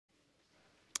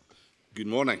Good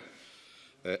morning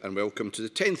and welcome to the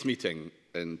 10th meeting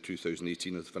in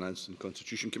 2018 of the Finance and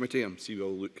Constitution Committee. I see we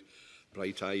all look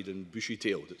bright-eyed and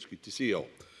bushy-tailed. It's good to see you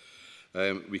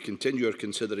all. We continue our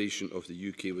consideration of the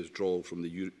UK withdrawal from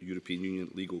the European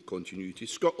Union Legal Continuity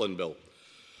Scotland Bill.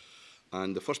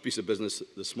 And the first piece of business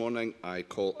this morning, I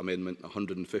call Amendment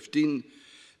 115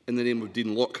 in the name of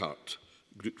Dean Lockhart,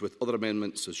 grouped with other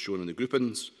amendments as shown in the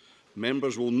groupings.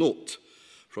 Members will note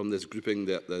from this grouping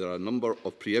that there are a number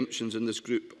of preemptions in this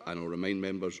group, and I will remind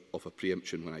members of a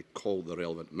preemption when I call the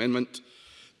relevant amendment.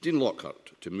 Dean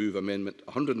Lockhart to move Amendment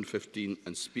 115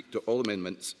 and speak to all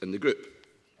amendments in the group.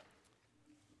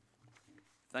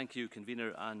 Thank you,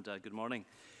 Convener, and good morning.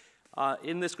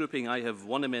 In this grouping, I have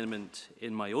one amendment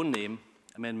in my own name,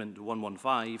 Amendment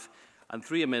 115, and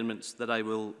three amendments that I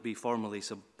will be formally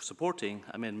supporting,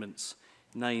 Amendments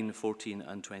 9, 14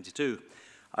 and 22.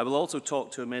 I will also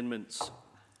talk to Amendments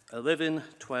 11,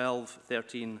 12,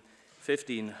 13,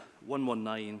 15,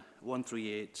 119,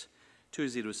 138,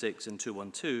 206 and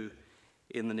 212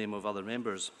 in the name of other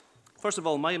members. First of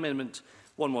all, my Amendment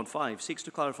 115 seeks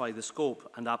to clarify the scope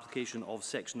and application of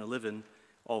Section 11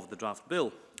 of the draft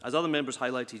bill. As other members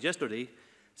highlighted yesterday,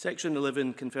 Section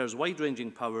 11 confers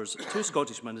wide-ranging powers to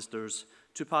Scottish ministers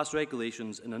to pass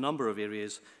regulations in a number of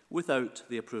areas without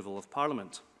the approval of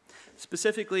Parliament.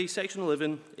 Specifically, Section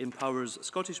 11 empowers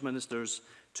Scottish ministers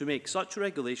to make such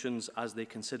regulations as they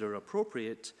consider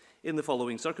appropriate in the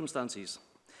following circumstances: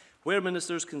 where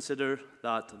ministers consider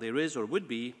that there is or would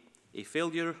be a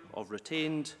failure of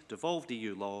retained devolved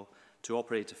EU law to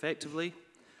operate effectively,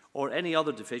 or any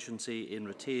other deficiency in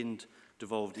retained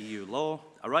devolved EU law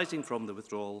arising from the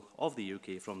withdrawal of the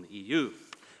UK from the EU,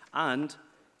 and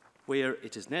where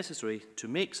it is necessary to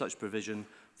make such provision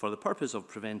for the purpose of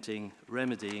preventing,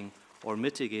 remedying or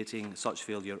mitigating such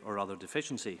failure or other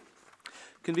deficiency.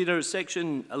 Convener,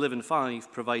 Section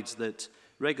 11.5 provides that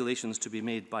regulations to be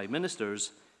made by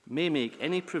ministers may make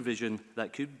any provision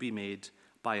that could be made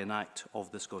by an Act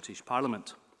of the Scottish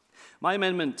Parliament. My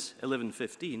Amendment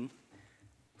 1115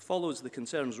 follows the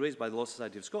concerns raised by the Law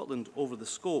Society of Scotland over the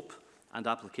scope and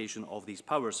application of these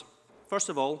powers. First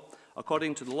of all,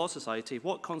 according to the Law Society,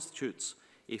 what constitutes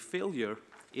a failure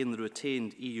in the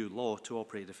retained EU law to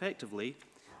operate effectively,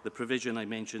 the provision I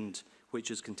mentioned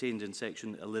which is contained in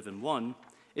Section 11.1,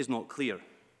 is not clear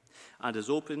and is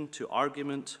open to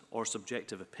argument or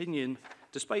subjective opinion,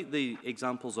 despite the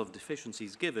examples of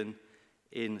deficiencies given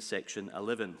in Section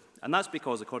 11. And that's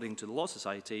because, according to the Law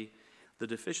Society, the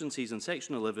deficiencies in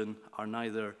Section 11 are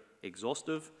neither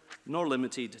exhaustive nor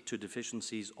limited to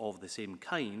deficiencies of the same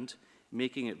kind,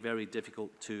 making it very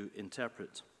difficult to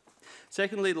interpret.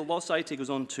 Secondly, the Law Society goes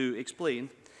on to explain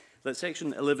that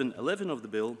Section 11.11 of the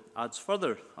bill adds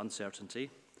further uncertainty.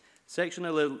 Section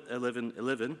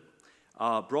 11.11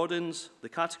 broadens the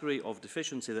category of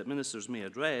deficiency that ministers may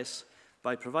address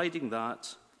by providing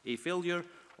that a failure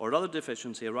or other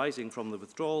deficiency arising from the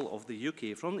withdrawal of the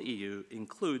UK from the EU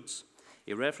includes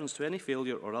a reference to any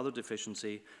failure or other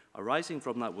deficiency arising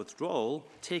from that withdrawal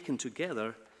taken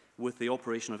together with the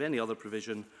operation of any other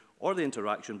provision or the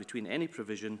interaction between any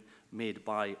provision made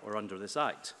by or under this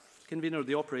Act. Convener,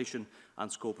 the operation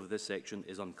and scope of this section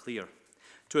is unclear.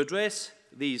 To address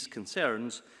these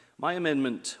concerns, my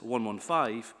Amendment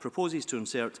 115 proposes to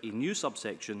insert a new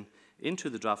subsection into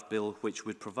the draft bill which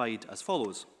would provide as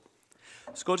follows: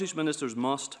 Scottish ministers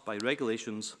must, by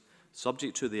regulations,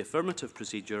 subject to the affirmative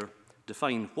procedure,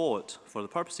 define what, for the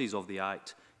purposes of the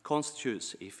Act,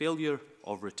 constitutes a failure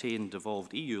of retained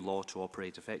devolved EU law to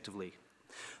operate effectively.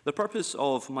 The purpose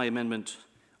of my Amendment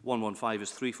 115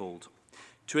 is threefold: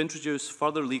 to introduce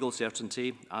further legal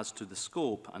certainty as to the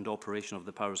scope and operation of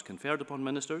the powers conferred upon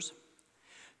ministers,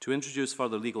 to introduce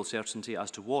further legal certainty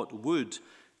as to what would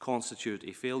constitute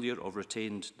a failure of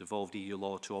retained devolved EU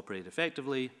law to operate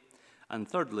effectively, and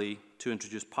thirdly, to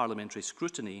introduce parliamentary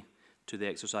scrutiny to the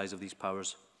exercise of these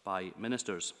powers by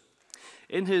ministers.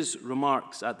 In his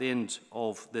remarks at the end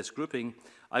of this grouping,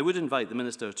 I would invite the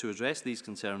Minister to address these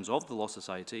concerns of the Law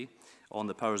Society on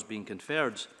the powers being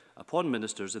conferred upon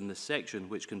ministers in this section,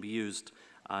 which can be used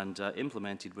and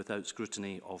implemented without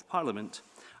scrutiny of Parliament.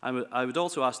 I would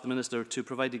also ask the Minister to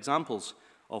provide examples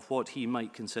of what he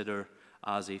might consider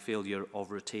as a failure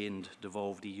of retained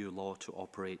devolved EU law to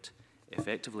operate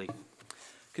effectively.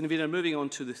 Convener, moving on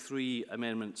to the three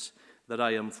amendments that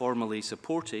I am formally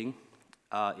supporting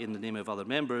in the name of other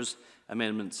members,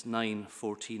 Amendments 9,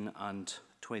 14 and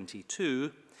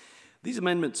 22. These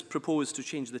amendments propose to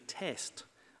change the test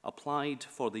applied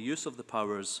for the use of the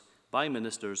powers by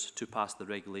ministers to pass the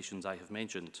regulations I have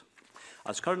mentioned.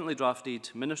 As currently drafted,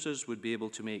 ministers would be able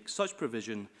to make such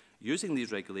provision using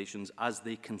these regulations as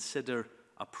they consider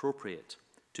appropriate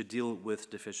to deal with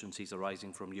deficiencies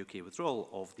arising from UK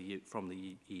withdrawal from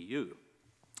the EU.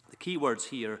 The key words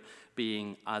here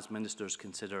being as ministers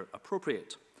consider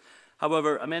appropriate.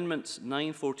 However, Amendments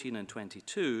 9, 14 and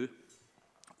 22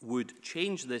 would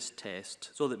change this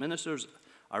test so that ministers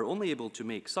are only able to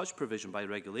make such provision by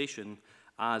regulation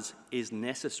as is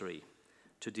necessary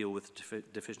to deal with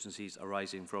deficiencies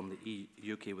arising from the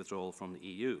UK withdrawal from the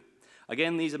EU.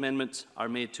 Again, these amendments are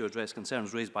made to address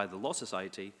concerns raised by the Law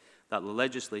Society that the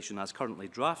legislation as currently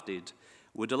drafted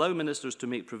would allow ministers to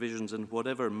make provisions in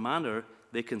whatever manner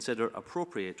they consider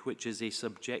appropriate, which is a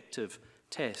subjective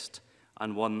test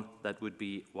and one that would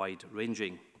be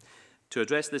wide-ranging. To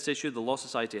address this issue, the Law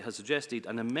Society has suggested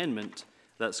an amendment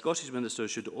that Scottish ministers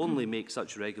should only make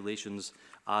such regulations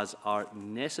as are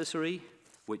necessary,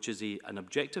 which is an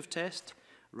objective test,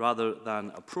 rather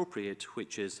than appropriate,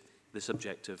 which is the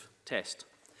subjective test.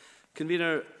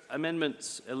 Convener,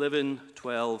 Amendments 11,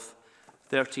 12,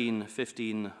 13,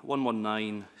 15,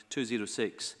 119,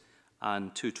 206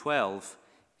 and 212,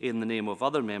 in the name of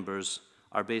other members,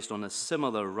 are based on a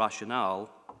similar rationale.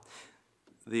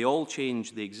 They all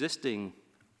change the existing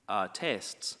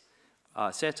tests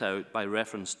set out by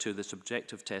reference to the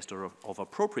subjective test of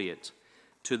appropriate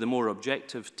to the more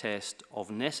objective test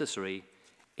of necessary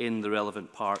in the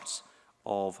relevant parts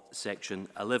of Section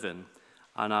 11.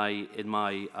 And in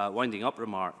my winding up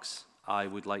remarks, I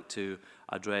would like to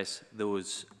address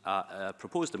those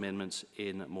proposed amendments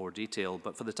in more detail.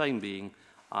 But for the time being,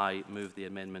 I move the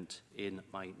amendment in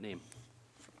my name.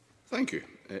 Thank you.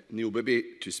 Neil Bibby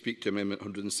to speak to Amendment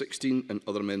 116 and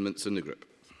other amendments in the group.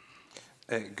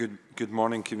 Good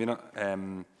morning, Convener.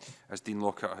 As Dean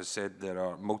Lockhart has said, there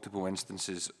are multiple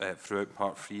instances throughout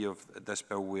Part 3 of this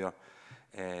bill where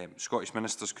Scottish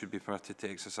ministers could be permitted to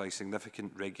exercise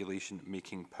significant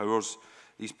regulation-making powers.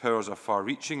 These powers are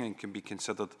far-reaching and can be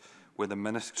considered where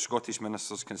the Scottish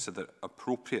ministers consider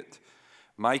appropriate.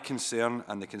 My concern,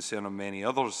 and the concern of many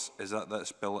others, is that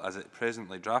this bill, as it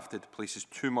presently drafted, places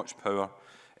too much power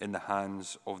in the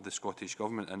hands of the Scottish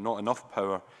Government and not enough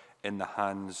power in the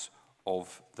hands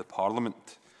of the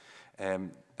Parliament.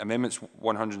 Amendments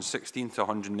 116 to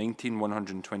 119,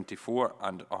 124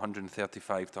 and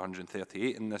 135 to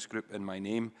 138 in this group in my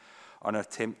name are an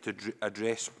attempt to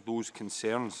address those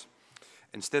concerns.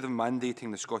 Instead of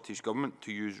mandating the Scottish Government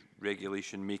to use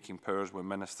regulation-making powers where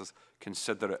ministers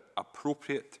consider it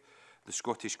appropriate, the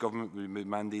Scottish Government will be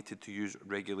mandated to use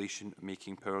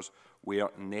regulation-making powers where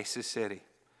necessary.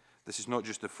 This is not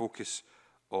just the focus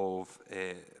of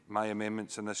my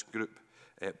amendments in this group,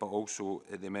 but also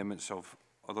the amendments of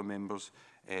other members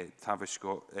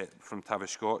from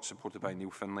Tavish Scott, supported by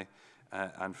Neil Findlay,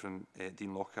 and from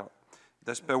Dean Lockhart.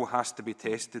 This bill has to be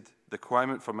tested. The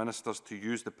requirement for ministers to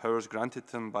use the powers granted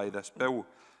to them by this bill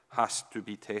has to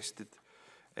be tested.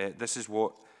 This is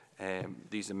what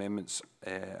these amendments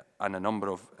and a number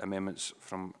of amendments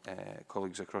from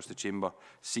colleagues across the chamber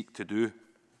seek to do.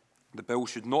 The bill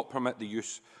should not permit the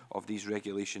use of these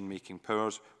regulation-making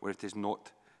powers where it is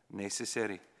not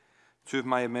necessary. Two of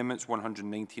my amendments,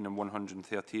 119 and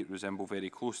 138, resemble very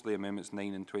closely Amendments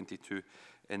 9 and 22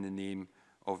 in the name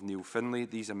of Neil Findlay.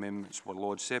 These amendments were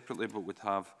lodged separately but would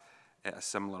have a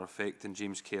similar effect, and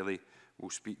James Kelly will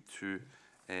speak to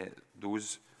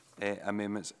those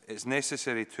amendments. It's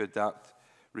necessary to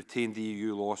retain the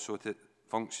EU law so that it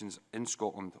functions in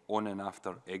Scotland on and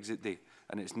after exit day,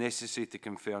 and it's necessary to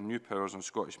confer new powers on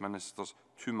Scottish ministers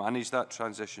to manage that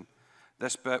transition.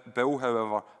 This bill,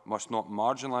 however, must not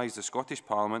marginalise the Scottish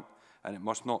Parliament, and it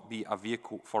must not be a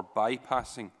vehicle for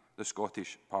bypassing the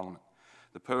Scottish Parliament.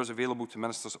 The powers available to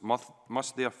ministers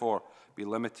must therefore be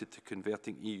limited to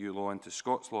converting EU law into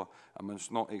Scots law and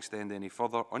must not extend any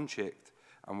further unchecked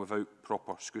and without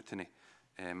proper scrutiny.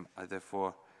 I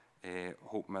therefore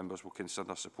hope members will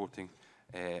consider supporting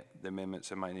the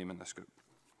amendments in my name in this group.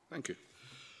 Thank you.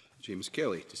 James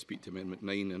Kelly to speak to Amendment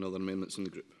 9 and other amendments in the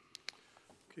group.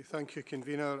 Okay, thank you,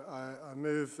 Convener. I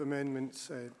move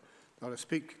amendments, or I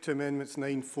speak to amendments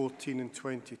 9, 14 and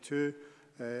 22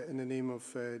 in the name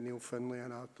of Neil Findlay,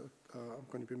 and I'm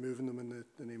going to be moving them in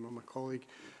the name of my colleague.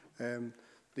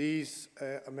 These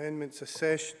amendments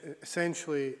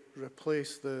essentially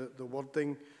replace the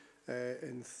wording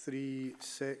in 3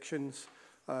 sections,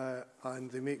 and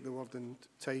they make the wording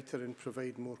tighter and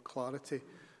provide more clarity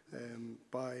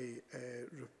by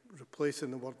replacing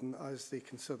the wording as they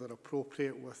consider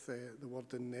appropriate with the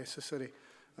wording necessary.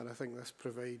 And I think this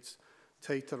provides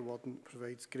tighter wording,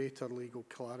 provides greater legal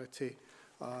clarity,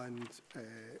 and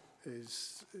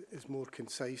is more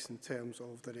concise in terms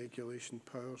of the regulation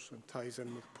powers, and ties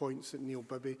in with points that Neil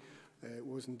Bibby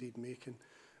was indeed making.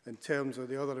 In terms of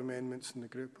the other amendments in the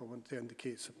group, I want to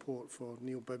indicate support for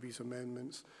Neil Bibby's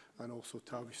amendments and also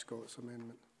Tavish Scott's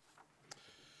amendment.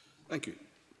 Thank you.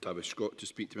 Tavish Scott to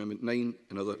speak to Amendment 10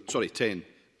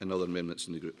 and other amendments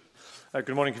in the group.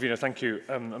 Good morning, Convener. Thank you.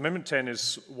 Amendment 10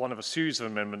 is one of a series of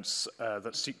amendments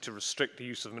that seek to restrict the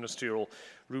use of ministerial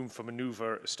room for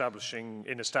manoeuvre establishing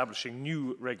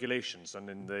new regulations. And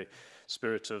in the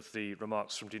spirit of the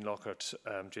remarks from Dean Lockhart,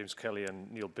 James Kelly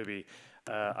and Neil Bibby,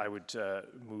 I would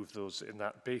move those in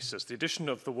that basis. The addition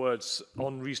of the words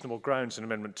on reasonable grounds in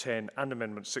Amendment 10 and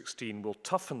Amendment 16 will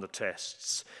toughen the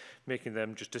tests, making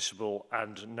them justiciable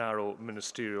and narrow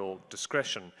ministerial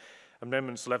discretion.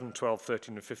 Amendments 11, 12,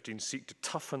 13 and 15 seek to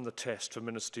toughen the test for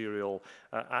ministerial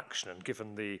action, and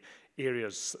given the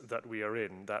areas that we are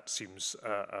in, that seems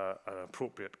an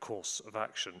appropriate course of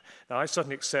action. Now, I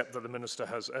certainly accept that the Minister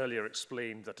has earlier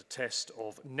explained that a test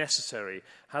of necessary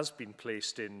has been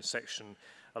placed in section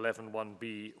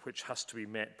 11(1)(b), which has to be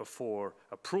met before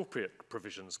appropriate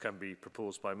provisions can be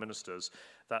proposed by ministers.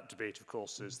 That debate, of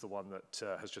course, is the one that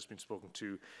has just been spoken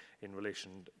to in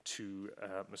relation to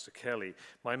Mr Kelly.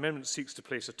 My amendment seeks to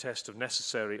place a test of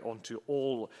necessary onto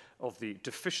all of the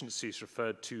deficiencies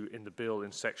referred to in the bill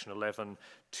in section 11,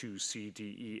 2C, D,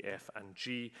 E, F and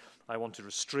G. I want to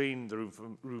restrain the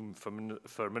room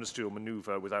for ministerial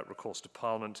manoeuvre without recourse to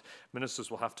Parliament.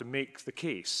 Ministers will have to make the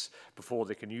case before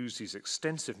they can use these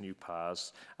extensive new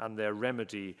powers, and their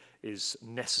remedy is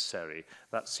necessary.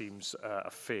 That seems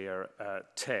a fair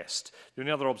test. The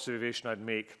only other observation I'd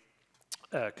make,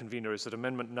 Convener, is that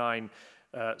Amendment 9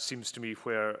 seems to me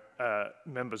where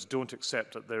members don't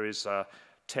accept that there is a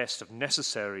test of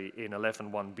necessary in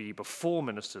 11(1)(b) before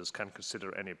ministers can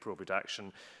consider any appropriate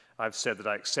action. I've said that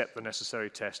I accept the necessary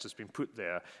test has been put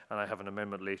there, and I have an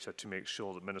amendment later to make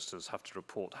sure that ministers have to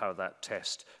report how that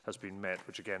test has been met,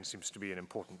 which again seems to be an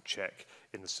important check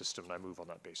in the system, and I move on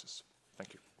that basis.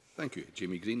 Thank you. Thank you.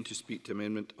 Jamie Green to speak to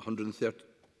Amendment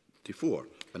 134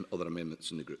 and other amendments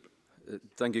in the group.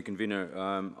 Thank you,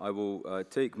 Convener. I will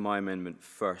take my amendment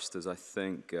first, as I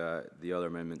think the other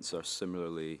amendments are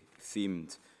similarly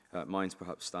themed. Mine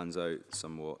perhaps stands out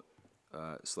somewhat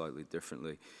slightly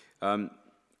differently.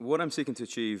 What I'm seeking to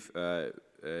achieve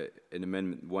in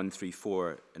Amendment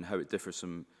 134 and how it differs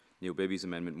from Neil Bibby's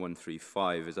Amendment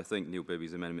 135 is I think Neil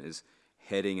Bibby's amendment is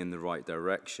heading in the right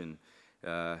direction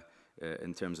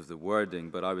in terms of the wording,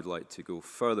 but I would like to go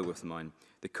further with mine.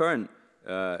 The current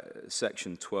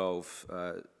Section 12,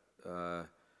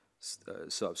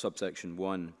 subsection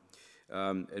 1,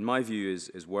 in my view,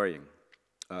 is worrying.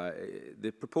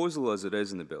 The proposal as it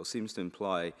is in the bill seems to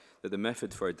imply that the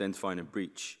method for identifying a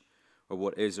breach, or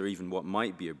what is or even what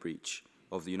might be a breach,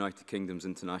 of the United Kingdom's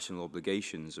international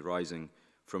obligations arising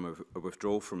from a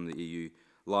withdrawal from the EU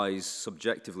lies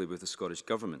subjectively with the Scottish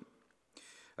Government.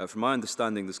 From my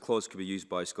understanding, this clause could be used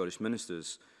by Scottish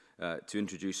ministers to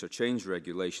introduce or change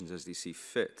regulations as they see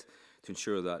fit to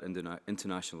ensure that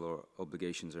international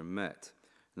obligations are met.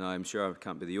 Now, I'm sure I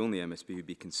can't be the only MSP who would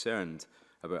be concerned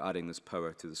about adding this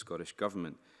power to the Scottish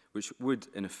Government, which would,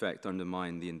 in effect,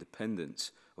 undermine the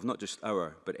independence of not just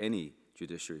our, but any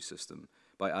judiciary system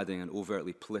by adding an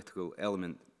overtly political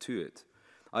element to it.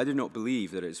 I do not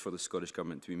believe that it is for the Scottish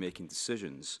Government to be making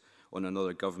decisions on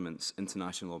another government's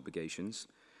international obligations,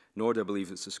 nor do I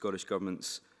believe it's the Scottish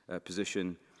Government's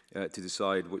position to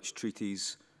decide which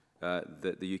treaties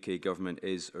that the UK Government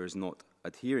is or is not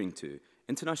adhering to.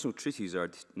 International treaties are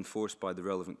enforced by the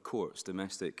relevant courts,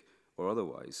 domestic or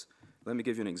otherwise. Let me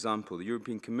give you an example. The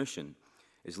European Commission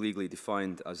is legally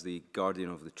defined as the guardian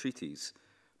of the treaties,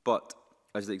 but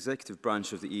as the executive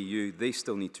branch of the EU, they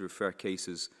still need to refer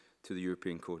cases to the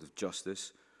European Court of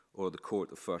Justice or the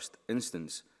Court of First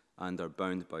Instance and are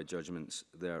bound by judgments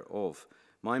thereof.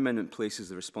 My amendment places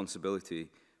the responsibility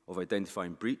of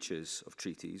identifying breaches of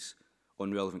treaties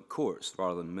on relevant courts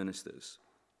rather than ministers.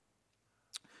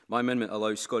 My amendment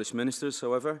allows Scottish ministers,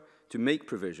 however, to make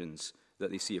provisions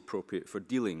that they see appropriate for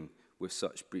dealing with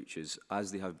such breaches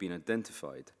as they have been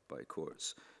identified by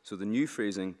courts. So the new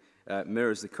phrasing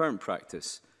mirrors the current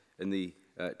practice in the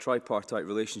tripartite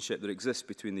relationship that exists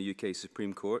between the UK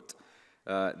Supreme Court,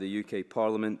 the UK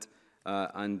Parliament,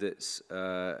 and its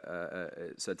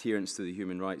adherence to the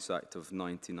Human Rights Act of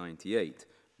 1998,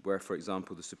 where, for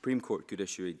example, the Supreme Court could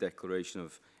issue a declaration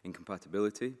of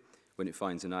incompatibility when it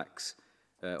finds an act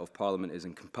of Parliament is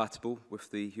incompatible with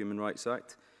the Human Rights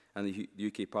Act, and the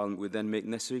UK Parliament would then make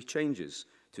necessary changes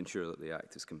to ensure that the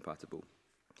Act is compatible.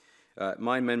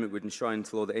 My amendment would enshrine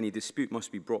into law that any dispute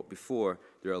must be brought before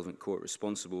the relevant court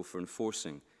responsible for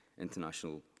enforcing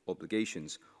international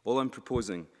obligations. All I'm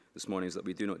proposing this morning is that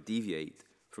we do not deviate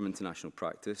from international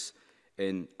practice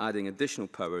in adding additional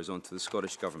powers onto the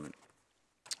Scottish Government.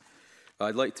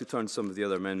 I'd like to turn to some of the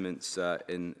other amendments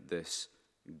in this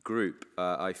group.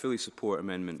 I fully support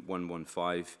Amendment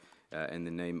 115 in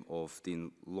the name of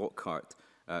Dean Lockhart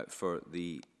for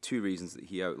the two reasons that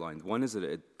he outlined. One is that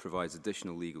it provides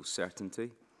additional legal certainty,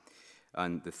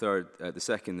 and the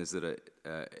second is that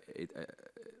it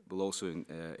will also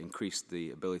increase the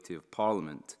ability of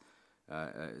Parliament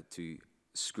to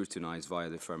scrutinise via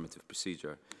the affirmative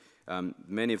procedure.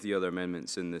 Many of the other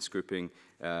amendments in this grouping,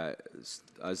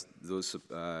 as those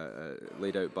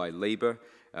laid out by Labour,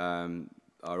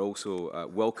 are also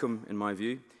welcome in my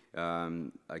view.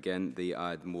 Again, they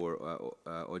add more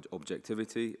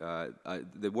objectivity.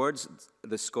 The words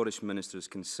the Scottish ministers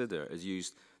consider is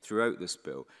used throughout this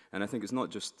bill, and I think it's not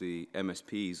just the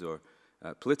MSPs or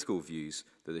political views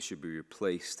that they should be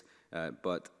replaced,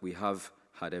 but we have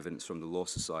had evidence from the Law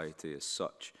Society as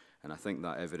such, and I think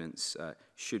that evidence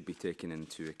should be taken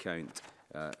into account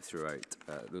throughout.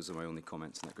 Those are my only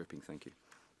comments in that grouping. Thank you.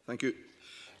 Thank you.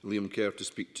 Liam Kerr to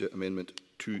speak to Amendment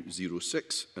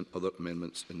 206 and other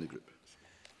amendments in the group.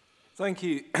 Thank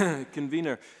you,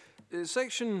 Convener.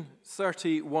 Section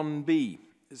 31B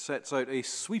sets out a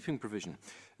sweeping provision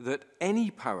that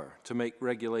any power to make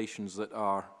regulations that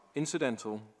are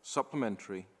incidental,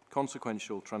 supplementary,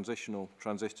 consequential, transitional,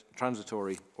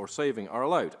 transitory or saving are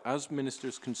allowed, as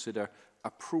ministers consider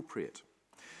appropriate.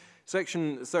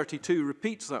 Section 32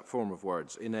 repeats that form of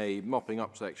words in a mopping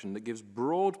up section that gives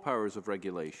broad powers of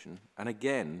regulation, and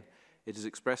again, it is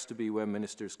expressed to be where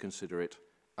ministers consider it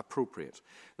appropriate.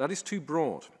 That is too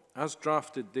broad. As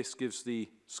drafted, this gives the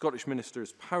Scottish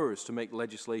ministers powers to make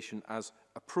legislation as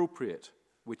appropriate,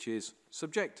 which is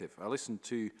subjective. I listened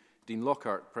to Dean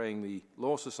Lockhart praying the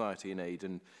Law Society in aid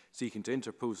and seeking to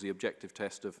interpose the objective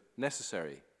test of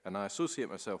necessary, and I associate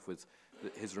myself with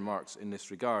his remarks in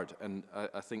this regard, and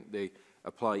I think they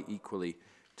apply equally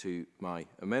to my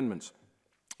amendments.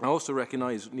 I also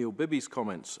recognise Neil Bibby's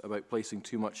comments about placing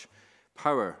too much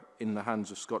power in the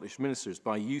hands of Scottish ministers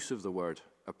by use of the word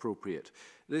appropriate.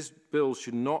 This bill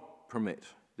should not permit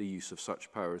the use of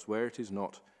such powers where it is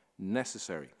not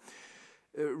necessary.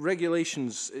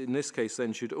 Regulations in this case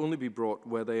then should only be brought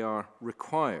where they are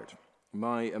required.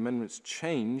 My amendments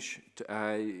change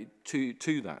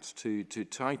to that, to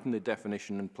tighten the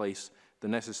definition and place the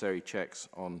necessary checks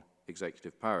on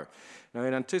executive power. Now,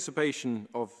 in anticipation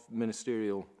of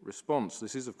ministerial response,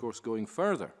 this is, of course, going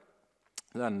further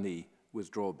than the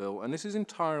withdrawal bill, and this is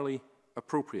entirely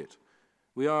appropriate.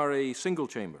 We are a single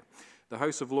chamber. The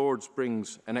House of Lords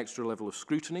brings an extra level of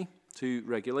scrutiny to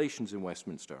regulations in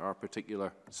Westminster. Our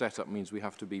particular setup means we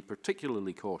have to be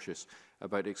particularly cautious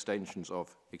about extensions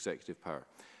of executive power.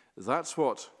 That's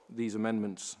what these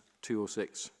amendments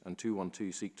 206 and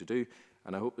 212 seek to do,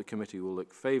 and I hope the committee will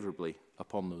look favourably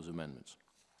upon those amendments.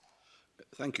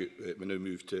 Thank you. We now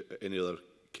move to any other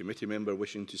committee member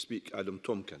wishing to speak. Adam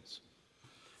Tompkins.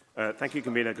 Thank you,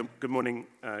 Convener. Good morning,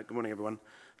 everyone.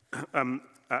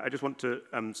 I just want to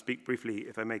speak briefly,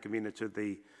 if I may, Convener, to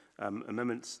the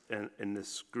amendments in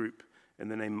this group in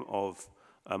the name of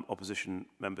opposition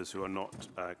members who are not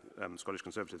Scottish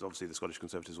Conservatives. Obviously, the Scottish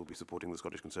Conservatives will be supporting the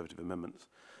Scottish Conservative amendments,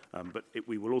 but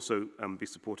we will also be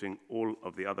supporting all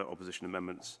of the other opposition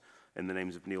amendments in the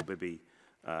names of Neil Bibby,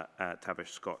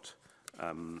 Tavish Scott,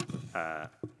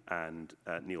 and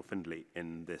Neil Findlay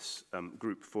in this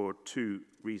group for two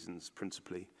reasons,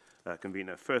 principally,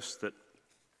 Convener. First, that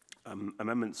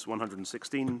amendments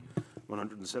 116,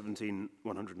 117,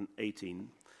 118,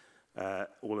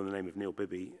 all in the name of Neil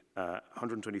Bibby,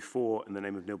 124 in the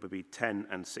name of Neil Bibby, 10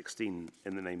 and 16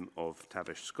 in the name of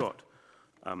Tavish Scott,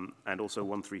 and also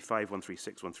 135,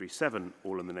 136, 137,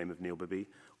 all in the name of Neil Bibby.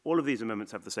 All of these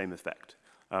amendments have the same effect,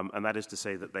 and that is to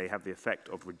say that they have the effect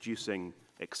of reducing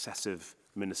excessive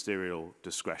ministerial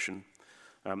discretion.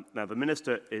 Now, the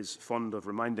Minister is fond of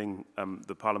reminding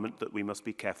the Parliament that we must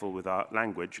be careful with our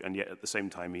language, and yet at the same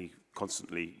time he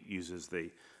constantly uses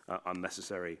the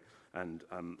unnecessary and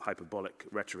hyperbolic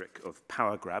rhetoric of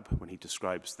power grab when he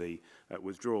describes the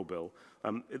withdrawal bill.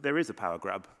 There is a power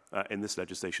grab in this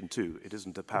legislation too. It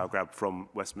isn't a power grab from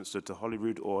Westminster to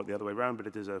Holyrood or the other way around, but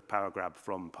it is a power grab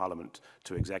from Parliament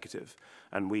to Executive.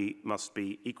 And we must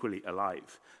be equally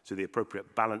alive to the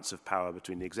appropriate balance of power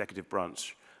between the executive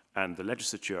branch and the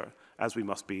legislature, as we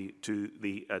must be to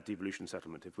the devolution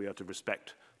settlement. If we are to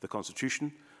respect the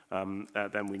Constitution,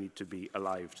 then we need to be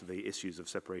alive to the issues of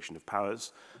separation of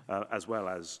powers, as well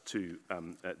as to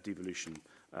devolution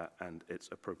and its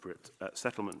appropriate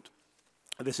settlement.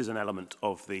 This is an element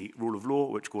of the rule of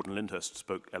law, which Gordon Lyndhurst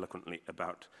spoke eloquently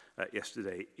about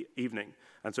yesterday evening.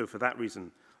 And so for that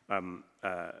reason,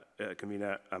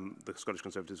 Convener, the Scottish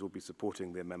Conservatives will be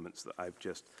supporting the amendments that I've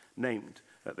just named,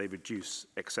 that they reduce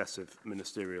excessive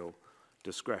ministerial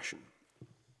discretion.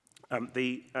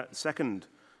 The second,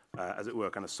 as it were,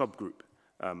 kind of subgroup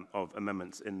of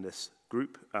amendments in this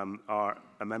group are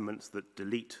amendments that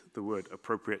delete the word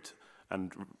appropriate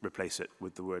and replace it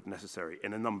with the word necessary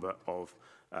in a number of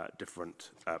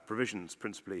different provisions,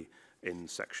 principally in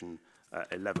section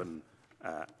 11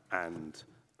 and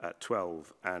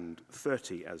 12 and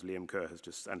 30, as Liam Kerr has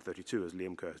just, and 32, as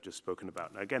Liam Kerr has just spoken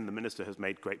about. Now, again, the Minister has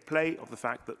made great play of the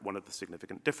fact that one of the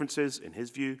significant differences, in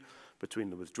his view, between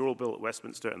the Withdrawal Bill at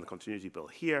Westminster and the Continuity Bill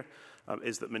here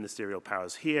is that ministerial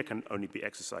powers here can only be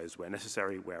exercised where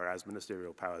necessary, whereas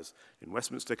ministerial powers in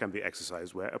Westminster can be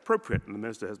exercised where appropriate. And the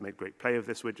Minister has made great play of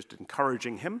this. We're just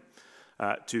encouraging him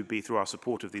to be, through our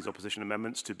support of these opposition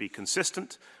amendments, to be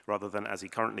consistent rather than, as he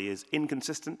currently is,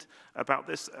 inconsistent about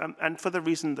this. And for the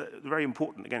reason that, very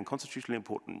important, again, constitutionally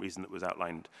important reason that was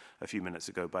outlined a few minutes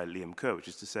ago by Liam Kerr, which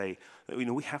is to say that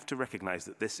we have to recognise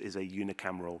that this is a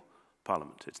unicameral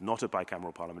Parliament. It's not a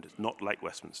bicameral Parliament. It's not like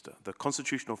Westminster. The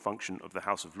constitutional function of the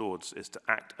House of Lords is to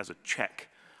act as a check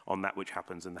on that which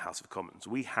happens in the House of Commons.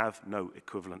 We have no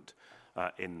equivalent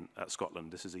in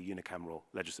Scotland. This is a unicameral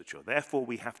legislature. Therefore,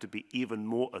 we have to be even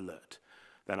more alert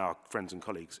than our friends and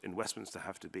colleagues in Westminster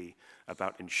have to be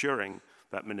about ensuring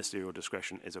that ministerial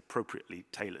discretion is appropriately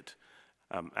tailored.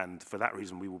 And for that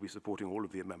reason, we will be supporting all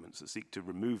of the amendments that seek to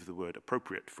remove the word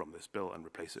appropriate from this bill and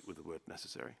replace it with the word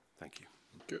necessary. Thank you.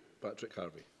 Good. Patrick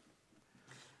Harvey.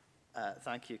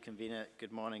 Thank you, Convener.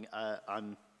 Good morning.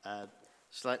 I'm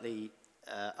slightly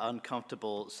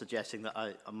uncomfortable suggesting that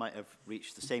I might have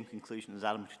reached the same conclusion as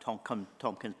Adam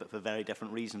Tompkins, but for very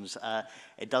different reasons.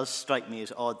 It does strike me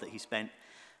as odd that he spent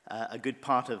a good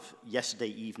part of yesterday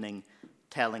evening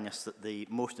telling us that the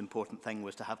most important thing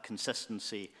was to have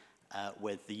consistency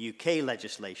with the UK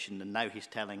legislation, and now he's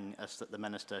telling us that the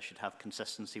Minister should have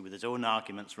consistency with his own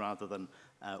arguments rather than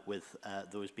with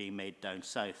those being made down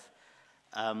south.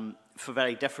 For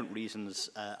very different reasons,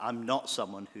 I'm not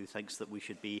someone who thinks that we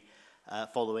should be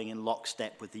following in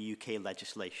lockstep with the UK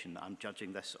legislation. I'm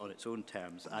judging this on its own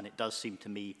terms, and it does seem to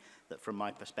me that from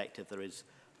my perspective there is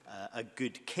a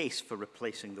good case for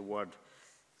replacing the word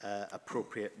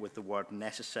appropriate with the word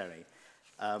necessary.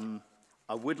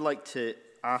 I would like to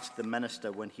ask the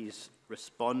Minister, when he's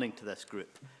responding to this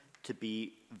group, to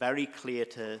be very clear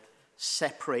to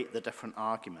separate the different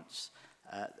arguments.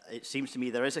 It seems to me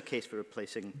there is a case for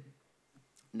replacing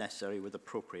necessary with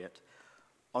appropriate.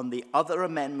 On the other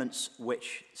amendments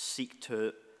which seek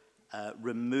to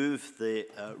remove the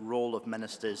role of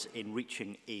ministers in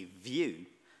reaching a view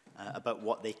about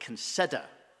what they consider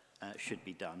should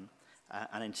be done,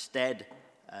 and instead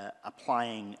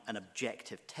applying an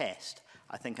objective test,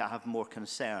 I think I have more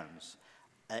concerns.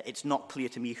 It's not clear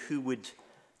to me who would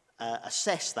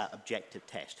assess that objective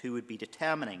test, who would be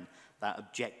determining that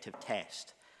objective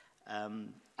test.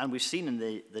 And we've seen in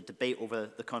the debate over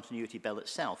the Continuity Bill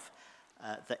itself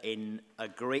that in a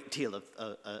great deal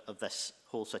of this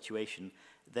whole situation,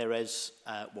 there is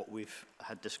what we've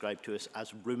had described to us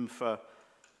as room for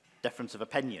difference of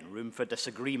opinion, room for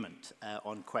disagreement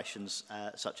on questions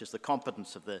such as the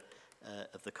competence of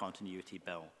the Continuity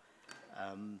Bill.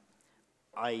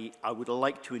 I would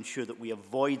like to ensure that we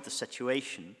avoid the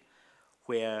situation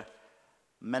where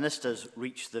ministers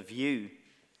reach the view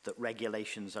that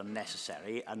regulations are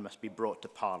necessary and must be brought to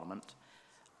Parliament,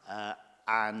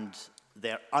 and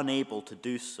they're unable to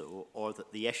do so, or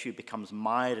that the issue becomes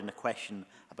mired in a question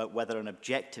about whether an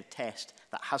objective test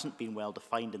that hasn't been well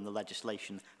defined in the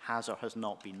legislation has or has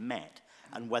not been met,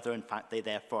 and whether in fact they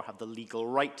therefore have the legal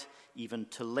right even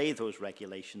to lay those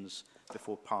regulations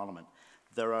before Parliament.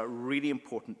 There are really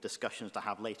important discussions to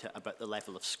have later about the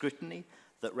level of scrutiny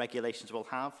that regulations will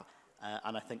have,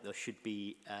 and I think there should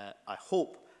be, I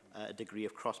hope, a degree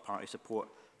of cross-party support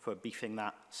for beefing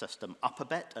that system up a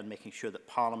bit and making sure that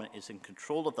Parliament is in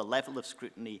control of the level of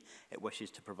scrutiny it wishes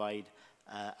to provide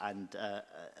and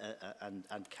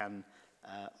can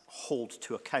hold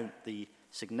to account the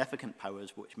significant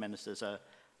powers which ministers are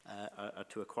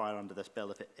to acquire under this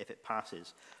bill if it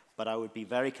passes. But I would be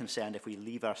very concerned if we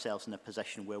leave ourselves in a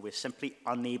position where we're simply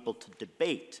unable to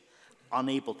debate,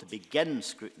 unable to begin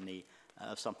scrutiny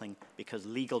of something because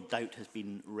legal doubt has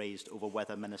been raised over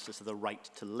whether ministers have the right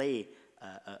to lay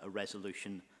a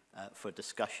resolution for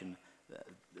discussion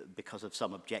because of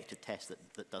some objective test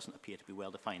that doesn't appear to be well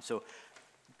defined. So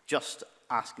just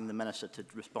asking the Minister to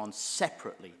respond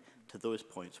separately to those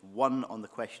points, one on the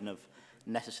question of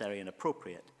necessary and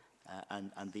appropriate,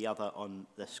 and the other on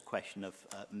this question of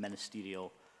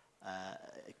ministerial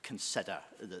consider,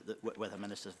 whether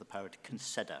ministers have the power to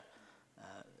consider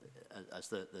as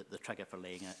the trigger for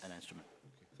laying an instrument.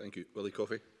 Okay, thank you. Willie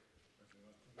Coffey.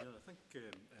 Yeah, I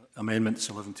think amendments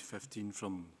 11 to 15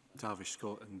 from Tavish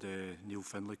Scott and Neil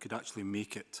Findlay could actually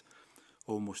make it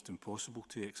almost impossible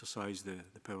to exercise the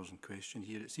powers in question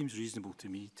here. It seems reasonable to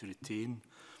me to retain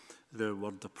the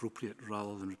word appropriate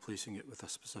rather than replacing it with a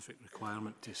specific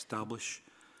requirement to establish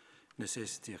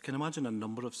necessity. I can imagine a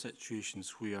number of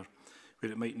situations where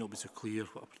it might not be so clear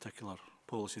what a particular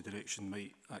policy direction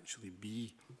might actually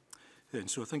be. And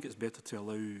so I think it's better to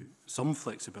allow some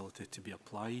flexibility to be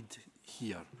applied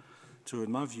here. So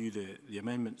in my view, the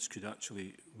amendments could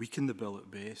actually weaken the bill at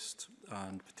best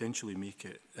and potentially make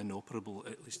it inoperable,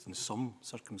 at least in some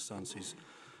circumstances,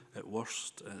 at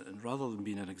worst. And rather than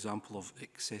being an example of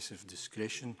excessive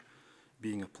discretion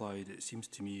being applied, it seems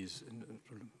to me, as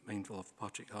mindful of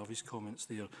Patrick Harvey's comments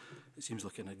there, it seems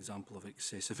like an example of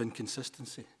excessive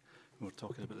inconsistency when we're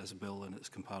talking about this bill and its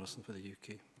comparison with the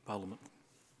UK Parliament.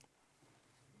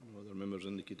 No other members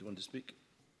indicate they want to speak.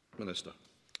 Minister.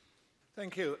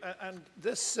 Thank you. And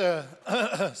this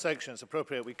section is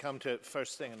appropriate. We come to it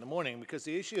first thing in the morning because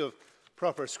the issue of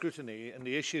proper scrutiny and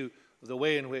the issue of the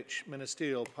way in which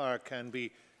ministerial power can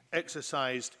be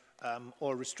exercised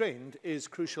or restrained is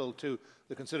crucial to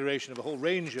the consideration of a whole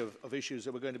range of issues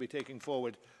that we're going to be taking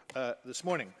forward this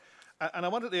morning. And I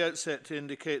want at the outset to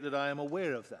indicate that I am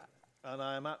aware of that. And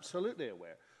I am absolutely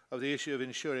aware of the issue of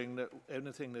ensuring that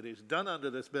anything that is done under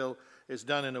this bill is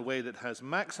done in a way that has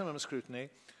maximum scrutiny,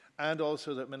 and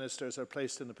also that ministers are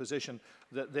placed in the position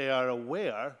that they are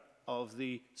aware of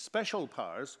the special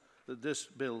powers that this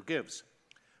bill gives.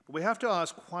 But we have to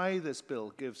ask why this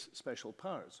bill gives special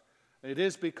powers. It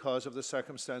is because of the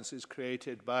circumstances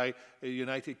created by the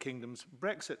United Kingdom's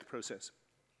Brexit process.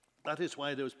 That is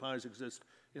why those powers exist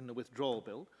in the Withdrawal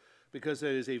Bill, because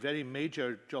there is a very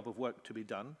major job of work to be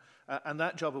done, and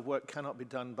that job of work cannot be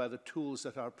done by the tools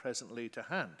that are presently to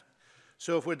hand.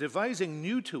 So if we're devising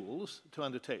new tools to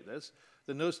undertake this,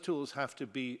 then those tools have to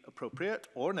be appropriate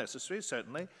or necessary,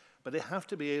 certainly, but they have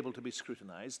to be able to be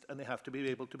scrutinized and they have to be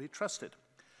able to be trusted.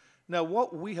 Now,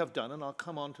 what we have done, and I'll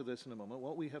come on to this in a moment,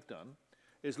 what we have done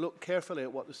is look carefully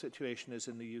at what the situation is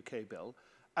in the UK bill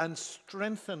and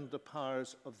strengthen the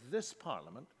powers of this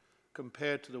Parliament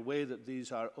compared to the way that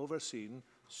these are overseen,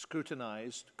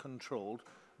 scrutinized, controlled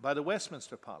by the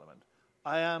Westminster Parliament.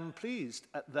 I am pleased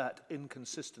at that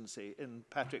inconsistency in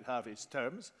Patrick Harvey's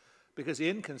terms, because the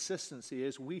inconsistency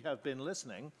is we have been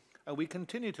listening and we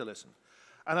continue to listen.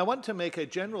 And I want to make a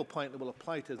general point that will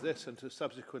apply to this and to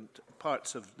subsequent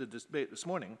parts of the debate this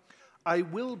morning. I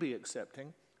will be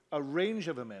accepting a range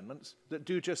of amendments that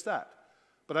do just that.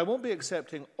 But I won't be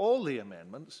accepting all the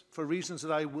amendments for reasons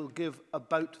that I will give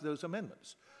about those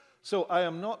amendments. So I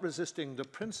am not resisting the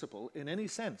principle in any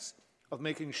sense of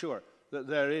making sure that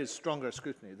there is stronger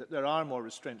scrutiny, that there are more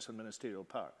restraints on ministerial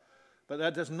power. But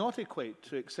that does not equate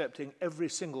to accepting every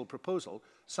single proposal,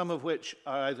 some of which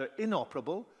are either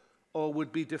inoperable or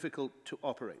would be difficult to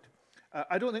operate.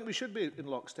 I don't think we should be in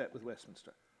lockstep with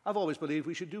Westminster. I've always believed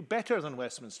we should do better than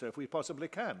Westminster if we possibly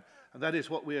can, and that is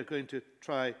what we are going to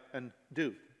try and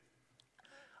do.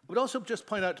 I would also just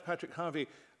point out to Patrick Harvey,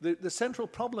 the central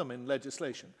problem in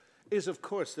legislation is, of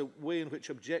course, the way in which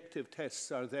objective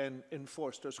tests are then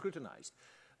enforced or scrutinized.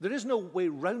 There is no way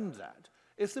round that.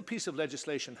 If the piece of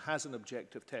legislation has an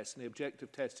objective test and the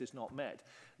objective test is not met,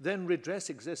 then redress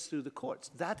exists through the courts.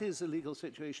 That is the legal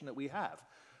situation that we have.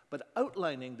 But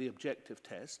outlining the objective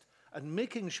test and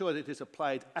making sure that it is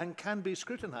applied and can be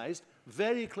scrutinized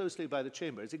very closely by the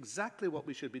Chamber is exactly what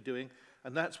we should be doing,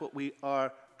 and that's what we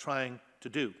are trying to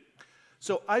do.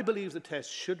 So I believe the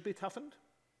tests should be toughened.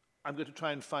 I'm going to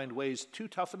try and find ways to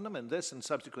toughen them in this and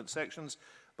subsequent sections,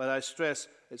 but I stress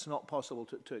it's not possible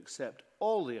to accept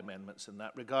all the amendments in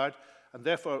that regard, and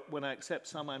therefore when I accept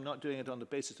some, I'm not doing it on the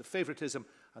basis of favouritism,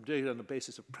 I'm doing it on the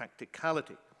basis of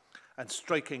practicality and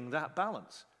striking that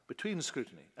balance between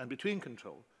scrutiny and between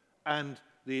control and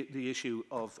the issue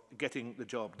of getting the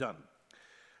job done.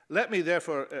 Let me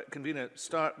therefore, Convener,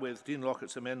 start with Dean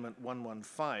Lockhart's Amendment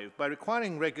 115. By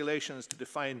requiring regulations to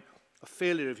define a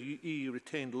failure of EU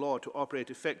retained law to operate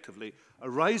effectively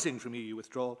arising from EU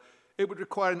withdrawal, it would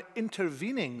require an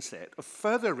intervening set of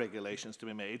further regulations to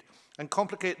be made and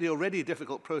complicate the already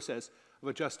difficult process of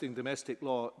adjusting domestic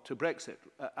law to Brexit.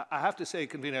 I have to say,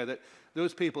 Convener, that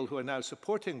those people who are now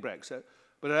supporting Brexit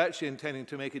but are actually intending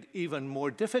to make it even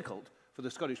more difficult for the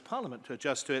Scottish Parliament to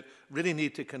adjust to it really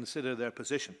need to consider their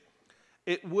position.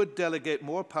 It would delegate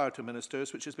more power to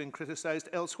ministers, which has been criticised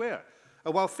elsewhere.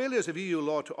 While failures of EU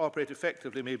law to operate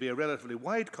effectively may be a relatively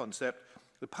wide concept,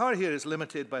 The power here is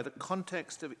limited by the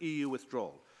context of EU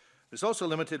withdrawal. It's also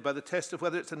limited by the test of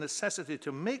whether it's a necessity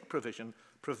to make provision,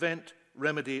 prevent,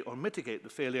 remedy or mitigate the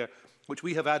failure, which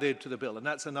we have added to the bill, and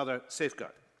that's another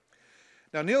safeguard.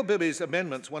 Now, Neil Bibby's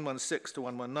amendments 116 to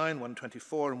 119,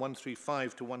 124 and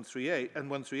 135 to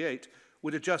 138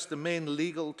 would adjust the main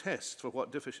legal tests for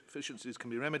what deficiencies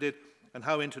can be remedied and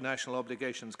how international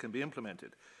obligations can be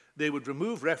implemented. They would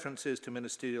remove references to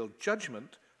ministerial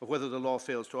judgment of whether the law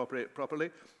fails to operate properly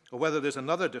or whether there's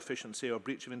another deficiency or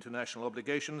breach of international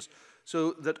obligations,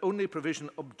 so that only provision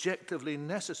objectively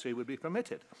necessary would be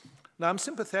permitted. Now, I'm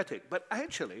sympathetic, but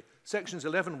actually, sections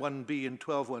 11.1b and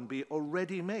 12.1b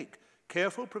already make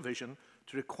careful provision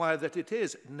to require that it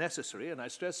is necessary, and I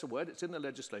stress the word, it's in the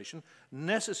legislation,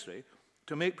 necessary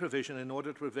to make provision in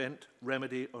order to prevent,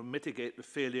 remedy or mitigate the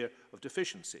failure of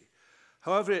deficiency.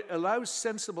 However, it allows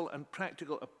sensible and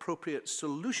practical appropriate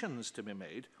solutions to be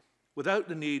made without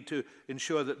the need to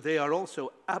ensure that they are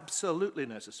also absolutely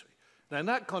necessary. Now, in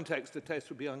that context, the test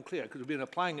would be unclear because we've been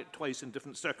applying it twice in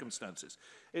different circumstances.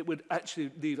 It would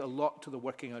actually leave a lot to the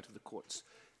working out of the courts.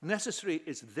 Necessary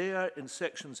is there in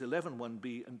sections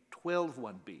 11.1b and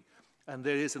 12.1b, and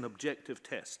there is an objective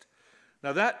test.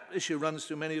 Now, that issue runs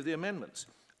through many of the amendments,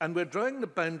 and we're drawing the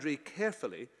boundary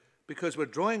carefully because we're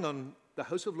drawing on the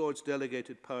House of Lords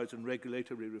Delegated Powers and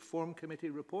Regulatory Reform Committee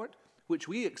report, which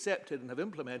we accepted and have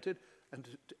implemented, and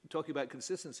talking about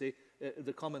consistency,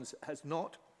 the Commons has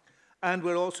not. And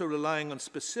we're also relying on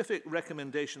specific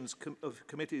recommendations of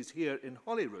committees here in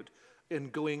Holyrood in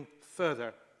going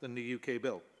further than the UK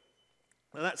bill.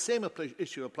 Now, that same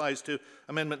issue applies to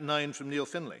Amendment 9 from Neil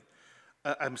Finlay.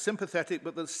 I'm sympathetic,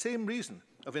 but the same reason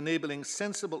of enabling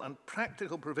sensible and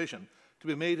practical provision to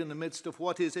be made in the midst of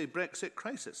what is a Brexit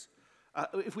crisis.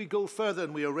 If we go further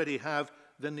than we already have,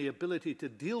 then the ability to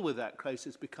deal with that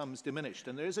crisis becomes diminished.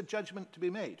 And there is a judgment to be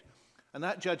made. And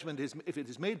that judgment, if it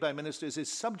is made by ministers,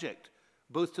 is subject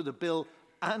both to the bill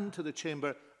and to the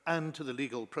Chamber and to the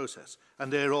legal process.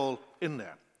 And they're all in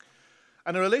there.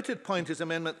 And a related point is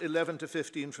Amendment 11 to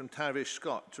 15 from Tavish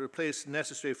Scott to replace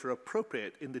necessary for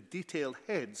appropriate in the detailed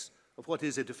heads of what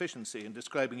is a deficiency in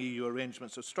describing EU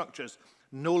arrangements or structures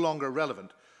no longer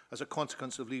relevant as a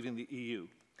consequence of leaving the EU.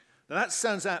 Now, that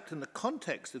sounds apt in the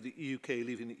context of the UK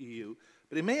leaving the EU,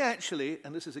 but it may actually,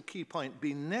 and this is a key point,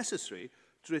 be necessary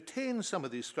to retain some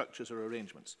of these structures or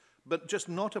arrangements, but just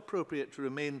not appropriate to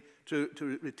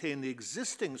retain the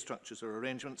existing structures or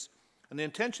arrangements. And the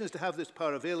intention is to have this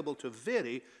power available to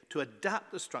vary, to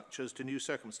adapt the structures to new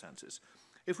circumstances.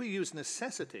 If we use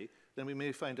necessity, then we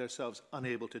may find ourselves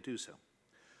unable to do so.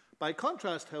 By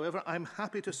contrast, however, I'm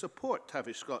happy to support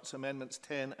Tavish Scott's Amendments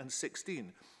 10 and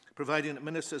 16, providing that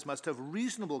ministers must have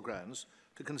reasonable grounds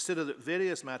to consider that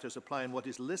various matters apply in what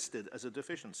is listed as a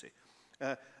deficiency.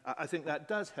 I think that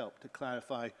does help to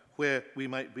clarify where we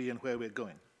might be and where we're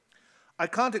going. I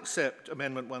can't accept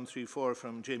Amendment 134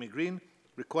 from Jamie Green,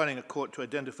 requiring a court to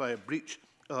identify a breach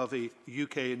of a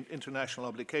UK international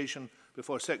obligation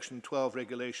before Section 12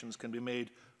 regulations can be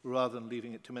made rather than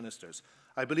leaving it to ministers.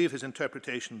 I believe his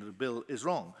interpretation of the bill is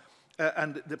wrong.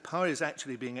 And the power is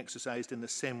actually being exercised in the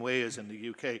same way as in the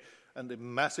UK. And the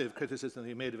massive criticism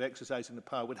he made of exercising the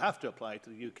power would have to apply to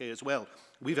the UK as well.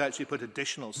 We've actually put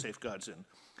additional safeguards in.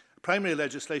 Primary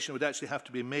legislation would actually have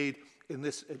to be made in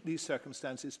these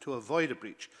circumstances to avoid a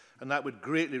breach, and that would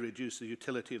greatly reduce the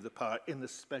utility of the power in the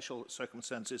special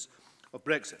circumstances of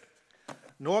Brexit.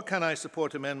 Nor can I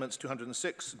support Amendments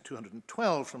 206 and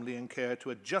 212 from Liam Kerr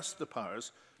to adjust the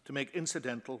powers to make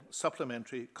incidental,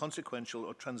 supplementary, consequential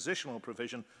or transitional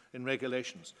provision in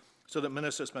regulations, so that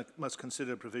ministers must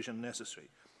consider provision necessary.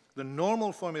 The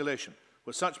normal formulation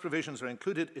where such provisions are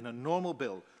included in a normal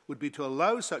bill would be to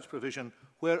allow such provision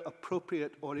where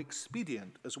appropriate or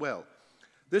expedient as well.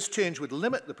 This change would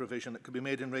limit the provision that could be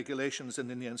made in regulations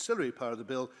and in the ancillary power of the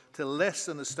bill to less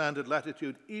than the standard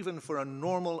latitude, even for a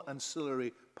normal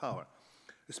ancillary power,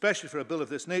 especially for a bill of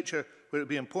this nature, where it would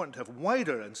be important to have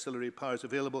wider ancillary powers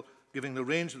available, given the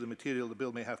range of the material the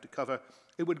bill may have to cover.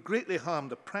 It would greatly harm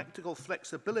the practical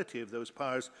flexibility of those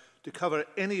powers to cover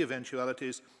any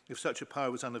eventualities if such a power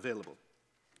was unavailable.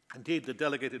 Indeed, the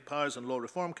Delegated Powers and Law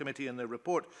Reform Committee in their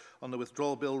report on the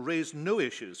withdrawal bill raised no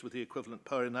issues with the equivalent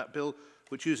power in that bill,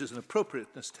 which uses an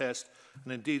appropriateness test,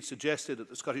 and indeed suggested that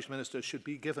the Scottish ministers should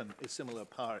be given a similar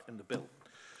power in the bill.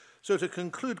 So to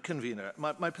conclude, Convener,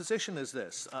 my position is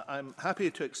this. I'm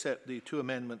happy to accept the two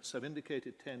amendments. I've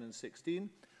indicated 10 and 16.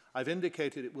 I've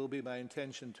indicated it will be my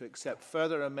intention to accept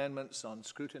further amendments on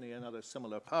scrutiny and other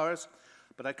similar powers,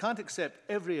 but I can't accept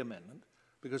every amendment,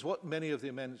 because what many of the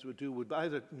amendments would do would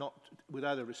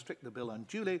either restrict the bill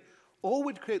unduly or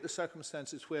would create the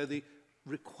circumstances where the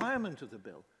requirement of the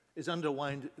bill is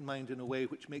undermined in a way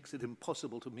which makes it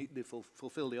impossible to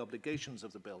fulfill the obligations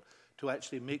of the bill, to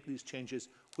actually make these changes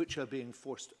which are being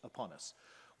forced upon us.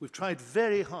 We've tried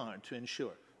very hard to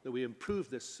ensure that we improve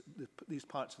these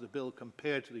parts of the bill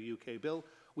compared to the UK bill.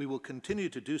 We will continue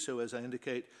to do so, as I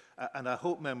indicate, and I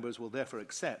hope members will therefore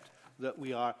accept that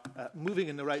we are moving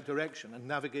in the right direction and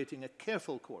navigating a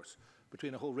careful course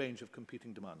between a whole range of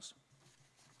competing demands.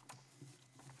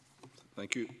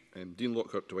 Thank you. Dean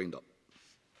Lockhart to wind up.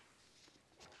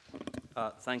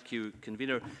 Thank you,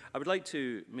 Convener. I would like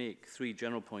to make three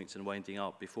general points in winding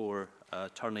up before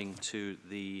turning to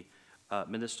the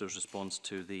Minister's response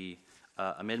to the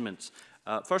amendments.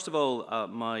 First of all,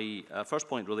 my first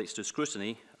point relates to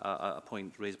scrutiny, a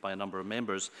point raised by a number of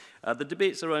members. The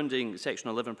debate surrounding Section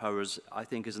 11 powers, I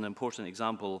think, is an important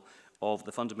example of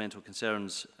the fundamental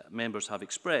concerns members have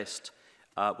expressed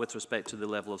with respect to the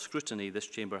level of scrutiny this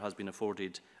chamber has been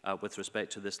afforded with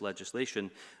respect to this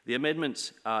legislation. The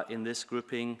amendments in this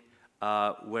grouping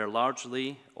were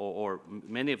largely, or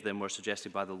many of them were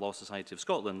suggested by the Law Society of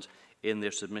Scotland in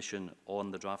their submission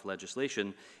on the draft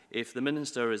legislation. If the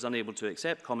Minister is unable to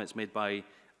accept comments made by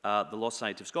the Law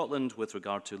Society of Scotland with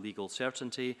regard to legal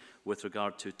certainty, with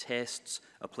regard to tests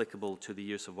applicable to the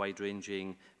use of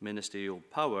wide-ranging ministerial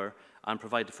power, and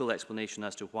provide a full explanation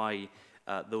as to why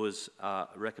those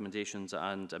recommendations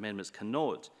and amendments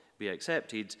cannot be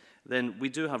accepted, then we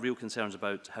do have real concerns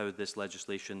about how this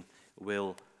legislation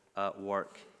will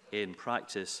work in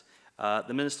practice.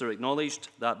 The Minister acknowledged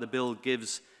that the bill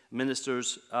gives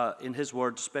ministers, in his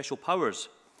words, special powers.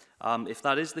 If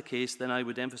that is the case, then I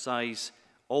would emphasise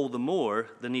all the more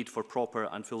the need for proper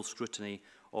and full scrutiny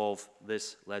of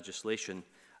this legislation.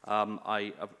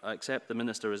 I accept the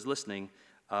Minister is listening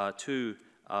to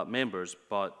members,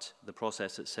 but the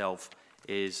process itself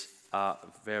is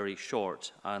very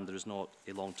short and there is not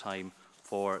a long time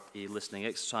for a listening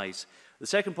exercise. The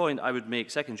second point I would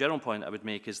make, second general point I would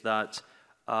make, is that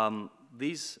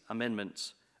these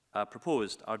amendments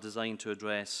proposed are designed to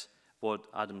address what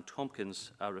Adam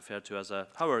Tompkins referred to as a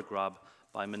power grab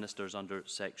by ministers under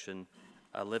Section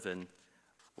 11.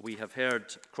 We have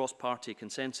heard cross-party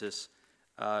consensus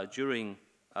during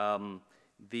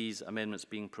these amendments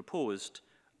being proposed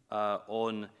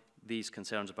on these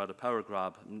concerns about a power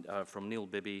grab from Neil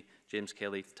Bibby, James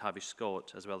Kelly, Tavish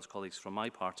Scott, as well as colleagues from my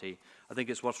party. I think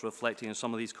it's worth reflecting on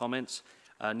some of these comments.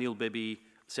 Neil Bibby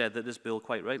said that this bill,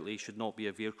 quite rightly, should not be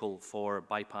a vehicle for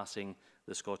bypassing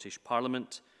the Scottish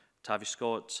Parliament. Tavish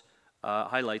Scott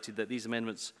highlighted that these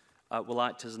amendments will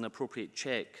act as an appropriate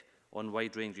check on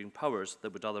wide-ranging powers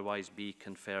that would otherwise be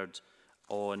conferred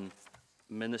on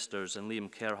ministers. And Liam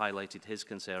Kerr highlighted his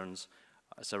concerns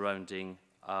surrounding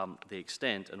the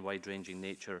extent and wide-ranging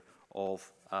nature of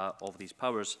these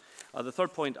powers. The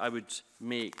third point I would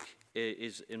make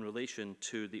is in relation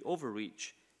to the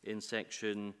overreach in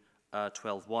Section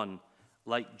 12.1.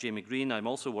 Like Jamie Green, I'm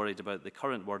also worried about the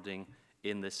current wording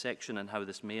in this section and how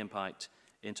this may impact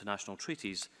international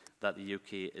treaties that the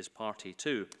UK is party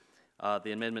to.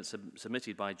 The amendment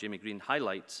submitted by Jamie Green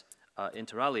highlights,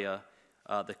 inter alia,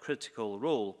 the critical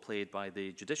role played by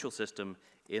the judicial system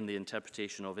in the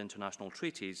interpretation of international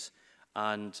treaties.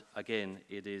 And again,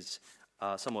 it is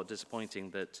somewhat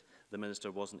disappointing that the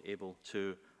Minister wasn't able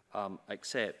to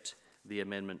accept the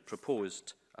amendment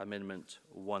proposed, Amendment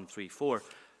 134.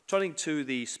 Turning to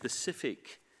the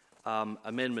specific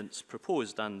amendments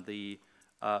proposed and the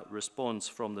response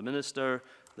from the Minister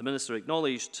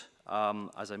acknowledged,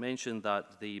 as I mentioned,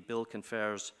 that the bill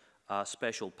confers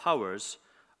special powers.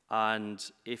 And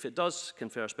if it does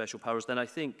confer special powers, then I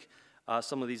think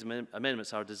some of these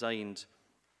amendments are designed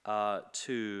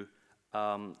to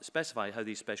specify how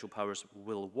these special powers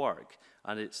will work.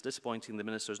 And it's disappointing the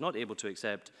Minister is not able to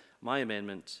accept my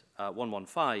amendment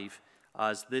 115,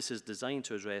 as this is designed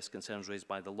to address concerns raised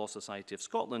by the Law Society of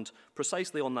Scotland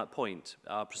precisely on that point,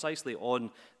 precisely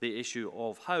on the issue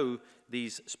of how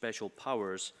these special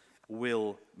powers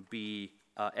will be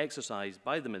exercised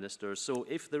by the ministers. So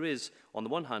if there is, on the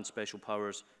one hand, special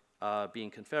powers being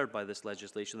conferred by this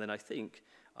legislation, then I think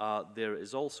there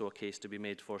is also a case to be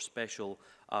made for special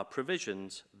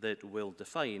provisions that will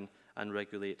define and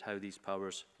regulate how these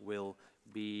powers will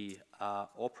be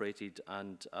operated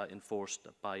and enforced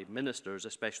by ministers,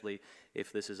 especially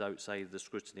if this is outside the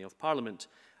scrutiny of Parliament.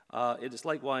 It is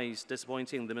likewise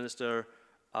disappointing the Minister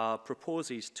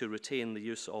proposes to retain the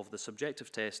use of the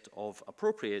subjective test of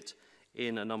appropriate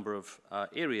in a number of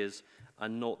areas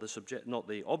and not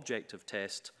the objective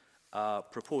test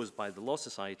proposed by the Law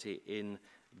Society in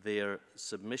their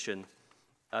submission.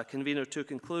 Convener, to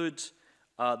conclude,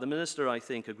 the Minister, I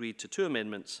think, agreed to two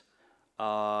amendments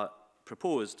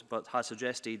proposed, but has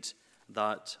suggested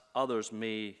that others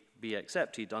may be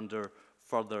accepted under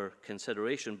further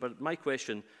consideration. But my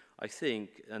question, I think,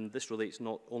 and this relates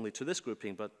not only to this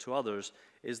grouping but to others,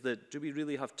 is that do we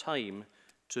really have time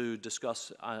to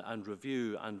discuss and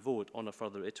review and vote on a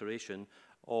further iteration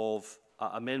of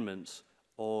amendments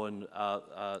on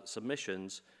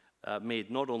submissions made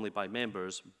not only by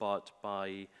members but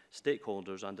by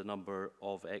stakeholders and a number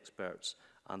of experts?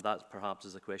 And that perhaps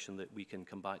is a question that we can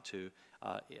come back to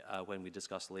when we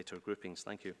discuss later groupings.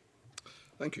 Thank you.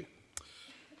 Thank you.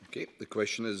 Okay, the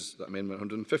question is that Amendment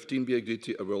 115 be agreed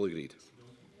to or well agreed.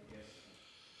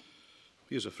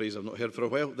 Here's a phrase I've not heard for a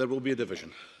while. There will be a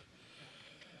division.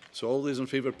 So all those in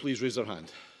favour, please raise their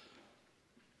hand.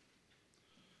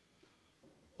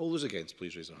 All those against,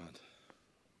 please raise their hand.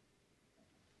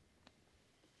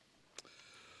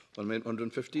 On Amendment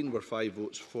 115 were 5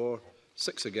 votes for,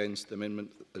 6 against. The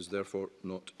amendment is therefore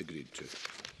not agreed to.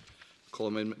 Call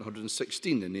Amendment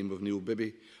 116 in the name of Neil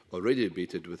Bibby, already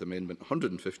debated with Amendment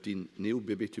 115. Neil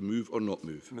Bibby to move or not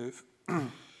move? Move.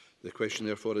 The question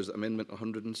therefore is that Amendment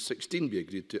 116 be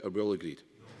agreed to or well agreed.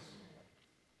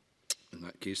 In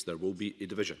that case, there will be a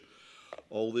division.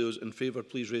 All those in favour,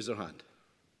 please raise their hand.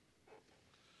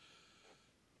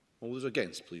 All those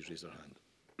against, please raise their hand.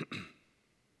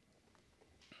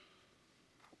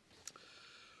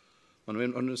 On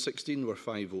Amendment 116 were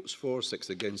 5 votes for, 6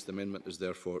 against. The amendment is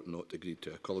therefore not agreed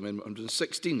to. I call Amendment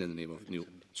 116 in the name of Neil,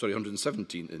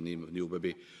 117 in the name of Neil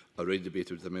Bibby, already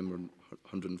debated with Amendment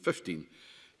 115.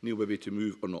 Neil Bibby to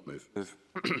move or not move? Move.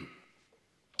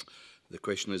 The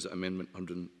question is that Amendment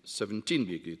 117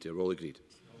 be agreed to or all agreed.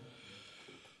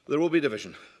 There will be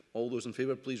division. All those in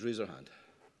favour, please raise their hand.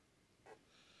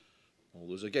 All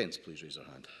those against, please raise their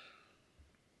hand.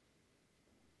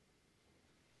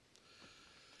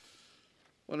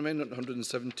 On Amendment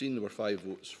 117, there were 5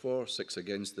 votes for, 6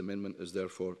 against. The amendment is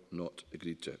therefore not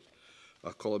agreed to.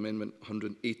 I call Amendment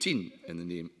 118 in the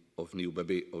name of Neil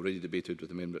Bibby, already debated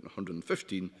with Amendment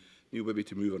 115. Neil Bibby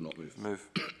to move or not move? Move.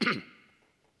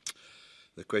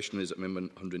 The question is that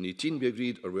Amendment 118 be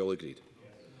agreed or well agreed.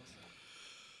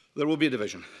 There will be a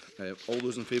division. All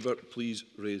those in favour, please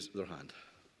raise their hand.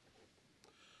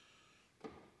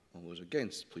 All those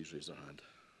against, please raise their hand.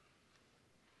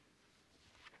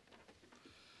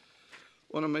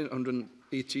 On Amendment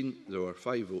 118, there were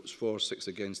 5 votes for, 6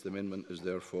 against. The amendment is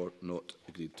therefore not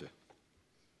agreed to.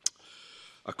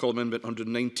 I call Amendment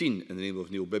 119 in the name of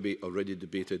Neil Bibby, already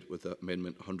debated with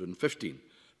Amendment 115.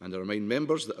 And I remind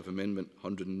members that if Amendment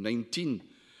 119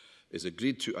 is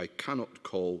agreed to, I cannot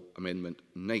call Amendment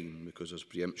 9 because there's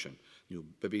preemption. Neil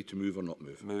Bibby to move or not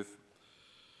move? Move.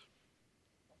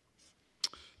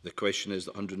 The question is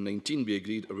that 119 be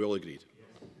agreed or well agreed.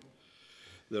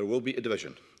 There will be a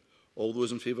division. All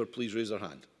those in favour, please raise their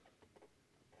hand.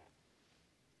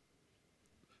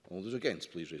 All those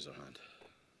against, please raise their hand.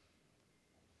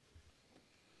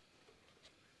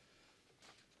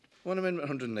 On Amendment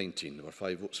 119, there were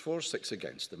 5 votes for, 6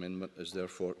 against. The amendment is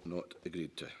therefore not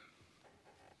agreed to.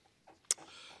 I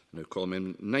now call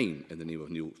Amendment 9 in the name of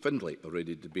Neil Findlay,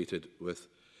 already debated with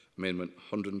Amendment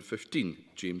 115.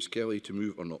 James Kelly to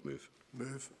move or not move?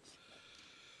 Move.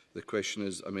 The question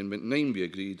is Amendment 9 be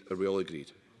agreed or well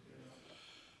agreed?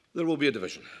 There will be a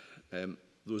division.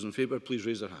 Those in favour, please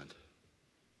raise their hand.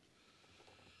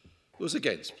 Those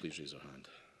against, please raise their hand.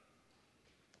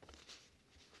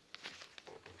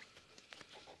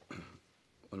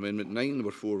 On Amendment 9, there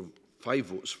were 5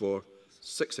 votes for,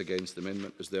 6 against. The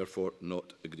amendment is therefore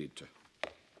not agreed to.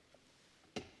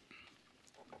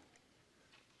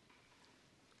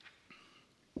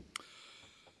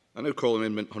 I now call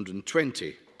Amendment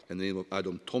 120 in the name of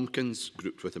Adam Tompkins,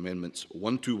 grouped with Amendments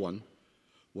 121,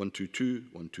 122,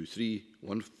 123,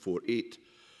 148,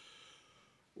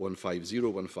 150,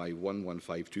 151,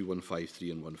 152,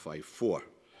 153 and 154.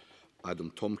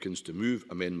 Adam Tompkins to move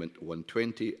Amendment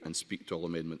 120 and speak to all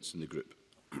amendments in the group.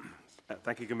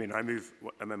 Thank you, Convener. I move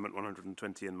Amendment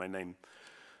 120 in my name.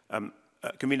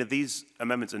 Convener, these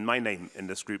amendments in my name in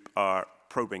this group are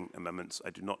probing amendments. I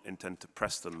do not intend to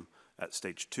press them at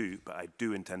stage 2, but I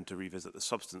do intend to revisit the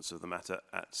substance of the matter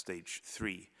at stage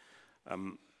 3.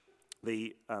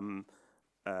 The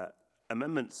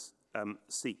amendments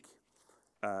seek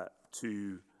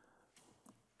to,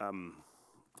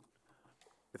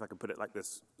 if I can put it like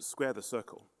this, square the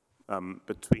circle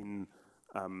between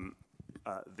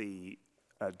the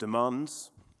demands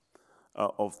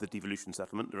of the devolution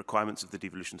settlement, the requirements of the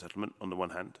devolution settlement on the one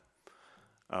hand,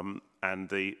 and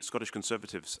the Scottish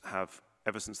Conservatives have,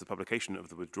 ever since the publication of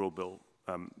the Withdrawal Bill,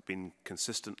 been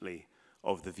consistently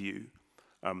of the view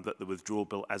that the Withdrawal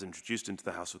Bill as introduced into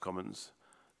the House of Commons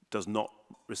does not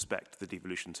respect the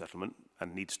devolution settlement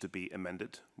and needs to be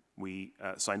amended. We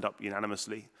signed up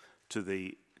unanimously to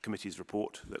the committee's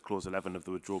report that clause 11 of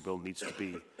the withdrawal bill needs to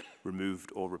be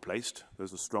removed or replaced.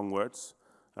 Those are strong words,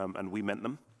 and we meant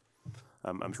them.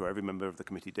 I'm sure every member of the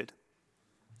committee did.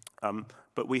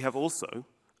 But we have also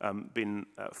been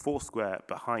foursquare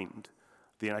behind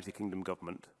the United Kingdom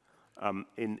government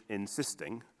in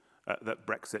insisting that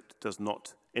Brexit does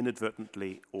not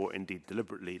inadvertently or indeed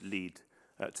deliberately lead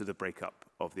to the breakup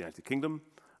of the United Kingdom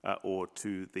or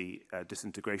to the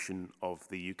disintegration of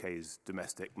the UK's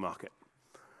domestic market.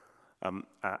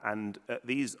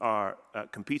 These are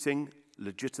competing,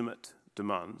 legitimate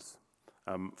demands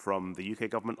from the UK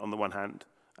government on the one hand,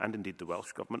 and indeed the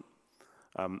Welsh government,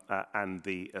 and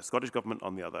the Scottish government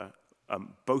on the other,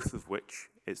 both of which,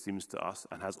 it seems to us,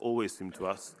 and has always seemed to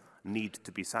us, need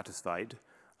to be satisfied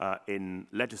in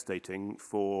legislating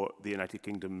for the United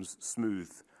Kingdom's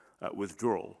smooth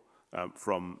withdrawal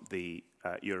from the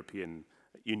European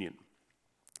Union.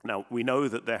 Now, we know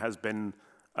that there has been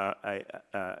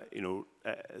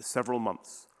several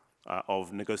months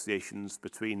of negotiations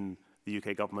between the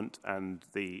UK government and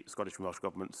the Scottish and Welsh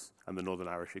governments and the Northern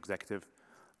Irish Executive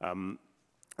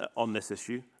on this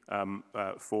issue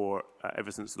for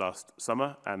ever since last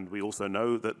summer, and we also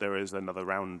know that there is another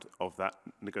round of that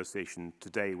negotiation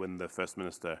today when the First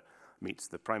Minister meets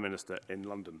the Prime Minister in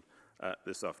London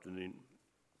this afternoon.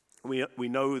 We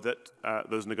know that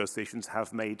those negotiations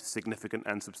have made significant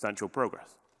and substantial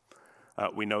progress.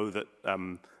 We know that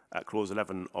Clause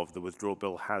 11 of the withdrawal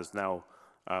bill has now,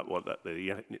 that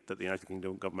the United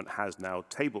Kingdom government has now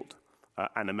tabled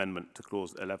an amendment to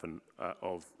Clause 11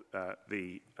 of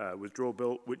the withdrawal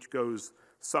bill, which goes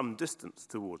some distance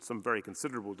towards, some very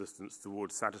considerable distance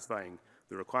towards satisfying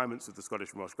the requirements of the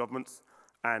Scottish and Welsh governments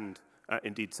and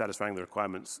indeed satisfying the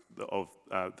requirements of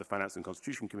the Finance and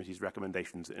Constitution Committee's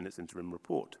recommendations in its interim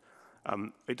report.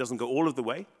 It doesn't go all of the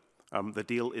way. The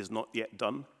deal is not yet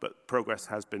done, but progress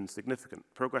has been significant.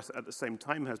 Progress at the same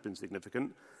time has been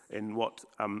significant in what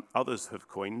others have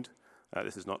coined,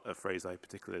 this is not a phrase I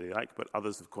particularly like, but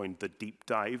others have coined the deep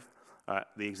dive,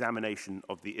 the examination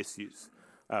of the issues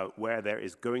where there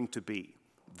is going to be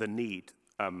the need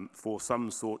for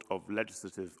some sort of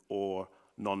legislative or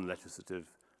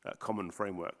non-legislative common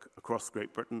framework across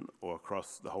Great Britain or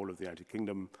across the whole of the United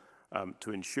Kingdom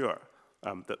to ensure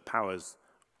that powers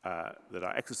that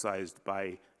are exercised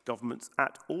by governments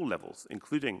at all levels,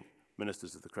 including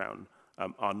ministers of the Crown,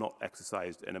 are not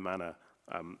exercised in a manner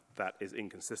that is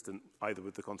inconsistent either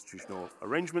with the constitutional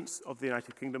arrangements of the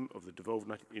United Kingdom, of the devolved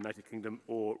United Kingdom,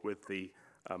 or with the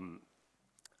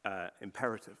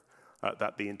imperative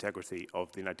that the integrity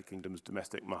of the United Kingdom's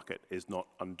domestic market is not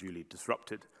unduly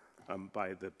disrupted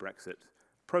by the Brexit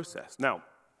process. Now,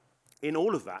 in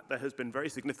all of that, there has been very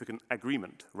significant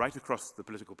agreement right across the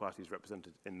political parties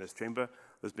represented in this chamber.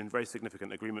 There's been very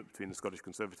significant agreement between the Scottish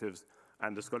Conservatives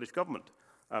and the Scottish Government.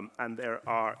 And there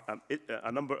are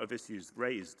a number of issues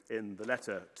raised in the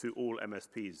letter to all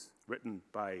MSPs written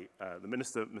by the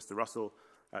Minister, Mr. Russell,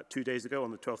 2 days ago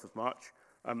on the 12th of March,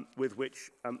 with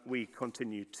which we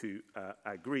continue to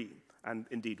agree and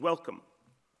indeed welcome.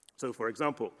 So, for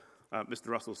example, Mr.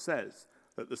 Russell says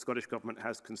that the Scottish Government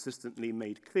has consistently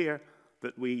made clear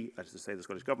that we, that is to say the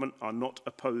Scottish Government, are not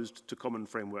opposed to common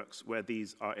frameworks where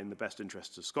these are in the best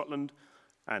interests of Scotland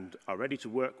and are ready to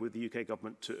work with the UK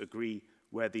Government to agree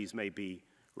where these may be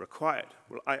required.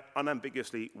 Well, I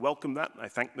unambiguously welcome that. I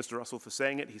thank Mr. Russell for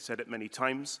saying it. He said it many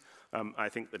times. I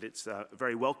think that it's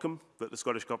very welcome that the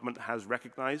Scottish Government has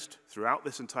recognised throughout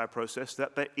this entire process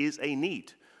that there is a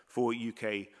need for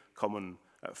UK common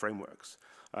frameworks.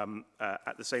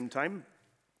 At the same time,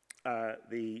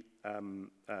 Mr.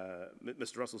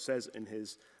 Russell says in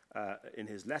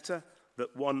his letter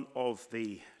that one of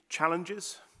the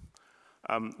challenges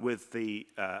with the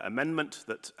amendment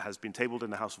that has been tabled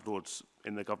in the House of Lords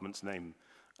in the government's name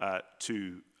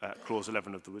to Clause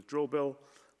 11 of the withdrawal bill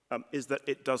is that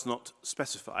it does not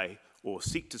specify or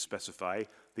seek to specify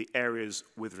the areas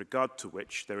with regard to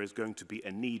which there is going to be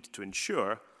a need to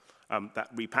ensure that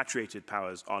repatriated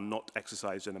powers are not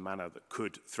exercised in a manner that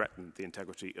could threaten the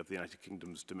integrity of the United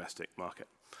Kingdom's domestic market.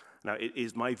 Now, it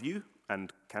is my view,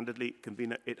 and candidly,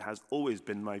 Convener, it has always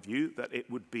been my view that it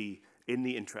would be in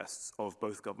the interests of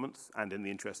both governments and in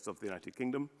the interests of the United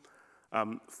Kingdom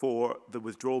for the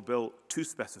withdrawal bill to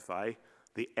specify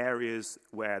the areas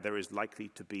where there is likely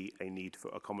to be a need for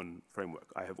a common framework.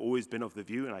 I have always been of the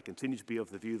view, and I continue to be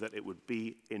of the view, that it would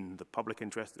be in the public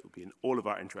interest, it would be in all of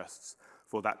our interests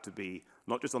for that to be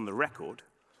not just on the record,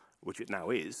 which it now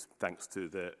is, thanks to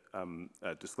the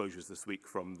disclosures this week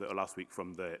from the, or last week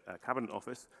from the Cabinet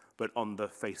Office, but on the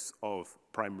face of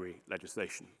primary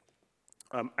legislation.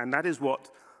 And that is what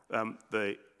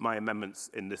my amendments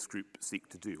in this group seek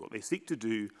to do. What they seek to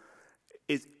do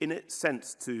is, in its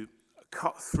sense, to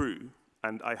cut through,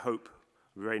 and I hope,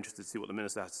 we're very interested to see what the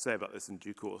Minister has to say about this in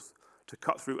due course, to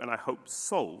cut through and I hope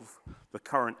solve the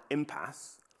current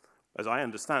impasse, as I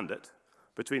understand it,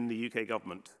 between the UK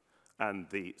government and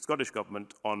the Scottish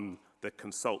government on the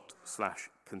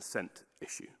consult/consent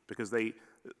issue. Because the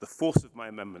force of my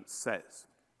amendment says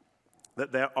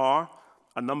that there are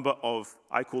a number of,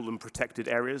 I call them protected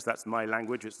areas. That's my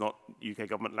language. It's not UK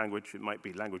government language. It might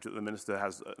be language that the Minister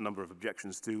has a number of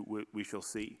objections to. We shall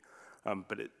see.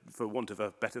 But for want of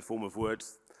a better form of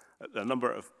words, a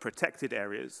number of protected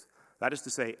areas. That is to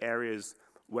say, areas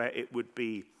where it would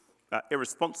be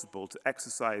irresponsible to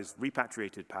exercise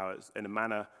repatriated powers in a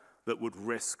manner that would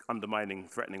risk undermining,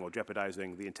 threatening, or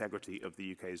jeopardizing the integrity of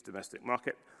the UK's domestic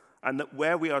market. And that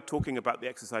where we are talking about the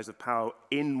exercise of power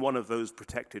in one of those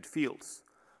protected fields,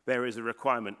 there is a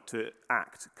requirement to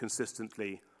act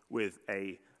consistently with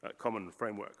a common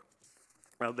framework.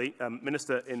 Well, the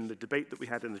Minister, in the debate that we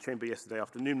had in the Chamber yesterday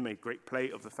afternoon, made great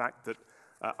play of the fact that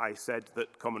I said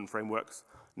that common frameworks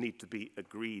need to be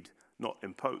agreed, not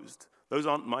imposed. Those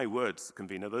aren't my words,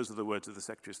 Convener. Those are the words of the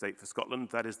Secretary of State for Scotland.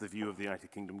 That is the view of the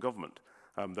United Kingdom government.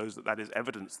 That is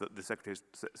evidence that the Secretary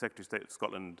of State of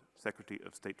Scotland, Secretary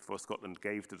of State for Scotland,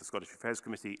 gave to the Scottish Affairs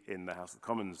Committee in the House of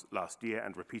Commons last year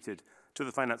and repeated to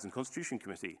the Finance and Constitution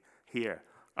Committee here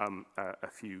a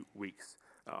few weeks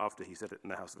after he said it in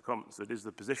the House of Commons. So it is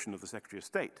the position of the Secretary of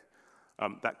State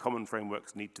that common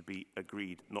frameworks need to be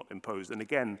agreed, not imposed. And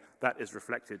again, that is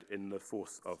reflected in the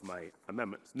force of my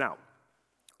amendments. Now,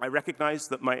 I recognise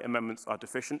that my amendments are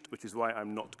deficient, which is why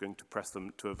I'm not going to press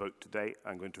them to a vote today.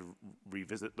 I'm going to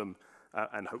revisit them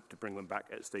and hope to bring them back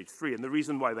at stage 3. And the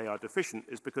reason why they are deficient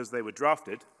is because they were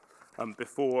drafted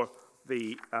before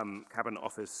the Cabinet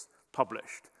Office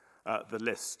published the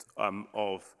list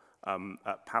of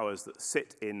powers that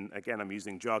sit in, again, I'm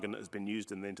using jargon that has been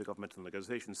used in the intergovernmental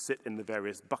negotiations, sit in the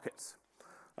various buckets.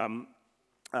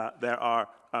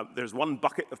 There's one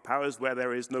bucket of powers where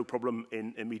there is no problem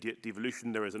in immediate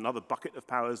devolution. There is another bucket of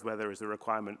powers where there is a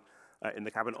requirement in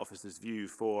the Cabinet Office's view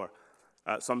for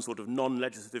some sort of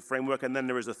non-legislative framework. And then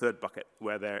there is a third bucket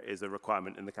where there is a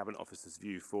requirement in the Cabinet Office's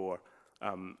view for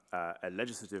a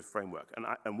legislative framework.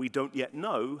 And we don't yet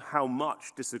know how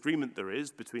much disagreement there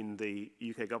is between the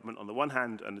UK government on the one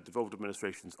hand and the devolved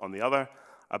administrations on the other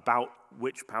about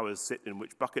which powers sit in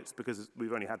which buckets, because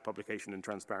we've only had publication and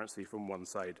transparency from one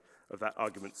side of that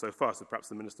argument so far. So perhaps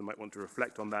the Minister might want to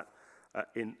reflect on that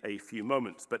in a few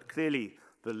moments. But clearly,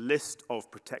 the list of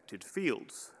protected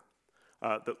fields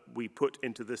that we put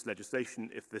into this legislation,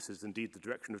 if this is indeed the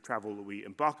direction of travel that we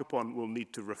embark upon, will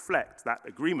need to reflect that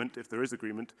agreement, if there is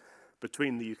agreement,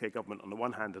 between the UK government on the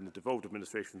one hand and the devolved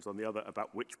administrations on the other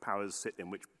about which powers sit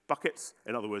in which buckets.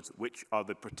 In other words, which are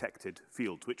the protected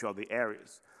fields, which are the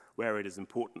areas where it is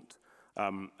important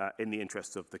in the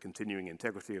interests of the continuing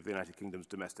integrity of the United Kingdom's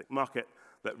domestic market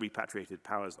that repatriated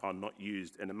powers are not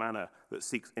used in a manner that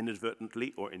seeks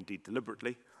inadvertently or indeed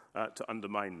deliberately to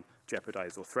undermine,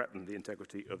 jeopardize or threaten the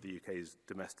integrity of the UK's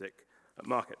domestic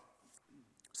market.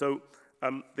 So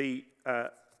the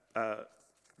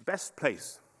best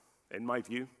place, in my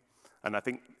view, and I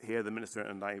think here the Minister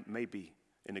and I may be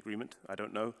in agreement, I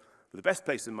don't know, but the best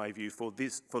place in my view for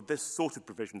this sort of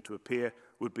provision to appear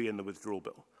would be in the Withdrawal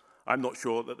Bill. I'm not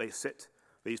sure that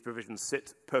these provisions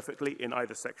sit perfectly in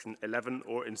either Section 11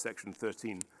 or in Section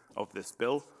 13 of this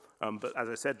bill. But as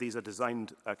I said, these are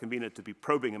designed, Convener, to be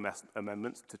probing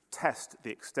amendments to test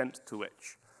the extent to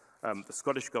which the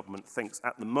Scottish Government thinks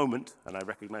at the moment, and I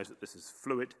recognise that this is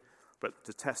fluid, but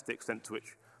to test the extent to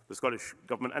which the Scottish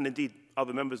Government, and indeed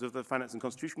other members of the Finance and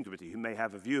Constitution Committee who may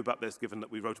have a view about this, given that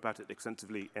we wrote about it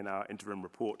extensively in our interim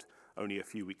report only a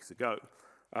few weeks ago,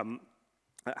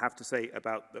 have to say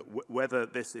about whether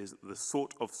this is the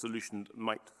sort of solution that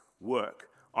might work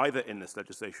either in this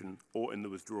legislation or in the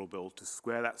Withdrawal Bill to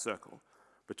square that circle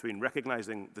between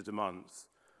recognising the demands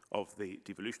of the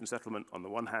devolution settlement on the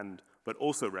one hand, but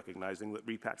also recognising that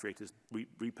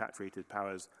repatriated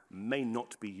powers may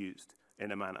not be used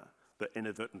in a manner that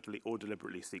inadvertently or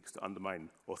deliberately seeks to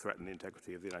undermine or threaten the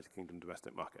integrity of the United Kingdom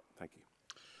domestic market. Thank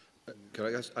you. Can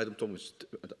I ask Adam Thomas,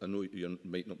 I know you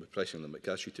might not be pressing them, but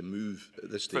can I ask you to move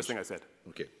at this stage? First thing I said.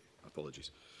 Okay,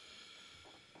 apologies.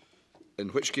 In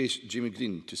which case, Jamie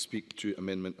Green to speak to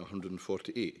Amendment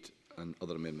 148 and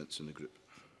other amendments in the group.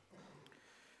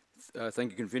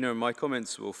 Thank you, Convener. My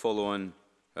comments will follow on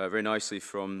very nicely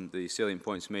from the salient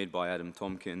points made by Adam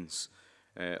Tompkins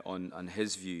on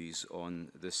his views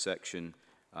on this section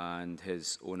and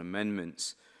his own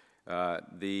amendments.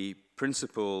 The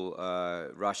principal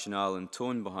rationale and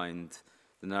tone behind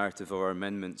the narrative of our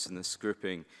amendments in this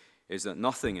grouping is that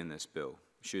nothing in this bill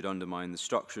should undermine the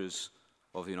structures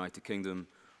of the United Kingdom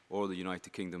or the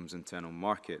United Kingdom's internal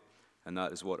market, and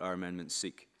that is what our amendments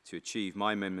seek to achieve.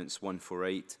 My amendments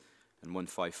 148 and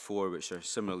 154, which are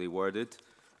similarly worded,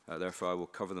 therefore I will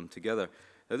cover them together.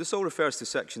 Now, this all refers to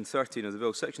section 13 of the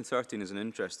bill. Section 13 is an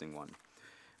interesting one,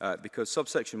 because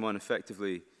subsection 1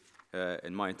 effectively,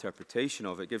 in my interpretation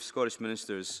of it, gives Scottish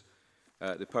ministers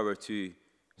the power to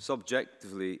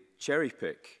subjectively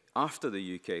cherry-pick after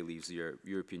the UK leaves the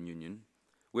European Union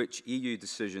which EU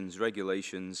decisions,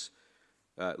 regulations,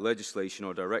 legislation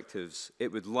or directives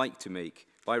it would like to make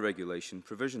by regulation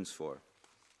provisions for.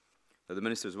 Now, the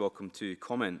Minister is welcome to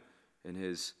comment in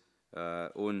his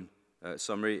own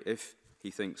summary if he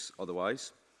thinks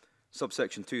otherwise.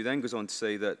 Subsection 2 then goes on to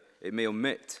say that it may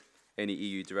omit any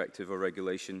EU directive or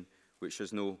regulation which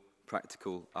has no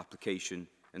practical application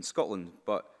in Scotland,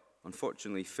 but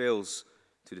unfortunately fails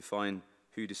to define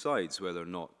who decides whether or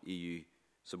not EU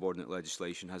subordinate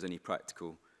legislation has any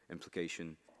practical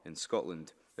implication in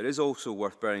Scotland. It is also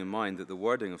worth bearing in mind that the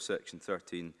wording of section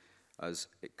 13 as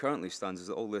it currently stands is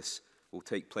that all this will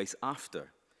take place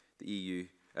after the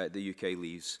UK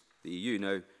leaves the EU.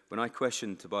 Now, when I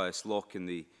questioned Tobias Locke in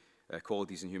the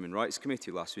Equalities and Human Rights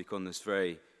Committee last week on this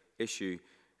very issue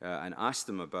and asked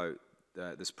him about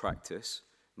this practice,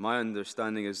 my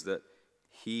understanding is that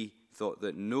he thought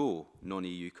that no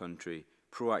non-EU country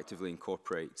proactively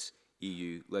incorporates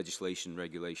EU legislation,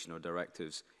 regulation or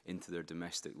directives into their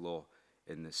domestic law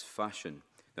in this fashion.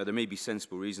 Now, there may be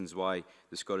sensible reasons why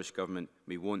the Scottish Government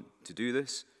may want to do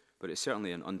this, but it's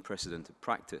certainly an unprecedented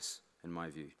practice, in my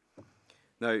view.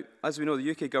 Now, as we know,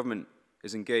 the UK Government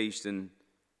is engaged in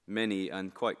many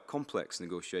and quite complex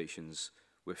negotiations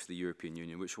with the European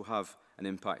Union, which will have an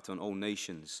impact on all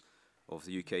nations of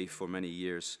the UK for many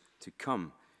years to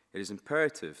come. It is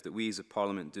imperative that we as a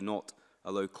Parliament do not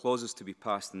allow clauses to be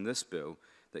passed in this bill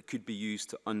that could be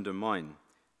used to undermine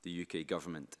the UK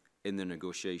Government in their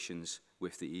negotiations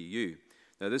with the EU.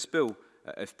 Now, this bill,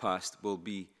 if passed,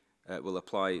 will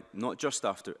apply not just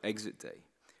after exit day,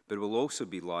 but will also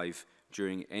be live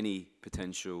during any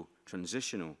potential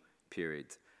transitional period.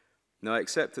 Now, I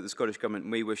accept that the Scottish Government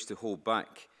may wish to hold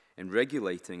back in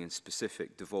regulating in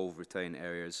specific devolved retain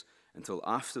areas until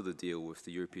after the deal with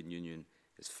the European Union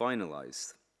is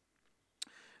finalised.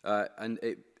 And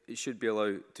it should be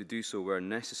allowed to do so where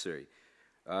necessary.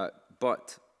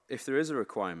 But if there is a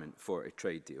requirement for a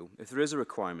trade deal, if there is a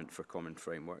requirement for common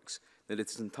frameworks, then it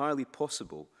is entirely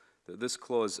possible that this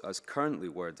clause, as currently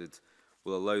worded,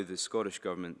 will allow the Scottish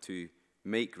Government to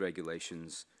make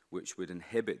regulations which would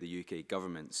inhibit the UK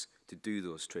governments to do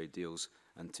those trade deals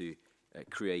and to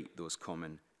create those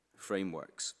common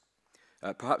frameworks.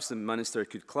 Perhaps the Minister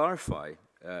could clarify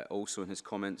also in his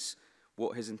comments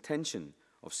what his intention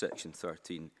of section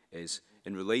 13 is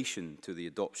in relation to the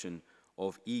adoption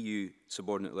of EU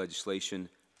subordinate legislation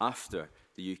after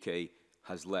the UK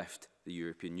has left the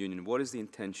European Union. What is the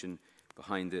intention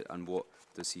behind it and what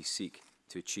does he seek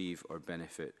to achieve or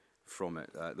benefit from it?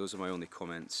 Those are my only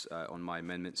comments on my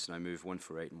amendments, and I move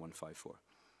 148 and 154.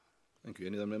 Thank you.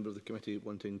 Any other member of the committee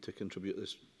wanting to contribute at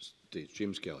this stage?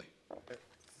 James Kelly.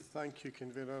 Thank you,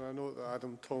 Convener. I know that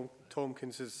Adam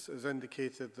Tompkins has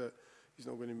indicated that he's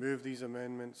not going to move these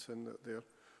amendments and that they're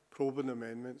probing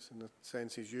amendments, in the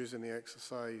sense he's using the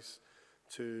exercise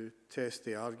to test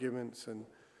the arguments and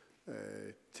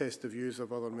test the views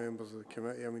of other members of the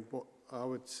committee. I mean, what I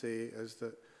would say is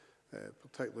that,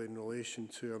 particularly in relation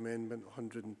to Amendment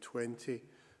 120,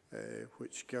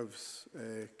 which gives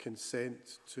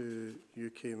consent to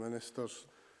UK ministers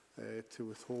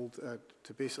to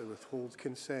basically withhold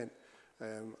consent,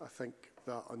 I think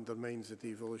that undermines the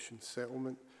devolution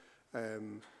settlement.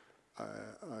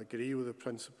 I agree with the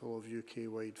principle of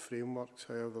UK-wide frameworks.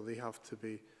 However, they have to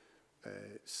be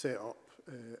set up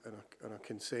on a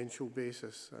consensual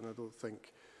basis, and I don't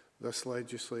think this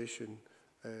legislation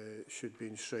should be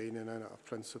enshrining in a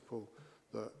principle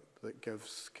that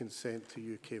gives consent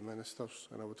to UK ministers,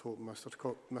 and I would hope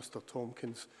Mr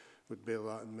Tompkins would bear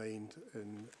that in mind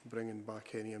in bringing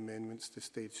back any amendments to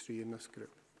stage 3 in this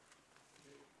group.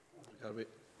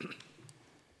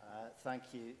 Thank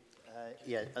you.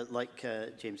 Like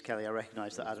James Kelly, I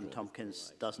recognise that Adam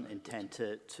Tompkins doesn't intend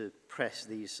to press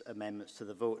these amendments to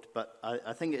the vote, but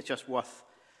I think it's just worth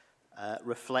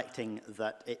reflecting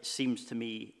that it seems to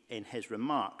me in his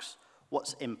remarks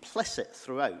what's implicit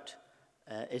throughout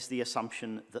is the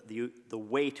assumption that the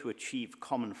way to achieve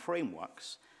common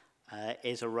frameworks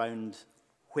is around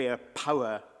where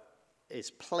power is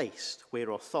placed,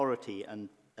 where authority and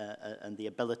the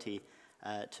ability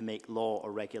to make law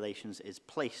or regulations is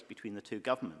placed between the two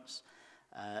governments.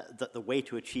 That the way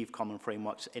to achieve common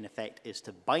frameworks, in effect, is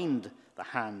to bind the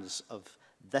hands of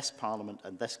this Parliament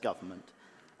and this government.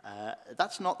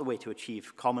 That's not the way to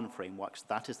achieve common frameworks.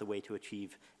 That is the way to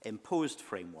achieve imposed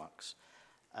frameworks.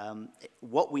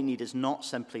 What we need is not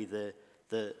simply the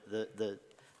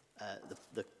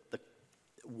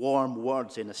warm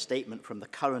words in a statement from the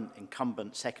current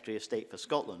incumbent Secretary of State for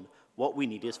Scotland. What we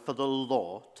need is for the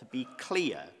law to be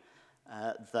clear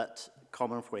that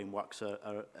common frameworks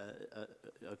are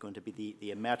going to be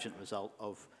the emergent result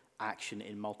of action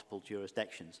in multiple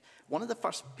jurisdictions. One of the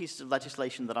first pieces of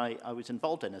legislation that I was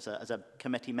involved in as a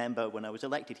committee member when I was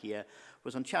elected here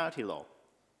was on charity law.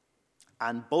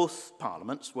 And both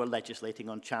parliaments were legislating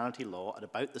on charity law at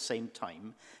about the same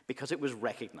time because it was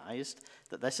recognised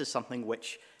that this is something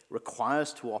which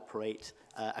requires to operate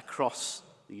across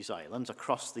these islands,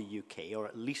 across the UK, or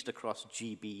at least across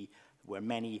GB, where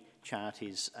many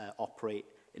charities operate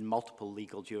in multiple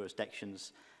legal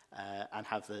jurisdictions and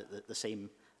have the same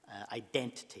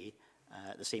identity,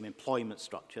 the same employment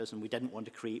structures, and we didn't want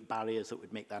to create barriers that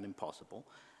would make that impossible.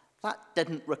 That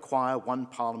didn't require one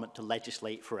parliament to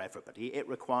legislate for everybody. It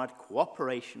required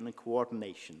cooperation and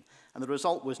coordination. And the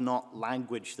result was not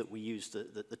language that we used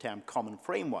the term common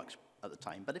frameworks at the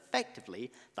time, but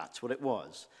effectively that's what it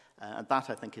was. And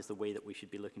that, I think, is the way that we should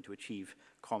be looking to achieve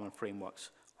common frameworks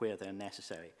where they're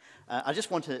necessary. I just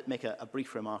want to make a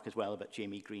brief remark as well about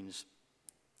Jamie Green's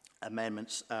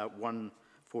amendments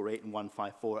 148 and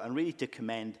 154, and really to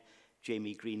commend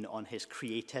Jamie Green on his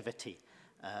creativity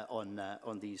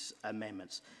on these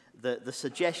amendments. The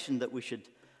suggestion that we should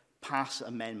pass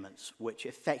amendments which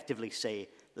effectively say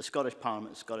the Scottish Parliament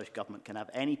and Scottish Government can have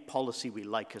any policy we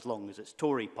like as long as it's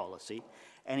Tory policy,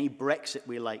 any Brexit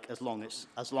we like as long as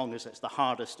it's the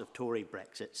hardest of Tory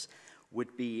Brexits,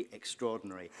 would be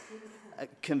extraordinary.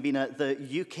 Convener, the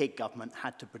UK government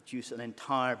had to produce an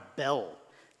entire bill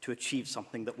to achieve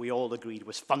something that we all agreed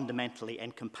was fundamentally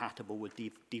incompatible with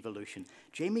devolution.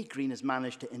 Jamie Green has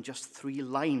managed it in just 3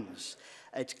 lines.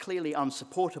 It's clearly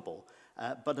unsupportable,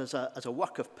 but as a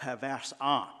work of perverse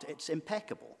art, it's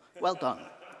impeccable. Well done.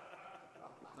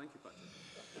 Thank you,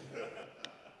 Patrick.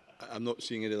 I'm not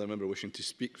seeing any other member wishing to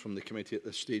speak from the committee at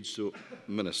this stage, so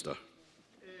Minister.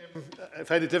 I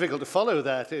find it difficult to follow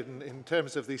that in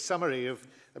terms of the summary of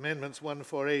Amendments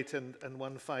 148 and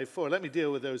 154. Let me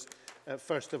deal with those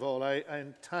first of all. I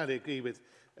entirely agree with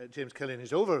James Kelly in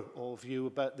his overall view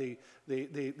about the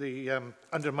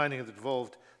undermining of the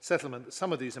devolved settlement that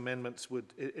some of these amendments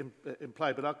would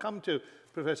imply. But I'll come to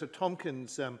Professor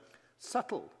Tompkins'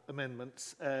 subtle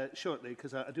amendments shortly,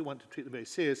 because I do want to treat them very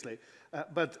seriously.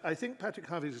 But I think Patrick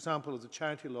Harvey's example of the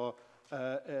charity law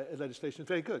legislation is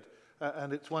very good.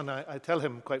 And it's one I tell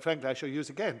him, quite frankly, I shall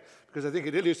use again, because I think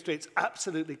it illustrates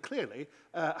absolutely clearly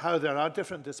how there are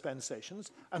different dispensations,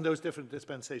 and those different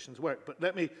dispensations work. But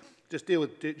let me just deal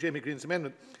with Jamie Green's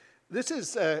amendment.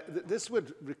 This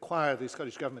would require the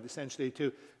Scottish Government essentially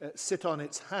to sit on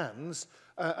its hands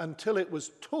until it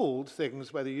was told things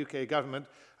by the UK Government,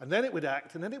 and then it would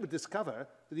act, and then it would discover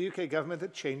that the UK Government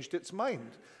had changed its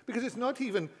mind. Because it's not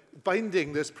even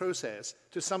binding this process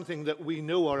to something that we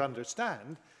know or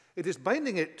understand. It is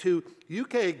binding it to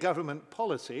UK government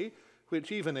policy,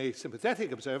 which even a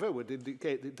sympathetic observer would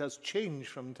indicate it does change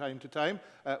from time to time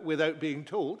without being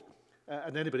told,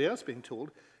 and anybody else being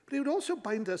told. But it would also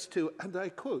bind us to, and I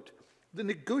quote, the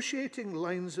negotiating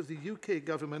lines of the UK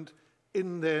government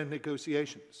in their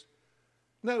negotiations.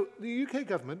 Now, the UK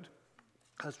government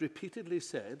has repeatedly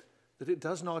said that it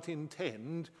does not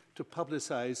intend to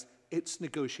publicise its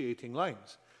negotiating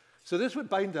lines. So this would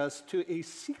bind us to a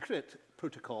secret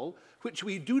protocol, which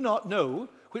we do not know,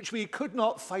 which we could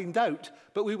not find out,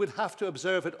 but we would have to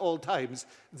observe at all times.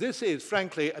 This is,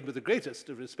 frankly, and with the greatest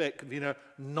of respect, Convener,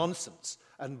 nonsense.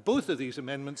 And both of these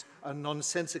amendments are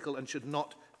nonsensical and should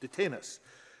not detain us.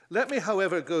 Let me,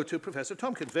 however, go to Professor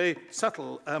Tompkins, very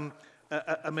subtle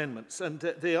amendments. And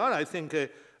they are, I think, a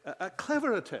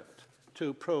clever attempt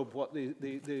to probe what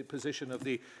the position of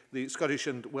the Scottish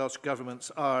and Welsh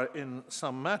governments are in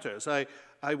some matters.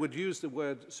 I would use the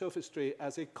word sophistry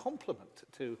as a compliment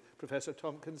to Professor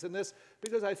Tompkins in this,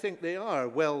 because I think they are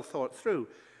well thought through.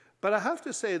 But I have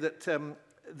to say that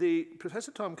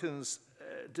Professor Tompkins'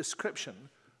 description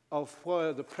of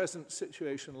where the present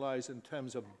situation lies in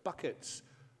terms of buckets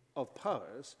of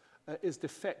powers is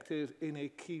defective in a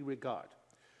key regard.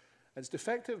 It's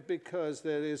defective because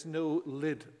there is no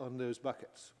lid on those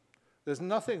buckets. There's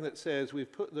nothing that says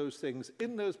we've put those things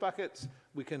in those buckets,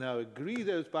 we can now agree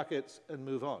those buckets and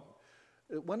move on.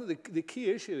 One of the key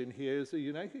issue in here is the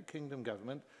United Kingdom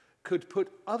government could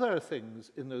put other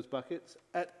things in those buckets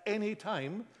at any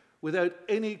time without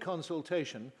any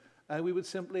consultation, and we would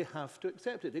simply have to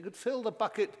accept it. It could fill the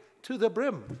bucket to the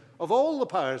brim of all the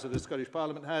powers that the Scottish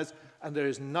Parliament has, and there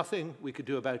is nothing we could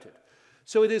do about it.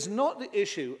 So it is not the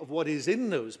issue of what is in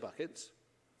those buckets.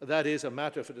 That is a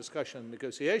matter for discussion and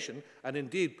negotiation, and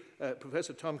indeed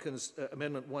Professor Tompkins'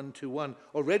 Amendment 121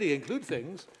 already include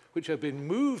things which have been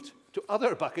moved to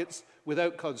other buckets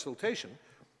without consultation,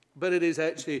 but it is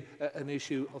actually an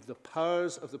issue of the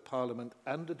powers of the Parliament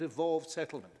and the devolved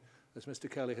settlement, as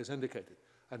Mr. Kelly has indicated,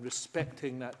 and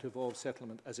respecting that devolved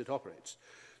settlement as it operates.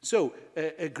 So,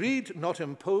 agreed, not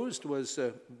imposed, was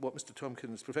what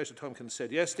Professor Tompkins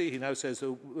said yesterday. He now says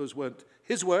those weren't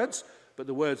his words, but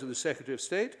the words of the Secretary of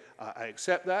State. I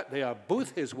accept that. They are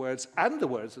both his words and the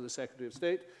words of the Secretary of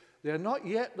State. They are not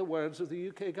yet the words of the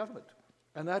UK government,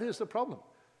 and that is the problem.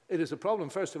 It is a problem,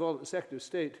 first of all, that the Secretary of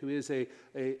State, who is a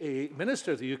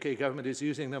minister of the UK government, is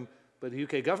using them, but the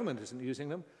UK government isn't using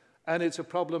them. And it's a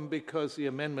problem because the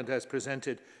amendment as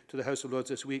presented to the House of Lords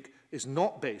this week is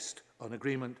not based on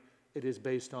agreement, it is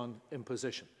based on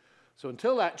imposition. So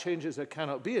until that changes, there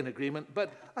cannot be an agreement.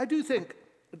 But I do think,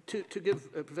 to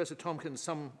give Professor Tompkins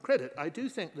some credit, I do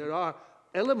think there are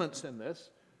elements in this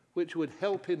which would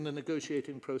help in the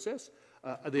negotiating process.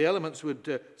 The elements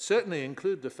would certainly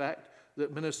include the fact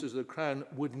that ministers of the Crown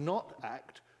would not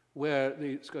act where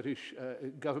the Scottish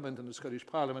Government and the Scottish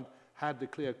Parliament had the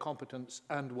clear competence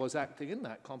and was acting in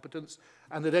that competence,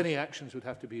 and that any actions would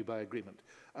have to be by agreement.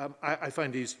 I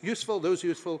find these useful, those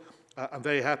useful. I'm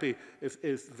very happy if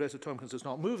Professor Tompkins does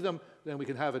not move them, then we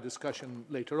can have a discussion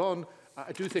later on.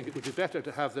 I do think it would be better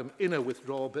to have them in a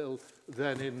withdrawal bill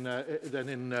than in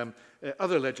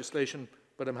other legislation,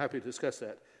 but I'm happy to discuss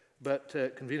that. But,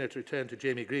 Convener, to return to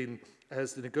Jamie Green,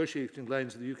 as the negotiating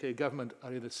lines of the UK government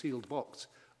are in a sealed box,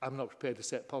 I'm not prepared to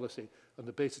set policy on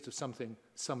the basis of something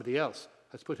somebody else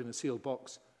has put in a sealed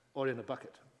box or in a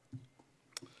bucket.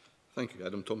 Thank you.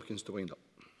 Adam Tompkins to wind up.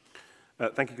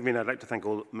 Thank you, Convener. I'd like to thank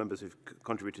all members who've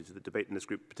contributed to the debate in this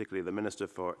group, particularly the Minister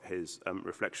for his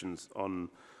reflections on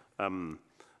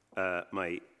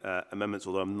my amendments,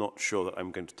 although I'm not sure that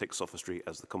I'm going to take sophistry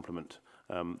as the compliment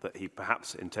that he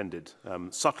perhaps intended.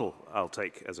 Subtle, I'll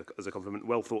take as a compliment.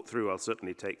 Well thought through, I'll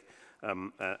certainly take,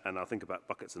 and I'll think about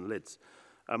buckets and lids.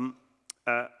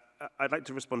 I'd like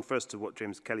to respond first to what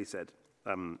James Kelly said.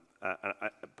 I'm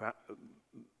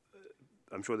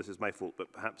sure this is my fault,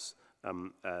 but perhaps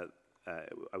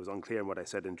I was unclear in what I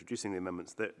said introducing the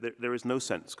amendments. There is no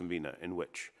sense, Convener, in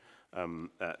which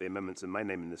the amendments in my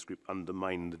name in this group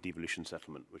undermine the devolution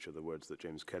settlement, which are the words that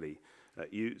James Kelly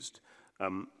used.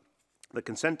 The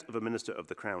consent of a Minister of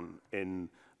the Crown in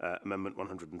Amendment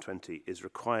 120 is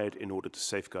required in order to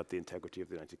safeguard the integrity of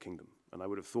the United Kingdom. And I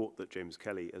would have thought that James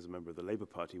Kelly, as a member of the Labour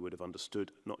Party, would have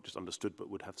understood, not just understood, but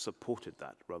would have supported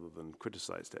that rather than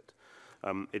criticised it.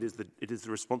 It is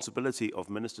the responsibility of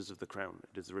ministers of the Crown,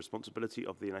 it is the responsibility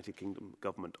of the United Kingdom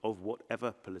government, of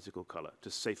whatever political colour,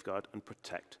 to safeguard and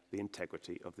protect the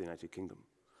integrity of the United Kingdom.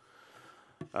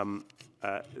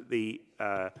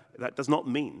 That does not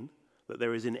mean that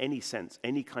there is in any sense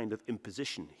any kind of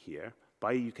imposition here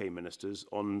by UK ministers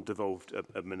on devolved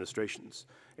administrations.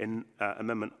 In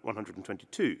Amendment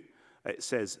 122, it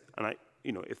says, and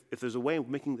if there's a way of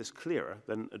making this clearer,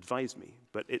 then advise me.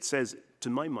 But it says, to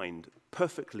my mind,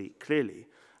 perfectly clearly,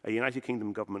 a United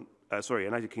Kingdom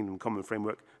Common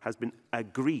Framework has been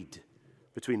agreed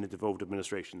between the devolved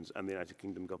administrations and the United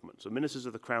Kingdom government. So ministers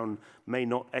of the Crown may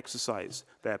not exercise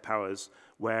their powers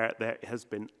where there has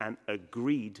been an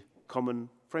agreed common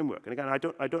framework. And again, I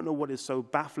don't know what is so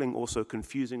baffling or so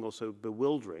confusing or so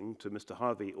bewildering to Mr.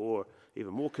 Harvey, or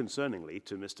even more concerningly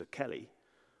to Mr. Kelly,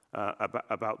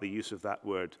 about the use of that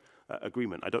word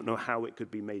agreement. I don't know how it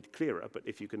could be made clearer, but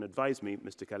if you can advise me,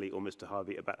 Mr. Kelly or Mr.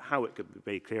 Harvey, about how it could be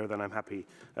made clearer, then I'm happy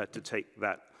to take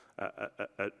that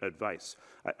advice.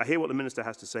 I hear what the Minister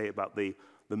has to say about the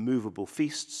movable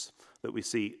feasts that we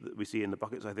see in the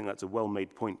buckets. I think that's a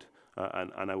well-made point,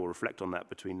 and I will reflect on that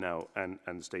between now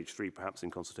and stage 3, perhaps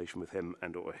in consultation with him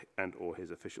and or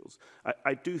his officials.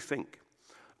 I do think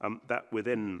that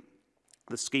within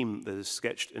the scheme that is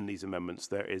sketched in these amendments,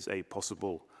 there is a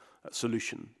possible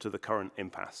solution to the current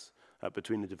impasse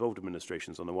between the devolved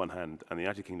administrations on the one hand and the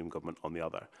United Kingdom government on the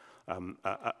other,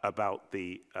 about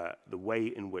the way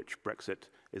in which Brexit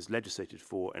is legislated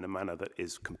for in a manner that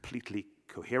is completely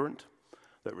coherent,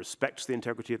 that respects the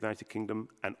integrity of the United Kingdom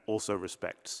and also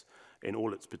respects, in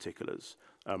all its particulars,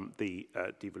 the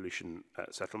devolution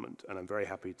settlement. And I'm very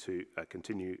happy to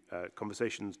continue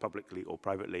conversations publicly or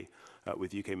privately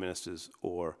with UK ministers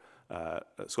or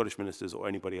Scottish ministers or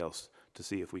anybody else to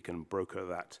see if we can broker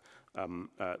that,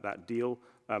 that deal,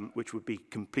 which would be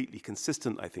completely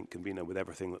consistent, I think, convener, with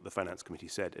everything that the Finance Committee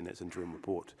said in its interim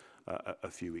report a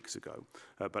few weeks ago.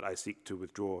 But I seek to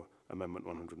withdraw Amendment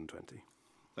 120.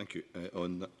 Thank you.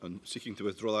 On seeking to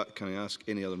withdraw that, can I ask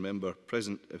any other member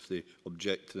present if they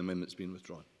object to the amendments being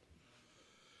withdrawn?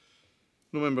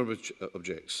 No member which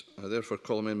objects. I therefore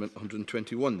call Amendment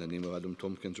 121 in the name of Adam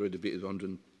Tompkins, already debated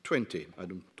 120.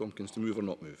 Adam Tompkins, to move or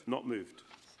not move? Not moved.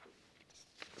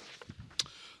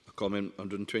 I call Amendment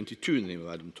 122 in the name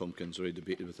of Adam Tompkins, already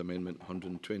debated with Amendment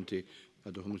 120.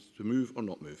 Adam Tompkins, to move or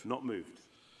not move? Not moved.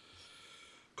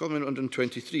 Call Amendment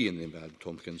 123 in the name of Adam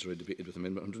Tompkins, already debated with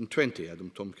Amendment 120.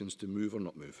 Adam Tompkins, to move or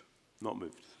not move? Not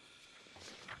moved.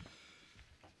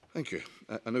 Thank you.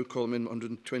 I now call Amendment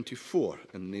 124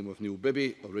 in the name of Neil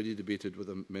Bibby, already debated with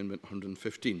Amendment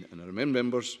 115. And I remind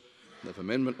members that if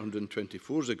Amendment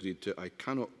 124 is agreed to, I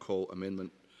cannot call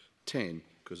Amendment 10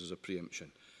 because there's a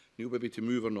preemption. Neil Bibby, to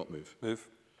move or not move? Move.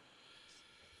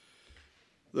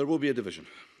 There will be a division.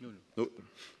 No.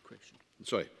 Question.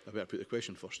 Sorry, I better put the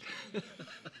question first.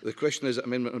 The question is that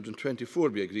Amendment 124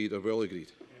 be agreed or well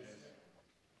agreed? Yes.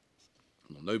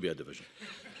 There will now be a division.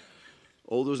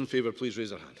 All those in favour, please raise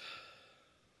their hand.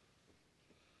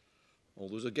 All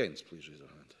those against, please raise their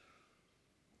hand.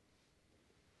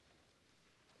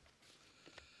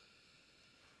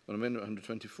 On Amendment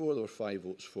 124, there were 5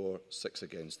 votes for, 6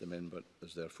 against. The amendment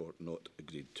is therefore not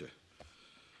agreed to.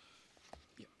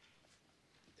 Yeah.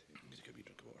 Need to get a wee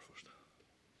drink of water first.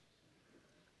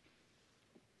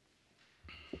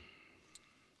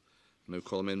 I now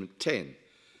call Amendment 10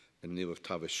 in the name of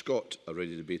Tavish Scott,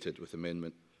 already debated with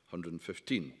Amendment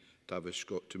 115. Tavish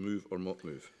Scott, to move or not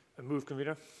move? I move,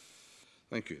 convener.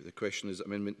 Thank you. The question is that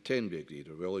Amendment 10 be agreed.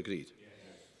 Are we all agreed?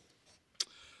 Yes.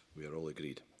 We are all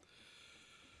agreed.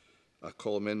 I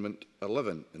call Amendment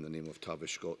 11 in the name of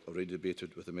Tavish Scott, already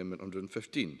debated with Amendment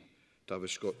 115.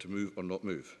 Tavish Scott, to move or not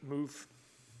move? Move.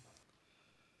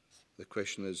 The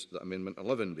question is that Amendment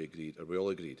 11 be agreed. Are we all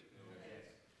agreed?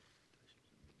 Yes.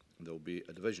 There will be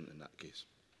a division in that case.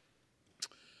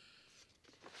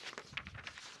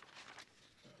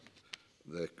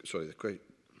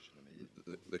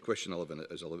 The question 11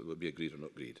 is will be agreed or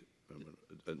not agreed.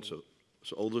 And so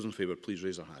all those in favour, please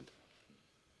raise their hand.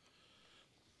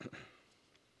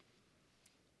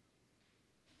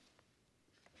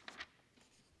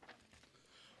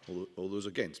 All those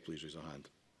against, please raise their hand.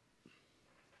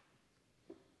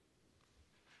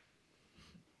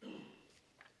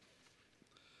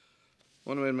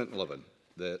 On Amendment 11,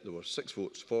 there were 6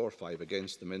 votes for, 5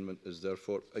 against. The amendment is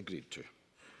therefore agreed to.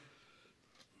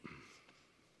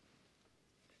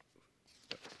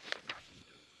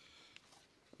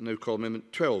 I now call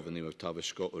Amendment 12 in the name of Tavish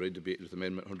Scott, already debated with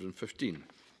Amendment 115.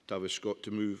 Tavish Scott,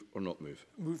 to move or not move?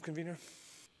 Move, convener.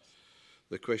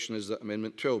 The question is that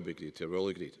Amendment 12 be agreed to. Are we all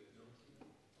agreed?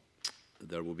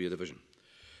 There will be a division.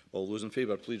 All those in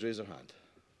favour, please raise their hand.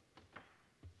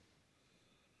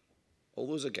 All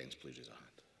those against, please raise their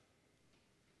hand.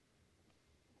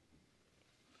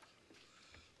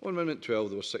 On Amendment 12,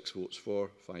 there were 6 votes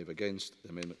for, 5 against.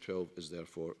 Amendment 12 is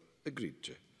therefore agreed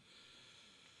to.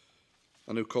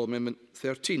 I now call Amendment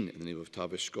 13 in the name of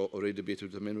Tavish Scott, already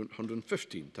debated with Amendment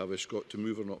 115. Tavish Scott, to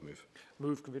move or not move?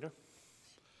 Move, convener.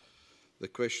 The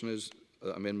question is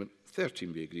that Amendment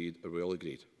 13 be agreed. Are we all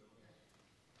agreed?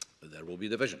 There will be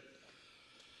division.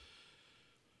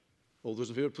 All those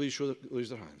in favour, please raise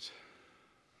their hands.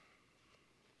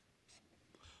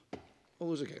 All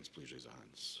those against, please raise their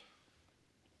hands.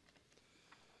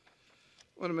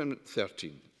 On Amendment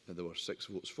 13, there were 6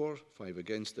 votes for, 5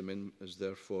 against. The amendment is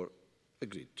therefore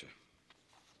agreed to.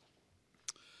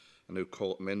 I now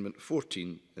call Amendment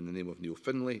 14 in the name of Neil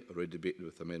Findlay, already debated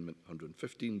with Amendment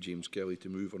 115. James Kelly, to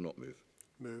move or not move?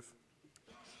 Move.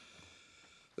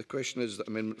 The question is that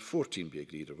Amendment 14 be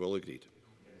agreed or well agreed.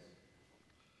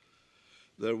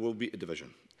 There will be a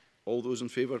division. All those in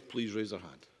favour, please raise their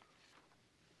hand.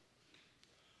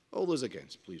 All those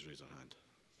against, please raise their hand.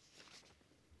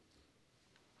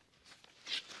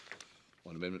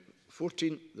 On Amendment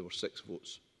 14, there were 6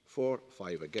 votes for,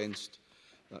 5 against.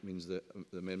 That means that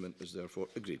the amendment is therefore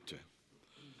agreed to.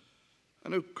 I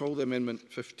now call the Amendment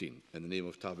 15 in the name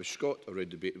of Tavish Scott, already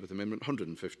debated with Amendment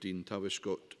 115. Tavish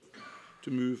Scott, to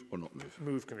move or not move?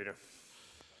 Move, convener.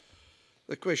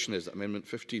 The question is that Amendment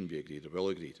 15 be agreed or well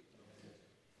agreed.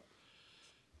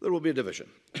 There will be a division.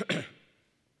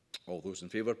 All those in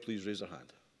favour, please raise their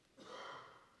hand.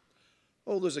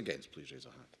 All those against, please raise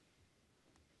their hand.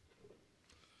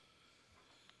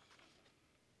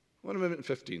 On Amendment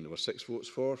 15, there were 6 votes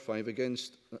for, 5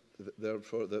 against.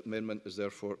 Therefore, the amendment is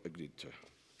therefore agreed to.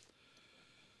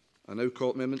 I now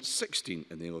call Amendment 16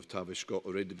 in the name of Tavish Scott,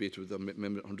 already debated with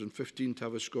Amendment 115.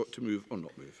 Tavish Scott, to move or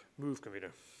not move? Move,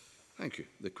 Convener. Thank you.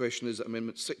 The question is that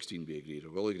Amendment 16 be agreed,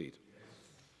 or well agreed?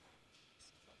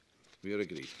 We are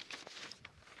agreed.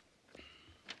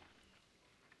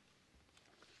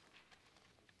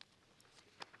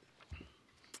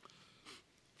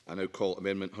 I now call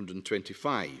Amendment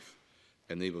 125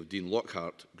 in the name of Dean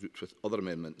Lockhart, grouped with other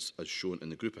amendments as shown in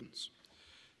the groupings.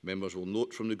 Members will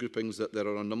note from the groupings that there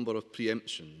are a number of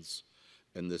preemptions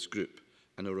in this group,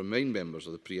 and I'll remind members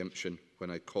of the preemption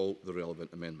when I call the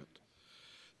relevant amendment.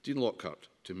 Dean Lockhart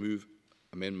to move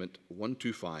Amendment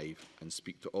 125 and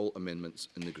speak to all amendments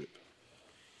in the group.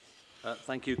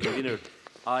 Thank you, Convener.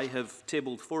 I have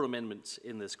tabled 4 amendments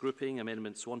in this grouping,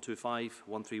 Amendments 125,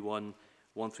 131,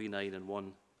 139 and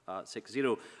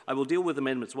 160. I will deal with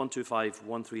Amendments 125,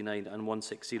 139 and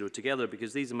 160 together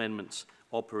because these amendments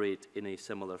operate in a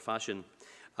similar fashion.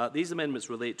 These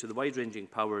amendments relate to the wide-ranging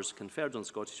powers conferred on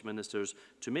Scottish ministers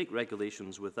to make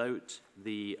regulations without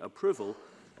the approval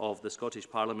of the Scottish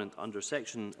Parliament under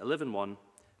Section 11.1,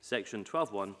 Section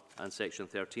 12.1 and Section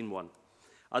 13.1.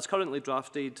 As currently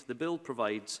drafted, the bill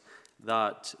provides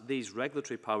that these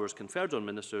regulatory powers conferred on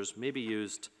ministers may be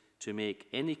used to make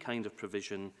any kind of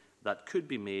provision that could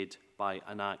be made by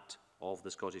an act of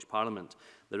the Scottish Parliament.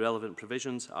 The relevant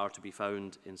provisions are to be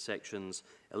found in sections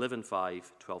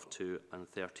 11.5, 12.2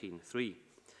 and 13.3.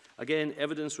 Again,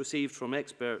 evidence received from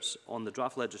experts on the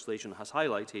draft legislation has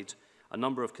highlighted a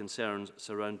number of concerns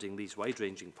surrounding these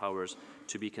wide-ranging powers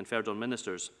to be conferred on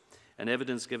ministers. In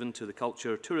evidence given to the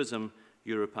Culture, Tourism,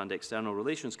 Europe and External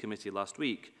Relations Committee last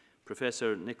week,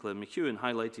 Professor Nicola McEwen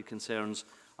highlighted concerns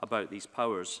about these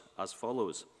powers as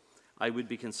follows. I would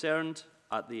be concerned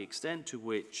at the extent to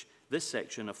which this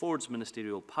section affords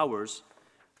ministerial powers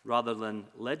rather than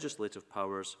legislative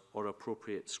powers or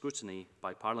appropriate scrutiny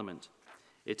by Parliament.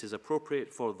 It is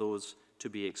appropriate for those to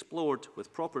be explored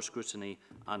with proper scrutiny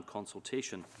and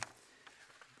consultation.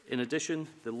 In addition,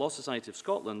 the Law Society of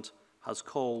Scotland has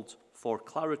called for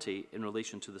clarity in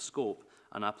relation to the scope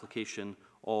and application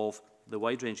of the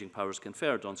wide-ranging powers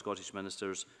conferred on Scottish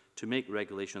ministers to make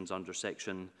regulations under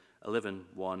Section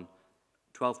 11.1,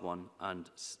 12.1 and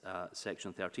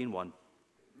Section 13.1.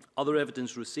 Other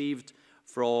evidence received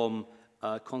from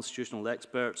constitutional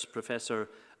experts, Professor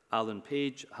Alan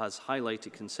Page has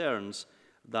highlighted concerns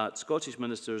that Scottish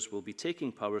ministers will be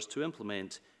taking powers to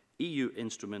implement EU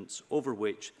instruments over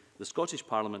which the Scottish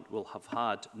Parliament will have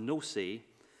had no say,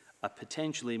 a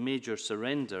potentially major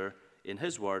surrender, in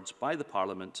his words, by the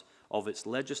Parliament of its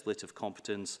legislative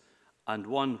competence, and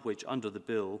one which, under the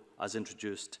bill as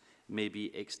introduced, may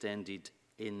be extended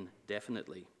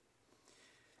indefinitely.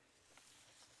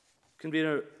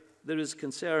 Convener, there is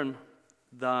concern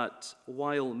that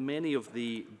while many of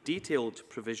the detailed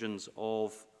provisions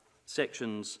of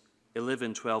sections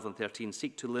 11, 12 and 13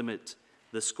 seek to limit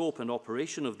the scope and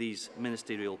operation of these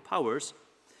ministerial powers,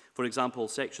 for example,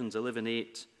 sections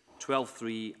 11.8,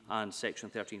 12.3 and section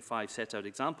 13.5 set out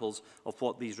examples of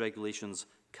what these regulations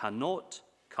cannot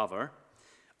cover,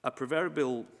 a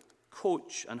proverbial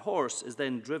coach and horse is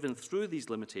then driven through these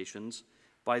limitations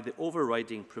by the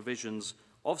overriding provisions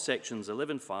of sections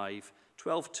 11.5,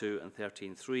 12.2 and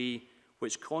 13.3,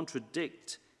 which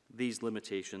contradict these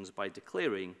limitations by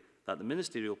declaring that the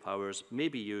ministerial powers may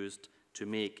be used to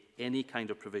make any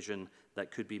kind of provision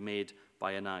that could be made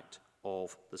by an act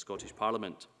of the Scottish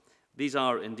Parliament. These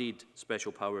are indeed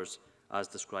special powers as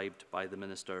described by the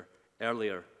Minister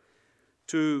earlier.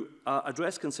 To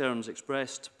address concerns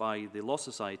expressed by the Law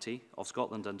Society of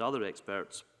Scotland and other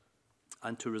experts,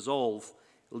 and to resolve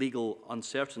legal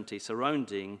uncertainty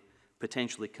surrounding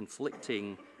potentially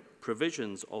conflicting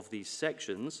provisions of these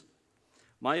sections,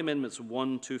 my amendments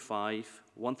 125,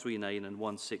 139 and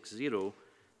 160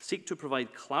 seek to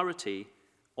provide clarity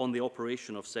on the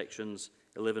operation of sections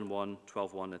 11.1,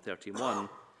 12.1 and 13.1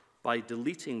 by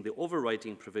deleting the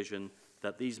overriding provision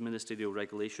that these ministerial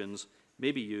regulations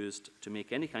may be used to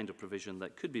make any kind of provision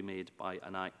that could be made by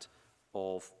an act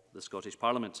of the Scottish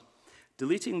Parliament.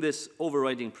 Deleting this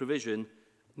overriding provision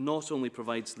not only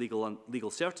provides legal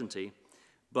certainty,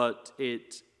 but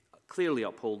it clearly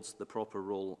upholds the proper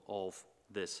role of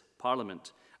this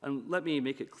Parliament. And let me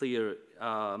make it clear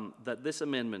that this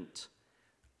amendment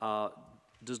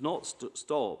does not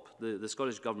stop the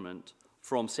Scottish Government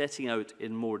from setting out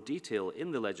in more detail in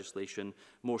the legislation,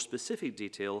 more specific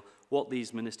detail, what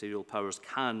these ministerial powers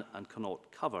can and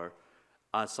cannot cover,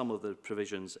 as some of the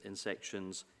provisions in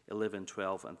sections 11,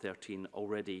 12 and 13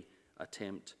 already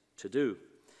attempt to do.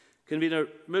 Convener,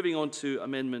 moving on to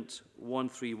Amendment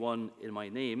 131 in my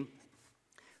name,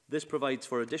 this provides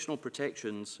for additional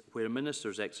protections where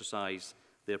ministers exercise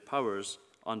their powers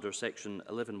under Section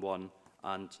 11.1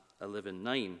 and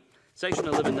 11.9. Section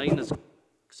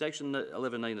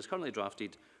 11.9 as currently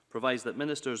drafted provides that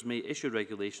ministers may issue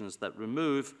regulations that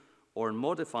remove or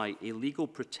modify a legal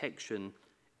protection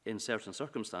in certain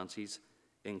circumstances,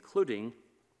 including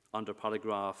under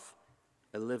paragraph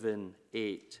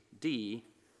 11.8d,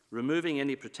 removing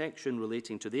any protection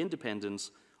relating to the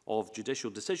independence of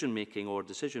judicial decision-making or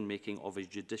decision-making of a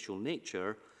judicial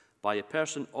nature by a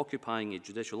person occupying a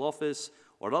judicial office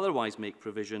or otherwise make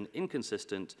provision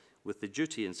inconsistent with the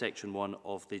duty in Section 1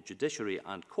 of the Judiciary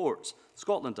and Courts,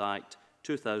 Scotland Act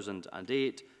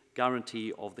 2008,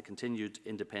 guarantee of the continued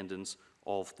independence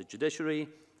of the judiciary,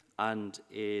 and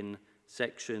in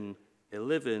Section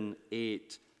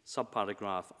 11.8,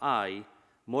 subparagraph I,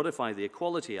 modify the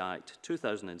Equality Act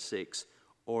 2006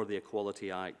 or the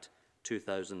Equality Act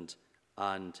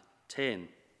 2010.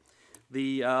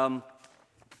 The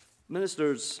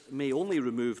ministers may only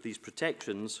remove these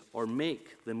protections or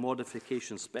make the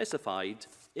modifications specified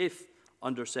if,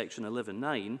 under Section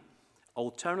 11.9,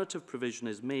 alternative provision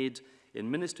is made in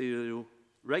ministerial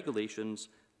regulations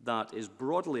that is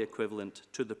broadly equivalent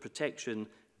to the protection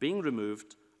being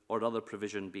removed or other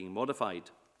provision being modified.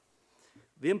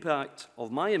 The impact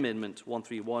of my Amendment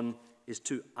 131 is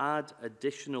to add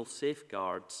additional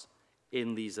safeguards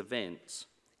in these events,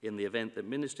 in the event that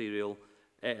ministerial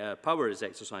power is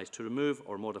exercised to remove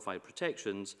or modify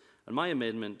protections, and my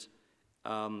amendment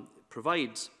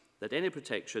provides that any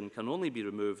protection can only be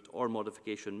removed or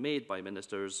modification made by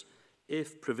ministers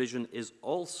if provision is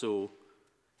also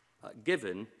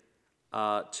given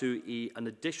to an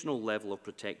additional level of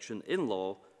protection in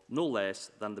law, no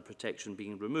less than the protection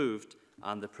being removed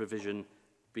and the provision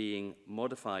being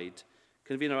modified.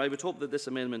 Convener, I would hope that this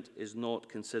amendment is not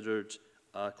considered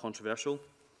controversial,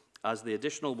 as the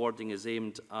additional wording is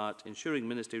aimed at ensuring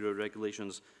ministerial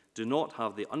regulations do not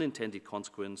have the unintended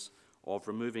consequence of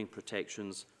removing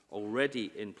protections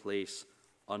already in place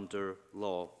under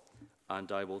law.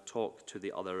 And I will talk to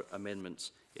the other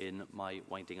amendments in my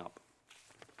winding up.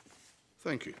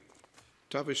 Thank you.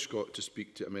 Tavish Scott to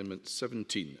speak to Amendment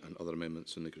 17 and other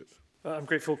amendments in the group. I'm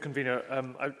grateful, Convener.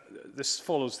 This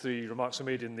follows the remarks I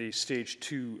made in the Stage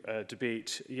 2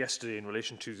 debate yesterday in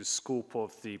relation to the scope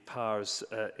of the powers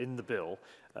in the bill.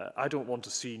 I don't want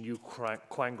to see new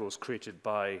quangos created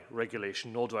by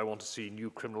regulation, nor do I want to see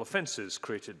new criminal offences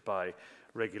created by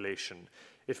regulation.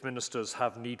 If ministers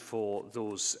have need for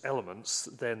those elements,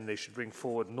 then they should bring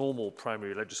forward normal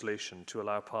primary legislation to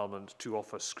allow Parliament to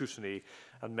offer scrutiny,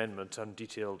 amendment and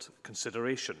detailed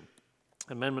consideration.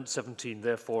 Amendment 17,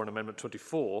 therefore, and Amendment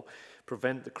 24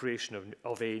 prevent the creation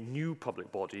of a new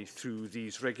public body through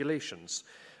these regulations.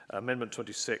 Amendment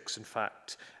 26, in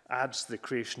fact, adds the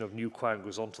creation of new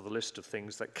quangos onto the list of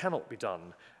things that cannot be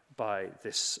done by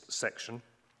this section.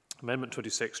 Amendment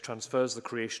 26 transfers the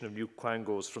creation of new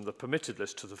quangos from the permitted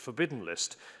list to the forbidden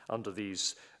list under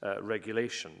these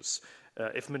regulations.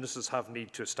 If ministers have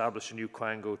need to establish a new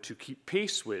quango to keep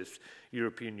pace with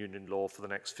European Union law for the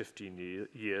next 15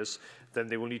 years, then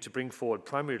they will need to bring forward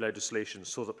primary legislation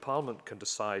so that Parliament can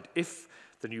decide if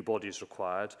the new body is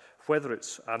required, whether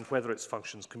its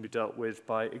functions can be dealt with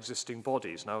by existing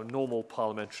bodies. Now, normal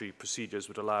parliamentary procedures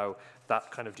would allow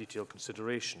that kind of detailed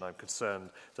consideration. I'm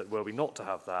concerned that were we not to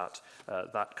have that,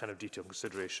 that kind of detailed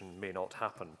consideration may not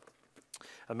happen.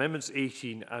 Amendments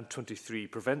 18 and 23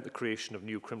 prevent the creation of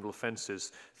new criminal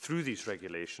offences through these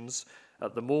regulations.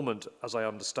 At the moment, as I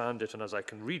understand it and as I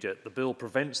can read it, the bill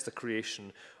prevents the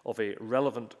creation of a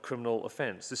relevant criminal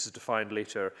offence. This is defined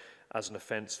later as an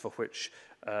offence for which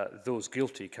those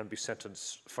guilty can be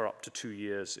sentenced for up to 2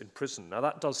 years in prison. Now,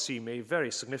 that does seem a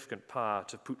very significant power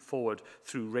to put forward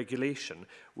through regulation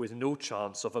with no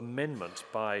chance of amendment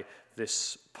by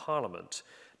this Parliament.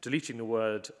 Deleting the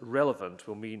word relevant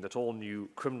will mean that all new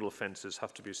criminal offences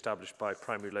have to be established by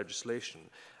primary legislation,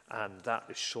 and that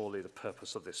is surely the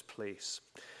purpose of this place.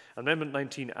 Amendment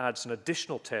 19 adds an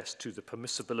additional test to the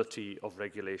permissibility of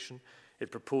regulation. It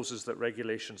proposes that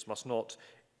regulations must not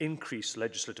increase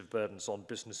legislative burdens on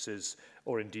businesses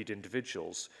or indeed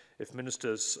individuals. If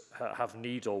ministers have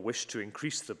need or wish to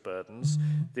increase the burdens,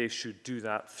 they should do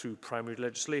that through primary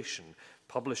legislation.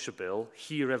 Publish a bill,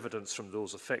 hear evidence from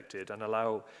those affected, and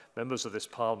allow members of this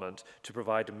Parliament to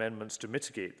provide amendments to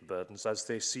mitigate the burdens as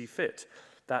they see fit.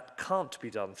 That can't be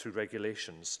done through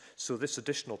regulations, so this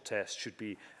additional test should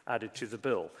be added to the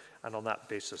bill. And on that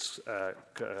basis,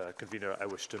 Convener, I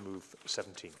wish to move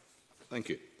 17. Thank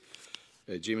you.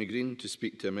 Jamie Green to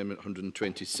speak to Amendment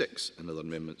 126 and other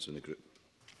amendments in the group.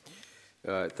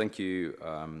 Thank you,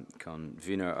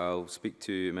 Convener. I'll speak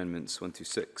to amendments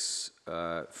 126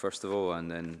 first of all, and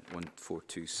then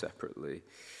 142 separately.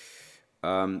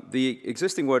 The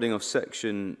existing wording of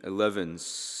section 11,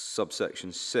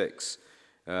 subsection 6,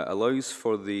 allows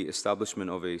for the establishment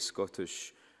of a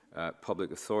Scottish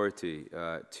public authority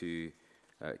to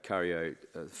carry out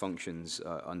functions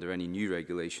under any new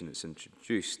regulation that's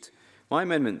introduced. My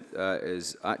amendment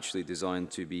is actually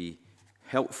designed to be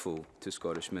helpful to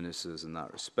Scottish ministers in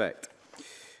that respect.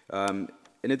 In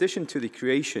addition to the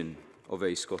creation of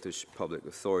a Scottish public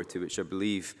authority, which I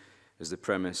believe is the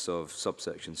premise of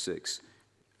subsection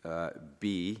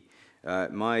 6b,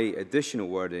 my additional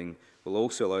wording will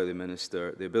also allow the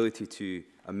Minister the ability to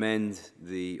amend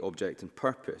the object and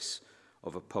purpose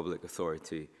of a public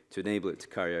authority to enable it to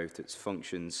carry out its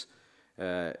functions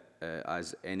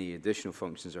as any additional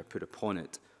functions are put upon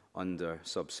it under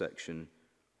subsection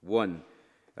 1.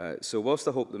 So whilst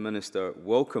I hope the Minister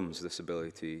welcomes this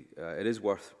ability, it is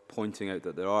worth pointing out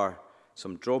that there are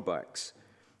some drawbacks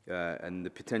and the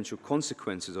potential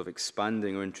consequences of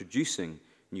expanding or introducing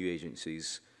new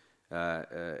agencies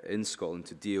in Scotland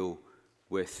to deal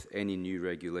with any new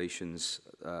regulations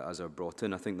as are brought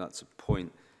in. I think that's a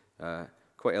point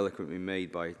quite eloquently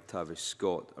made by Tavish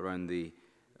Scott around the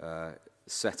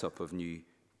setup of new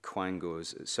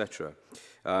quangos, etc.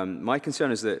 My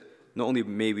concern is that not only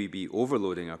may we be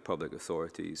overloading our public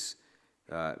authorities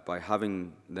by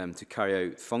having them to carry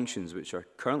out functions which are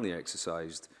currently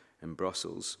exercised in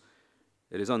Brussels,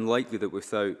 it is unlikely that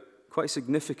without quite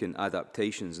significant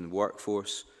adaptations in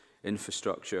workforce,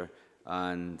 infrastructure,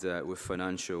 and with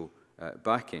financial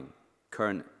backing,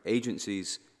 current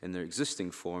agencies in their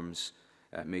existing forms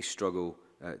may struggle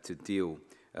to deal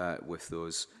with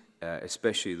those,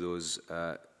 especially those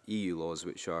EU laws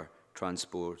which are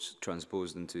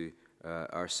transposed into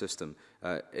our system.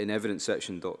 In evidence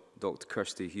section, Dr.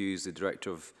 Kirsty Hughes, the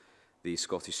Director of the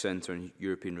Scottish Centre on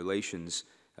European Relations,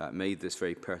 made this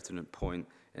very pertinent point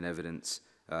in evidence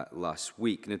last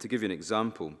week. Now, to give you an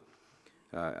example,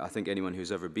 I think anyone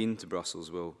who's ever been to Brussels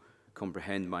will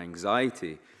comprehend my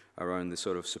anxiety around the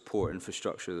sort of support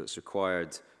infrastructure that's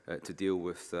required to deal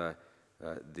with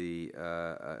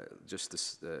just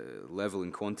this level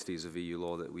and quantities of EU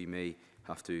law that we may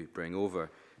have to bring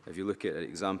over. If you look at an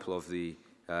example of the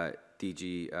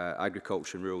DG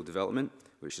Agriculture and Rural Development,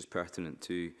 which is pertinent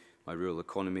to my Rural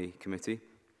Economy Committee,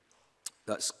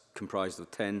 that's comprised of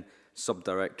 10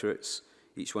 sub-directorates.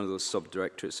 Each one of those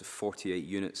sub-directorates have 48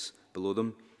 units below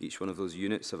them. Each one of those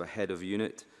units have a head of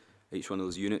unit. Each one of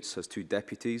those units has 2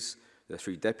 deputies. There are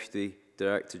 3 deputy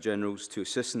director generals, 2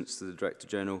 assistants to the director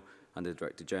general, and the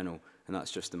director general, and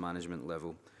that's just the management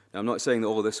level. Now, I'm not saying that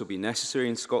all of this will be necessary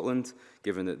in Scotland,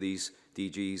 given that these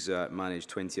DGs manage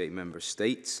 28 member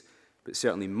states, but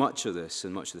certainly much of this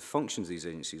and much of the functions of these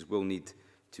agencies will need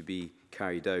to be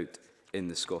carried out in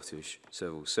the Scottish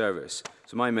Civil Service.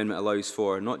 So my amendment allows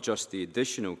for not just the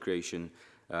additional creation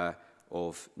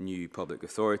of new public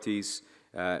authorities,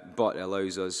 but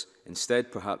allows us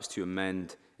instead perhaps to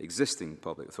amend existing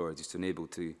public authorities to enable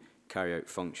to carry out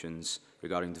functions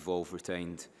regarding devolved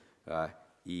retained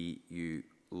EU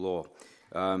law.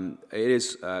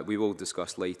 We will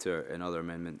discuss later in other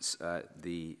amendments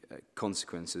the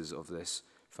consequences of this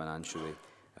financially,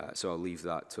 so I'll leave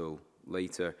that till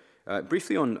later.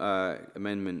 Briefly on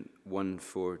Amendment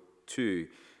 142,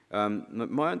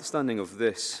 my understanding of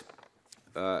this,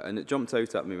 and it jumped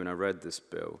out at me when I read this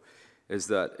bill, is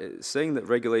that it's saying that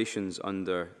regulations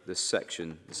under this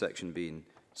section, the section being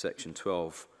Section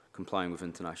 12, complying with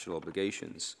international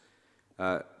obligations,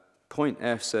 point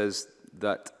F says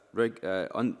that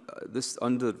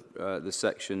under the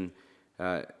section,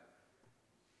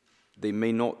 they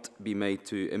may not be made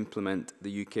to implement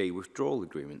the UK withdrawal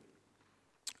agreement.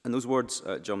 And those words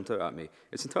jumped out at me.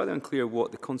 It's entirely unclear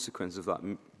what the consequence of that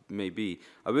may be.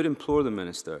 I would implore the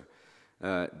Minister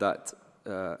that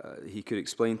he could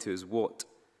explain to us what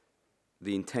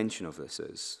the intention of this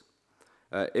is.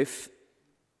 If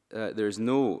there is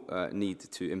no need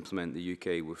to implement the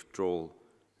UK withdrawal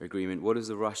agreement, what is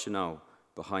the rationale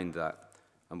behind that,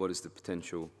 and what is the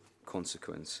potential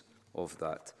consequence of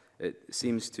that? It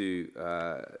seems to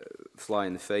fly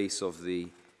in the face of the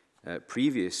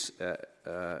previous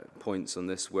points on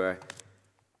this, where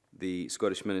the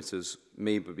Scottish ministers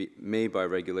may by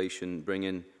regulation bring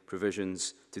in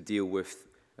provisions to deal with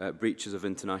breaches of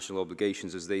international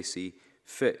obligations as they see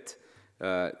fit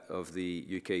of the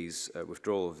UK's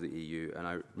withdrawal of the EU, and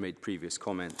I made previous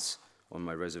comments on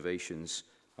my reservations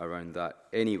around that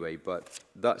anyway, but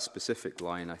that specific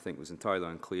line I think was entirely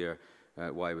unclear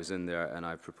why it was in there, and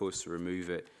I proposed to remove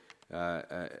it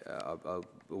I'll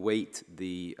await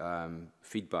the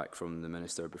feedback from the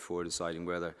Minister before deciding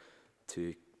whether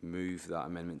to move that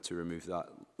amendment to remove that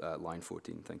line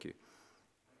 14. Thank you.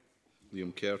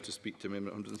 Liam Kerr to speak to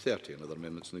Amendment 130 and other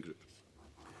amendments in the group.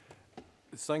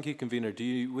 Thank you, Convener. Do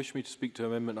you wish me to speak to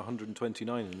Amendment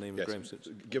 129 in the name of Graham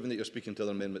Simpson? Given that you're speaking to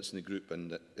other amendments in the group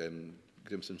and that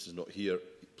Graham Simpson is not here,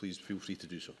 please feel free to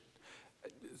do so.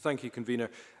 Thank you, Convener.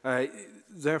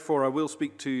 Therefore, I will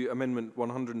speak to Amendment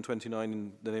 129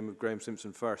 in the name of Graham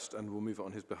Simpson first, and we'll move it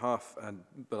on his behalf.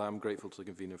 But I'm grateful to the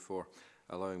Convener for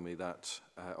allowing me that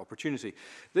opportunity.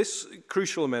 This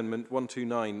crucial amendment,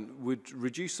 129, would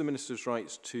reduce the Minister's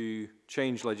rights to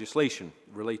change legislation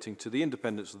relating to the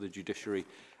independence of the judiciary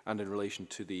and in relation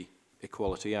to the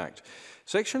Equality Act.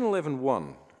 Section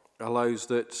 11.1 allows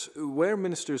that where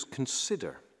ministers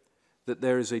consider that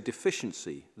there is a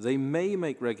deficiency, they may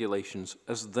make regulations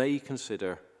as they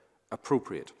consider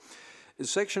appropriate.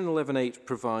 Section 11.8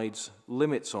 provides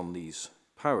limits on these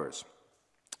powers.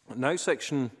 Now,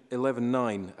 Section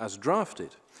 11.9, as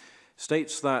drafted,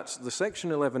 states that the Section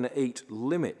 11.8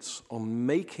 limits on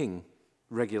making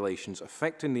regulations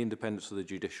affecting the independence of the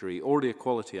judiciary or the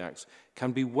Equality Acts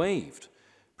can be waived,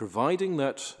 providing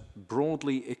that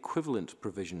broadly equivalent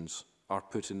provisions are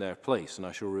put in their place. And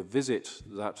I shall revisit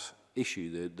that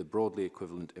issue, the broadly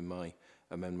equivalent, in my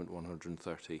Amendment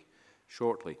 130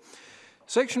 shortly.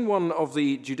 Section 1 of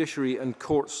the Judiciary and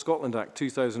Courts Scotland Act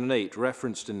 2008,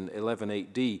 referenced in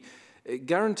 11.8d,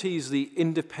 guarantees the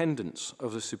independence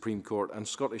of the Supreme Court and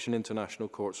Scottish and international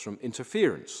courts from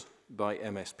interference by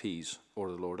MSPs or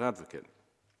the Lord Advocate.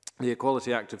 The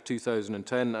Equality Act of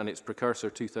 2010 and its precursor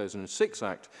 2006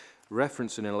 Act,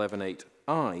 referenced in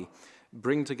 11.8i,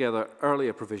 bring together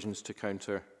earlier provisions to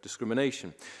counter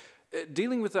discrimination.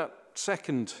 Dealing with that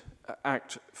second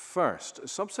Act first,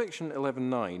 subsection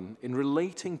 11.9, in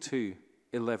relating to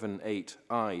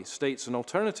 11.8i, states an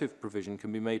alternative provision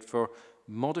can be made for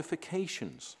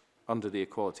modifications under the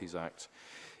Equalities Act.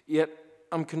 Yet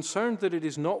I'm concerned that it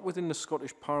is not within the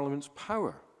Scottish Parliament's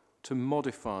power to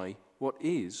modify what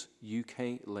is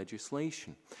UK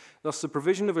legislation. Thus, the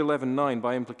provision of 11.9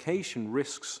 by implication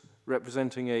risks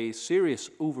representing a serious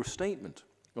overstatement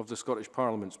of the Scottish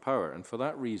Parliament's power, and for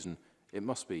that reason it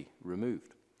must be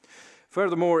removed.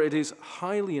 Furthermore, it is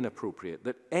highly inappropriate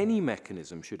that any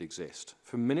mechanism should exist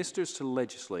for ministers to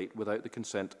legislate without the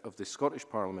consent of the Scottish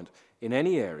Parliament in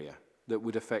any area that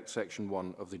would affect Section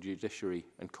 1 of the Judiciary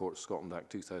and Courts Scotland Act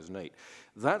 2008.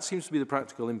 That seems to be the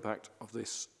practical impact of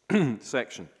this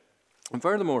section. And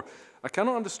furthermore, I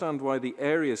cannot understand why the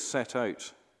areas set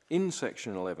out in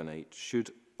Section 11.8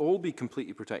 should all be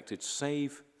completely protected,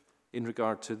 save in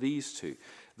regard to these two.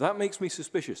 That makes me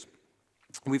suspicious.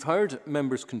 We've heard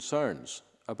members' concerns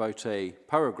about a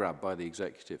power grab by the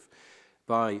executive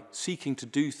by seeking to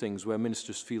do things where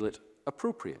ministers feel it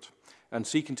appropriate and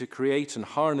seeking to create and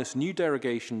harness new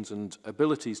derogations and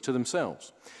abilities to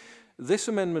themselves. This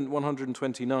Amendment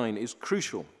 129 is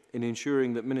crucial in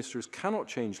ensuring that ministers cannot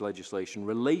change legislation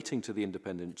relating to the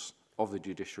independence of the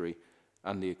judiciary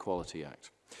and the Equality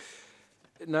Act.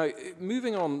 Now,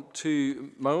 moving on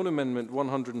to my own Amendment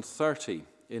 130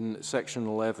 in Section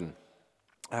 11,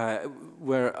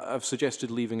 where I've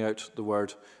suggested leaving out the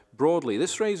word broadly.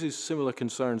 This raises similar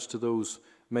concerns to those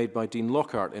made by Dean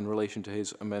Lockhart in relation to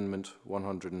his Amendment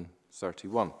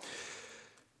 131.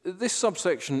 This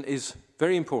subsection is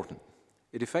very important.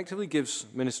 It effectively gives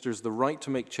ministers the right to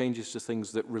make changes to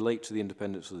things that relate to the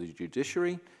independence of the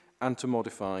judiciary and to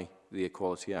modify the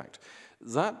Equality Act.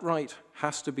 That right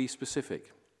has to be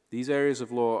specific. These areas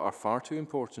of law are far too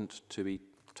important to be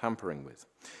tampering with.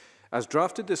 As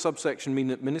drafted, this subsection means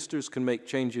that ministers can make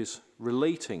changes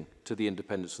relating to the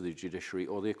independence of the judiciary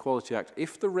or the Equality Act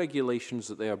if the regulations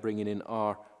that they are bringing in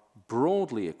are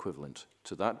broadly equivalent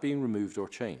to that being removed or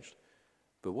changed.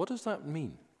 But what does that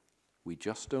mean? We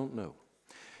just don't know.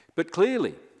 But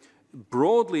clearly,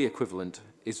 broadly equivalent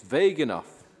is vague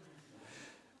enough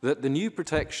that the new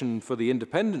protection for the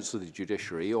independence of the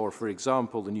judiciary, or for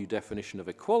example, the new definition of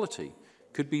equality,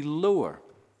 could be lower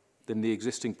than the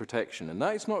existing protection, and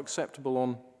that is not acceptable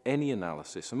on any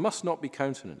analysis and must not be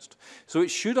countenanced. So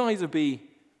it should either be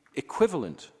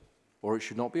equivalent or it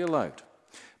should not be allowed.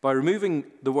 By removing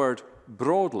the word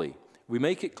broadly, we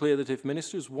make it clear that if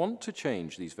ministers want to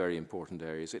change these very important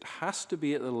areas, it has to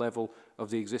be at the level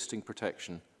of the existing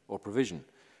protection or provision,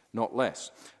 not less.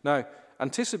 Now,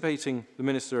 anticipating the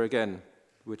minister again,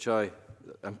 which I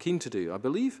am keen to do, I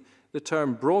believe the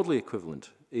term broadly equivalent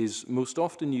is most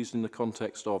often used in the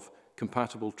context of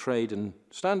compatible trade and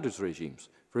standards regimes.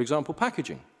 For example,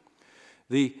 packaging.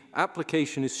 The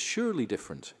application is surely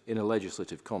different in a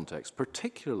legislative context,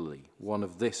 particularly one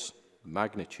of this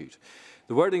magnitude.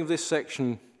 The wording of this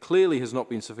section clearly has not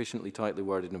been sufficiently tightly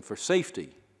worded, and for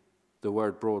safety, the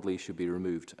word broadly should be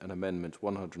removed and Amendment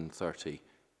 130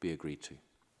 be agreed to.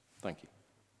 Thank you.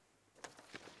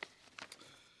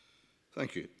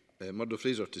 Thank you. Murdo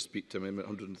Fraser to speak to Amendment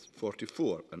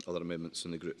 144 and other amendments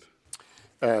in the group.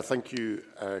 Thank you,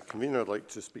 Convener. I'd like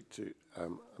to speak to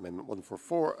Amendment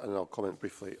 144, and I'll comment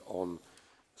briefly on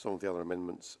some of the other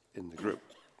amendments in the group.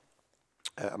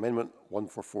 Amendment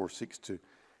 144 seeks to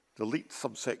delete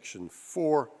subsection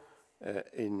 4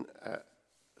 in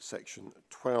section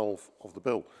 12 of the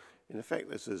bill. In effect,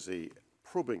 this is a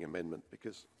probing amendment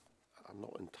because I'm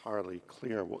not entirely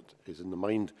clear what is in the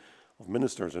mind of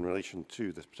ministers in relation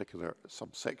to this particular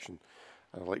subsection.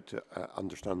 And I'd like to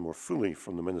understand more fully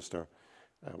from the minister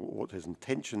what his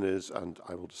intention is, and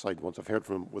I will decide once I've heard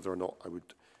from him whether or not I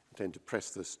would intend to press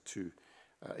this to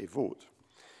a vote.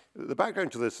 The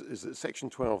background to this is that Section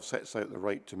 12 sets out the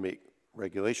right to make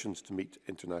regulations to meet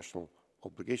international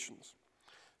obligations.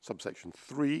 Subsection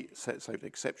 3 sets out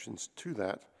exceptions to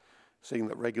that, saying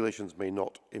that regulations may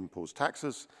not impose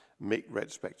taxes, make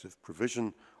retrospective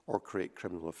provision, or create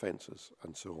criminal offences,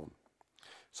 and so on.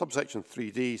 Subsection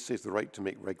 3D says the right to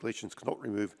make regulations cannot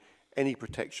remove any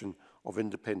protection of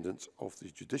independence of the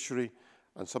judiciary,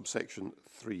 and subsection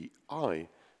 3I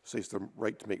says the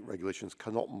right to make regulations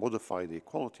cannot modify the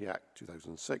Equality Act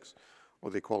 2006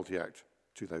 or the Equality Act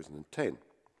 2010.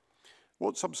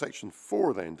 What subsection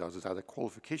 4 then does is add a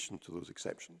qualification to those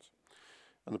exceptions.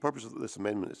 And the purpose of this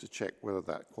amendment is to check whether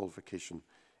that qualification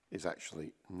is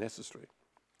actually necessary.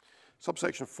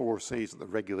 Subsection 4 says that the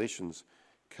regulations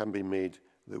can be made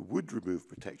that would remove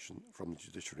protection from the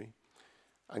judiciary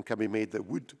and can be made that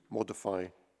would modify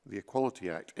the Equality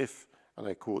Act if, and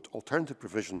I quote, alternative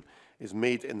provision is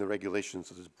made in the regulations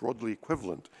that is broadly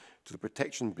equivalent to the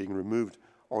protection being removed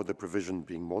or the provision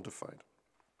being modified.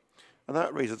 And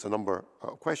that raises a number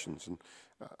of questions, and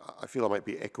I feel I might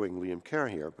be echoing Liam Kerr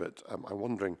here, but I'm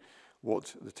wondering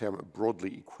what the term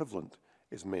broadly equivalent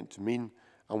is meant to mean,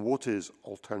 and what is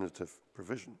alternative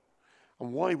provision?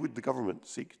 And why would the government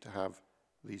seek to have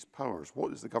these powers?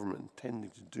 What is the government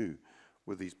intending to do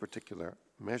with these particular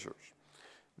measures?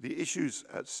 The issues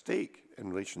at stake in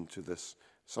relation to this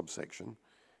subsection,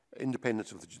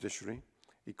 independence of the judiciary,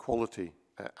 equality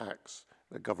acts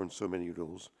that govern so many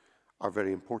rules, are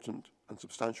very important and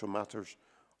substantial matters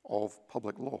of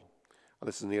public law. And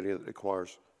this is an area that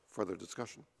requires further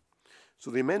discussion. So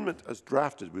the amendment as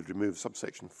drafted would remove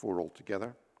subsection 4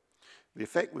 altogether. The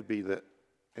effect would be that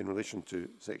in relation to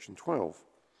section 12,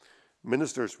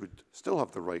 ministers would still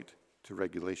have the right to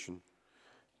regulation,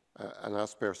 and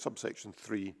as per subsection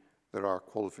 3, there are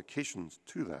qualifications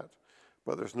to that,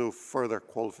 but there's no further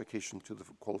qualification to the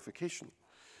qualification,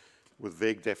 with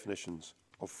vague definitions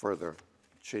of further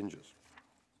changes.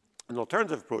 An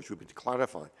alternative approach would be to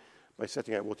clarify by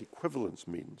setting out what equivalence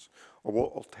means or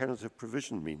what alternative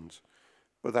provision means,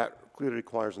 but that clearly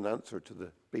requires an answer to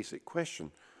the basic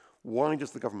question: why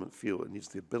does the government feel it needs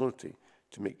the ability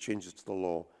to make changes to the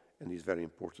law in these very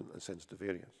important and sensitive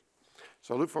areas?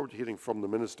 So I look forward to hearing from the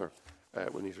Minister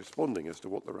when he's responding as to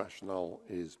what the rationale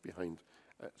is behind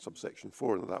subsection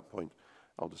 4, and at that point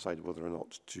I'll decide whether or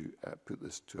not to put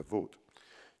this to a vote.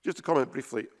 Just to comment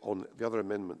briefly on the other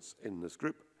amendments in this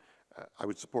group, I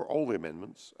would support all the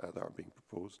amendments that are being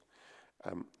proposed.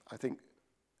 I think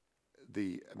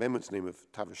the amendments in the name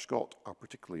of Tavish Scott are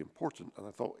particularly important, and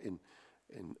I thought in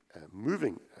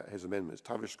moving his amendments,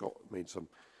 Tavish Scott made some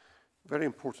very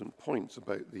important points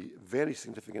about the very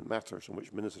significant matters on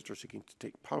which ministers are seeking to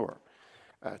take power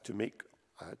to make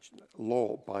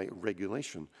law by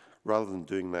regulation rather than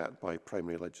doing that by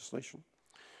primary legislation.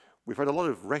 We've had a lot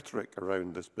of rhetoric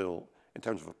around this bill in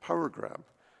terms of a power grab.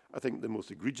 I think the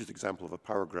most egregious example of a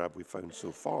power grab we've found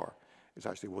so far is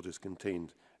actually what is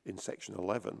contained in section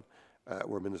 11,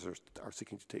 where ministers are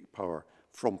seeking to take power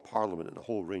from Parliament in a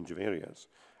whole range of areas.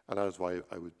 And that is why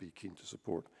I would be keen to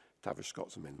support Tavish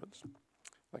Scott's amendments.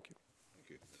 Thank you.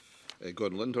 Thank you.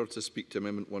 Gordon Lindhurst to speak to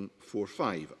Amendment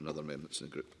 145 and other amendments in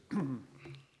the group.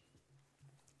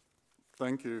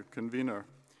 Thank you, Convener.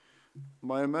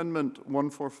 My amendment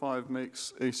 145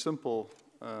 makes a simple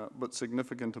but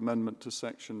significant amendment to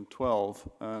Section 12,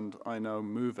 and I now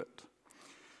move it.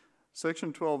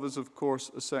 Section 12 is, of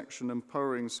course, a section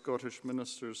empowering Scottish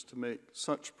ministers to make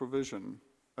such provision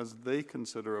as they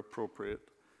consider appropriate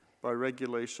by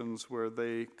regulations where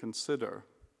they consider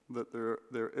that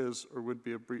there is or would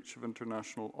be a breach of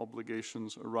international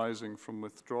obligations arising from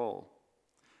withdrawal,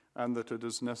 and that it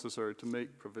is necessary to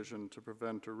make provision to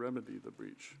prevent or remedy the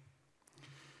breach.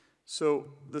 So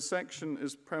the section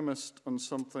is premised on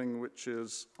something which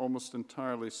is almost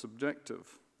entirely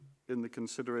subjective. in the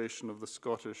consideration of the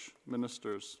Scottish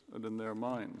ministers and in their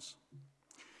minds.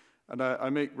 And I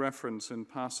make reference in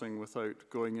passing without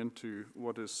going into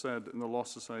what is said in the Law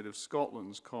Society of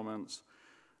Scotland's comments,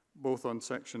 both on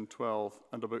Section 12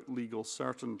 and about legal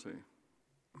certainty.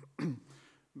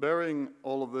 Bearing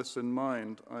all of this in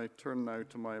mind, I turn now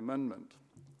to my amendment,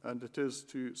 and it is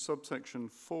to subsection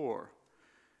 4,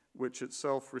 which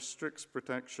itself restricts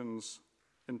protections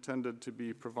intended to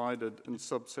be provided in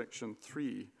subsection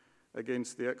 3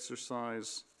 against the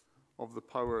exercise of the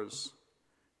powers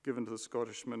given to the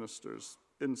Scottish ministers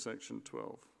in section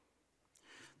 12.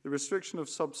 The restriction of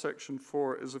subsection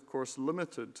 4 is, of course,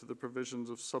 limited to the provisions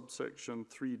of subsection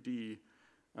 3D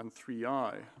and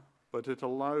 3I, but it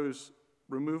allows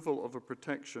removal of a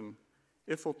protection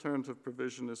if alternative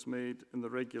provision is made in the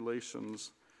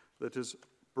regulations that is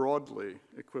broadly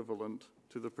equivalent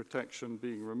to the protection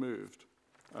being removed,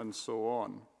 and so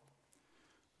on.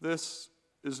 This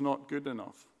is not good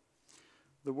enough.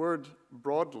 The word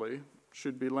broadly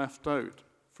should be left out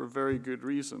for very good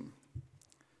reason.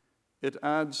 It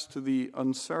adds to the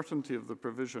uncertainty of the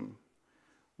provision.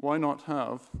 Why not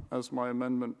have, as my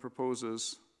amendment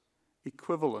proposes,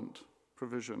 equivalent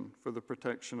provision for the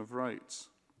protection of rights?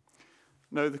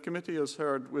 Now, the committee has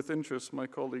heard with interest my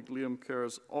colleague Liam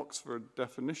Kerr's Oxford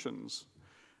definitions,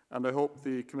 and I hope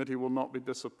the committee will not be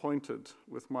disappointed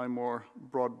with my more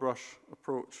broad brush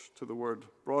approach to the word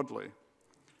broadly.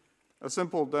 A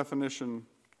simple definition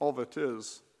of it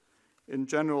is, in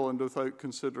general and without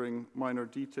considering minor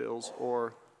details,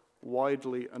 or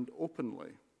widely and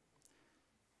openly.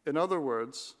 In other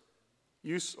words,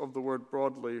 use of the word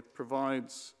broadly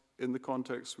provides, in the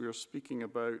context we are speaking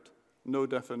about, no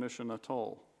definition at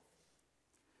all.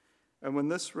 And when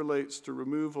this relates to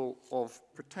removal of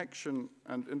protection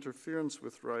and interference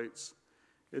with rights,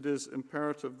 it is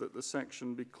imperative that the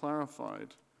section be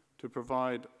clarified to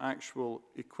provide actual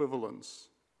equivalence.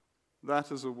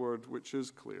 That is a word which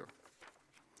is clear.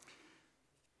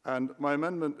 And my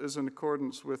amendment is in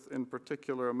accordance with, in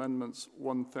particular, Amendments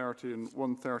 130 and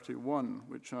 131,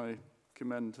 which I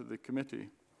commend to the committee.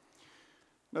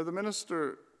 Now, the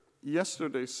Minister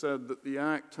yesterday said that the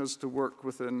Act has to work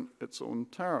within its own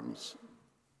terms.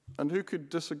 And who could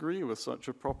disagree with such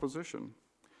a proposition?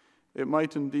 It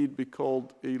might indeed be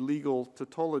called a legal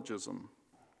tautologism.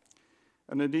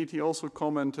 And indeed, he also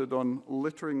commented on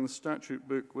littering the statute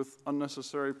book with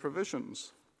unnecessary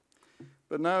provisions.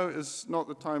 But now is not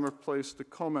the time or place to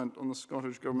comment on the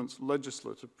Scottish Government's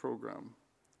legislative programme.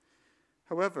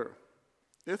 However,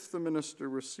 if the Minister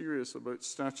were serious about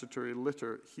statutory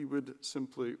litter, he would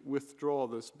simply withdraw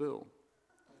this bill.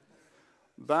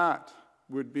 That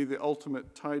would be the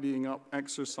ultimate tidying up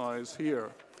exercise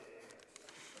here.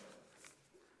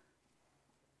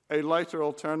 A lighter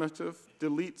alternative,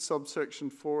 delete subsection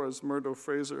 4 as Murdo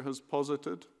Fraser has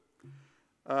posited.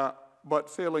 But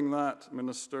failing that,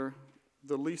 Minister,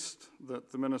 the least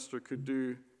that the Minister could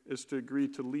do is to agree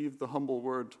to leave the humble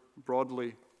word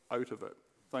broadly out of it.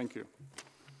 Thank you.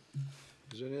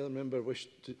 Does any other member wish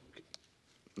to?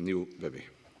 Neil Bibby.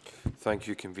 Thank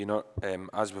you, Convener.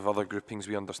 As with other groupings,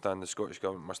 we understand the Scottish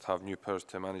Government must have new powers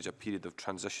to manage a period of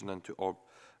transition and to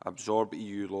absorb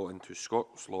EU law into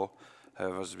Scots law.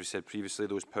 However, as we said previously,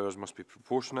 those powers must be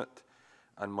proportionate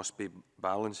and must be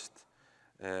balanced.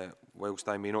 Whilst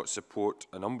I may not support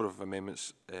a number of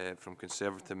amendments from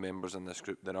Conservative members in this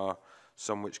group, there are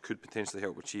some which could potentially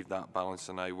help achieve that balance,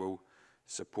 and I will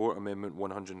support Amendment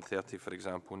 130, for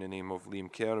example, in the name of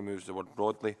Liam Kerr, removes the word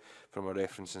broadly from a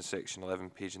reference in section 11,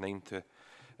 page 9 to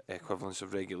equivalence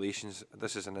of regulations.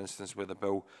 This is an instance where the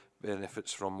bill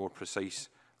benefits from more precise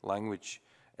language.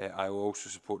 I will also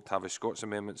support Tavish Scott's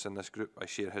amendments in this group. I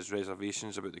share his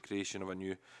reservations about the creation of a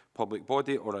new public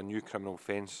body or a new criminal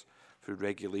offence through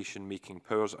regulation making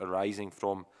powers arising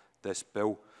from this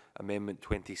bill. Amendment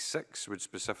 26 would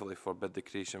specifically forbid the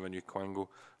creation of a new quango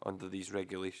under these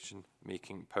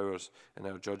regulation-making powers. In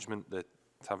our judgment, the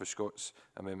Tavish Scott's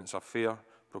amendments are fair,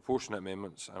 proportionate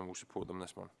amendments, and we'll support them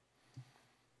this morning.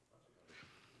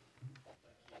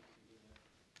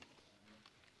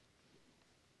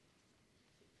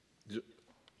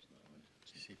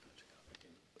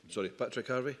 Sorry, Patrick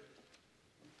Harvey.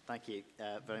 Thank you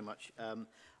very much.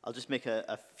 I'll just make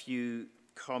a few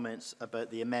comments about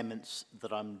the amendments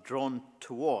that I'm drawn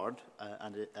toward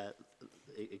and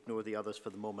ignore the others for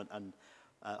the moment, and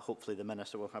hopefully the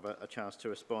Minister will have a chance to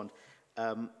respond.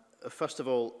 First of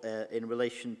all, in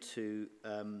relation to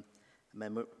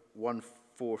Amendment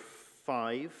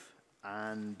 145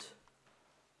 and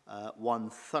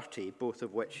 130, both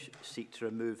of which seek to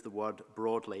remove the word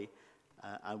broadly,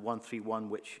 and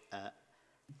 131, which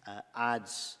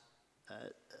adds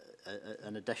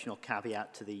an additional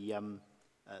caveat to the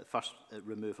first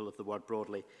removal of the word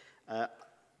broadly. I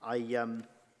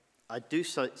do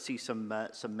see some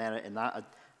merit in that.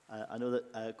 I know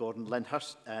that Gordon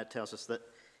Lyndhurst tells us that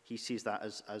he sees that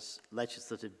as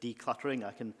legislative decluttering.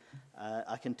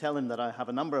 I can tell him that I have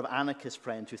a number of anarchist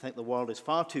friends who think the world is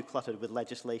far too cluttered with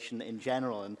legislation in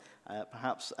general, and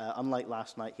perhaps, unlike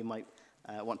last night, he might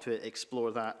want to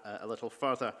explore that a little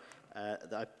further.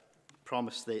 I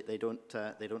promise they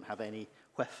don't have any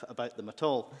whiff about them at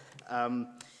all.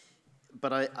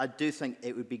 But I do think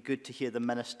it would be good to hear the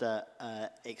Minister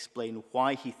explain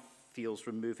why he feels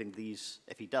removing these,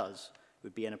 if he does,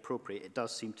 would be inappropriate. It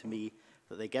does seem to me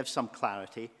that they give some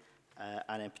clarity,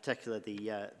 and in particular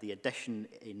the addition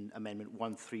in Amendment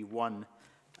 131,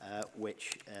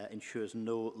 which ensures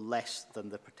no less than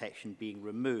the protection being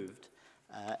removed.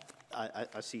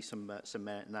 I see some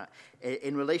merit in that.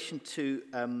 In relation to,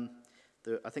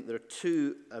 I think there are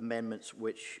two amendments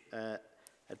which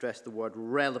address the word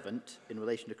relevant in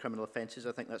relation to criminal offences.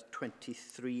 I think that's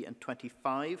 23 and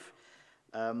 25.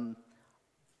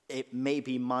 It may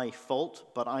be my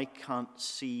fault, but I can't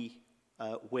see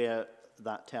where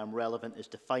that term relevant is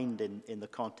defined in the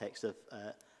context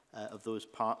of those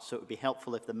parts. So it would be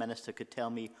helpful if the Minister could tell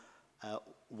me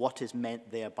what is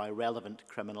meant there by relevant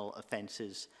criminal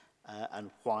offences and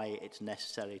why it's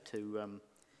necessary to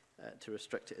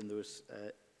restrict it in those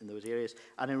areas.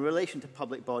 And in relation to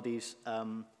public bodies,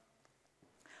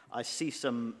 I see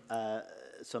some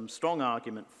strong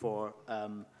argument for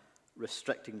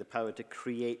restricting the power to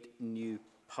create new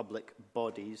public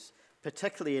bodies,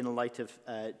 particularly in light of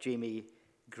Jamie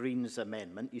Green's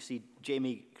amendment. You see,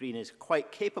 Jamie Green is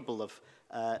quite capable of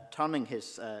turning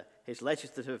his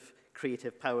legislative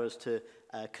creative powers to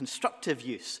constructive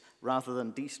use rather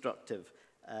than destructive.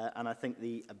 And I think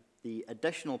the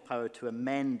additional power to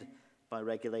amend by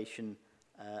regulation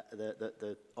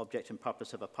the object and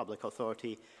purpose of a public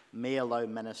authority may allow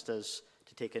ministers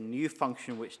to take a new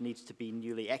function which needs to be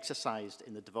newly exercised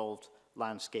in the devolved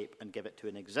landscape and give it to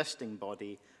an existing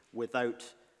body without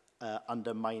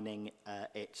undermining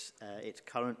its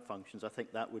current functions. I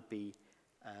think that would be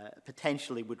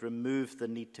potentially would remove the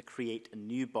need to create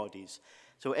new bodies.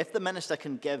 So if the Minister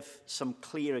can give some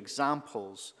clear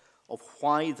examples of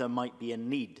why there might be a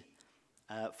need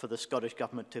for the Scottish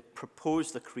Government to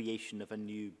propose the creation of a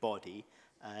new body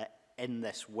in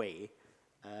this way,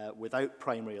 without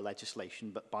primary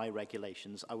legislation but by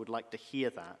regulations, I would like to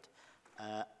hear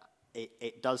that.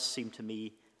 It does seem to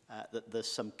me that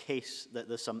there's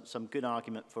some good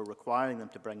argument for requiring them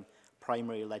to bring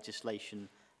primary legislation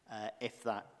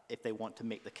if they want to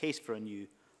make the case for a new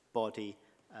body.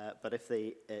 But if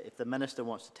the Minister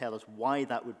wants to tell us why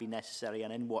that would be necessary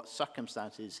and in what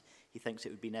circumstances he thinks it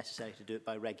would be necessary to do it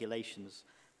by regulations,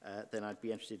 then I'd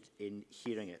be interested in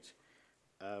hearing it.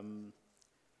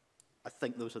 I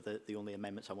think those are the only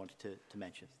amendments I wanted to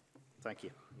mention. Thank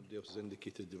you. Nobody else has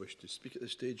indicated they wish to speak at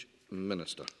this stage.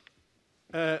 Minister.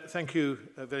 Thank you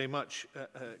very much,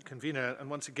 Convener. And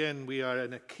once again, we are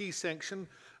in a key section.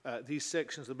 These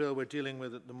sections of the bill we're dealing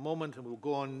with at the moment, and we'll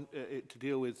go on to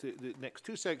deal with the next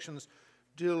two sections,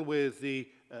 deal with the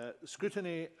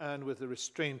scrutiny and with the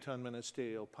restraint on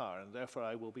ministerial power. And therefore,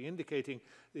 I will be indicating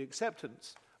the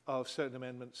acceptance of certain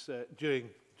amendments during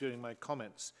my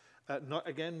comments.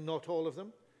 Not all of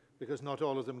them, because not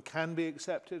all of them can be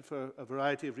accepted for a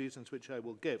variety of reasons which I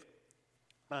will give.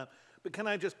 But can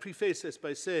I just preface this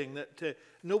by saying that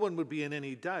no one would be in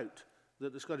any doubt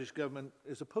that the Scottish Government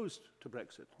is opposed to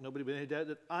Brexit. Nobody would be in any doubt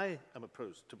that I am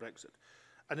opposed to Brexit.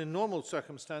 And in normal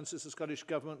circumstances, the Scottish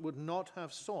Government would not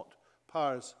have sought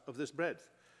powers of this breadth.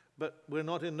 But we're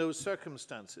not in those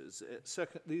circumstances.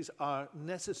 These are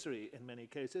necessary in many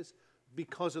cases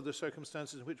because of the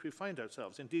circumstances in which we find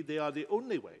ourselves. Indeed, they are the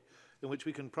only way in which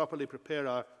we can properly prepare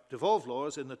our devolved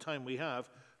laws in the time we have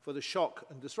for the shock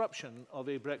and disruption of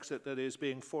a Brexit that is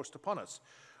being forced upon us.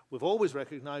 We've always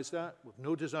recognised that, with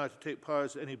no desire to take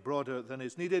powers any broader than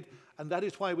is needed, and that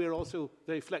is why we're also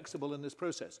very flexible in this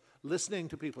process, listening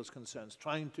to people's concerns,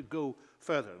 trying to go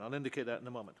further, and I'll indicate that in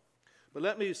a moment. But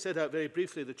let me set out very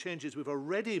briefly the changes we've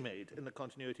already made in the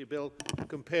Continuity Bill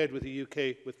compared with the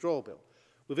UK Withdrawal Bill.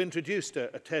 We've introduced a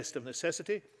test of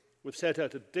necessity, we've set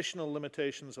out additional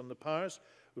limitations on the powers,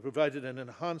 we've provided an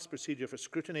enhanced procedure for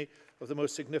scrutiny of the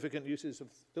most significant uses of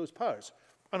those powers.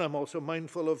 And I'm also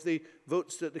mindful of the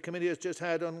votes that the committee has just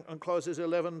had on clauses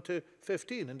 11 to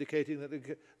 15, indicating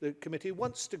that the committee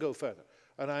wants to go further.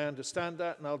 And I understand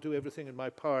that, and I'll do everything in my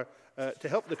power to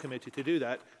help the committee to do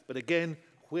that, but again,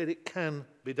 where it can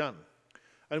be done.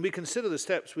 And we consider the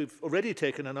steps we've already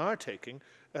taken and are taking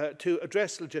to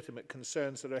address legitimate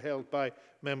concerns that are held by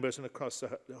members and across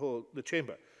the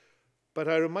Chamber. But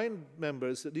I remind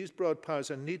members that these broad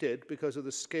powers are needed because of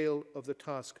the scale of the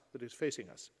task that is facing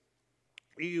us.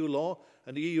 EU law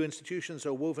and the EU institutions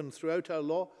are woven throughout our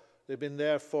law. They've been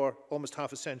there for almost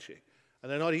half a century,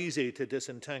 and they're not easy to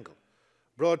disentangle.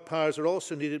 Broad powers are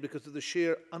also needed because of the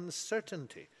sheer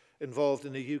uncertainty involved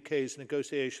in the UK's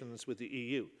negotiations with the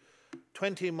EU.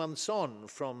 20 months on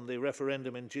from the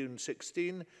referendum in June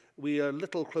 16, we are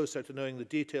little closer to knowing the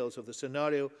details of the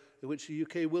scenario in which the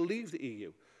UK will leave the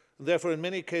EU. And therefore, in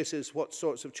many cases, what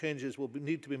sorts of changes will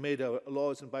need to be made to our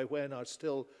laws and by when are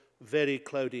still very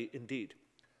cloudy indeed.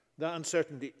 That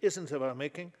uncertainty isn't of our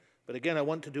making, but again, I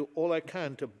want to do all I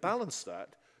can to balance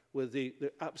that with the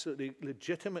absolutely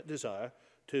legitimate desire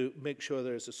to make sure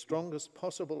there is the strongest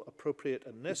possible, appropriate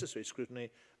and necessary scrutiny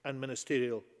and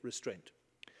ministerial restraint.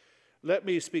 Let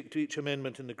me speak to each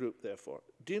amendment in the group, therefore.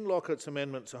 Dean Lockhart's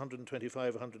amendments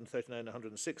 125, 139 and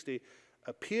 160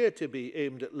 appear to be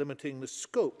aimed at limiting the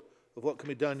scope of what can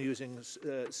be done using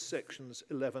sections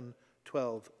 11,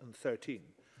 12 and 13.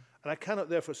 And I cannot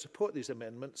therefore support these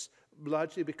amendments,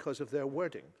 largely because of their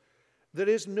wording. There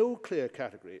is no clear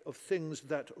category of things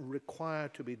that require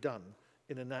to be done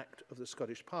in an act of the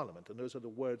Scottish Parliament, and those are the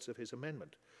words of his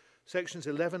amendment. Sections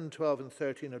 11, 12 and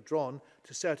 13 are drawn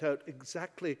to set out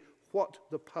exactly what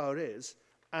the power is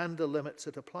and the limits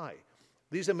that apply.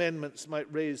 These amendments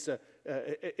might raise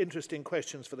interesting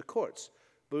questions for the courts,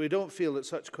 but we don't feel that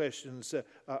such questions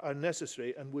are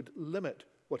necessary and would limit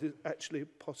what is actually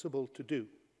possible to do.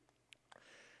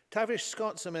 Tavish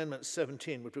Scott's Amendment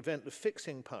 17 would prevent the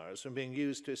fixing powers from being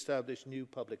used to establish new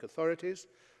public authorities,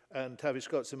 and Tavish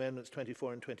Scott's Amendments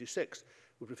 24 and 26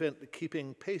 would prevent the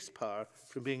keeping pace power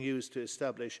from being used to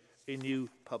establish a new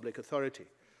public authority.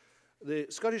 The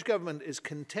Scottish Government is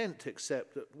content to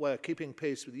accept that while keeping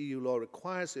pace with EU law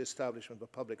requires the establishment of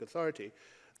a public authority,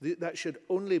 that should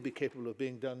only be capable of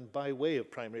being done by way of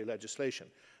primary legislation,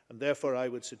 and therefore I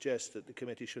would suggest that the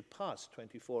committee should pass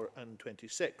 24 and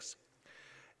 26.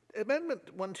 Amendment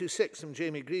 126 from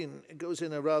Jamie Green goes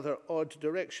in a rather odd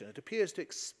direction. It appears to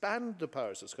expand the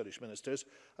powers of Scottish ministers,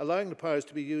 allowing the powers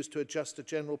to be used to adjust the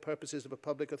general purposes of a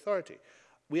public authority.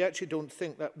 We actually don't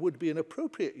think that would be an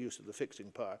appropriate use of the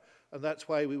fixing power, and that's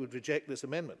why we would reject this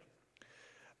amendment.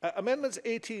 Amendments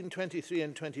 18, 23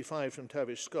 and 25 from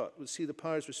Tavish Scott would see the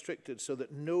powers restricted so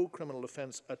that no criminal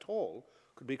offence at all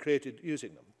could be created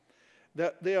using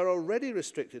them. They are already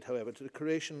restricted, however, to the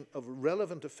creation of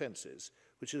relevant offences,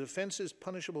 which is offences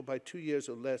punishable by 2 years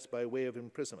or less by way of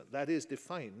imprisonment. That is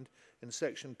defined in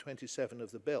section 27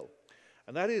 of the bill.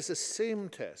 And that is the same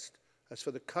test as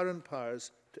for the current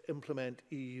powers to implement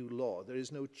EU law. There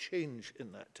is no change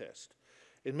in that test.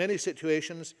 In many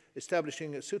situations,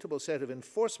 establishing a suitable set of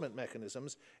enforcement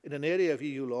mechanisms in an area of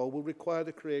EU law will require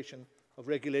the creation of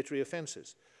regulatory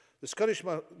offences. The Scottish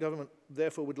Government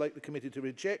therefore would like the committee to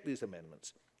reject these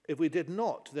amendments. If we did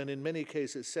not, then in many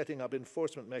cases setting up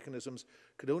enforcement mechanisms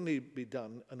could only be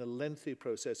done in a lengthy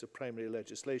process of primary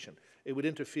legislation. It would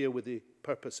interfere with the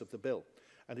purpose of the bill,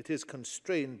 and it is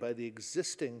constrained by the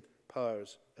existing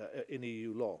powers in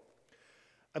EU law.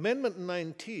 Amendment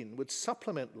 19 would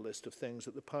supplement the list of things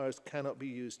that the powers cannot be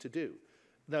used to do.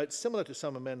 Now, it's similar to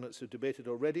some amendments we've debated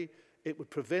already. It would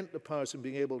prevent the powers from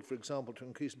being able, for example, to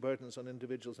increase burdens on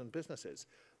individuals and businesses.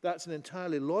 That's an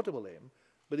entirely laudable aim,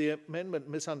 but the amendment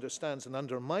misunderstands and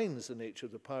undermines the nature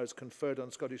of the powers conferred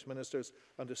on Scottish ministers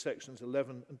under sections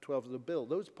 11 and 12 of the bill.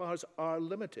 Those powers are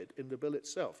limited in the bill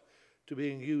itself to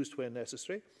being used where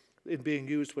necessary,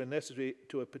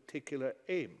 to a particular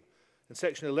aim. In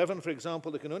section 11, for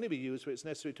example, they can only be used where it's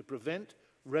necessary to prevent,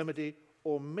 remedy,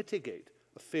 or mitigate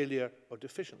a failure or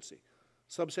deficiency.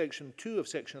 Subsection 2 of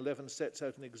section 11 sets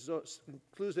out an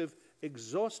inclusive,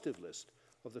 exhaustive list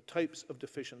of the types of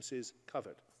deficiencies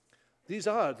covered. These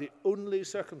are the only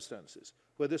circumstances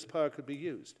where this power could be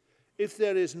used. If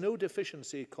there is no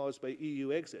deficiency caused by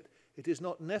EU exit, it is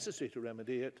not necessary to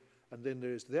remedy it, and then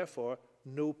there is therefore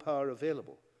no power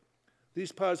available.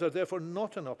 These powers are therefore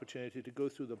not an opportunity to go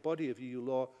through the body of EU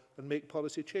law and make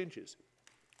policy changes.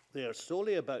 They are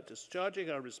solely about discharging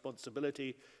our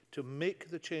responsibility to make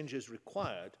the changes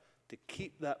required to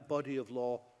keep that body of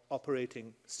law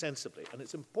operating sensibly. And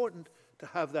it's important to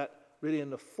have that really in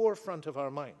the forefront of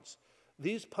our minds.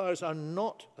 These powers are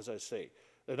not, as I say,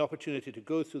 an opportunity to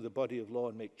go through the body of law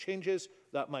and make changes.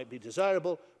 That might be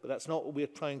desirable, but that's not what we're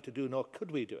trying to do, nor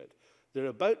could we do it. They're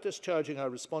about discharging our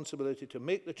responsibility to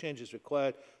make the changes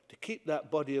required to keep that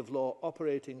body of law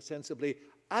operating sensibly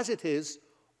as it is,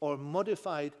 or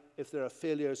modified if there are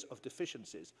failures of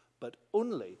deficiencies, but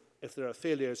only if there are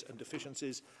failures and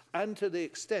deficiencies, and to the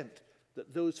extent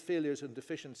that those failures and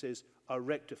deficiencies are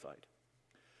rectified.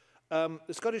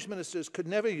 The Scottish ministers could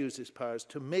never use these powers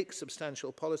to make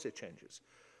substantial policy changes,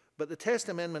 but the test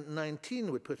Amendment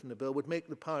 19 would put in the bill would make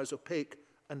the powers opaque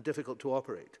and difficult to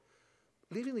operate.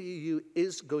 Leaving the EU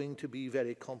is going to be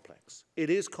very complex. It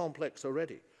is complex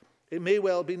already. It may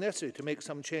well be necessary to make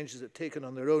some changes that, taken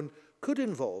on their own, could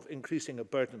involve increasing a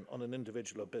burden on an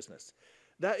individual or business.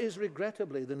 That is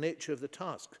regrettably the nature of the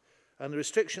task, and the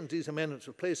restrictions these amendments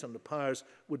would place on the powers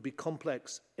would be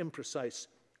complex, imprecise,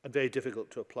 and very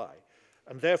difficult to apply.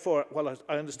 And therefore, while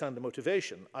I understand the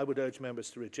motivation, I would urge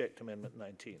members to reject Amendment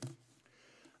 19.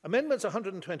 Amendments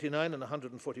 129 and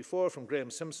 144 from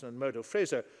Graham Simpson and Murdo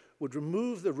Fraser would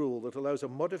remove the rule that allows a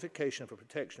modification for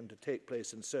protection to take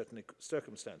place in certain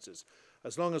circumstances,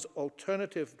 as long as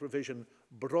alternative provision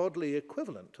broadly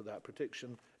equivalent to that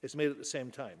protection is made at the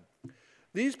same time.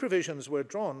 These provisions were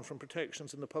drawn from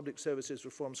protections in the Public Services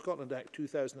Reform Scotland Act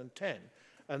 2010,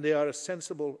 and they are a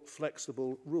sensible,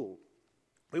 flexible rule.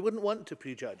 We wouldn't want to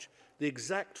prejudge the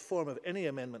exact form of any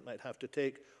amendment might have to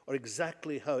take or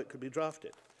exactly how it could be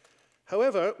drafted.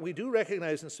 However, we do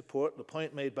recognise and support the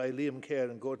point made by Liam Kerr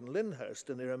and Gordon Lyndhurst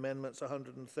in their amendments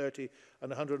 130 and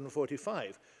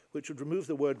 145, which would remove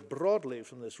the word broadly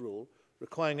from this rule,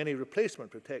 requiring any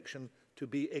replacement protection to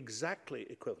be exactly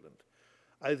equivalent.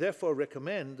 I therefore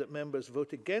recommend that members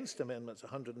vote against Amendments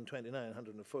 129 and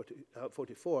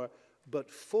 144,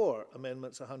 but for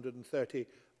Amendments 130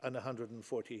 and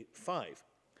 145.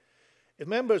 If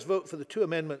members vote for the two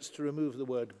amendments to remove the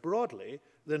word broadly,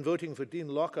 then voting for Dean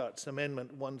Lockhart's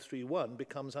Amendment 131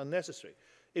 becomes unnecessary.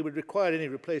 It would require any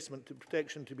replacement to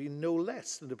protection to be no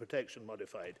less than the protection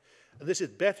modified, and this is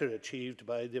better achieved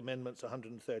by the Amendments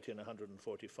 130 and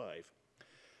 145.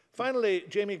 Finally,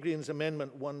 Jamie Green's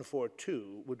Amendment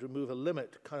 142 would remove a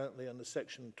limit currently on the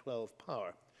Section 12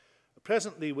 power.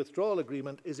 Presently, the withdrawal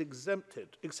agreement is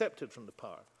accepted from the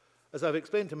power. As I've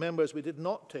explained to members, we did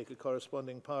not take a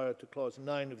corresponding power to Clause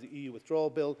 9 of the EU Withdrawal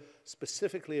Bill,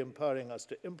 specifically empowering us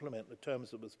to implement the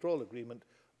terms of the withdrawal agreement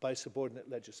by subordinate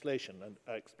legislation, and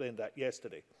I explained that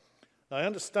yesterday. Now, I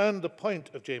understand the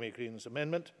point of Jamie Green's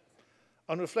amendment.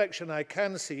 On reflection, I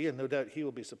can see, and no doubt he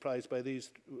will be surprised by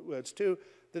these words too,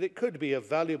 that it could be a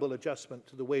valuable adjustment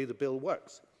to the way the bill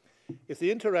works. If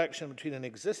the interaction between an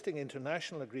existing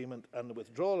international agreement and the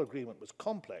withdrawal agreement was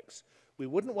complex, we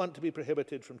wouldn't want to be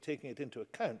prohibited from taking it into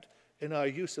account in our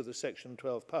use of the Section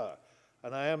 12 power,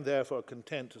 and I am therefore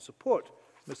content to support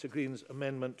Mr Green's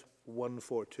Amendment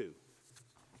 142.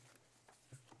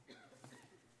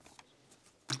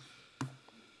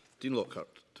 Dean Lockhart,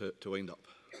 to wind up.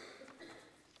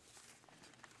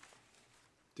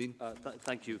 Dean?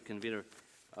 Thank you, Convener.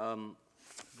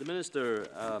 The Minister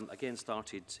again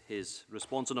started his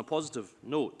response on a positive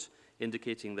note,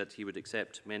 indicating that he would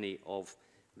accept many of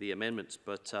the amendments,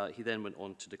 but he then went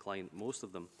on to decline most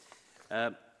of them.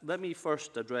 Let me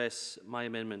first address my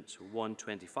Amendment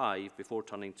 125 before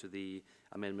turning to the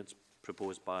amendments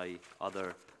proposed by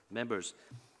other members.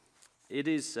 It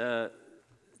is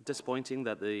disappointing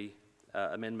that the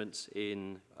amendments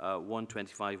in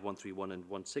 125, 131 and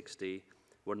 160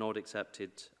 were not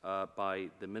accepted by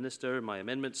the Minister. My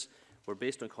amendments were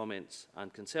based on comments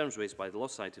and concerns raised by the Law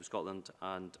Society of Scotland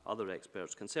and other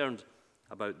experts concerned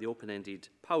about the open-ended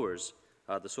powers,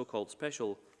 the so-called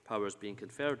special powers being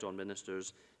conferred on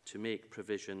ministers to make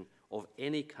provision of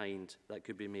any kind that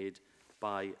could be made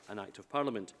by an Act of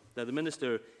Parliament. Now, the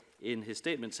Minister, in his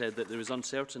statement, said that there is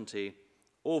uncertainty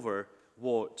over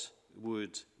what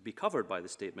would be covered by the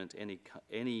statement,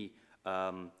 any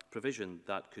provision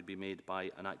that could be made by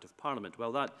an Act of Parliament.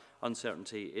 Well, that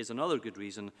uncertainty is another good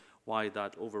reason why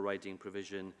that overriding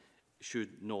provision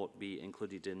should not be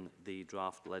included in the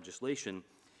draft legislation.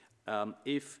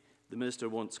 If the Minister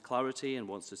wants clarity and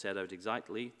wants to set out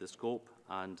exactly the scope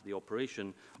and the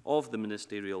operation of the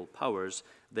ministerial powers,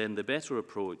 then the better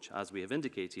approach, as we have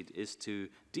indicated, is to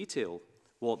detail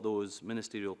what those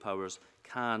ministerial powers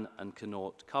can and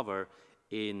cannot cover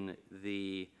in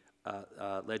the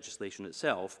legislation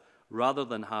itself, rather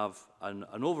than have an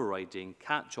overriding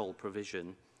catch-all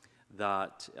provision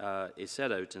that is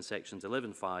set out in sections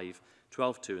 11.5,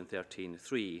 12.2 and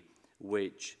 13.3,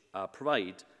 which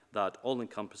provide that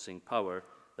all-encompassing power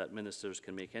that ministers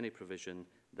can make any provision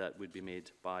that would be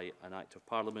made by an Act of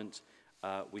Parliament.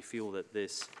 We feel that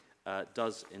this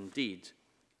does indeed,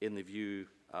 in the view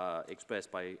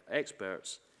expressed by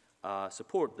experts,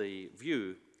 support the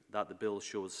view that the bill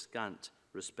shows scant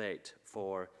respect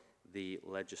for the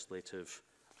legislative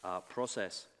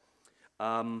process.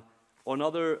 On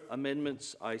other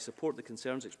amendments, I support the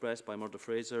concerns expressed by Murdo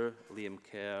Fraser, Liam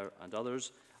Kerr and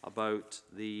others about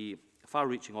the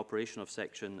far-reaching operation of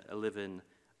Section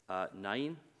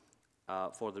 11(9)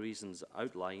 for the reasons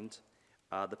outlined.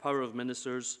 The power of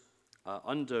ministers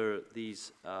under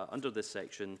this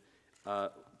section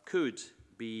could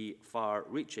be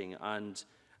far-reaching, and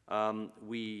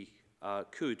we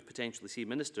could potentially see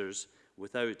ministers,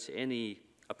 without any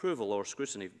approval or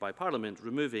scrutiny by Parliament,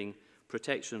 removing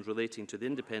protections relating to the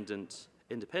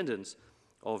independence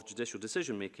of judicial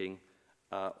decision-making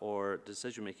or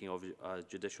decision-making of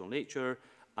judicial nature,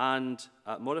 and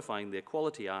modifying the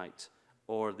Equality Act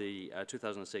or the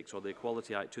 2006 or the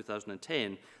Equality Act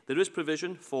 2010. There is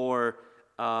provision for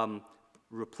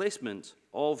replacement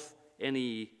of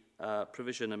any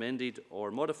provision amended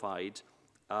or modified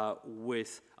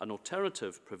with an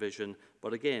alternative provision,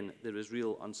 but again, there is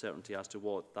real uncertainty as to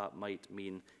what that might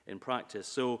mean in practice.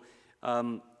 So,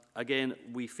 again,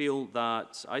 we feel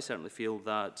that, I certainly feel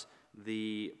that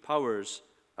the powers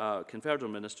conferred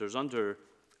on ministers under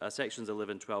sections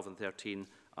 11, 12 and 13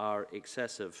 are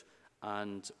excessive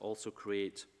and also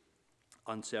create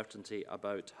uncertainty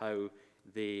about how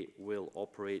they will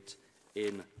operate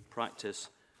in practice.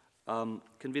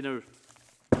 Convener,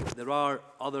 there are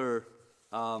other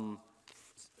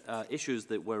issues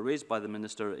that were raised by the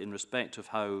Minister in respect of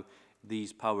how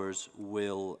these powers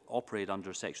will operate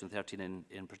under Section 13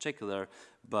 in particular,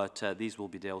 but these will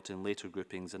be dealt in later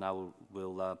groupings, and I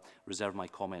will reserve my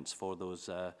comments for those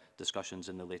discussions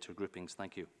in the later groupings.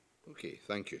 Thank you. Okay,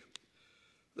 thank you.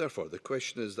 Therefore, the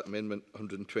question is that Amendment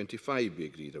 125 be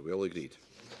agreed. Are we all agreed?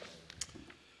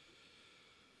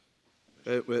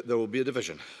 There will be a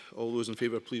division. All those in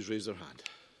favour, please raise their hand.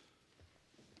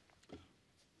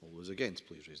 All those against,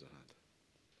 please raise their hand.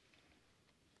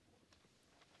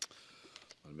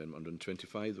 On Amendment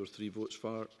 125, there were 3 votes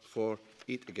for,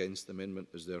 8 against. The amendment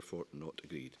is therefore not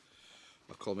agreed.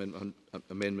 I call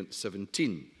Amendment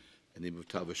 17 in the name of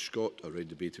Tavish Scott. Already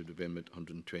debated Amendment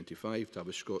 125.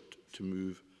 Tavish Scott to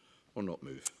move or not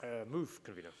move? Move,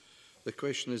 Convener. The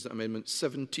question is that Amendment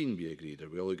 17 be agreed. Are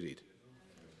we all agreed?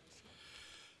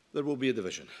 There will be a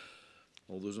division.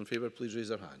 All those in favour, please raise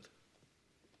their hand.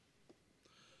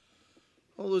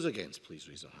 All those against, please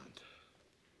raise their hand.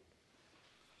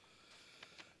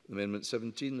 Amendment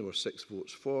 17, there were 6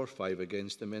 votes for, 5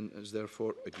 against. The amendment is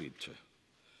therefore agreed to.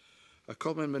 I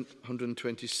call Amendment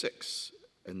 126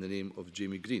 in the name of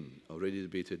Jamie Green, already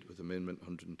debated with Amendment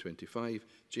 125.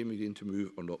 Jamie Green to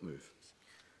move or not move?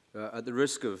 At the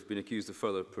risk of being accused of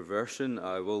further perversion,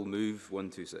 I will move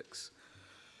 126.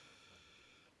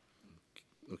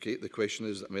 Okay, the question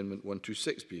is that Amendment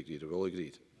 126 be agreed. Are we all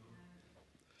agreed?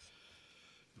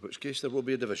 In which case there will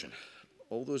be a division.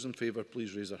 All those in favour,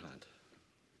 please raise their hand.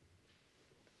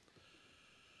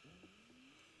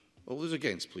 All those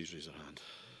against, please raise their hand.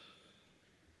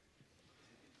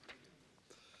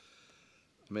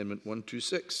 Amendment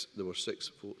 126, there were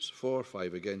 6 votes for,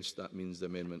 5 against. That means the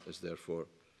amendment is therefore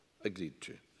agreed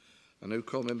to. I now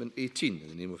call Amendment 18 in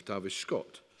the name of Tavish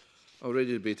Scott,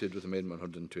 already debated with Amendment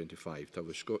 125.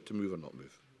 Tavish Scott to move or not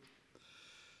move?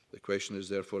 The question is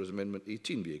therefore, is Amendment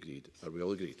 18 be agreed? Are we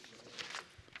all agreed?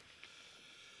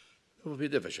 There will be a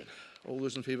division. All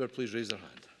those in favour, please raise their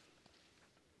hand.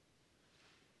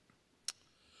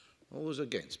 All those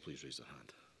against, please raise their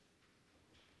hand.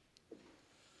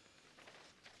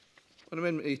 On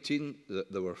Amendment 18,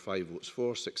 there were 5 votes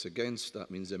for, 6 against.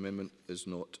 That means the amendment is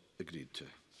not agreed to.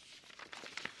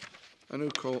 I now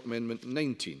call Amendment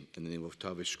 19 in the name of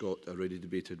Tavish Scott, already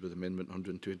debated with Amendment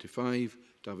 125.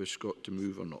 Tavish Scott to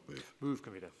move or not move? Move,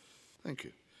 Convener. Thank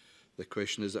you. The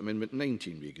question is that Amendment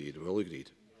 19 be agreed. Are we all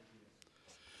agreed?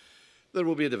 There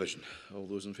will be a division. All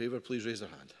those in favour, please raise their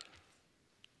hand.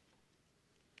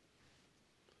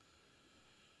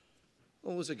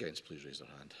 All those against, please raise their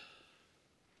hand.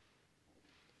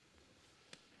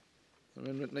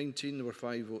 Amendment 19, there were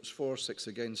 5 votes for, 6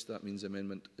 against. That means the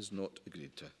amendment is not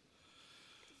agreed to.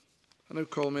 I now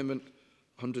call Amendment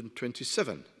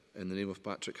 127 in the name of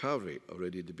Patrick Harvey,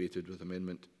 already debated with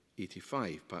Amendment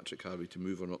 85. Patrick Harvey to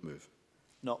move or not move?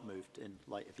 Not moved in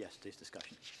light of yesterday's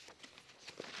discussion.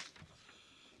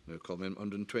 Now call Amendment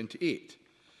 128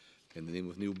 in the name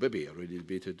of Neil Bibby, already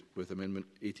debated with Amendment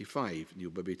 85. Neil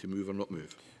Bibby to move or not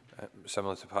move?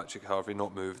 Similar to Patrick Harvey,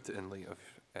 not moved in light of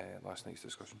last night's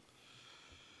discussion.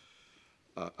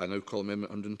 I now call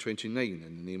Amendment 129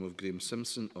 in the name of Graham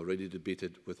Simpson, already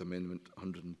debated with Amendment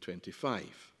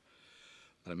 125.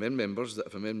 I remind members that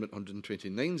if Amendment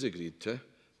 129 is agreed to,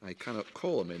 I cannot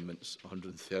call Amendments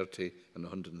 130 and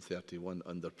 131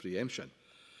 under preemption.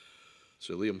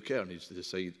 So Liam Kerr needs to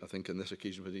decide, I think, on this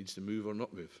occasion whether he needs to move or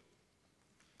not move.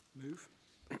 Move.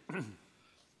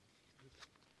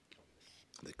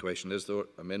 The question is, though,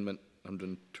 Amendment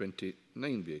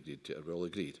 129 be agreed to? Are we all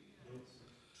agreed?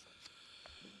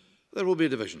 There will be a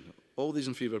division. All these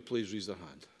in favour, please raise their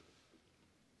hand.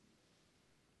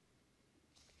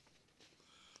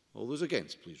 All those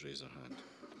against, please raise their hand.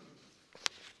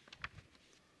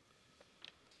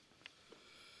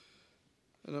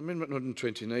 On Amendment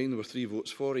 129, there were 3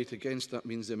 votes for, 8 against. That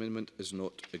means the amendment is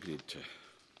not agreed to.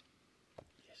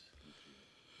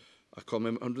 I call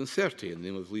Amendment 130 in the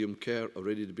name of Liam Kerr,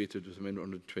 already debated with Amendment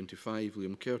 125.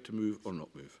 Liam Kerr to move or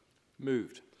not move?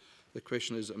 Moved. The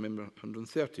question is that Amendment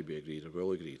 130 be agreed. Are we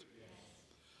all agreed?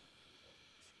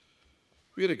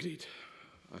 We are agreed.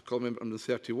 I call Amendment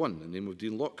 131 in the name of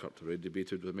Dean Lockhart, already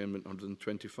debated with Amendment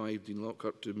 125. Dean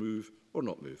Lockhart to move or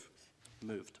not move?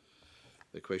 Moved.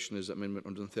 The question is that Amendment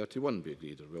 131 be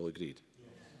agreed. Are we all agreed?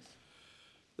 Yes.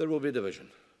 There will be a division.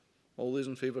 All those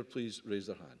in favour, please raise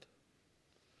their hand.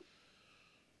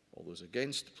 All those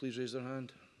against, please raise their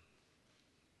hand.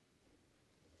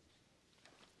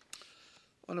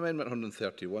 On Amendment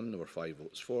 131, there were 5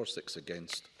 votes for, 6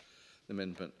 against. The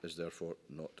amendment is therefore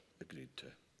not agreed to.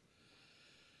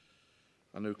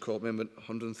 I now call Amendment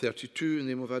 132 in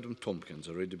the name of Adam Tompkins,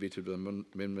 already debated with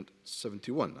Amendment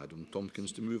 71. Adam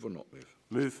Tompkins to move or not move?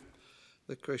 Move.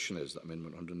 The question is that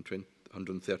Amendment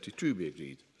 132 be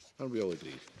agreed. Are we all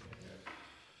agreed?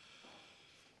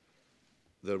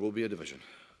 There will be a division.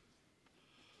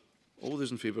 All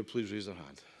those in favour, please raise their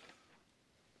hand.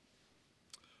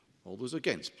 All those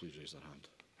against, please raise their hand.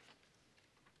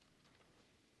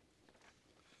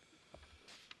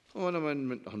 On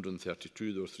Amendment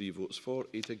 132, there were 3 votes for,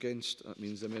 8 against. That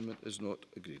means the amendment is not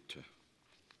agreed to.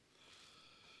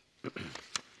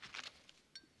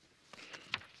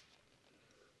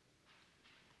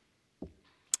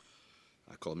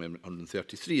 I call Amendment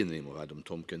 133 in the name of Adam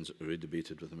Tompkins, already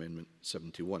debated with Amendment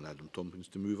 71. Adam Tompkins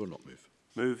to move or not move?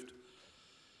 Moved.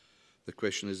 The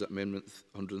question is that Amendment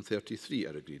 133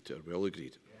 are agreed to. Are we all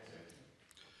agreed? Yes.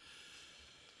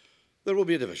 There will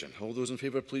be a division. All those in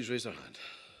favour, please raise their hand.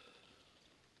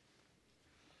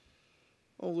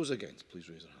 All those against, please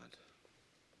raise their hand.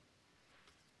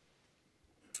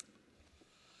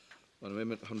 On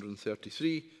Amendment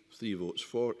 133, 3 votes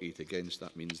for, 8 against.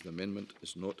 That means the amendment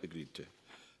is not agreed to.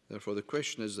 Therefore, the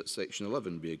question is that Section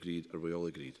 11 be agreed. Are we all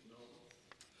agreed? No.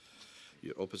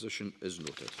 Your opposition is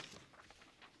noted.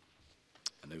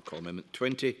 I now call Amendment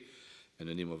 20 in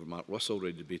the name of Mark Russell,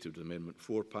 already debated with Amendment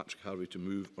 4. Patrick Harvey to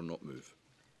move or not move?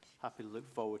 Happy to look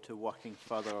forward to working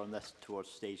further on this towards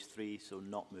stage 3, so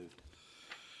not moved.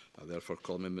 I therefore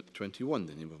call Amendment 21 in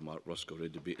the name of Mark Ruskell, already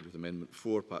debated with Amendment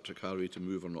 4. Patrick Harvey to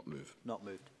move or not move? Not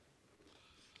moved.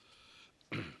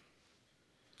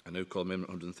 I now call Amendment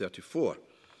 134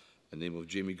 in the name of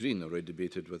Jamie Green, already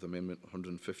debated with Amendment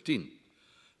 115.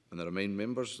 And I remind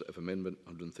members that if Amendment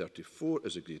 134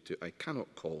 is agreed to, I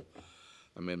cannot call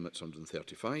Amendments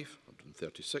 135,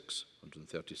 136,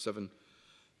 137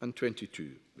 and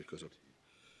 22 because of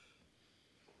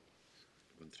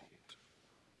 138.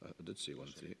 I did say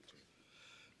 138.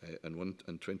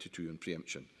 And 22 in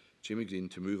preemption. Jamie Green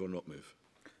to move or not move?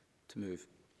 To move.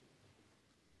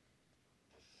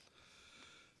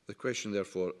 The question,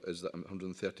 therefore, is that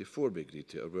 134 be agreed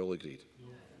to. Are we all agreed? No.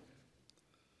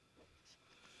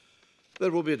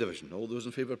 There will be a division. All those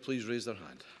in favour, please raise their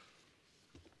hand.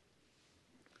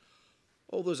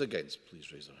 All those against,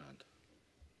 please raise their hand.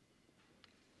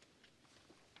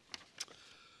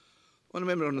 On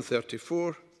Amendment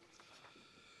 134,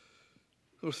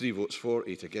 there were 3 votes for,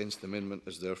 8 against. The amendment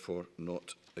is therefore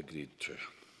not agreed to.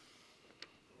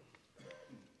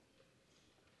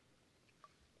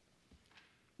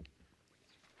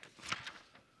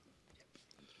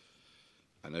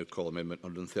 I now call Amendment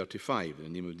 135 in the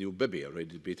name of Neil Bibby, already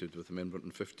debated with Amendment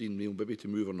 115. Neil Bibby to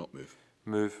move or not move?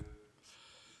 Move.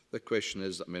 The question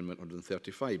is that Amendment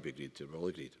 135 be agreed to. We're all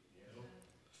agreed. In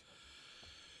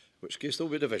which case there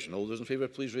will be a division. All those in favour,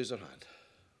 please raise their hand.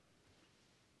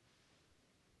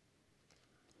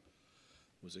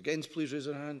 Those against, please raise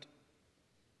their hand.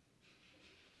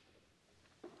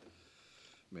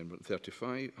 Amendment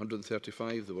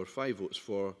 135, there were 5 votes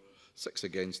for, 6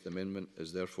 against. The amendment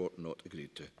is therefore not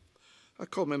agreed to. I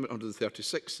call Amendment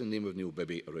 136 in the name of Neil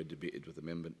Bibby, already debated with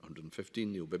Amendment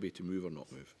 115. Neil Bibby to move or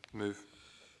not move? Move.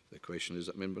 The question is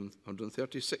that Amendment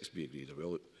 136 be agreed. Are we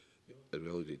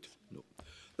all agreed? No.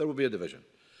 There will be a division.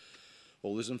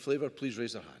 All those in favour, please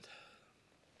raise their hand.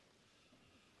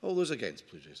 All those against,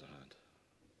 please raise their hand.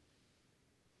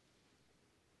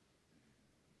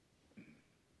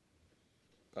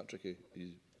 Patrick,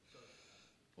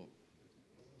 oh.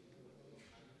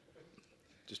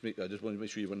 I just want to make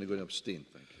sure you weren't going to abstain.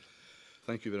 Thank you.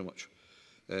 Thank you very much.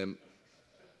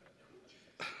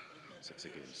 6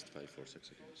 against. 5 4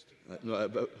 6 against. No,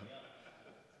 it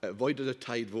avoided a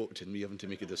tied vote and me having to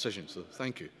make a decision, so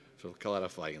thank you for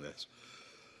clarifying this.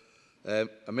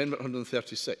 Amendment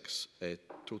 136,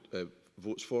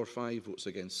 votes for 5, votes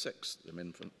against 6. The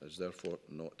amendment is therefore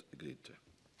not agreed to.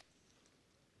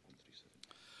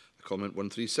 Comment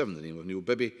 137, the name of Neil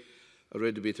Bibby. A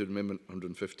read debated amendment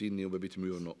 115, Neil Bibby to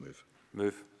move or not move?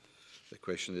 Move. The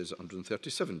question is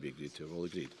 137 be agreed to, all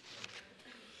agreed.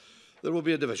 There will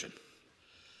be a division.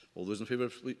 All those in favour,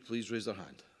 please raise their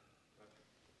hand.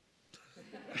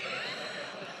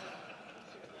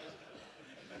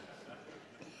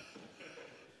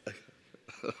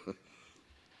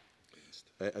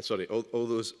 Sorry, all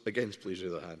those against, please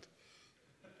raise their hand.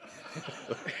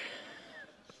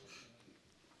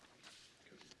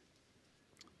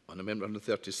 On Amendment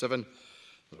 137,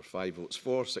 there are 5 votes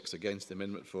for, 6 against. The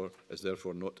amendment is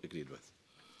therefore not agreed with.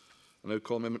 I now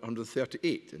call Amendment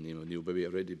 138 in the name of Neil Bibby. I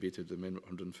already debated Amendment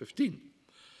 115.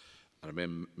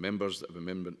 And members that have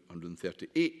Amendment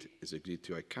 138 is agreed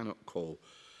to. I cannot call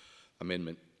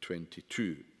Amendment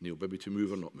 22. Neil Bibby to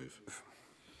move or not move?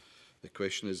 The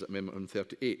question is that Amendment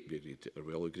 138 be agreed to. Are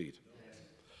we all agreed? Yes.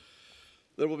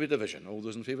 There will be division. All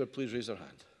those in favour, please raise their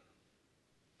hand.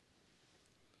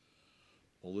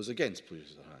 All those against, please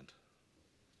raise their hand.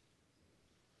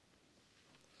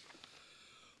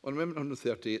 On Amendment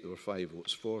 138, there were 5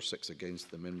 votes for, 6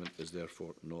 against. The amendment is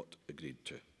therefore not agreed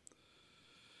to.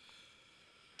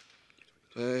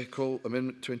 Call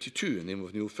Amendment 22 in the name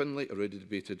of Neil Findlay. Already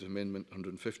debated Amendment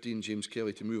 115. James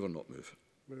Kelly to move or not move?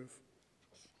 Move.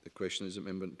 The question is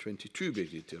Amendment 22 be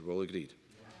agreed to. Are we all agreed?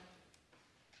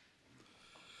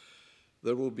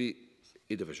 There will be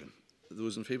a division.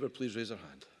 Those in favour, please raise their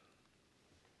hand.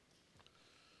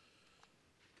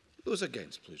 Those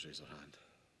against, please raise their hand.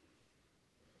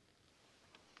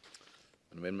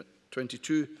 On Amendment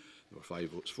 22, there were 5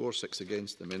 votes for, 6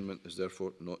 against. The amendment is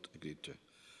therefore not agreed to.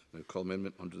 Now call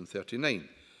Amendment 139 in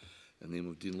the name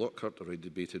of Dean Lockhart. Already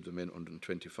debated Amendment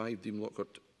 125. Dean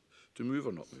Lockhart to move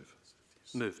or not move?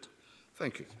 Moved.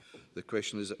 Thank you. The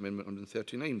question is that Amendment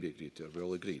 139 be agreed to. Are we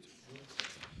all agreed?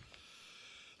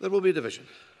 There will be a division.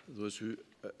 Those who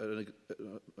are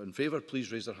in favour,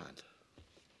 please raise their hand.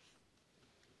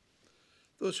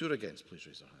 Those who are against, please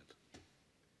raise their hand.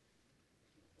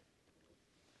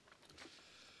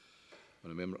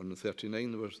 On Amendment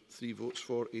 139, there were 3 votes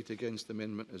for, 8 against. The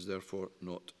amendment is therefore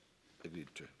not agreed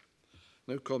to.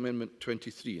 Now call Amendment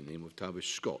 23 in the name of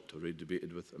Tavish Scott, already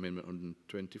debated with Amendment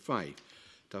 125.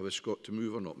 Tavish Scott to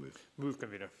move or not move? Move,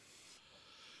 Convener.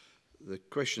 The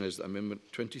question is that Amendment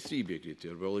 23 be agreed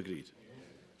to. Are we all agreed?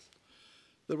 Yes.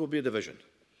 There will be a division.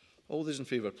 All those in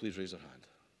favour, please raise their hand.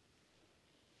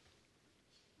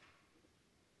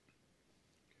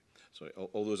 Sorry,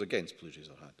 all those against, please raise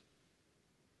their hand.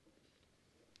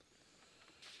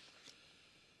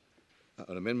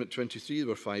 On Amendment 23, there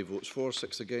were 5 votes for,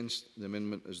 6 against. The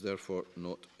amendment is therefore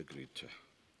not agreed to.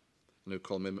 I now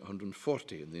call Amendment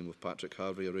 140 in the name of Patrick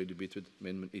Harvey, already debated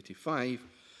Amendment 85.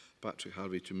 Patrick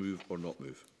Harvey to move or not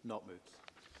move? Not moved.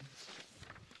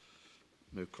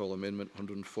 Now call Amendment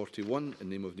 141 in the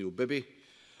name of Neil Bibby,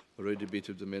 already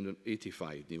debated Amendment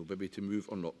 85. Neil Bibby to move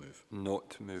or not move?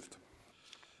 Not moved.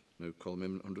 Now call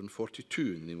Amendment 142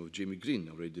 in the name of Jamie Green,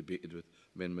 already debated with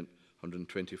Amendment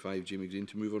 125. Jamie Green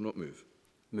to move or not move?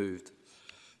 Moved.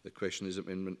 The question is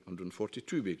Amendment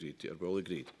 142 be agreed to. Are we all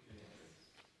agreed?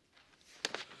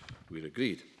 We're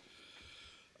agreed.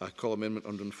 I call Amendment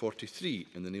 143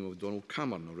 in the name of Donald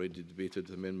Cameron, already debated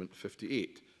Amendment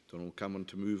 58. Donald Cameron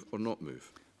to move or not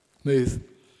move? Move.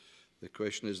 The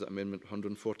question is that Amendment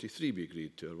 143 be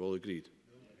agreed to. Are we all agreed?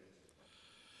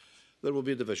 There will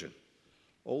be a division.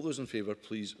 All those in favour,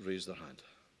 please raise their hand.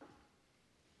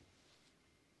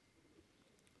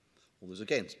 All those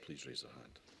against, please raise their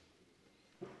hand.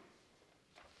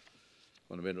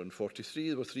 On Amendment 143,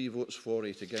 there were 3 votes for,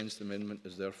 8 against. The amendment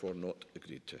is therefore not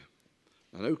agreed to.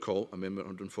 I now call Amendment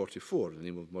 144 in the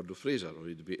name of Murdo Fraser,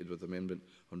 already debated with Amendment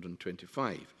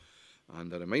 125.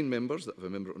 And I remind members that if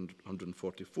Amendment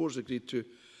 144 is agreed to,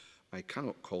 I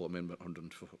cannot call Amendment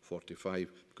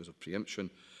 145 because of preemption.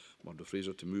 Murdo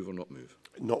Fraser to move or not move?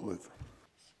 Not move.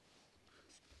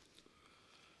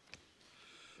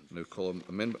 I now call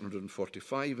Amendment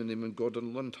 145 in the name of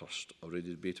Gordon Lyndhurst, already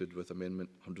debated with Amendment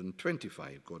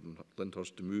 125. Gordon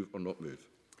Lyndhurst to move or not move?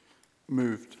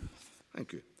 Moved.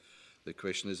 Thank you. The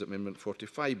question is that Amendment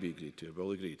 45 be agreed to. Are we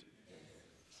all agreed?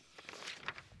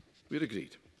 We're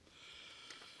agreed.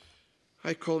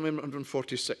 I call Amendment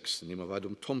 146 in the name of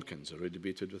Adam Tompkins, already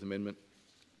debated with Amendment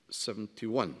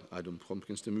 71. Adam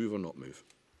Tompkins to move or not move?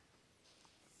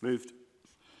 Moved.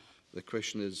 The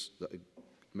question is that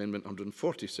Amendment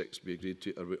 146 be agreed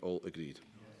to? Are we all agreed?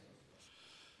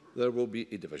 There will be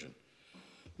a division.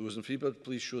 Those in favour,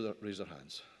 please raise their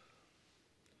hands.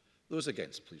 Those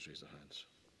against, please raise their hands.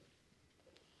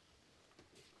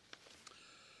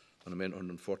 On Amendment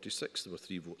 146, there were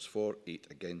 3 votes for, 8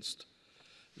 against.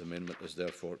 The amendment is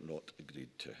therefore not agreed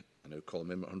to. I now call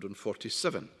Amendment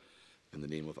 147 in the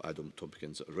name of Adam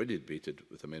Tompkins, already debated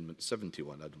with Amendment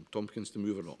 71. Adam Tompkins, to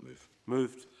move or not move?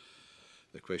 Moved.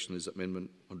 The question is that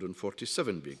Amendment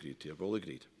 147 be agreed to. Have all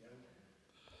agreed? Yeah.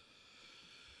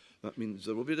 That means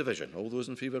there will be a division. All those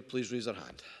in favour, please raise their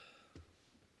hand.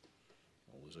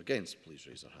 All those against, please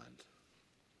raise their hand.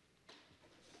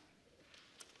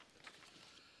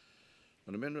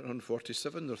 On Amendment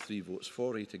 147, there are 3 votes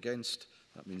for, 8 against.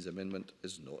 That means the amendment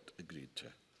is not agreed to.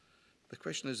 The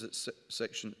question is that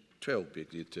Section 12 be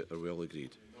agreed to. Are we all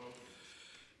agreed? No.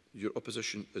 Your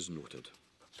opposition is noted.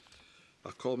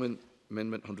 I call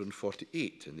Amendment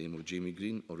 148 in the name of Jamie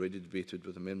Green, already debated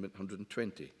with Amendment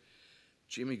 120.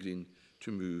 Jamie Green,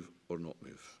 to move or not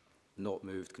move? Not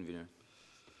moved, Convener.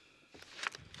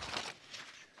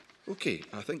 Okay,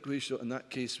 I think we shall, in that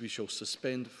case, we shall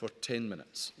suspend for 10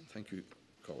 minutes. Thank you,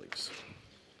 colleagues.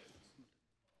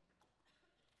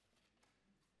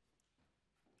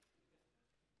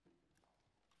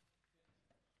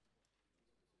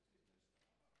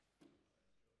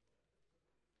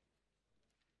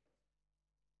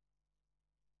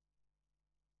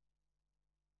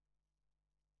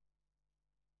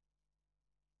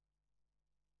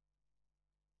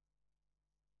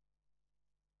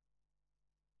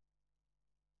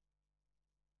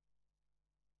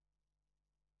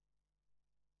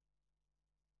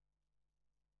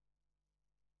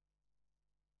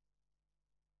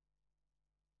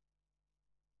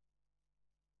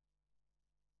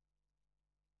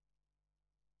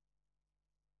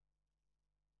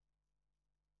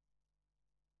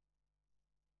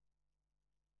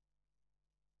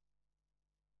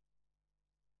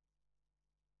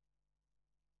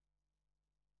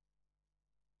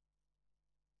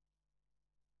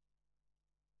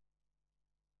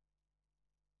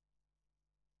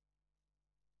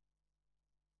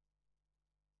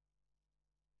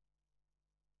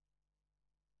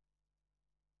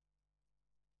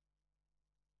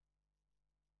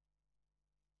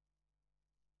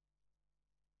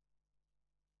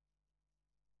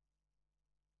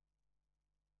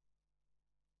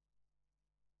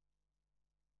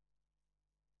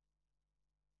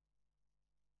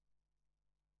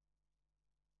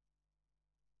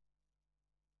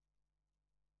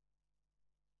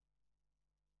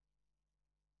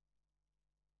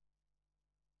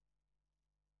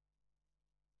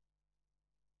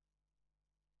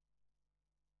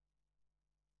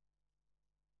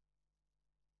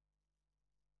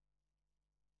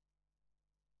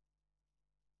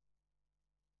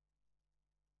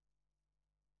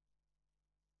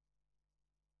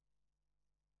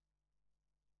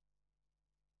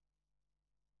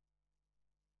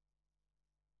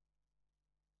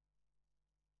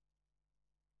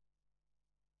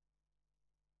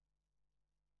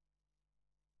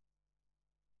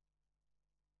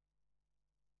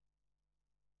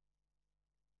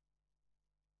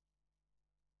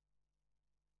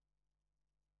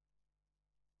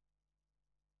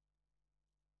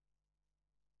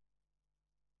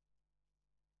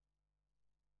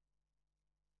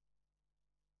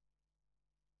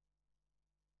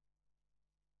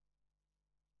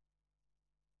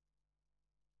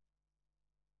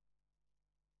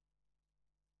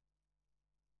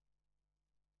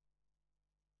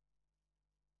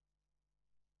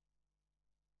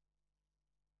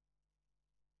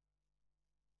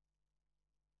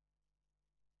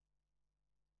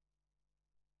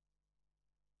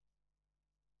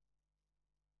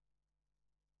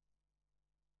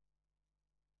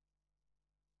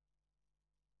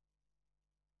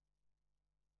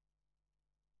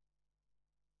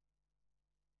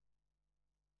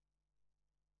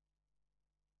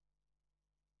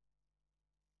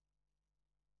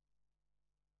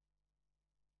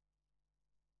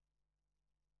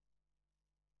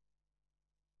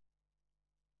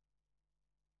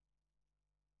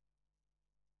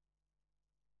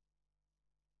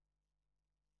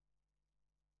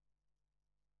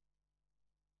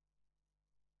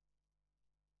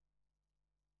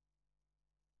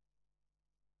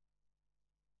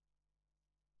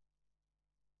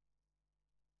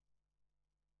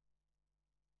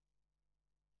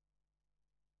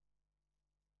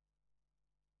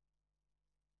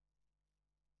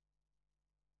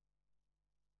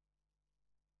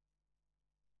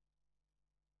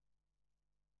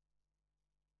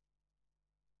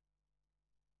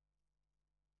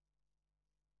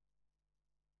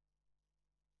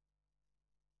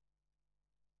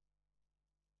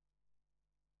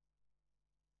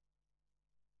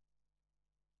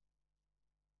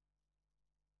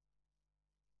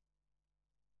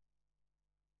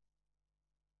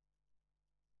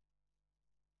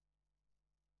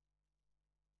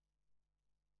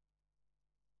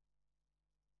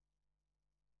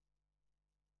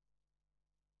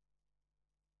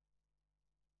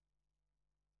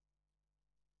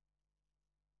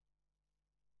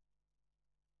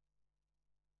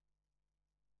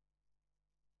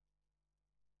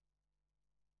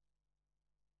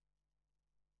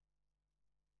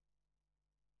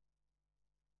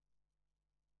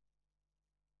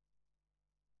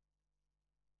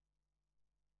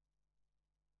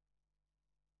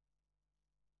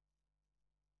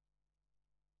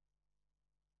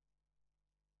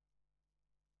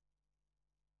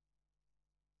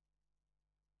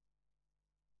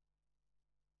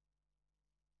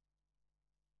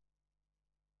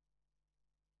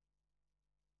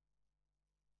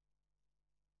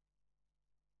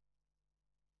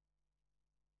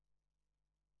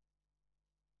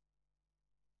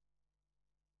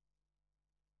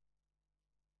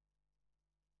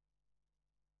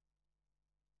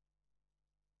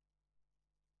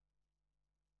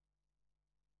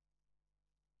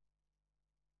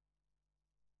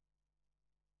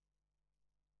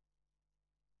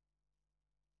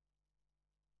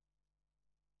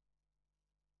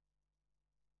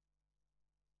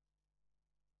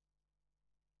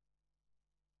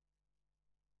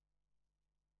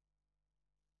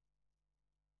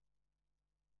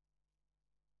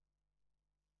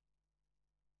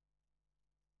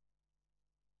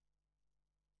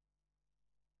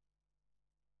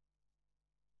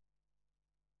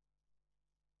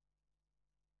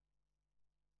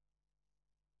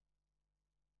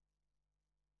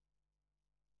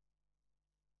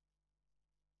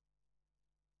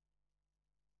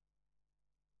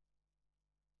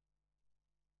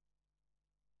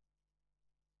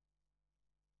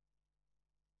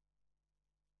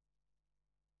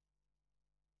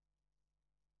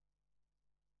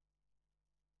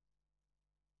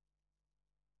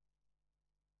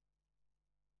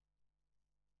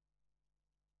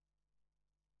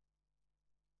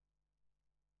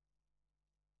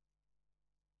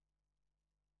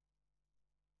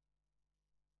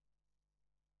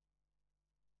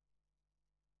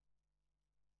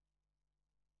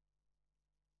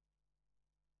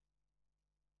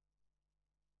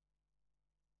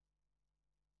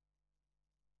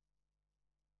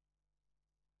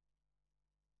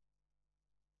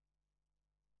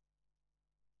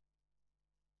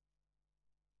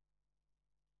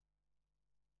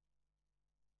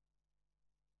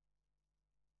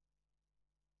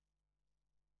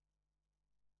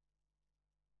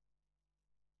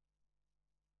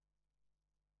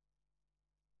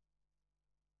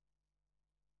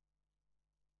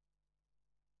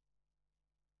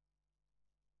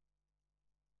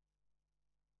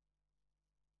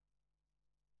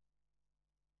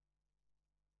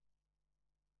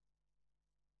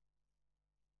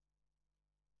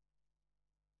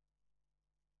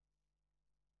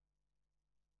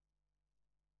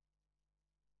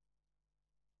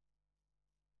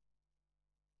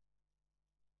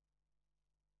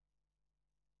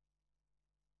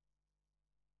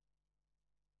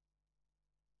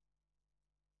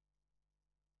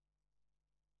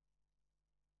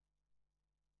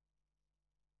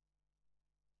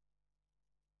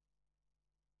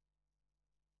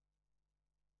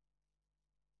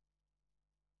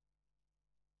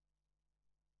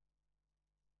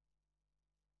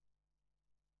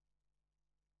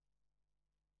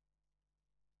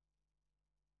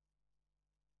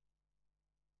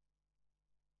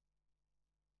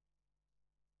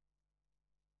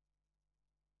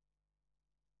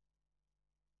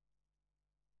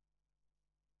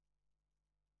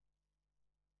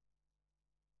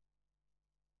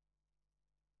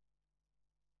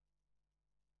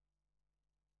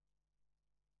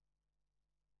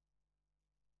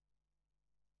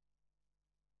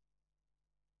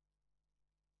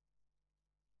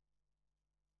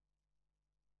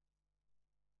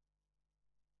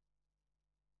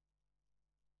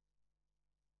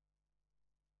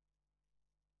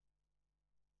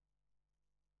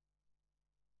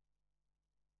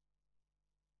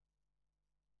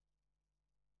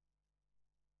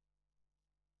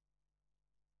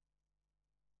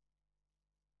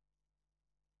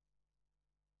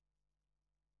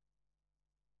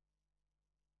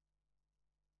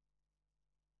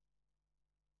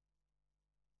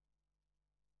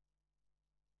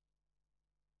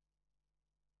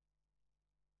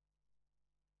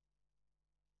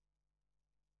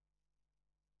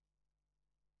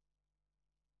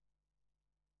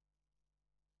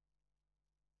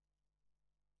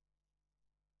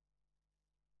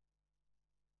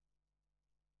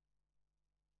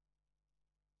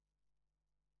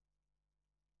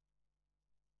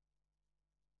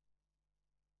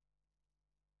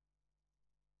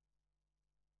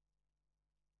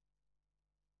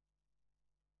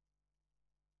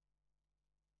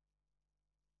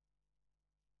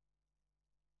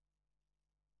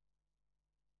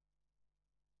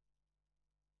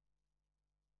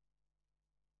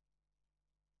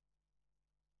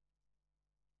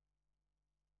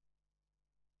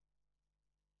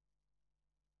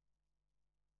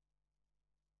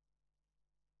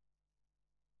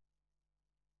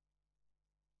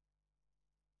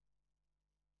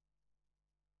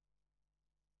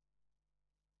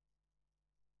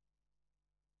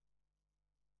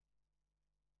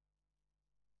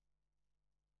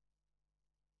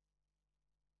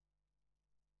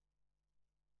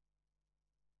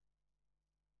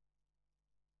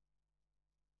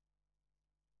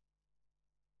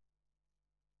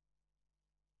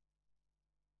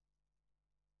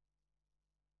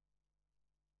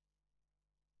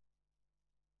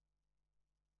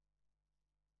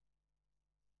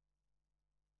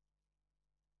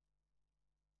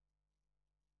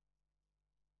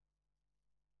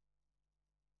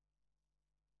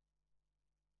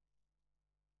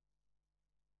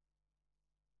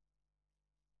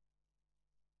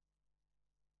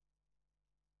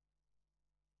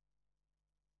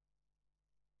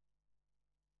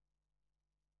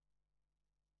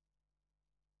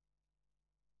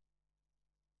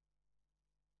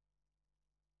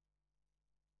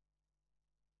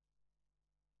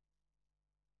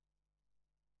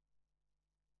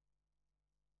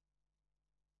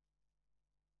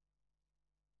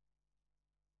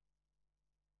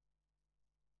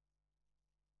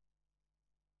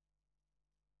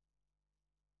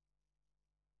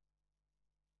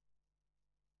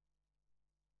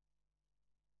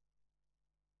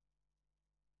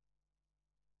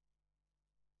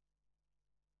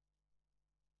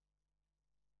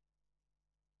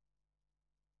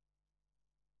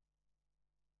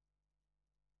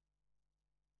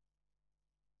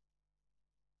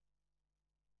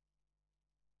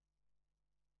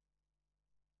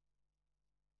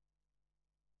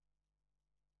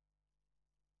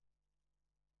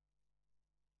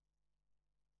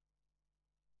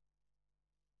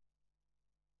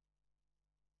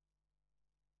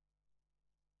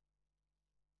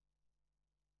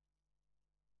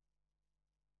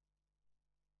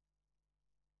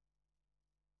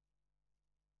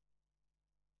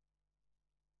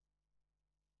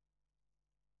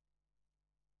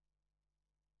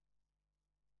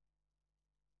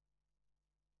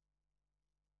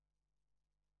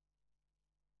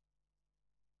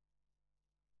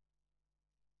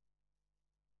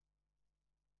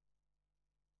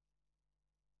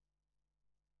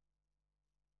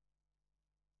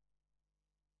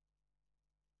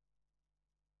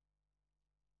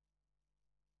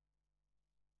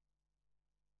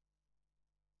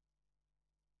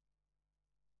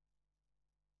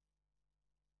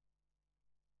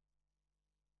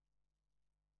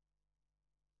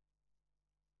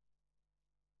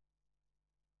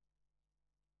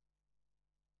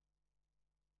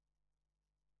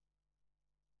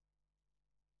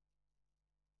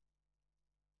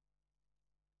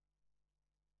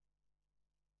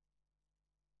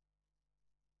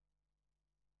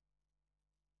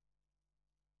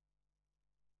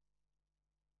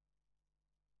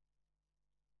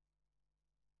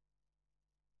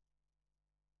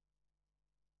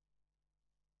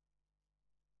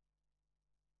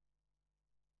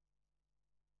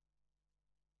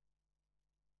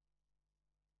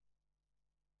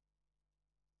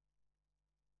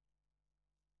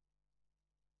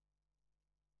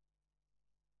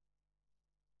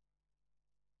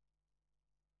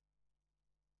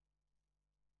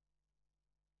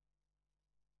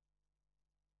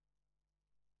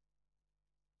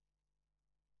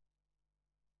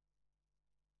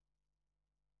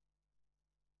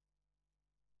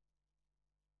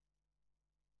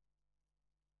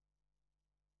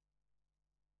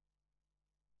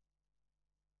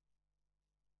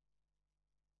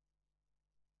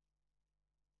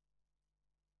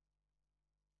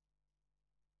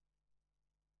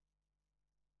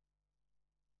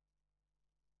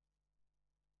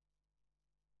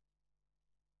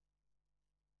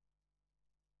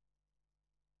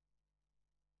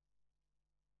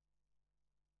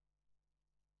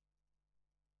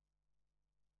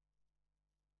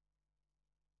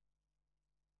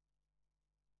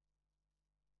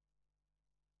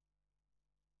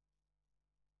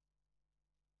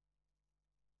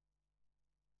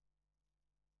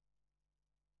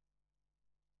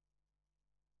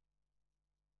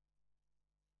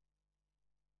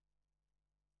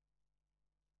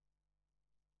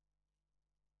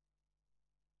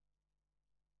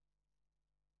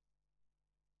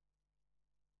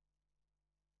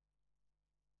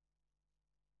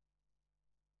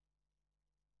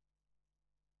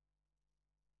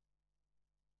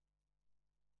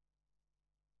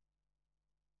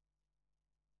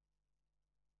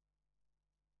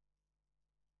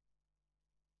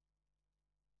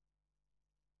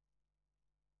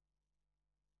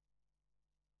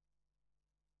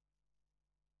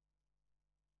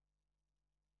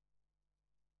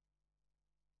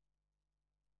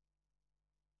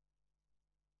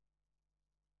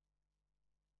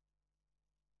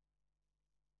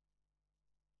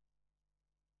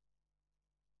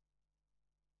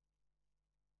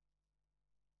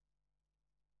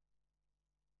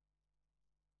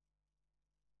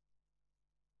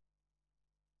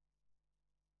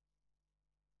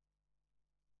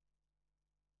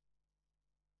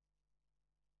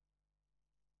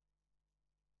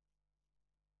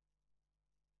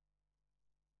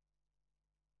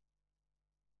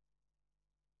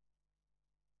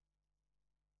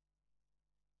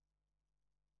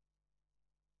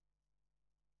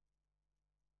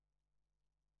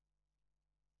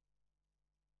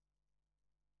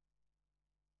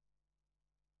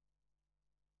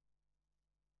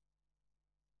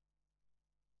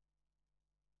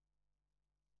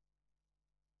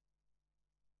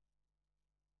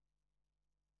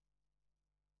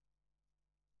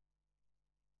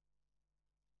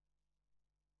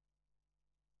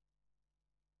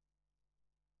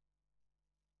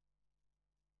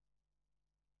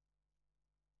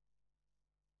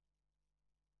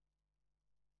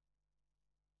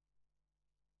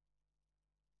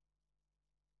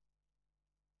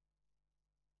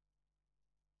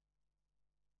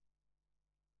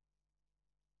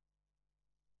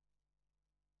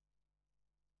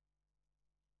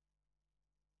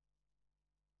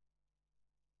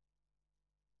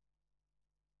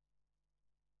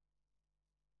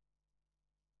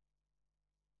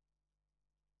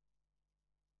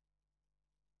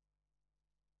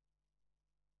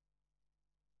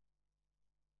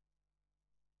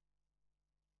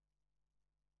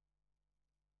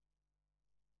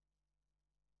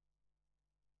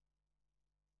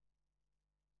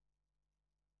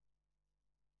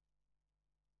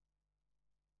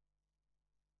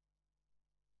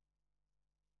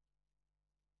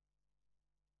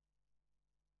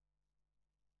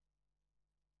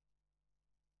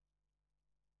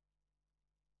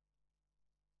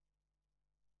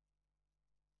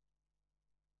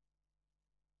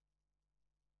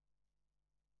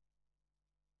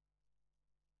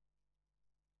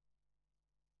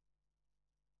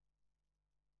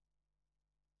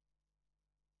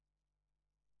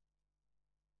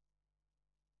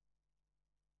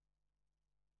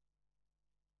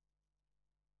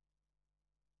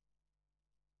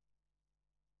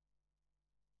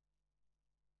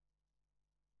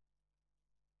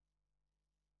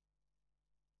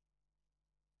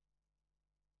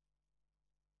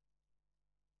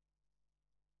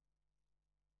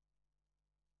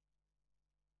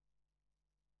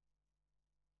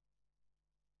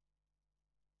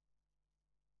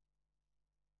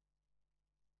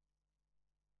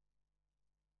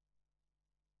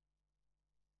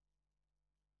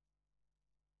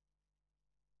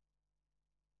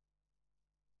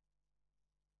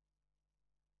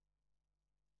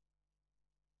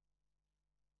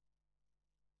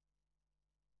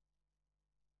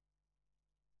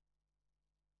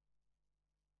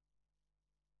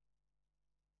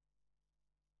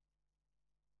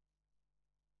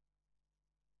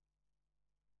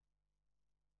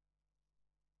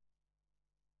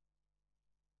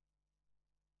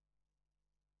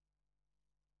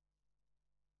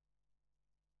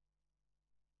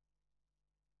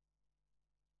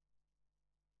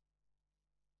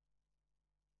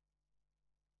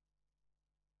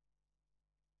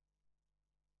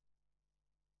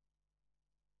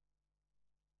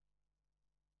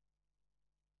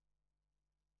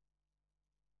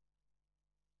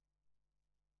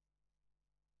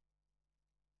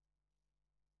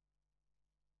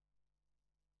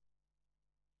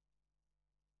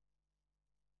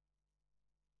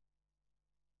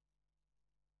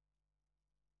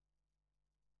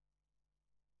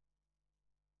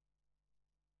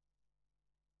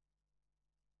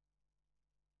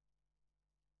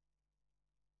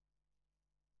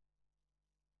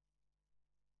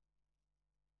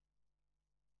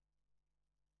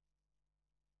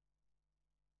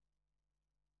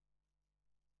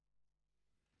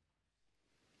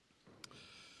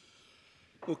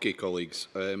 Okay, colleagues,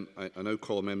 I now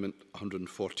call Amendment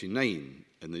 149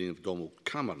 in the name of Donald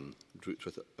Cameron, grouped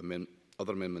with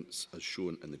other amendments as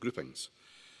shown in the groupings.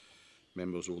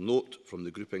 Members will note from the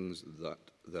groupings that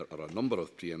there are a number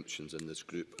of preemptions in this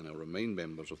group, and I'll remind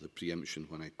members of the preemption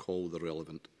when I call the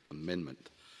relevant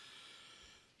amendment.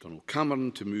 Donald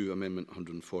Cameron to move Amendment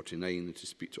 149 and to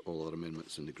speak to all other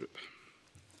amendments in the group.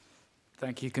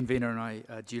 Thank you, Convener, and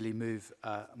I duly move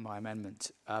my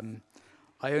amendment.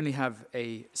 I only have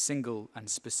a single and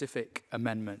specific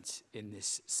amendment in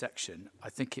this section. I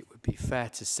think it would be fair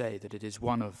to say that it is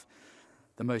one of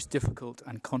the most difficult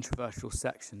and controversial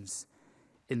sections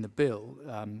in the bill.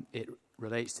 It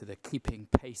relates to the keeping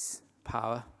pace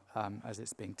power, as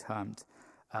it's being termed,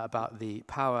 about the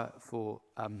power for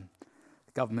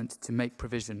the government to make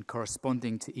provision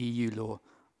corresponding to EU law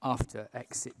after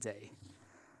exit day.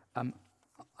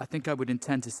 I think I would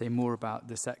intend to say more about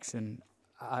the section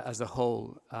as a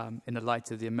whole in the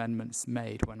light of the amendments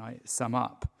made when I sum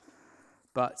up.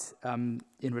 But in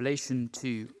relation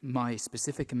to my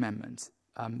specific amendment,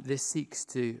 this seeks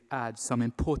to add some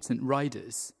important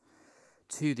riders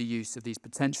to the use of these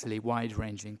potentially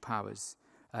wide-ranging powers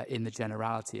in the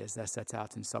generality as they're set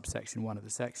out in subsection 1 of the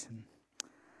section.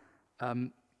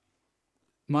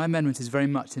 My amendment is very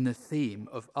much in the theme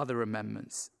of other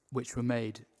amendments which were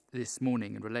made this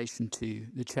morning in relation to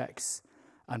the checks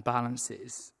and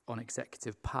balances on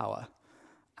executive power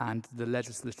and the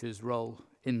legislature's role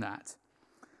in that.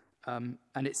 And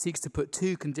it seeks to put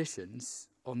two conditions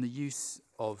on the use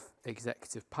of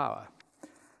executive power.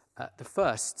 The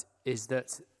first is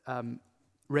that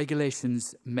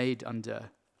regulations made under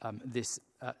this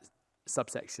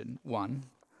subsection 1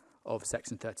 of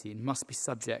section 13 must be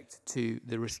subject to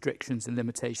the restrictions and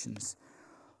limitations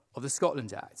of the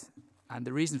Scotland Act. And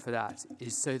the reason for that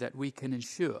is so that we can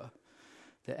ensure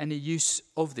that any use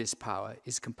of this power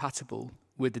is compatible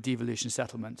with the devolution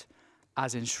settlement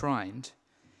as enshrined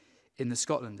in the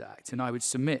Scotland Act. And I would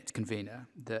submit, Convener,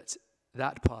 that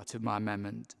that part of my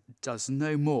amendment does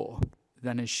no more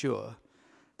than ensure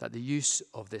that the use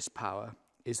of this power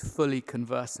is fully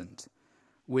conversant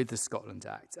with the Scotland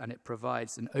Act, and it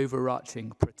provides an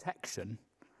overarching protection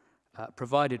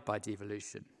provided by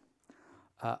devolution.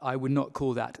 I would not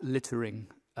call that littering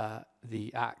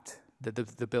the Act,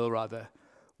 the bill rather,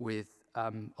 with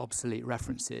obsolete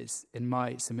references. In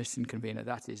my submission, Convener,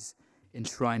 that is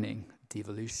enshrining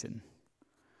devolution.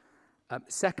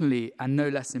 Secondly, and no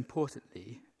less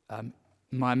importantly,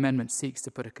 my amendment seeks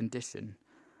to put a condition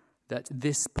that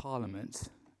this Parliament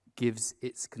gives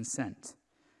its consent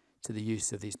to the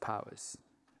use of these powers.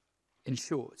 In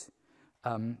short,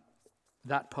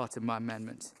 that part of my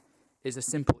amendment is a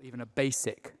simple, even a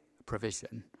basic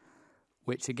provision,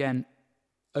 which again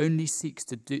only seeks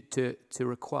to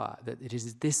require that it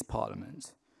is this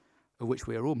Parliament, of which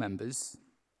we are all members,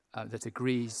 that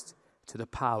agrees to the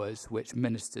powers which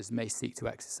ministers may seek to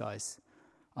exercise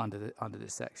under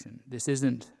this section. This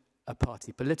isn't a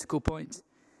party political point.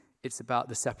 It's about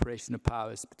the separation of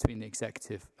powers between the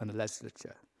executive and the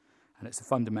legislature. And it's a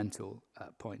fundamental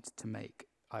point to make,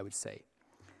 I would say.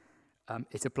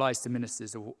 It applies to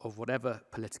ministers of whatever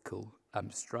political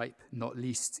stripe, not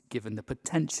least given the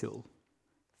potential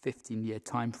 15-year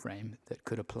time frame that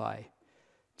could apply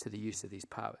to the use of these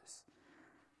powers.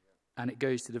 And it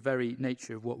goes to the very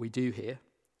nature of what we do here.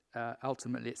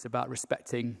 Ultimately, it's about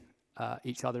respecting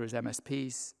each other as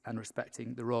MSPs and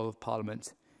respecting the role of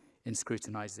Parliament in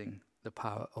scrutinising the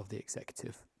power of the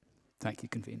executive. Thank you,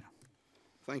 Convener.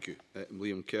 Thank you.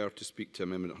 Liam Kerr to speak to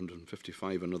Amendment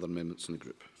 155 and other amendments in the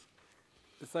group.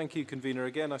 Thank you, Convener.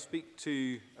 Again, I speak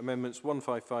to Amendments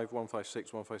 155,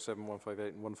 156, 157,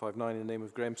 158 and 159 in the name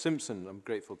of Graham Simpson. I'm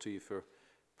grateful to you for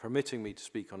permitting me to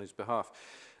speak on his behalf.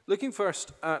 Looking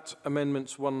first at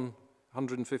Amendments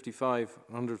 155,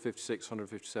 156,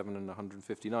 157 and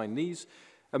 159. These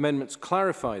amendments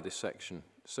clarify this section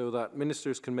so that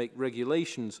ministers can make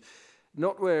regulations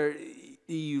not where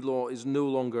EU law is no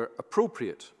longer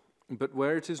appropriate, but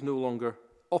where it is no longer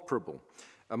operable.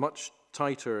 A much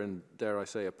tighter and, dare I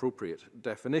say, appropriate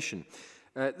definition.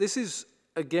 This is,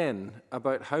 again,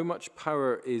 about how much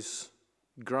power is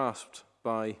grasped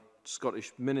by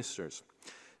Scottish ministers.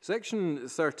 Section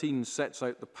 13 sets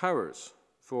out the powers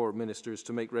for ministers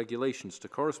to make regulations to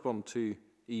correspond to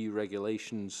EU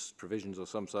regulations, provisions or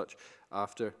some such,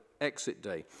 after exit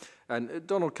day. And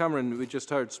Donald Cameron, we just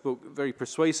heard, spoke very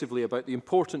persuasively about the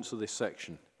importance of this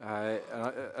section. I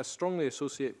strongly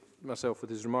associate myself with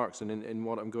his remarks and in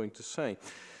what I'm going to say.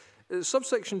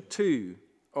 Subsection 2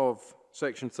 of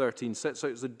Section 13 sets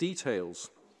out the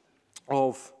details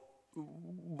of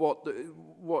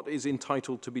what is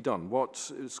entitled to be done,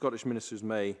 what Scottish ministers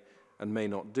may and may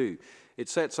not do. It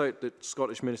sets out that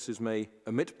Scottish ministers may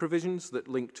omit provisions that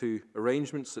link to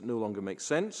arrangements that no longer make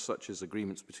sense, such as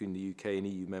agreements between the UK and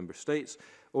EU member states,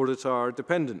 or that are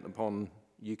dependent upon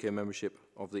UK membership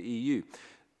of the EU.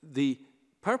 The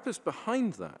purpose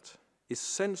behind that is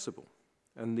sensible,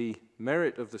 and the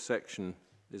merit of the section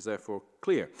is therefore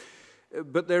clear.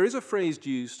 But there is a phrase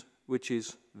used which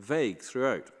is vague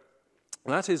throughout.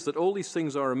 That is that all these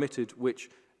things are omitted which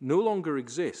no longer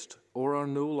exist or are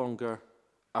no longer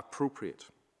appropriate.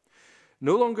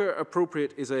 No longer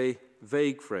appropriate is a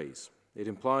vague phrase. It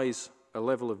implies a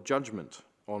level of judgment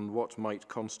on what might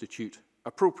constitute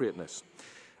appropriateness.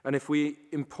 And if we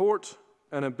import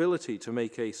an ability to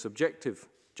make a subjective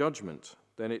judgment,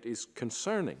 then it is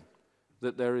concerning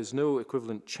that there is no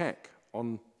equivalent check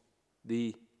on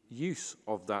the use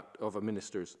of a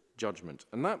minister's judgment.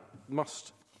 And that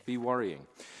must be worrying.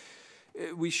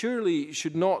 We surely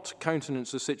should not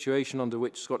countenance a situation under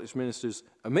which Scottish ministers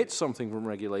omit something from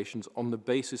regulations on the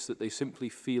basis that they simply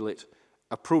feel it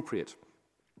appropriate.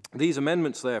 These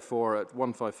amendments, therefore, at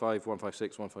 155,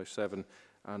 156, 157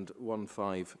 and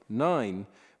 159,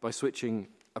 by switching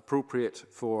appropriate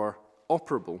for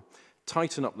operable,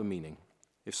 tighten up the meaning.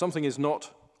 If something is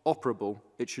not operable,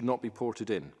 it should not be ported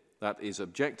in. That is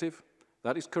objective,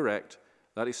 that is correct,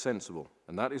 that is sensible,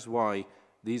 and that is why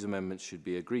these amendments should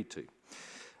be agreed to.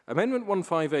 Amendment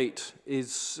 158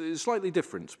 is slightly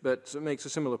different, but makes a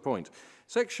similar point.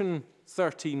 Section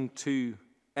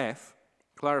 13.2f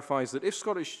clarifies that if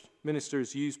Scottish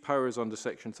ministers use powers under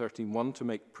Section 13.1 to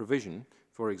make provision,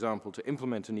 for example, to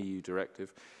implement an EU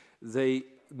directive, they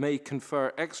may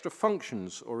confer extra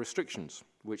functions or restrictions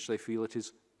which they feel it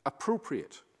is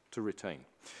appropriate to retain.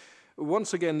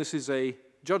 Once again, this is a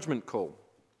judgment call,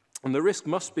 and the risk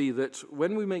must be that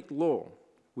when we make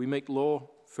law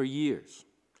for years,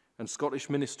 and Scottish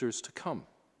ministers to come.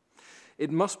 It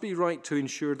must be right to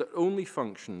ensure that only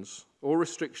functions or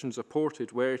restrictions are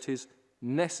ported where it is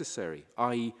necessary,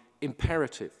 i.e.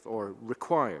 imperative or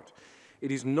required.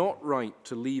 It is not right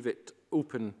to leave it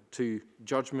open to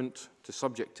judgment, to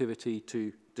subjectivity,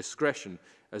 to discretion,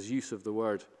 as use of the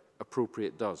word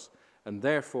appropriate does. And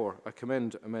therefore, I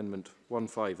commend Amendment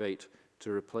 158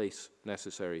 to replace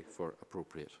necessary for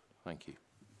appropriate. Thank you.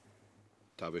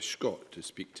 Tavish Scott to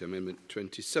speak to Amendment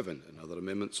 27 and other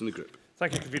amendments in the group.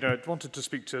 Thank you, Convener. I wanted to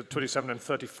speak to 27 and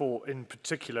 34 in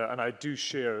particular, and I do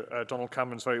share Donald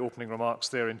Cameron's very opening remarks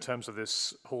there in terms of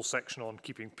this whole section on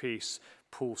keeping pace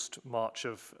post-March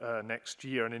of next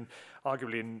year. And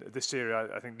arguably in this area,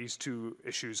 I think these two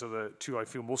issues are the two I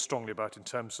feel most strongly about in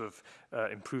terms of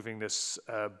improving this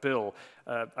bill.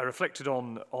 I reflected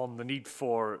on the need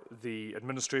for the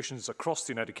administrations across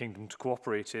the United Kingdom to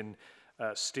cooperate in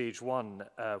stage one,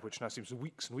 which now seems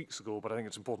weeks and weeks ago, but I think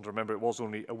it's important to remember it was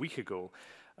only a week ago.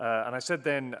 And I said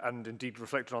then, and indeed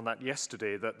reflected on that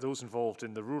yesterday, that those involved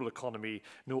in the rural economy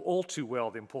know all too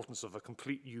well the importance of a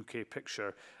complete UK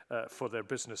picture for their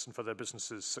business and for their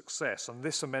business's success. And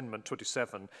this Amendment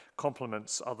 27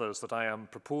 complements others that I am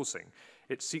proposing.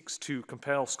 It seeks to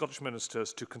compel Scottish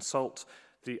ministers to consult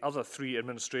the other three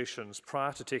administrations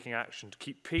prior to taking action to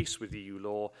keep pace with EU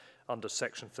law under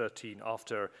Section 13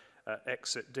 after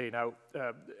exit day. Now,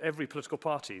 every political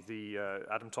party,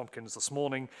 Adam Tompkins this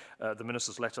morning, the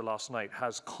Minister's letter last night,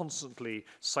 has constantly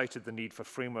cited the need for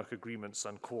framework agreements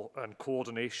and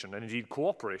coordination and indeed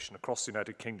cooperation across the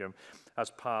United Kingdom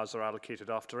as powers are allocated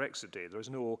after exit day. There is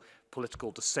no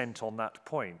political dissent on that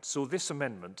point. So this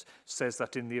amendment says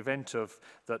that in the event of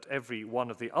that every one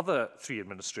of the other three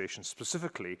administrations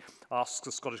specifically asks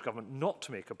the Scottish Government not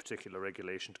to make a particular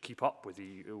regulation to keep up with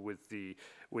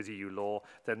EU law,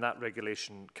 then that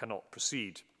regulation cannot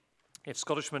proceed. If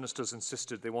Scottish ministers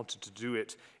insisted they wanted to do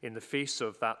it in the face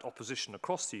of that opposition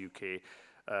across the UK,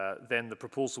 then the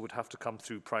proposal would have to come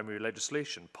through primary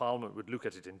legislation. Parliament would look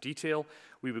at it in detail.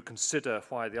 We would consider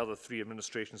why the other three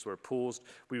administrations were opposed.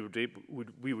 We would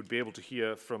be able to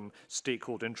hear from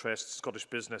stakeholder interests, Scottish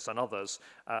business and others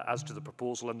as to the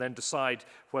proposal, and then decide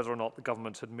whether or not the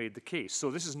government had made the case.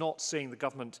 So this is not saying the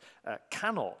government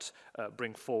cannot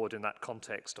bring forward in that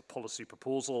context a policy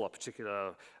proposal, a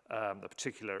particular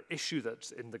issue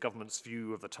that in the government's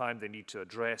view of the time they need to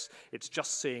address. It's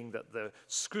just saying that the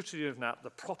scrutiny of that, the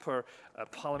proper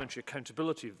parliamentary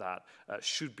accountability of that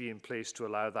should be in place to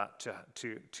allow that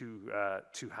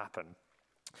to happen.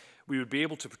 We would be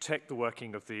able to protect the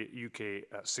working of the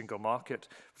UK single market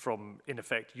from, in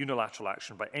effect, unilateral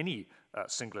action by any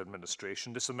single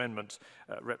administration. This amendment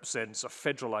represents a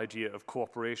federal idea of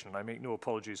cooperation, and I make no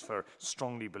apologies for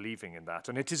strongly believing in that.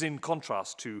 And it is in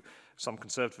contrast to some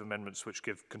Conservative amendments which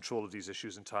give control of these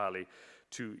issues entirely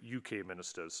to UK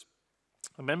ministers.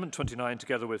 Amendment 29,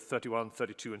 together with 31,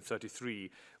 32 and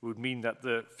 33, would mean that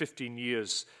the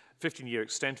 15-year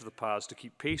extent of the powers to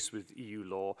keep pace with EU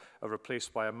law are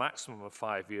replaced by a maximum of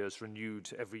 5 years renewed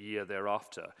every year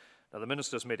thereafter. Now, the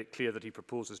Minister has made it clear that he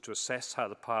proposes to assess how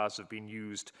the powers have been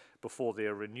used before they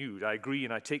are renewed. I agree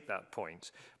and I take that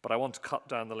point, but I want to cut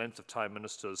down the length of time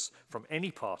ministers from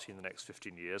any party in the next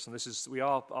 15 years. And we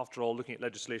are, after all, looking at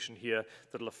legislation here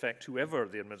that will affect whoever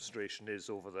the administration is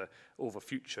over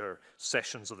future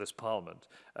sessions of this Parliament,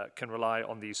 can rely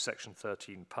on these Section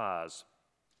 13 powers.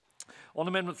 On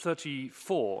Amendment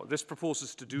 34, this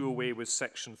proposes to do away with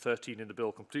Section 13 in the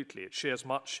bill completely. It shares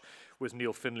much with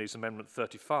Neil Findlay's Amendment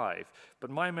 35, but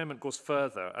my amendment goes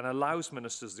further and allows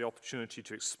ministers the opportunity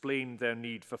to explain their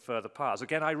need for further powers.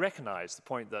 Again, I recognise the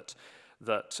point that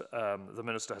the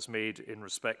Minister has made in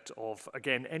respect of,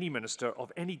 again, any minister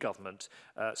of any government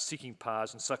seeking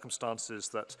powers in circumstances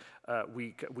that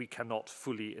we cannot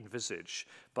fully envisage.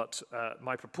 But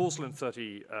my proposal in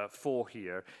 34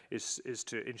 here is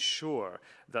to ensure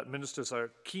that ministers are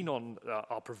keen on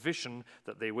our provision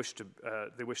that they wish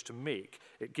to make.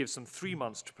 It gives them 3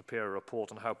 months to prepare a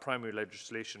report on how primary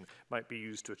legislation might be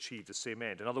used to achieve the same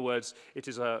end. In other words, it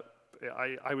is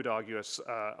I would argue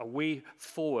a way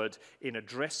forward in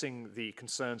addressing the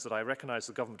concerns that I recognise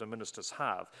the government and ministers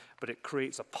have, but it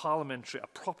creates a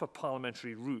proper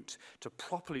parliamentary route to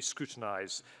properly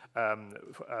scrutinise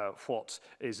what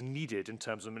is needed in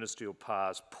terms of ministerial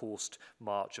powers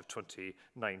post-March of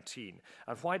 2019.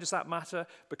 And why does that matter?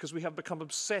 Because we have become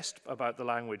obsessed about the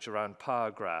language around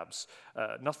power grabs.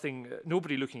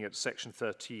 Nobody looking at Section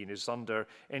 13 is under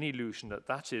any illusion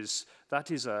that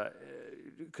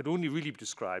could only really be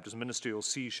described as ministerial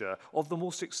seizure of the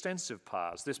most extensive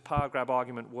powers. This power grab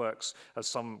argument works, as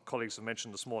some colleagues have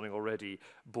mentioned this morning already,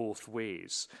 both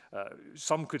ways.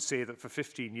 Some could say that for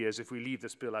 15 years, if we leave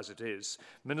this bill as it is,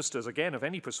 ministers, again, of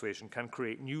any persuasion, can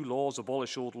create new laws,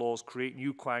 abolish old laws, create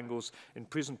new quangos,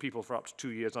 imprison people for up to 2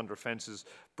 years under offences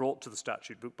brought to the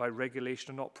statute book by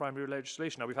regulation and not primary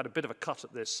legislation. Now, we've had a bit of a cut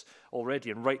at this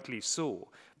already, and rightly so,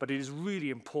 but it is really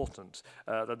important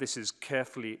that this is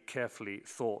carefully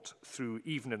thought through,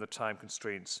 even in the time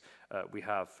constraints we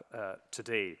have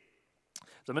today.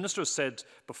 The Minister has said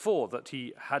before that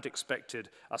he had expected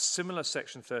a similar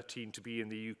Section 13 to be in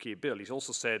the UK bill. He's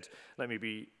also said, let me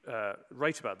be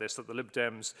right about this, that the Lib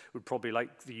Dems would probably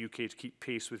like the UK to keep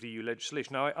pace with EU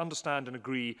legislation. Now, I understand and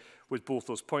agree with both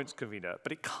those points, Convener,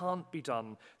 but it can't be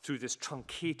done through this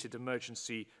truncated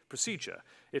emergency procedure.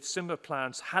 If similar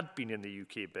plans had been in the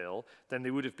UK bill, then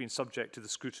they would have been subject to the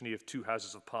scrutiny of 2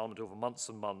 Houses of Parliament over months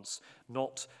and months,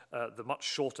 not the much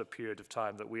shorter period of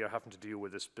time that we are having to deal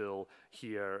with this bill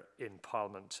here in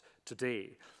Parliament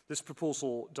today. This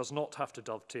proposal does not have to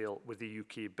dovetail with the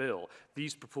UK bill.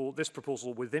 This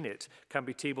proposal within it can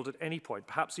be tabled at any point,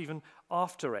 perhaps even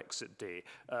after exit day.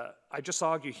 I just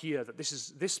argue here that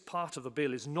this part of the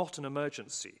bill is not an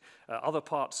emergency. Other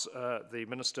parts, the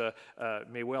Minister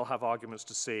may well have arguments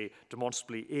to say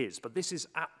demonstrably is, but this is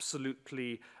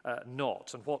absolutely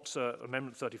not. And what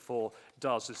Amendment 34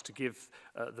 does is to give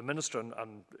the Minister,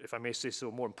 and if I may say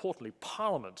so, more importantly,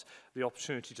 Parliament, the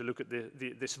opportunity to look at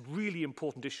this really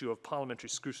important issue of parliamentary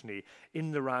scrutiny in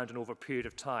the round and over a period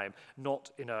of time, not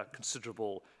in a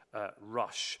considerable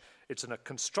rush. It's in a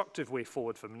constructive way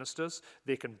forward for ministers.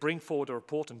 They can bring forward a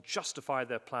report and justify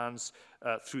their plans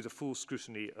through the full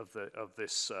scrutiny of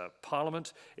this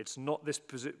Parliament. This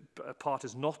part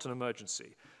is not an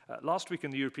emergency. Last week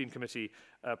in the European Committee,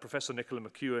 Professor Nicola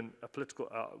McEwen,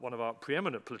 one of our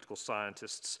preeminent political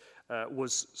scientists,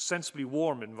 was sensibly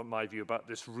warm, in my view, about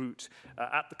this route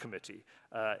at the committee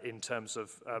in terms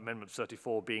of Amendment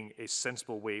 34 being a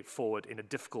sensible way forward in a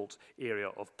difficult area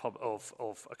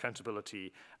of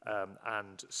accountability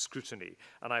and scrutiny.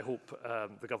 And I hope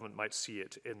the government might see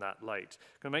it in that light.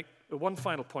 Can I make one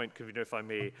final point, Convener, if I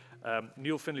may?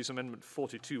 Neil Findlay's Amendment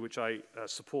 42, which I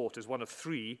support, is one of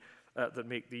 3 that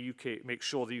make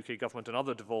sure the UK government and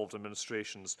other devolved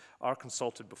administrations are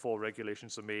consulted before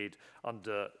regulations are made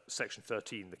under Section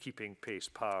 13. The keeping pace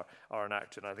power are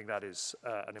enacted. And I think that is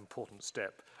an important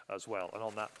step as well. And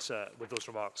on that, with those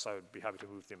remarks, I would be happy to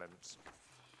move the amendments.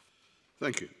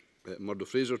 Thank you. Murdo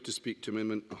Fraser to speak to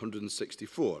Amendment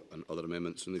 164 and other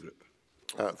amendments in the group.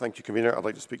 Thank you, Convener. I'd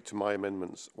like to speak to my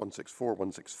amendments 164,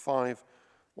 165,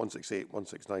 168,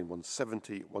 169,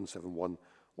 170, 171,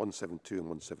 172 and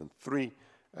 173,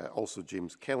 also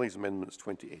James Kelly's amendments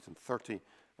 28 and 30,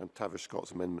 and Tavish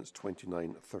Scott's amendments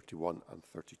 29, 31 and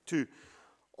 32,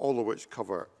 all of which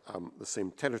cover the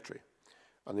same territory.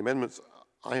 And the amendments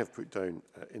I have put down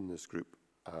in this group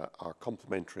are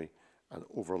complementary and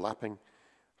overlapping.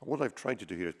 And what I've tried to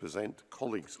do here is present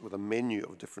colleagues with a menu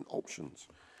of different options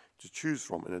to choose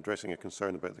from in addressing a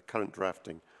concern about the current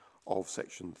drafting of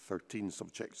Section 13,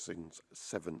 subsections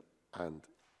 7 and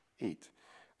 8.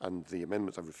 And the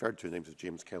amendments I've referred to, the names of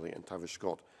James Kelly and Tavish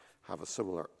Scott, have a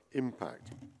similar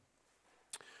impact.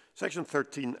 Section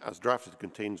 13, as drafted,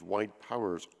 contains wide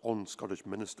powers on Scottish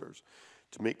ministers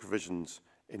to make provisions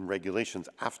in regulations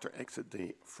after exit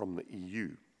day from the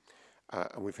EU.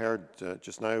 And we've heard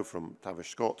just now from Tavish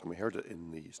Scott, and we heard it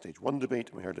in the Stage 1 debate,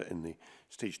 and we heard it in the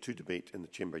Stage 2 debate in the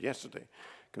Chamber yesterday,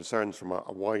 concerns from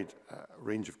a wide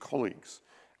range of colleagues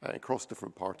across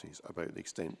different parties about the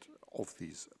extent of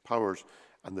these powers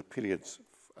and the periods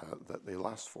that they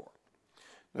last for.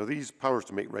 Now, these powers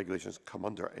to make regulations come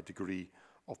under a degree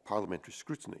of parliamentary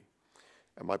scrutiny.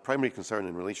 And my primary concern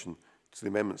in relation to the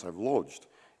amendments I've lodged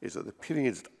is that the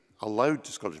periods allowed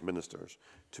to Scottish ministers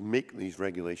to make these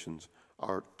regulations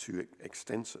are too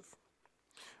extensive.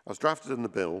 As drafted in the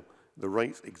bill, the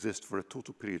rights exist for a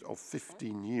total period of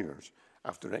 15 years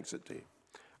after exit day,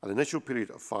 an initial period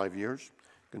of 5 years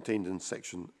contained in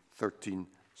Section 13,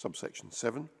 subsection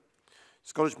 7.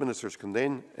 Scottish ministers can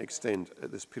then extend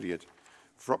this period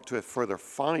for up to a further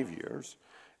 5 years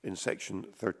in Section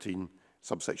 13,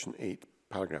 subsection 8,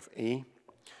 paragraph A,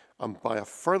 and by a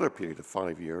further period of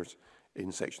 5 years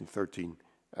in Section 13,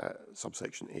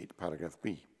 subsection 8, paragraph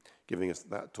B, giving us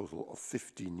that total of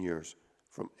 15 years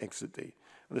from exit day.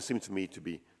 And this seems to me to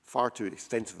be far too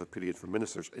extensive a period for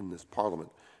ministers in this Parliament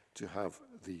to have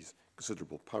these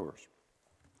considerable powers.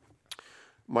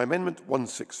 My Amendment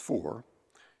 164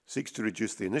 seeks to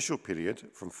reduce the initial period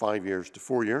from 5 years to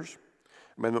 4 years.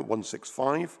 Amendment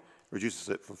 165 reduces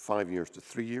it from 5 years to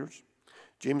 3 years.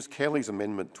 James Kelly's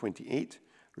Amendment 28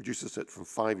 reduces it from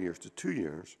 5 years to 2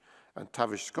 years, and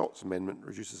Tavish Scott's amendment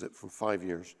reduces it from 5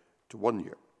 years to 1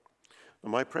 year. Now,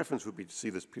 my preference would be to see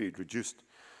this period reduced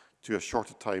to as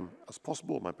short a time as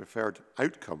possible. My preferred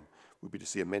outcome would be to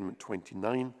see Amendment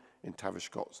 29 in Tavish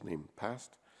Scott's name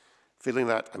passed. Failing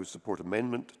that, I would support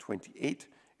Amendment 28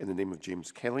 in the name of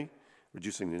James Kelly,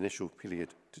 reducing the initial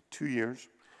period to 2 years.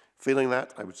 Failing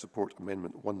that, I would support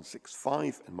Amendment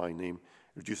 165 in my name,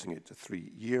 reducing it to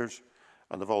 3 years.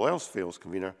 And if all else fails,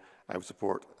 Convener, I would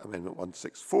support Amendment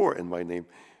 164 in my name,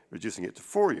 reducing it to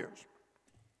 4 years.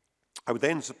 I would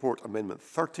then support Amendment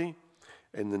 30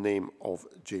 in the name of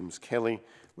James Kelly,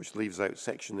 which leaves out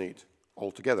Section 8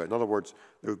 altogether. In other words,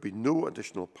 there would be no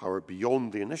additional power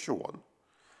beyond the initial one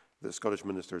that Scottish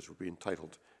ministers would be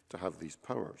entitled to have these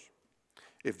powers.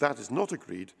 If that is not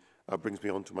agreed, that brings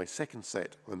me on to my second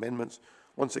set of amendments,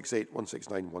 168,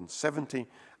 169, 170,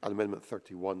 and Amendment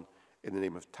 31 in the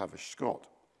name of Tavish Scott.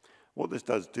 What this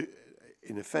does do,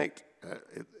 in effect,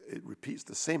 it repeats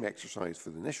the same exercise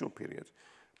for the initial period,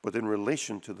 but in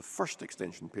relation to the first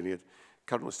extension period,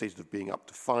 currently stated of being up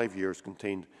to 5 years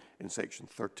contained in Section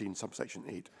 13, subsection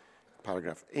 8,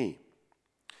 paragraph A.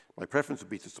 My preference would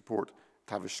be to support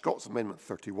Tavish Scott's Amendment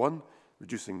 31,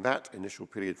 reducing that initial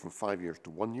period from 5 years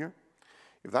to 1 year.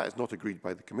 If that is not agreed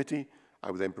by the committee, I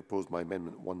would then propose my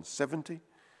Amendment 170,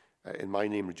 in my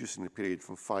name reducing the period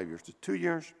from 5 years to 2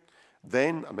 years.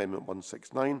 Then Amendment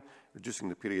 169, reducing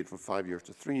the period from 5 years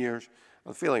to 3 years.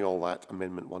 And failing all that,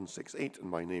 Amendment 168 in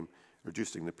my name,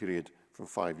 reducing the period from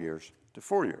 5 years to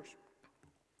 4 years.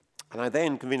 And I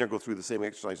then, Convener, go through the same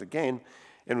exercise again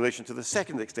in relation to the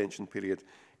second extension period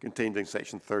contained in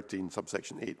Section 13,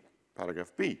 subsection 8,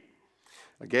 paragraph B.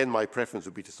 Again, my preference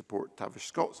would be to support Tavish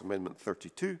Scott's Amendment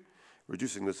 32,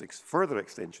 reducing this further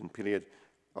extension period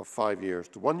of 5 years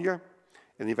to 1 year.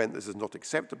 In the event this is not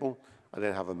acceptable, I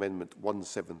then have Amendment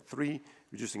 173,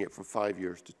 reducing it from 5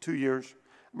 years to 2 years.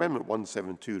 Amendment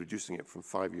 172, reducing it from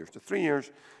 5 years to 3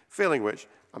 years. Failing which,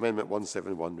 Amendment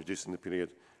 171, reducing the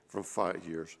period from 5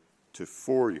 years to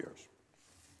 4 years.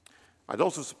 I'd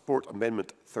also support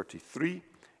Amendment 33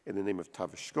 in the name of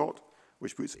Tavish Scott,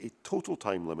 which puts a total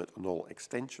time limit on all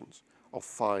extensions of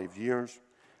 5 years.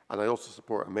 And I also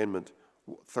support Amendment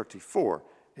 34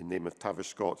 in the name of Tavish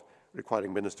Scott,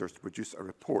 requiring ministers to produce a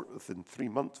report within 3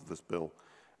 months of this bill,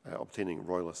 obtaining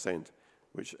royal assent,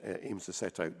 which aims to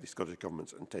set out the Scottish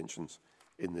Government's intentions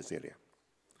in this area.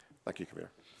 Thank you,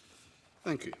 Convener.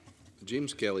 Thank you.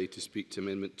 James Kelly to speak to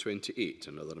Amendment 28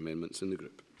 and other amendments in the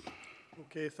group.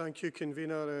 Okay, thank you,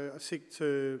 Convener. I seek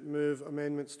to move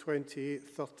Amendments 28,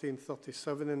 30 and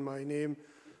 37 in my name,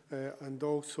 and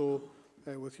also,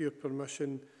 with your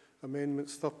permission,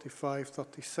 Amendments 35,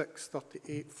 36,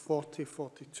 38, 40,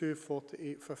 42,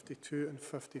 48, 52 and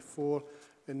 54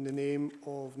 in the name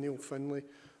of Neil Findlay.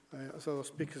 As other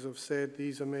speakers have said,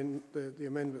 the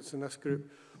amendments in this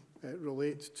group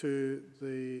relate to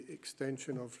the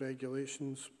extension of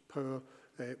regulations power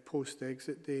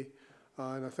post-exit day.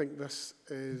 And I think this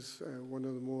is one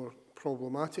of the more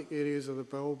problematic areas of the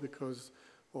bill because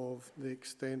of the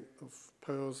extent of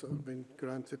powers that have been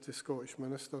granted to Scottish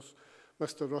ministers.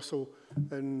 Mr Russell,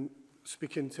 in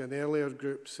speaking to an earlier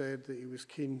group, said that he was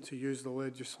keen to use the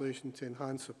legislation to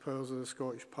enhance the powers of the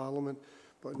Scottish Parliament,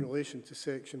 but in relation to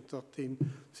Section 13, it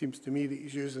seems to me that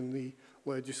he's using the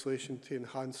legislation to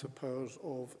enhance the powers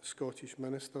of Scottish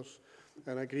ministers.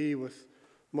 And I agree with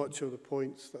much of the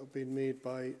points that have been made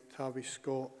by Tavish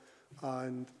Scott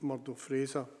and Murdo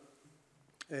Fraser.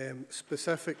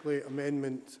 Specifically,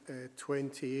 Amendment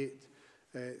 28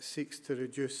 seeks to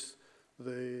reduce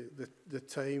the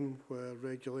time where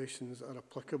regulations are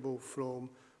applicable from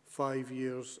 5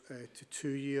 years to 2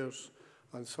 years,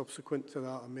 and subsequent to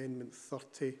that, Amendment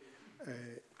 30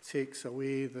 takes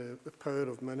away the power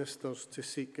of ministers to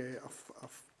seek a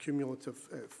cumulative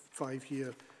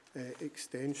 5-year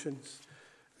extensions.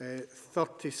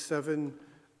 37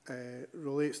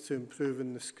 relates to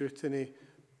improving the scrutiny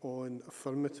on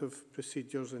affirmative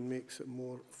procedures and makes it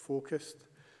more focused.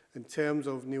 In terms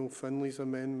of Neil Findlay's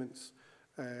amendments,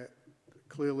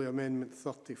 clearly Amendment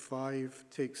 35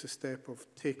 takes a step of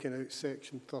taking out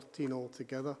Section 13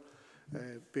 altogether,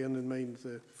 bearing in mind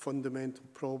the fundamental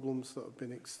problems that have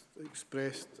been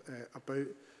expressed about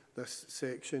this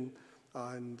section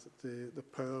and the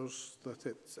powers that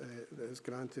it is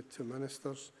granted to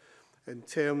ministers. In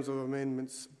terms of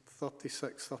Amendments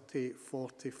 36, 38,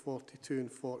 40, 42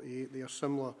 and 48, they are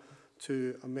similar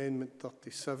to Amendment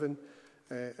 37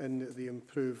 in that they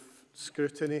improve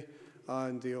scrutiny,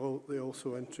 and they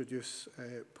also introduce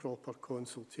proper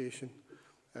consultation.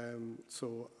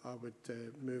 So I would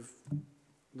move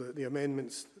the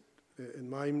amendments in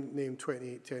my name,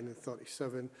 28, 10 and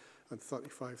 37, and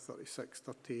 35, 36,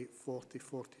 38, 40,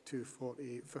 42,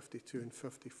 48, 52 and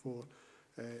 54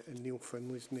 in Neil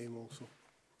Findlay's name also.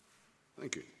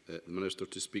 Thank you. The Minister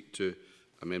to speak to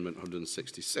Amendment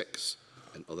 166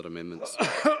 and other amendments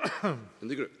in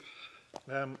the group.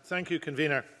 Thank you,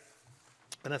 Convener.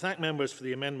 And I thank members for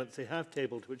the amendments they have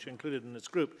tabled, which are included in this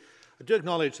group. I do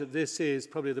acknowledge that this is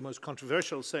probably the most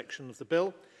controversial section of the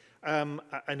bill.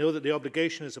 I know that the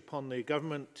obligation is upon the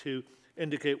government to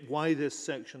indicate why this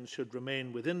section should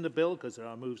remain within the bill, because there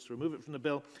are moves to remove it from the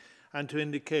bill, and to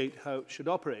indicate how it should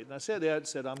operate. And I say at the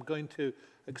outset, I'm going to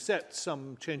accept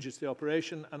some changes to the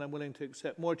operation, and I'm willing to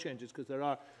accept more changes, because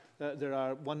there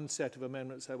are one set of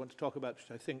amendments I want to talk about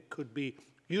which I think could be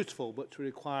useful, but to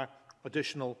require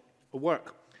additional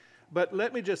work. But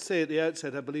let me just say at the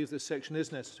outset, I believe this section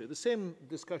is necessary. The same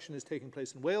discussion is taking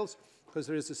place in Wales, because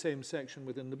there is the same section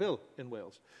within the bill in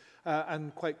Wales.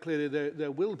 And quite clearly,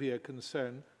 there will be a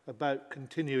concern about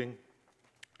continuing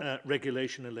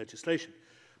regulation and legislation.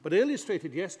 But I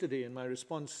illustrated yesterday in my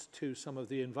response to some of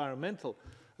the environmental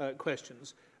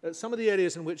questions, some of the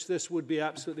areas in which this would be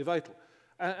absolutely vital.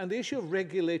 And the issue of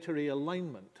regulatory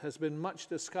alignment has been much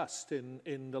discussed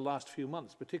in the last few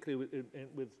months, particularly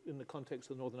in the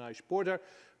context of the Northern Irish border,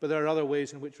 but there are other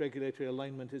ways in which regulatory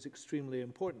alignment is extremely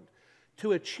important.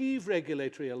 To achieve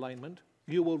regulatory alignment,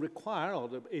 you will require, or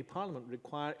a Parliament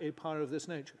require, a power of this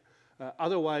nature.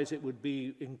 Otherwise, it would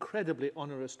be incredibly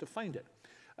onerous to find it.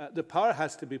 The power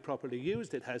has to be properly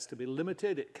used, it has to be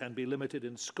limited, it can be limited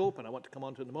in scope, and I want to come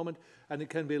on to it in a moment, and it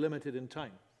can be limited in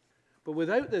time. But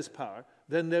without this power,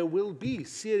 then there will be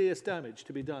serious damage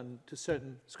to be done to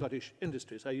certain Scottish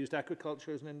industries. I used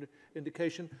agriculture as an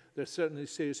indication. There's certainly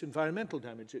serious environmental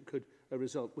damage that could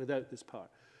result without this power.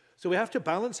 So we have to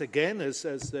balance, again, as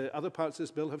the other parts of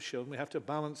this bill have shown, we have to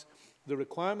balance the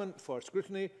requirement for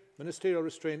scrutiny, ministerial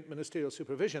restraint, ministerial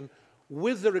supervision,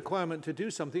 with the requirement to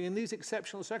do something in these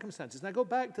exceptional circumstances. And I go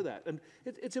back to that, and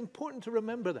it's important to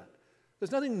remember that.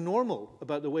 There's nothing normal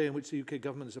about the way in which the UK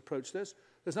government has approached this.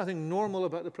 There's nothing normal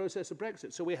about the process of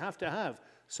Brexit. So we have to have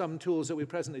some tools that we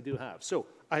presently do have. So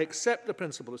I accept the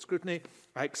principle of scrutiny.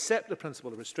 I accept the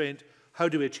principle of restraint. How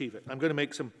do we achieve it? I'm going to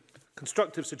make some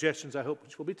constructive suggestions, I hope,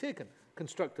 which will be taken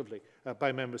constructively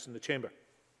by members in the Chamber.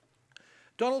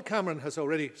 Donald Cameron has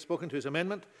already spoken to his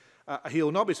amendment. He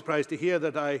will not be surprised to hear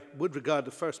that I would regard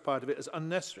the first part of it as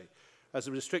unnecessary, as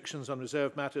the restrictions on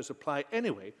reserved matters apply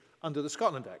anyway under the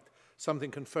Scotland Act,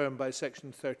 something confirmed by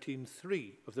Section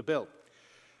 13(3) of the bill.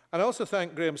 And I also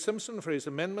thank Graham Simpson for his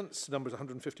amendments, numbers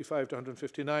 155 to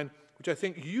 159, which I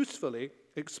think usefully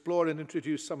explore and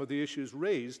introduce some of the issues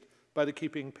raised by the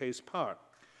keeping pace power.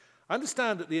 I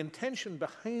understand that the intention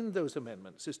behind those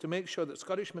amendments is to make sure that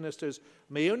Scottish ministers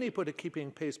may only put a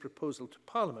keeping pace proposal to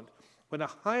Parliament when a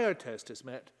higher test is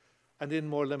met and in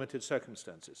more limited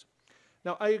circumstances.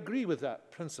 Now, I agree with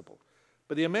that principle,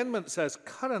 but the amendments as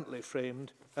currently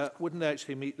framed wouldn't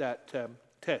actually meet that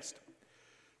test.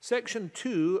 Section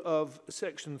 2 of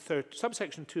subsection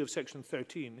 2 of Section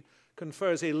 13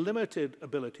 confers a limited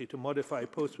ability to modify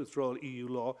post-withdrawal EU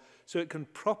law so it can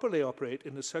properly operate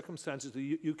in the circumstances of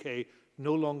the UK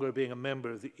no longer being a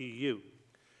member of the EU.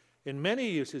 In many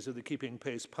uses of the keeping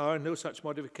pace power, no such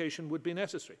modification would be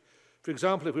necessary. For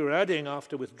example, if we were adding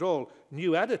after withdrawal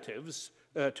new additives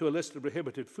to a list of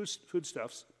prohibited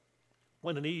foodstuffs,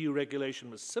 when an EU regulation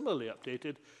was similarly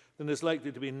updated, then there's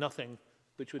likely to be nothing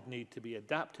which would need to be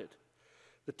adapted.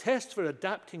 The test for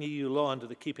adapting EU law under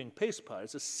the keeping pace power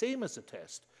is the same as the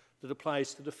test that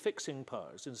applies to the fixing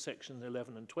powers in Section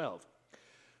 11 and 12.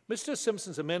 Mr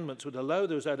Simpson's amendments would allow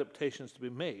those adaptations to be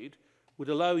made, would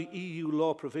allow EU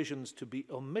law provisions to be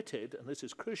omitted, and this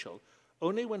is crucial,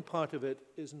 only when part of it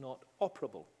is not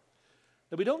operable.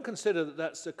 Now, we don't consider that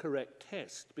that's the correct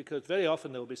test, because very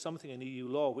often there will be something in EU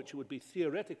law which would be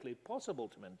theoretically possible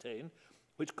to maintain,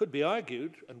 which could be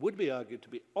argued, and would be argued to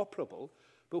be operable,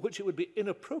 but which it would be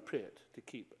inappropriate to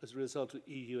keep as a result of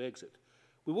EU exit.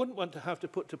 We wouldn't want to have to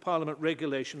put to Parliament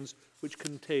regulations which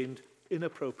contained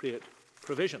inappropriate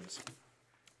provisions.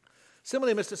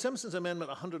 Similarly, Mr Simpson's Amendment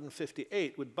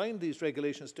 158 would bind these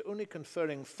regulations to only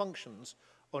conferring functions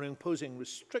or imposing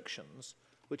restrictions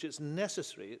which it's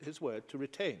necessary, his word, to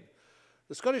retain.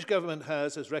 The Scottish Government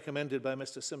has, as recommended by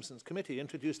Mr Simpson's committee,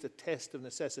 introduced a test of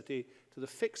necessity to the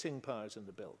fixing powers in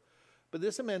the bill. But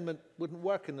this amendment wouldn't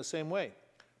work in the same way.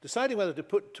 Deciding whether to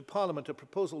put to Parliament a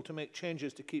proposal to make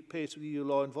changes to keep pace with EU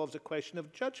law involves a question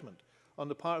of judgment on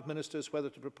the part of ministers whether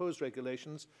to propose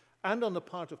regulations and on the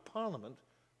part of Parliament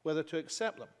whether to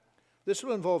accept them. This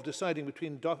will involve deciding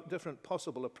between different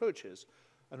possible approaches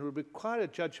and will require a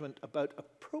judgment about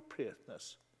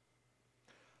appropriateness.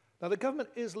 Now, the Government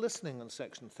is listening on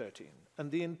Section 13, and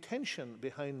the intention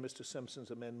behind Mr Simpson's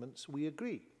amendments, we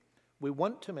agree. We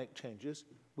want to make changes.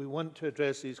 We want to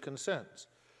address these concerns.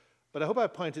 But I hope I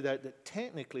pointed out that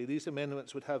technically these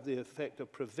amendments would have the effect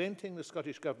of preventing the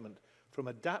Scottish Government from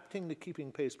adapting the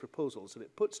keeping pace proposals that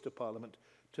it puts to Parliament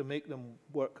to make them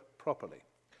work properly.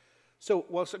 So,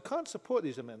 whilst I can't support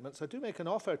these amendments, I do make an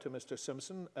offer to Mr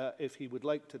Simpson, if he would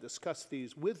like to discuss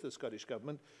these with the Scottish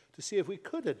Government, to see if we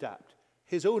could adapt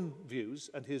his own views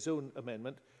and his own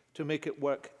amendment to make it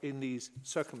work in these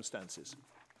circumstances.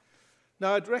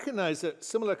 Now, I'd recognise that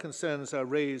similar concerns are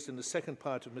raised in the second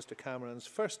part of Mr Cameron's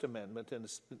first amendment in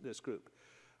this group.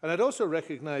 And I'd also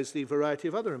recognise the variety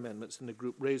of other amendments in the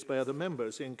group raised by other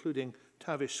members, including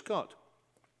Tavish Scott.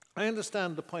 I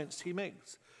understand the points he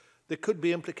makes. There could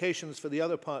be implications for the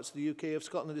other parts of the UK if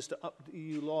Scotland is to up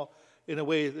EU law in a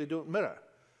way they don't mirror.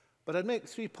 But I'd make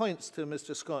 3 points to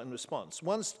Mr Scott in response.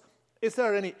 One, if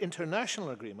there are any international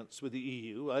agreements with the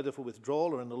EU, either for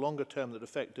withdrawal or in the longer term that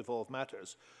affect devolved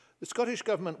matters, the Scottish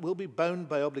Government will be bound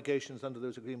by obligations under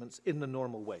those agreements in the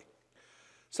normal way.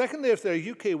 Secondly, if there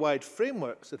are UK-wide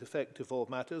frameworks that affect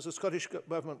devolved matters, the Scottish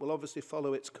Government will obviously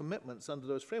follow its commitments under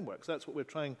those frameworks. That's what we're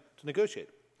trying to negotiate.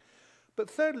 But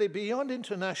thirdly, beyond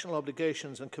international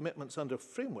obligations and commitments under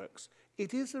frameworks,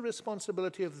 it is the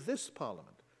responsibility of this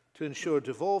Parliament to ensure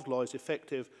devolved law is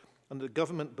effective, and the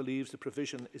Government believes the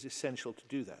provision is essential to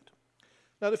do that.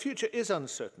 Now, the future is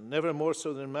uncertain, never more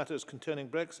so than in matters concerning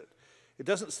Brexit.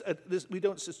 We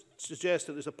don't suggest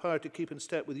that there's a power to keep in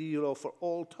step with EU law for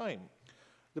all time.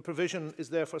 The provision is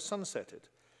therefore sunsetted.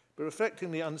 But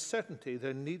reflecting the uncertainty,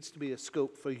 there needs to be a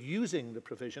scope for using the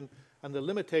provision, and the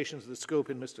limitations of the scope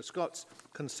in Mr Scott's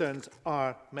concerns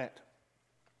are met.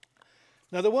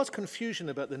 Now, there was confusion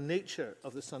about the nature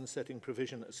of the sunsetting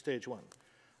provision at stage 1.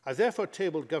 I therefore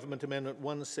tabled Government Amendment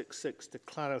 166 to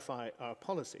clarify our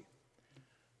policy.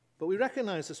 But we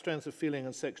recognise the strength of feeling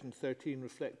on Section 13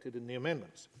 reflected in the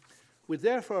amendments. We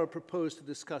therefore propose to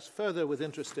discuss further with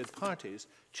interested parties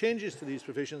changes to these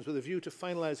provisions with a view to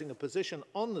finalising a position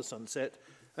on the sunset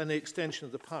and the extension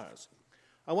of the powers.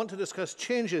 I want to discuss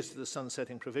changes to the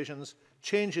sunsetting provisions,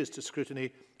 changes to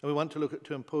scrutiny, and we want to look at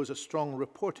to impose a strong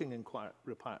reporting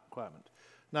requirement.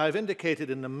 Now, I've indicated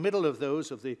in the middle of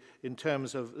those, in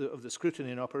terms of the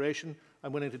scrutiny in operation,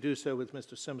 I'm willing to do so with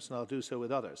Mr Simpson, I'll do so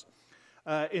with others.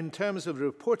 In terms of the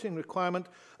reporting requirement,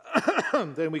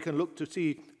 then we can look to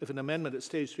see if an amendment at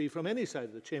stage 3 from any side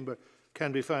of the chamber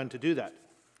can be found to do that.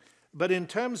 But in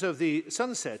terms of the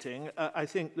sunsetting, I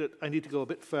think that I need to go a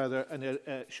bit further and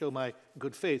show my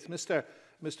good faith.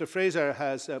 Mr Fraser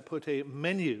has put a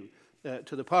menu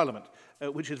to the Parliament,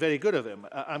 which is very good of him.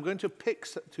 I'm going to pick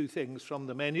 2 things from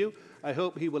the menu. I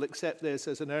hope he will accept this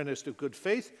as an earnest of good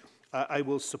faith. I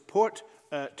will support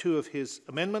 2 of his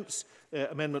amendments,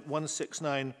 Amendment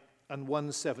 169 and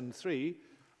 173,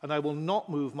 and I will not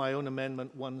move my own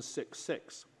Amendment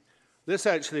 166. This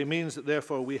actually means that,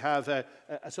 therefore, we have a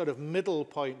sort of middle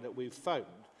point that we've found,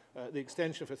 the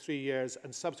extension for 3 years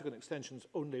and subsequent extensions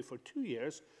only for 2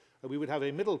 years. We would have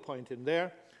a middle point in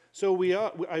there. So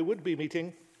I would be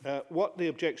meeting what the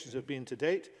objections have been to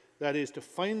date, that is to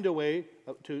find a way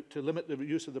to limit the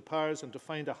use of the powers and to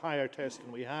find a higher test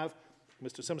than we have,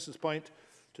 Mr Simpson's point,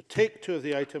 to take 2 of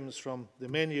the items from the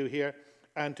menu here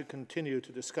and to continue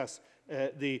to discuss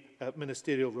the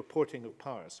ministerial reporting of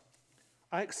powers.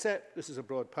 I accept this is a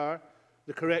broad power.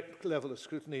 The correct level of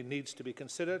scrutiny needs to be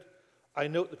considered. I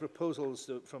note the proposals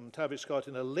from Tavish Scott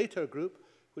in a later group,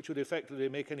 which would effectively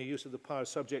make any use of the power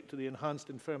subject to the enhanced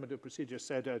informative procedure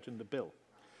set out in the bill.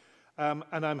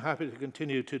 And I'm happy to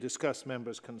continue to discuss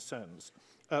members' concerns.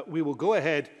 We will go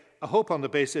ahead, I hope on the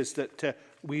basis that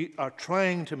we are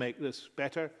trying to make this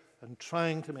better and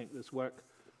trying to make this work,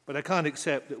 but I can't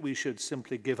accept that we should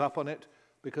simply give up on it,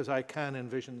 because I can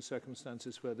envision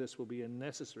circumstances where this will be a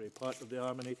necessary part of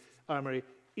the armoury,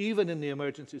 even in the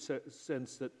emergency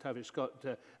sense that Tavish Scott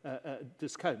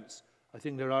discounts. I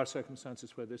think there are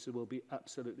circumstances where this will be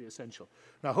absolutely essential.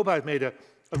 Now, I hope I've made a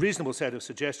reasonable set of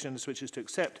suggestions, which is to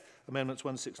accept Amendments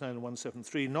 169 and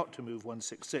 173, not to move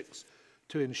 166,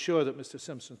 to ensure that Mr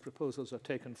Simpson's proposals are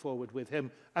taken forward with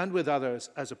him and with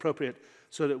others as appropriate,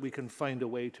 so that we can find a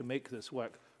way to make this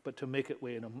work, but to make it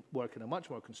work in a much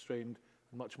more constrained,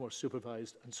 much more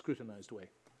supervised and scrutinised way.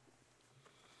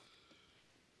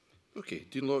 Okay,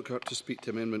 Dean Lockhart to speak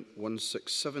to Amendment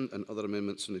 167 and other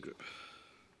amendments in the group.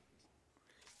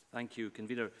 Thank you,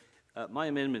 Convener. My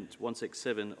amendment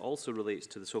 167 also relates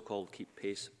to the so-called keep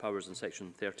pace powers in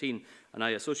section 13, and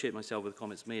I associate myself with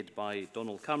comments made by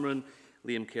Donald Cameron,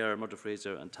 Liam Kerr, Murdo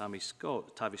Fraser and Tavish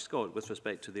Scott with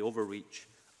respect to the overreach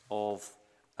of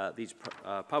these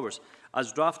powers.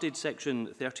 As drafted, section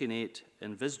 13.8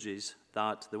 envisages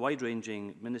that the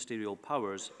wide-ranging ministerial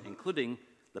powers, including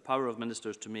the power of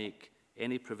ministers to make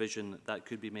any provision that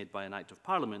could be made by an Act of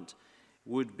Parliament,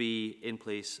 would be in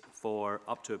place for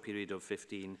up to a period of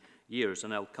 15 years.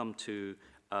 And I'll come to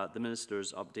the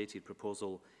Minister's updated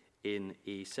proposal in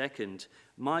a second.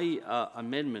 My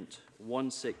amendment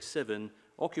 167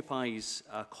 occupies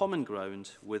common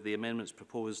ground with the amendments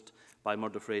proposed by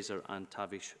Murdo Fraser and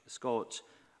Tavish Scott,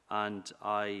 and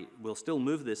I will still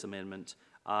move this amendment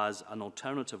as an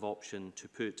alternative option to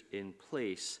put in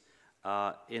place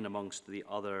in amongst the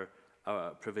other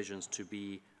provisions to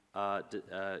be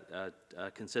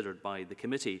considered by the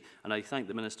committee. And I thank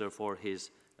the Minister for his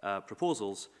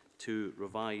proposals to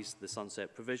revise the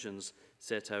sunset provisions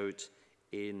set out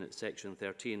in section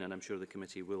 13, and I'm sure the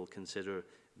committee will consider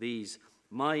these.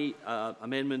 My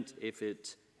amendment, if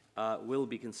it will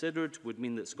be considered, would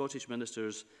mean that Scottish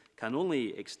ministers can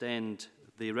only extend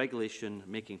the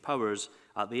regulation-making powers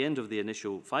at the end of the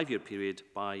initial 5-year period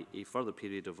by a further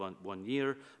period of 1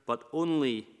 year, but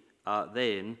only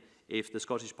then if the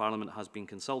Scottish Parliament has been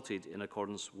consulted in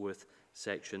accordance with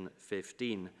Section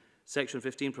 15. Section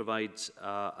 15 provides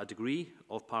a degree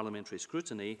of parliamentary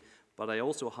scrutiny, but I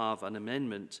also have an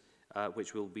amendment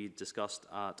which will be discussed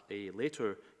at a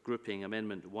later grouping,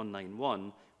 Amendment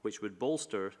 191, which would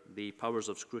bolster the powers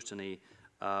of scrutiny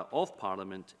of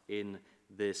Parliament in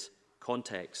this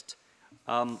context.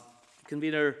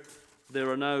 Convener, there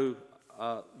are now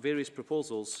various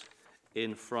proposals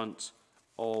in front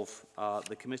of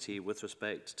the committee with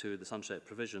respect to the sunset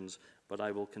provisions, but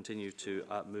I will continue to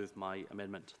move my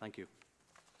amendment. Thank you.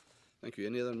 Thank you.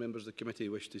 Any other members of the committee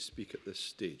wish to speak at this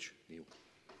stage?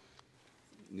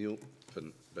 Neil,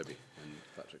 Finn, Bibby and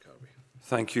Patrick Harvey.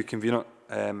 Thank you, Convener.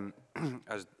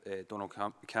 As Donald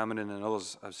Cameron and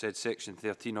others have said, Section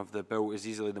 13 of the bill is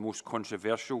easily the most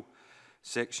controversial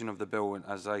section of the bill, and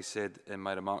as I said in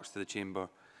my remarks to the Chamber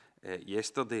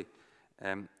yesterday,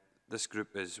 this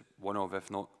group is one of, if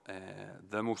not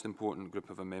the most important group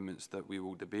of amendments that we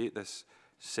will debate. This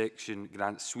section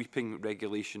grants sweeping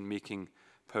regulation-making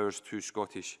powers to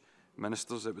Scottish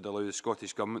ministers. It would allow the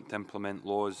Scottish Government to implement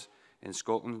laws in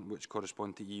Scotland which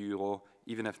correspond to EU law,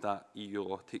 even if that EU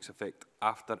law takes effect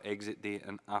after exit date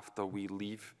and after we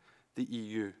leave the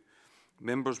EU.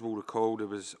 Members will recall there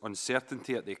was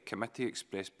uncertainty at the committee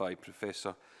expressed by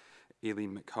Professor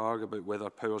Aileen McHarg about whether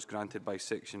powers granted by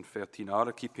Section 13 are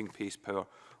a keeping pace power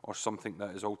or something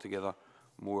that is altogether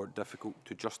more difficult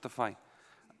to justify.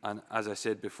 And as I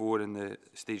said before in the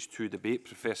Stage 2 debate,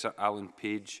 Professor Alan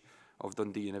Page of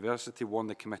Dundee University warned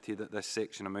the committee that this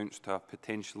section amounts to a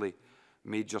potentially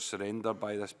major surrender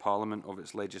by this Parliament of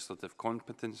its legislative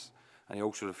competence, and he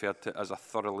also referred to it as a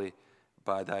thoroughly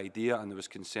bad idea, and there was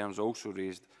concerns also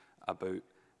raised about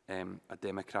a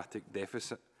democratic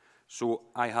deficit. So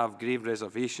I have grave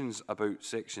reservations about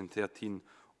Section 13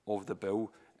 of the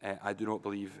bill. I do not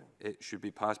believe it should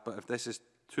be passed, but if this is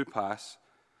to pass,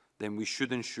 then we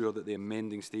should ensure that the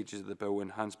amending stages of the bill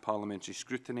enhance parliamentary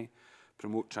scrutiny,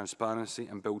 promote transparency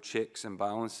and build checks and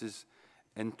balances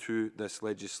into this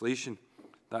legislation.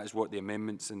 That is what the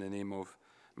amendments in the name of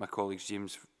my colleagues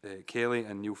James Kelly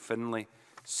and Neil Findlay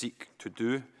seek to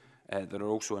do. There are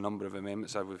also a number of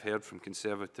amendments, as we've heard, from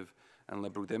Conservative and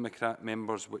Liberal Democrat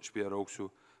members, which we are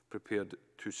also prepared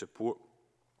to support.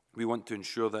 We want to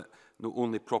ensure that not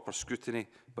only proper scrutiny,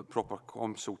 but proper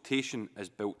consultation is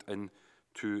built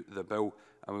into the bill.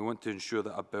 And we want to ensure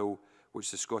that a bill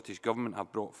which the Scottish Government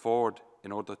have brought forward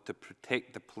in order to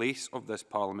protect the place of this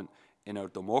Parliament in our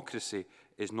democracy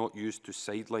is not used to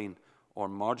sideline or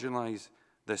marginalise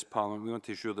this Parliament. We want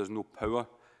to ensure there is no power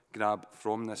grab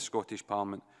from this Scottish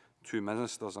Parliament to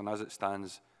ministers, and as it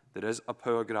stands, there is a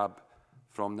power grab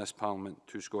from this Parliament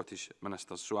to Scottish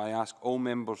ministers. So I ask all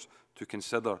members to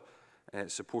consider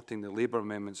supporting the Labour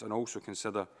amendments and also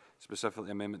consider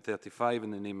specifically Amendment 35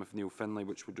 in the name of Neil Findlay,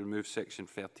 which would remove Section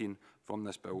 13 from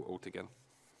this bill altogether.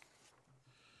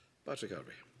 Patrick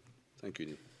Harvey. Thank you,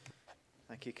 Neil.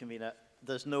 Thank you, Convener.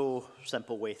 There's no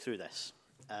simple way through this.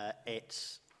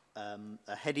 It's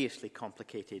a hideously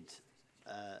complicated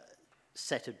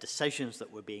set of decisions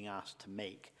that we're being asked to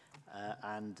make,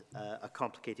 and a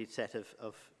complicated set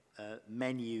of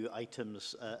menu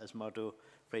items, as Murdo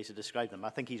Fraser described them. I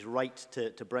think he's right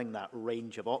to bring that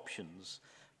range of options,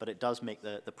 but it does make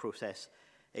the process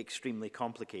extremely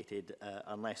complicated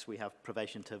unless we have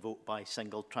provision to vote by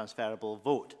single transferable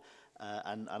vote.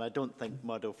 And I don't think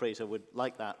Murdo Fraser would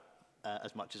like that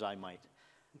as much as I might.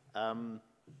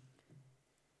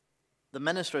 The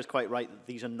Minister is quite right that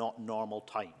these are not normal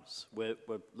times. We're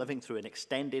living through an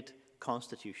extended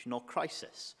constitutional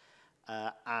crisis.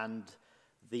 And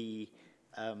the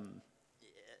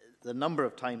number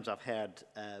of times I've heard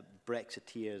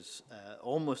Brexiteers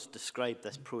almost describe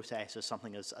this process as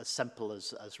something as simple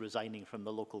as resigning from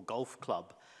the local golf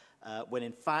club, when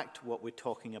in fact what we're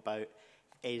talking about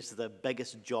is the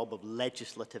biggest job of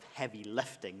legislative heavy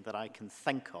lifting that I can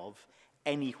think of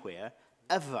anywhere,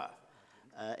 ever.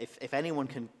 If anyone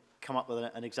can come up with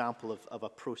an example of a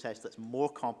process that's more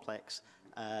complex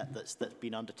that's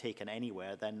been undertaken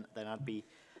anywhere, then I'd be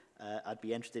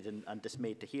interested and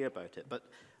dismayed to hear about it. But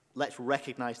let's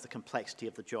recognise the complexity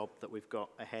of the job that we've got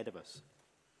ahead of us.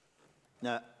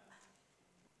 Now,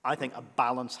 I think a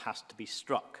balance has to be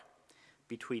struck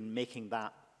between making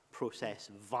that process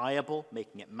viable,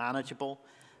 making it manageable,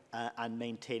 and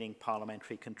maintaining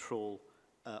parliamentary control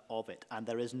of it. And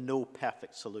there is no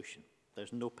perfect solution.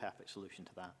 There's no perfect solution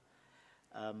to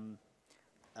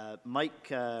that. Mike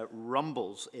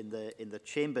Rumbles in the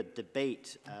Chamber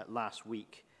debate last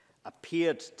week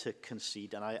appeared to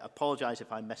concede, and I apologise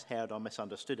if I misheard or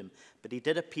misunderstood him, but he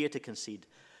did appear to concede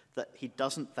that he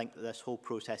doesn't think that this whole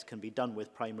process can be done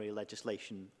with primary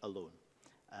legislation alone.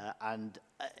 And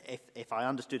if I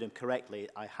understood him correctly,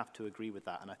 I have to agree with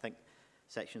that, and I think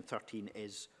Section 13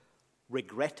 is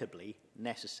regrettably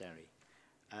necessary.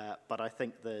 But I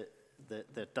think there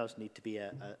does need to be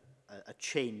a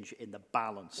change in the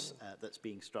balance that's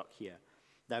being struck here.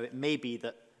 Now, it may be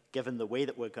that given the way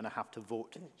that we're going to have to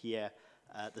vote here,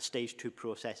 the Stage 2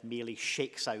 process merely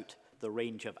shakes out the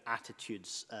range of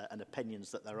attitudes and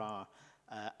opinions that there are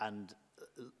and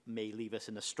may leave us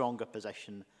in a stronger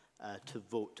position to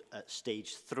vote at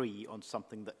Stage 3 on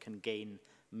something that can gain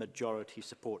majority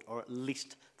support, or at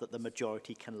least that the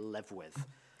majority can live with.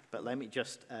 But let me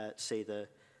just say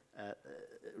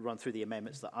run through the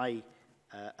amendments that I,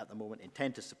 at the moment,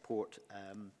 intend to support,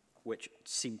 which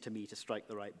seem to me to strike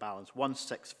the right balance.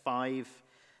 165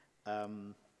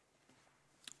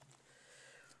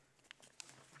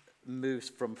 moves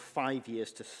from 5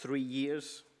 years to 3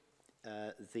 years.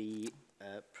 The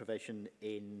provision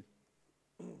in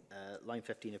line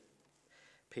 15 of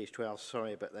page 12,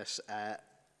 sorry about this.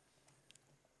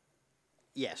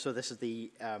 Yeah, so this is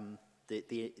the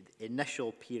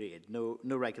initial period, no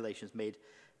regulations made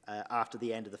after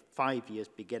the end of the 5 years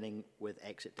beginning with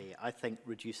exit day. I think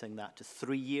reducing that to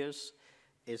 3 years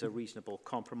is a reasonable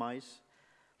compromise.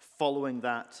 Following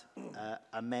that,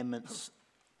 amendments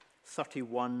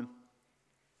 31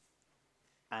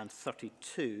 and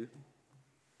 32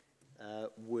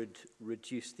 would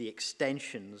reduce the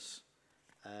extensions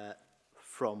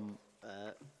from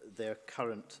their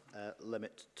current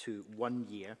limit to 1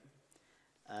 year.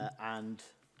 And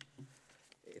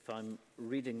if I'm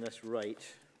reading this right,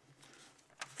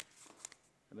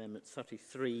 Amendment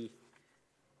 33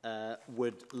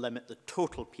 would limit the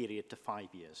total period to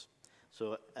 5 years.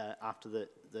 So after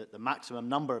the maximum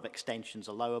number of extensions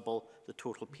allowable, the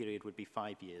total period would be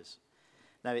 5 years.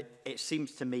 Now, it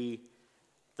seems to me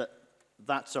that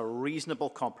that's a reasonable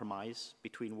compromise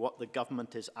between what the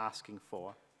government is asking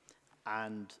for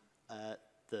and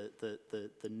the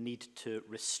need to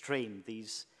restrain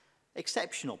these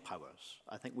exceptional powers.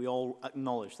 I think we all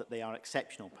acknowledge that they are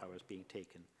exceptional powers being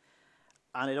taken.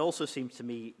 And it also seems to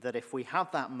me that if we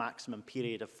have that maximum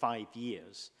period of 5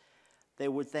 years, there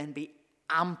would then be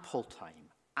ample time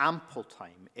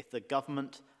if the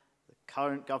government, the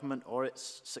current government or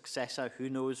its successor, who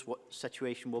knows what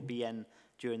situation we'll be in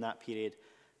during that period,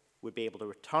 would be able to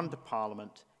return to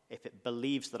Parliament. If it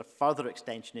believes that a further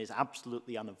extension is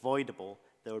absolutely unavoidable,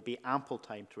 there would be ample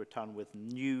time to return with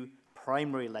new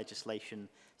primary legislation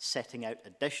setting out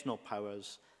additional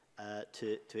powers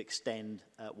to extend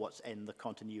what's in the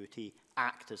Continuity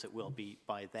Act, as it will be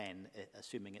by then,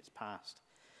 assuming it's passed.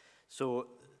 So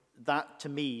that, to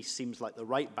me, seems like the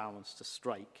right balance to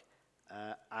strike,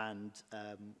 and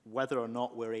whether or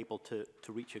not we're able to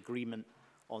reach agreement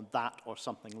on that or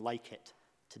something like it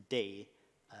today,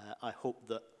 I hope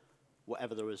that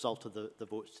whatever the result of the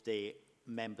votes today,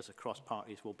 members across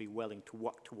parties will be willing to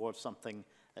work towards something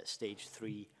at stage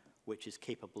 3, which is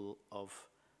capable of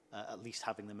at least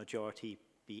having the majority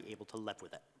be able to live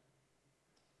with it.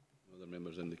 Other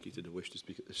members indicated a wish to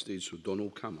speak at this stage, so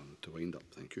Donald Cameron to wind up.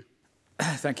 Thank you.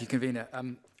 Thank you, Convener.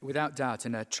 Without doubt,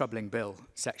 in a troubling bill,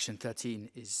 Section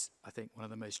 13 is, I think, one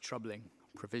of the most troubling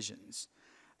provisions.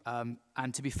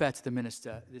 And to be fair to the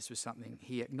Minister, this was something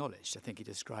he acknowledged. I think he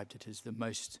described it as the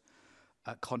most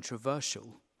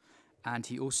controversial, and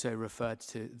he also referred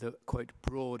to the, quote,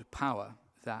 broad power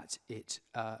that it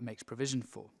makes provision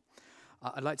for.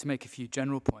 I'd like to make a few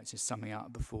general points in summing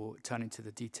up before turning to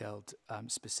the detailed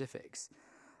specifics.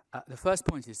 The first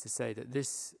point is to say that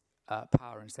this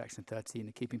power in Section 13,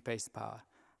 the keeping pace power,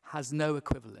 has no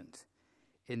equivalent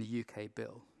in the UK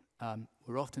bill.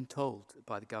 We're often told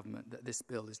by the government that this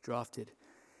bill is drafted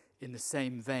in the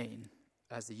same vein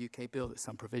as the UK bill, that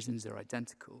some provisions are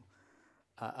identical,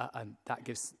 and that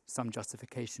gives some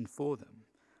justification for them.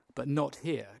 But not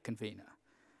here, Convener.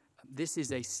 This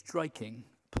is a striking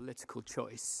political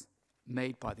choice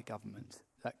made by the government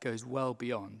that goes well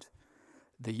beyond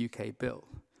the UK bill.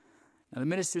 Now, the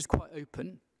Minister is quite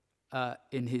open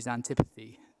in his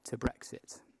antipathy to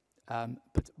Brexit.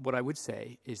 But what I would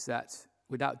say is that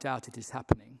without doubt it is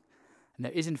happening. And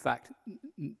there is, in fact...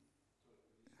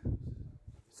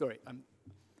 Sorry.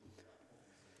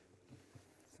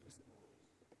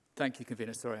 Thank you,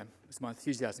 Convener. Sorry, it's my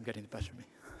enthusiasm getting the better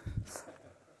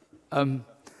of me.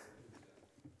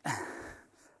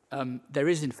 There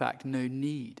is, in fact, no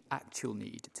need, actual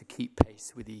need, to keep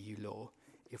pace with EU law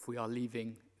if we are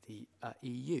leaving the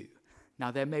EU.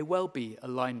 Now, there may well be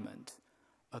alignment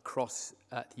across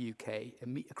the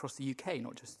UK,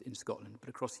 not just in Scotland, but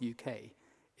across the UK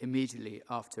immediately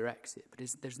after exit. But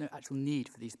there's no actual need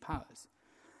for these powers.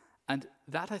 And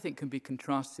that, I think, can be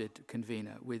contrasted,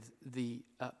 Convener, with the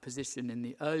position in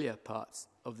the earlier parts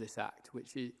of this Act,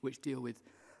 which deal with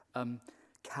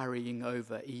carrying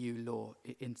over EU law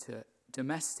into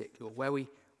domestic law, where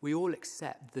we all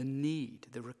accept the need,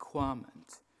 the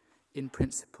requirement, in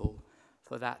principle,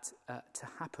 for that to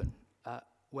happen.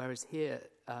 Whereas here,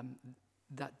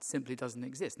 that simply doesn't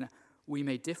exist. Now, we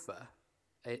may differ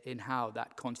in how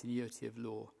that continuity of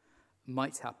law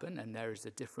might happen, and there is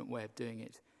a different way of doing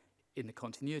it in the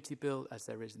Continuity Bill as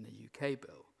there is in the UK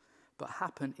Bill. But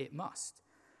happen it must.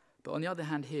 But on the other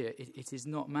hand here, it is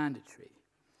not mandatory.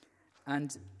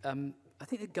 And I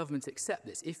think the government accept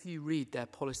this. If you read their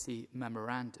policy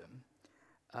memorandum,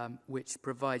 which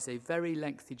provides a very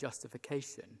lengthy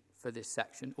justification for this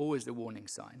section, always a warning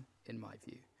sign, in my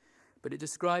view, but it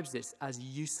describes this as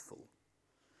useful,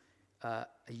 a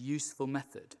useful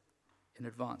method in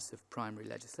advance of primary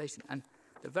legislation. And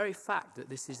the very fact that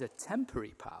this is a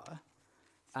temporary power,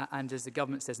 and as the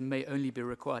government says, may only be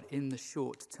required in the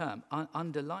short term,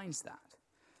 underlines that.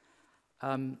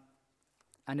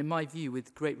 And in my view,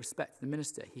 with great respect to the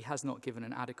Minister, he has not given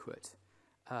an adequate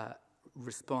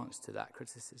response to that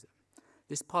criticism.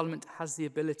 This Parliament has the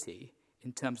ability,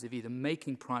 in terms of either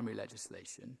making primary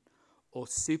legislation or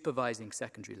supervising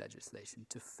secondary legislation,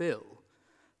 to fill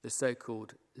the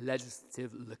so-called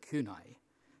legislative lacunae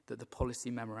that the policy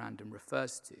memorandum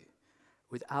refers to,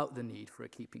 without the need for a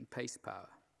keeping pace power.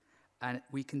 And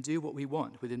we can do what we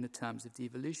want within the terms of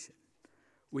devolution.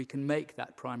 We can make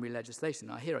that primary legislation.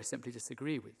 Now, here I simply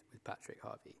disagree with Patrick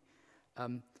Harvey.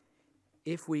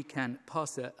 If we can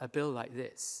pass a bill like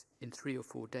this in 3 or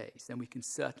 4 days, then we can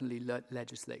certainly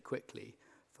legislate quickly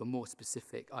for more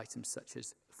specific items such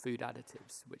as food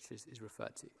additives, which is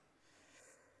referred to.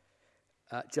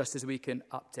 Just as we can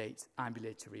update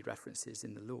ambulatory references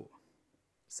in the law.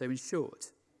 So in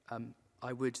short,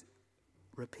 I would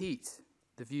repeat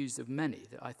the views of many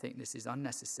that I think this is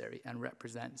unnecessary and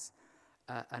represents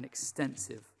an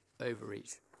extensive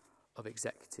overreach of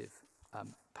executive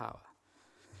power.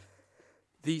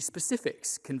 The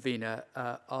specifics, convener,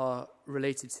 are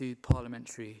related to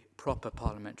proper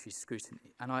parliamentary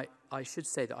scrutiny. And I should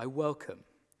say that I welcome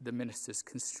the Minister's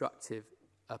constructive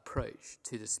approach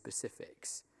to the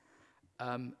specifics.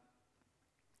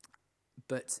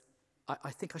 But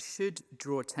I think I should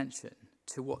draw attention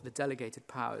to what the Delegated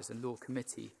Powers and Law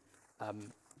Committee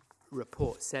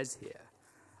report says here.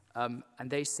 And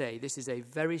they say this is a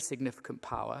very significant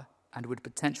power and would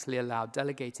potentially allow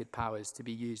delegated powers to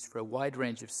be used for a wide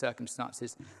range of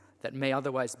circumstances that may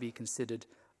otherwise be considered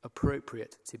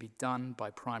appropriate to be done by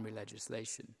primary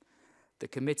legislation. The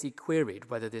committee queried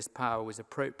whether this power was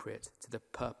appropriate to the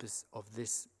purpose of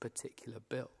this particular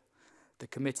bill. The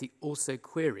committee also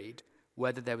queried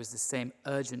whether there was the same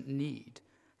urgent need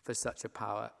for such a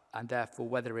power and therefore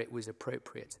whether it was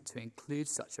appropriate to include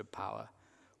such a power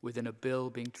within a bill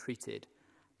being treated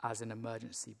as an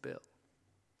emergency bill.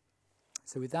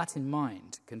 So with that in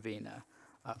mind, convener,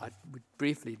 I would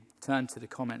briefly turn to the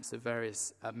comments of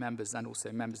various members and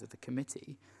also members of the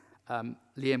committee.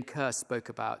 Liam Kerr spoke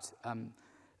about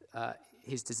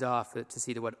his desire to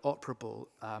see the word operable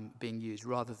being used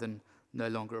rather than no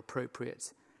longer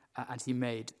appropriate. And he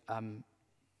made,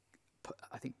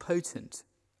 I think, potent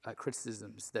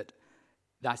criticisms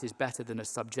that is better than a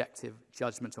subjective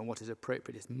judgment on what is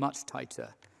appropriate. It's much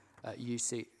tighter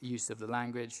use of the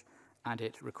language, and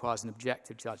it requires an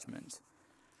objective judgment.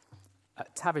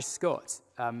 Tavish Scott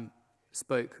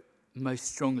spoke most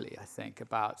strongly, I think,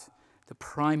 about the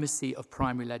primacy of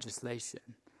primary legislation.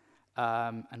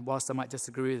 And whilst I might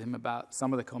disagree with him about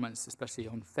some of the comments, especially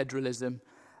on federalism,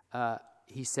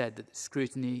 he said that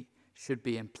scrutiny should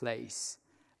be in place.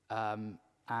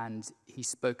 And he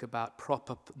spoke about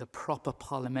the proper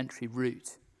parliamentary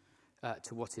route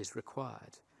to what is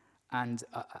required. And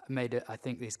made, I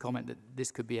think, this comment that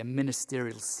this could be a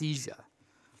ministerial seizure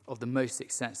of the most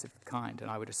extensive kind,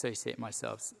 and I would associate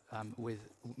myself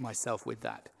with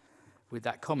that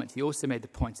comment. He also made the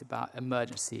point about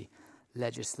emergency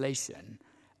legislation,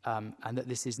 and that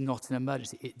this is not an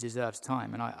emergency; it deserves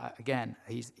time. And again,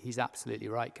 he's absolutely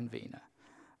right, convener.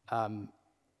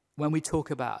 When we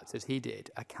talk about, as he did,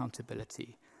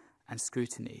 accountability and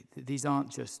scrutiny, these aren't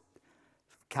just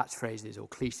catchphrases or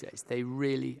cliches. They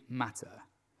really matter.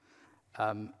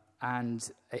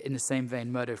 And in the same vein,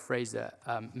 Murdo Fraser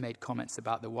made comments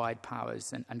about the wide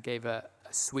powers and gave a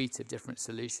suite of different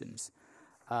solutions.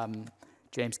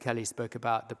 James Kelly spoke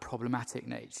about the problematic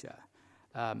nature.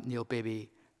 Neil Bibby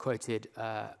quoted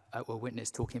a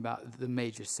witness talking about the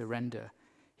major surrender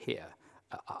here.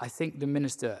 I think the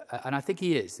minister, and I think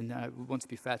he is, and I want to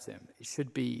be fair to him,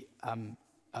 should be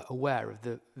aware of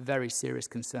the very serious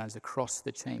concerns across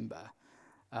the chamber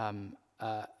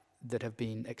that have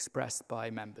been expressed by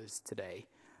members today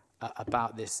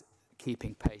about this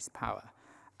keeping pace power.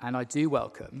 And I do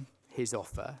welcome his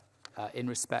offer in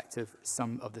respect of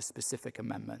some of the specific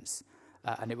amendments,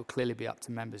 and it will clearly be up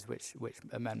to members which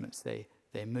amendments they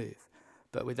move.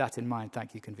 But with that in mind,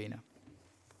 thank you, convener.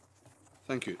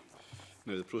 Thank you.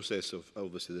 Now, the process of,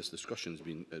 obviously, this discussion has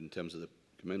been, in terms of the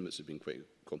amendments, has been quite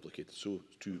complicated, so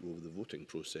too over the voting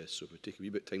process, so if we take a wee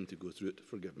bit of time to go through it,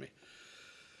 forgive me.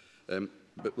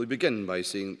 But we begin by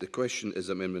saying the question is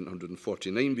Amendment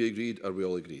 149 be agreed? Are we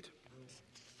all agreed?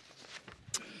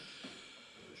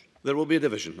 There will be a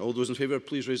division. All those in favour,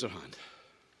 please raise their hand.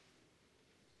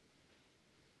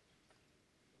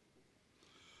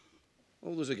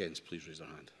 All those against, please raise their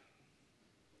hand.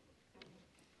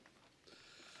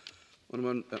 On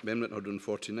Amendment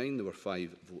 149, there were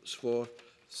 5 votes for,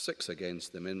 6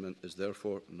 against. The amendment is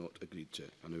therefore not agreed to.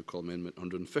 I now call Amendment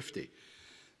 150.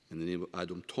 In the name of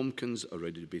Adam Tompkins,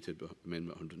 already debated by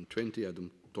Amendment 120. Adam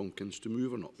Tompkins, to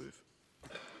move or not move?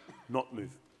 Not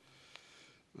move.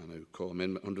 I now call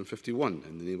Amendment 151.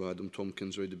 In the name of Adam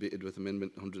Tompkins, already debated with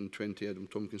Amendment 120. Adam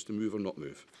Tompkins, to move or not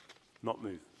move? Not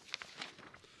move.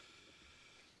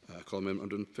 I call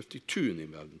Amendment 152 in the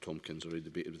name of Adam Tompkins, already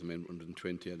debated with Amendment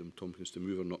 120. Adam Tompkins, to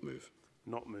move or not move?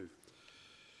 Not move.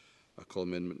 I call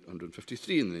Amendment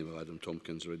 153 in the name of Adam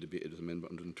Tompkins, already debated with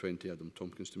Amendment 120. Adam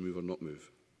Tompkins, to move or not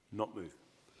move? Not move.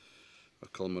 I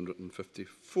call Amendment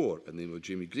 154 in the name of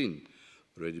Jamie Green,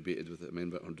 already debated with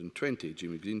Amendment 120.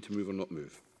 Jamie Green, to move or not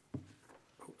move?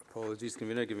 Apologies,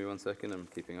 convener. Give me 1 second. I'm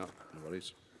keeping up. No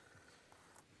worries.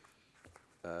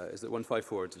 Is it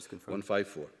 154? Just confirm.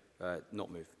 154.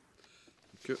 Not move.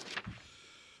 Thank you.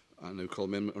 I now call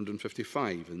Amendment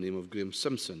 155 in the name of Graham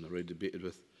Simpson, already debated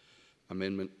with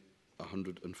Amendment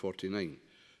 149.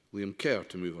 Liam Kerr,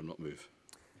 to move or not move?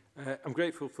 I'm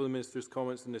grateful for the Minister's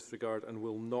comments in this regard and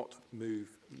will not move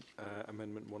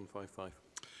Amendment 155.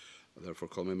 I therefore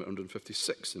call Amendment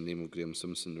 156 in the name of Graham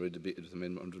Simpson, already debated with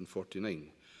Amendment 149.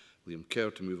 Liam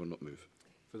Kerr to move or not move?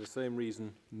 For the same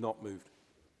reason, not moved.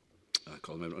 I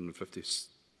call Amendment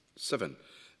 157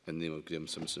 in the name of Graham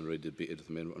Simpson, already debated with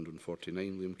Amendment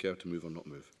 149. Liam Kerr to move or not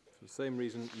move? For the same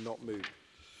reason, not moved.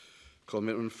 Call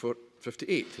Amendment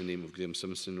 158 in the name of Graham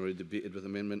Simpson, already debated with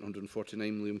Amendment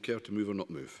 149. Liam Kerr to move or not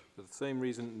move? For the same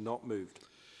reason, not moved.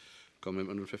 Call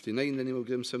Amendment 159 in the name of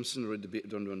Graham Simpson, already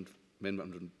debated under Amendment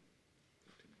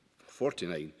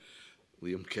 149.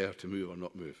 Liam Kerr to move or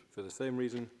not move? For the same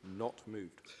reason, not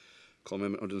moved. Call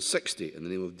Amendment 160 in the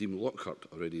name of Dean Lockhart,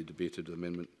 already debated with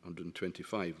Amendment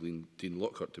 125. Dean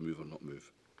Lockhart to move or not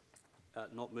move?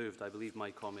 Not moved. I believe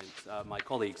my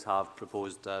colleagues have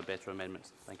proposed better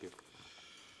amendments. Thank you.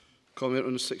 Call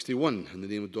Amendment 161 in the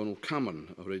name of Donald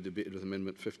Cameron, already debated with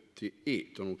Amendment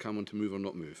 58. Donald Cameron to move or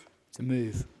not move? To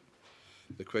move.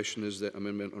 The question is that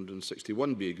Amendment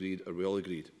 161 be agreed. Are we all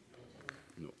agreed?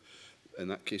 No. In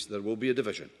that case, there will be a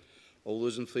division. All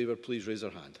those in favour, please raise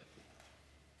their hand.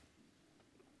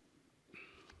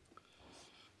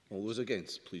 All those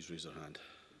against, please raise their hand.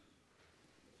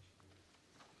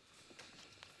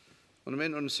 On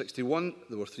Amendment 161,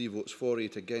 there were 3 votes for,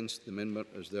 8 against. The amendment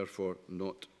is therefore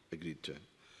not agreed to.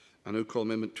 I now call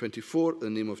Amendment 24 in the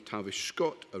name of Tavish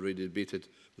Scott, already debated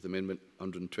with Amendment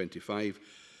 125.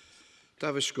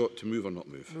 Tavish Scott to move or not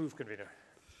move? Move, Convener.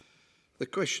 The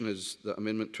question is that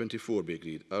Amendment 24 be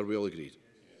agreed. Are we all agreed?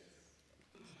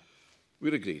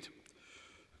 We're agreed.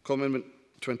 Call Amendment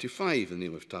 25 in the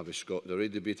name of Tavish Scott, already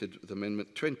debated with Amendment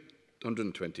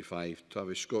 125.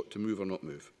 Tavish Scott to move or not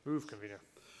move? Move, Convener.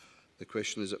 The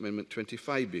question is that Amendment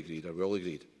 25 be agreed. Are we all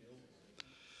agreed?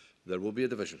 There will be a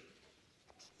division.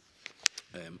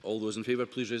 All those in favour,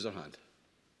 please raise their hand.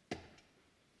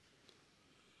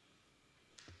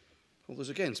 All those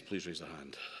against, please raise their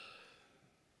hand.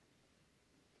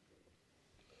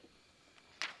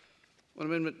 On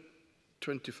Amendment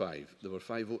 25, there were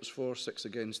 5 votes for, 6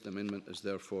 against. The amendment is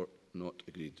therefore not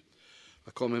agreed.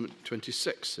 I call Amendment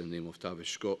 26 in the name of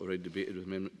Tavish Scott, already debated with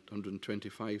Amendment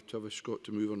 125. Tavish Scott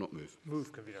to move or not move?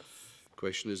 Move, Convener. The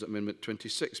question is that Amendment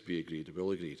 26 be agreed. Are we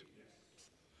all agreed?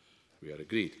 We are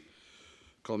agreed.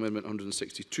 Call Amendment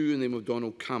 162 in the name of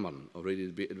Donald Cameron, already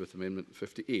debated with Amendment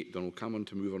 58. Donald Cameron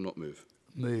to move or not move?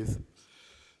 Move.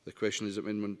 The question is that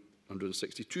Amendment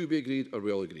 162 be agreed. Are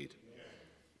we all agreed?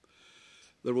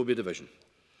 There will be a division.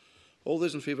 All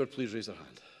those in favour, please raise their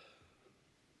hand.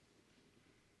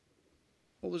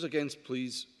 All those against,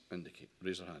 please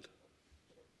raise their hand.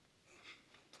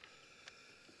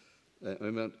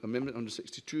 Amendment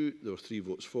 162, there were 3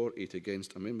 votes for, 8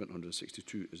 against. Amendment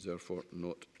 162 is therefore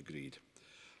not agreed.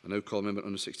 I now call Amendment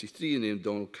 163 in the name of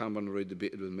Donald Cameron, already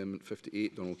debated with Amendment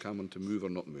 58. Donald Cameron to move or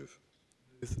not move?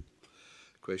 Move. The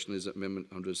question is that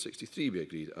Amendment 163 be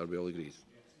agreed. Are we all agreed?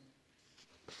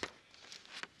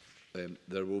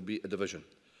 There will be a division.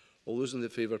 All those in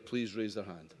favour, please raise their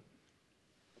hand.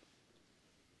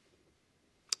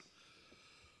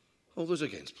 All those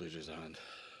against, please raise their hand.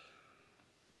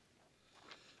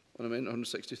 On Amendment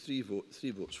 163,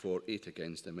 3 votes for, 8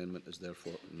 against. The amendment is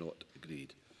therefore not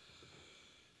agreed.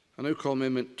 I now call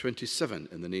Amendment 27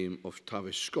 in the name of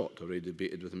Tavish Scott, already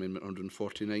debated with Amendment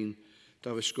 149.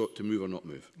 Tavish Scott to move or not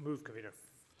move? Move, Convener.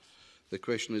 The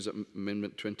question is that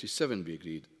Amendment 27 be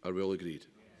agreed. Are we all agreed?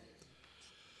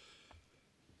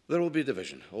 There will be a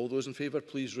division. All those in favour,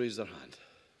 please raise their hand.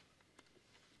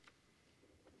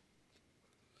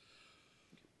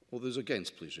 All those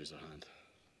against, please raise their hand.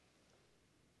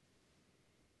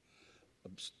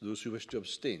 Those who wish to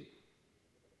abstain.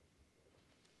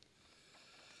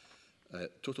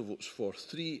 Total votes for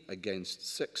 3,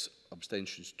 against 6,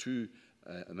 abstentions 2.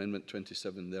 Amendment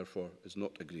 27 therefore is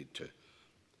not agreed to.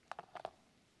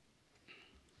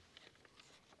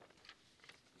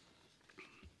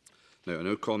 Now, I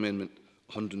now call Amendment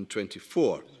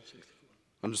 164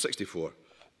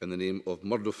 in the name of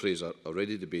Murdo Fraser,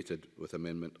 already debated with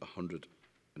Amendment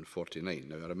 149.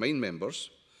 Now, I remind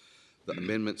members that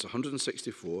Amendments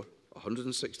 164,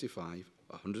 165,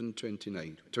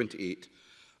 128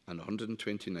 and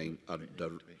 129 are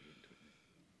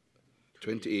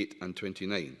 28 and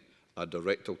 29 are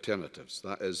direct alternatives.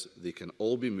 That is, they can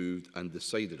all be moved and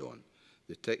decided on.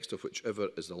 The text of whichever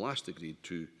is the last agreed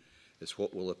to is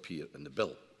what will appear in the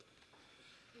bill.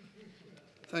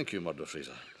 Thank you, Murdo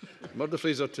Fraser. Murdo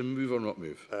Fraser to move or not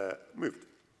move? Moved.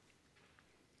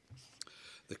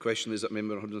 The question is that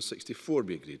Amendment 164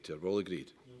 be agreed to. Are we all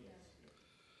agreed? Yes.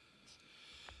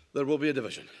 There will be a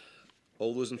division.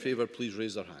 All those in favour, please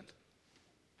raise their hand.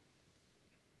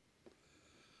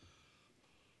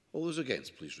 All those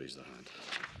against, please raise their hand.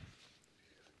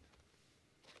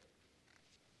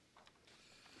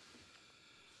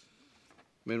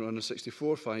 Amendment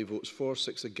 164, 5 votes for,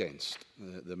 6 against.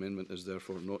 The amendment is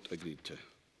therefore not agreed to.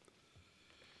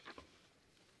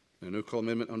 I now call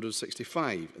Amendment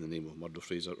 165 in the name of Murdo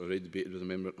Fraser, already debated with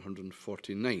Amendment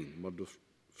 149. Murdo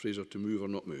Fraser to move or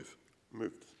not move?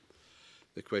 Moved.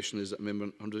 The question is that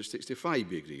Amendment 165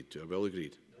 be agreed to, or well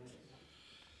agreed? No.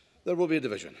 There will be a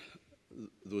division.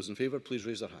 Those in favour, please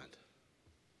raise their hand.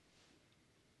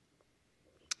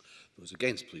 Those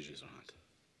against, please raise their hand.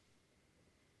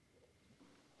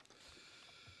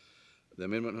 The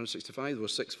Amendment 165, there were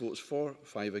 6 votes for,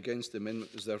 5 against. The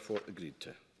amendment is therefore agreed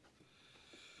to.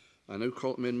 I now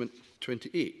call Amendment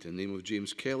 28 in the name of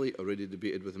James Kelly, already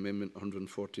debated with Amendment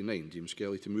 149. James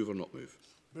Kelly to move or not move?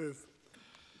 Move.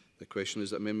 The question is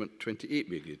that Amendment 28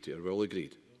 be agreed to. Are we all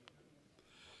agreed?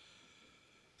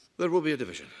 There will be a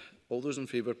division. All those in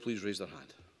favour, please raise their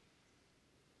hand.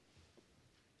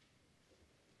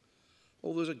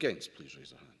 All those against, please raise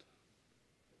their hand.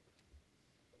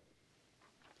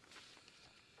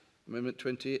 Amendment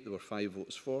 28, there were 5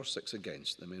 votes for, 6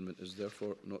 against. The amendment is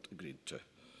therefore not agreed to.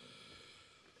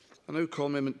 I now call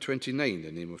Amendment 29 in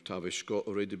the name of Tavish Scott,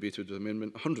 already debated with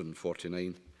Amendment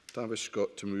 149. Tavish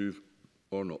Scott to move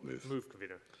or not move? Move,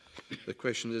 Convener. The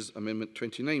question is Amendment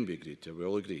 29 be agreed to. Are we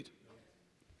all agreed?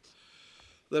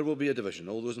 There will be a division.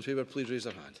 All those in favour, please raise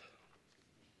their hand.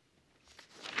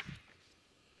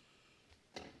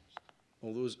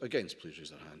 All those against, please raise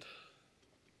their hand.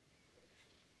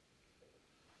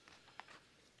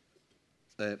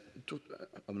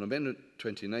 On Amendment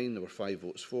 29, there were 5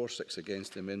 votes for, 6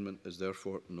 against. The amendment is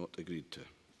therefore not agreed to.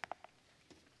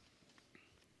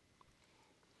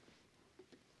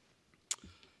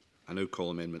 I now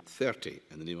call Amendment 30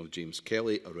 in the name of James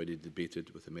Kelly, already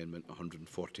debated with Amendment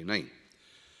 149.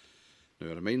 Now,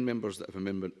 I remind members that if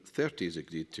Amendment 30 is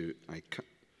agreed to,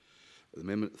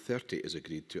 Amendment 30 is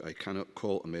agreed to, I cannot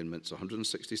call Amendments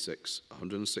 166,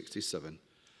 167,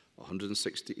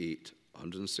 168,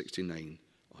 169,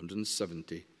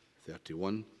 170,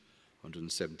 31,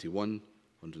 171,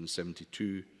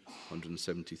 172,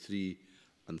 173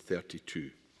 and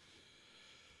 32.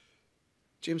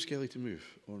 James Kelly to move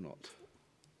or not?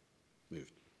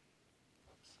 Moved.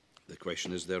 The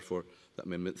question is therefore that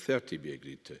Amendment 30 be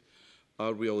agreed to.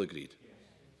 Are we all agreed?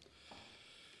 Yes.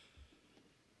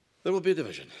 There will be a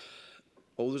division.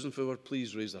 All those in favour,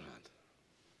 please raise their hand.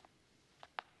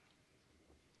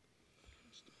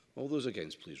 All those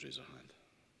against, please raise their hand.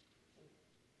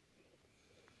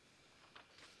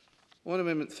 On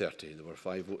Amendment 30, there were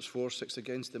 5 votes for, 6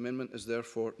 against. The amendment is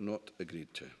therefore not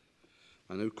agreed to.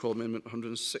 I now call Amendment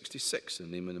 166 in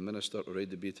the name of the Minister, already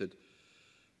debated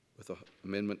with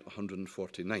Amendment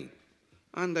 149.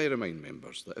 And I remind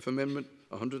members that if Amendment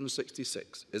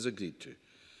 166 is agreed to,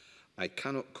 I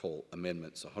cannot call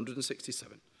Amendments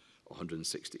 167,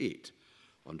 168,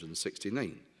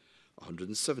 169,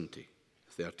 170,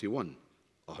 31,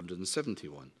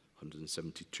 171,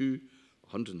 172,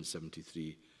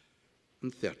 173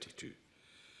 and 32.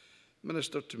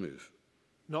 Minister to move.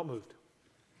 Not moved.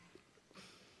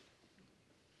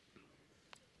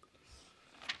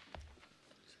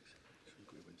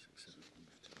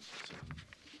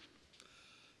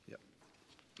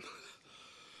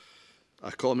 I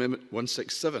call Amendment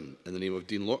 167 in the name of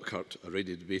Dean Lockhart,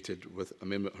 already debated with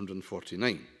Amendment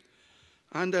 149.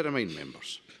 And I remind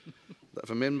members that if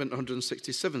Amendment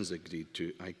 167 is agreed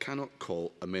to, I cannot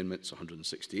call Amendments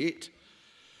 168,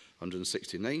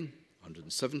 169,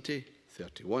 170,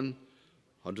 31,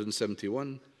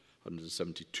 171,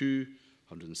 172,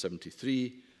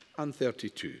 173 and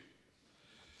 32.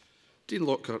 Dean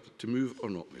Lockhart to move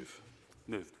or not move?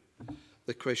 Moved.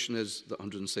 The question is that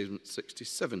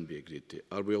 167 be agreed to.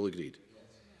 Are we all agreed? Yes.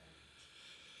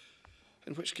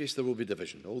 In which case there will be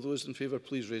division. All those in favour,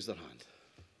 please raise their hand.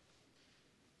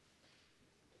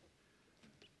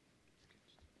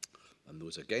 And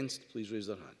those against, please raise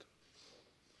their hand.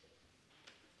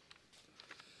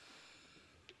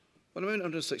 On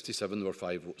Amendment 167, there were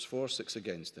 5 votes for, 6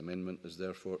 against. The amendment is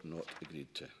therefore not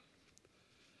agreed to.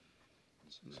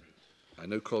 I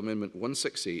now call Amendment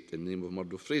 168 in the name of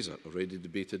Murdo Fraser, already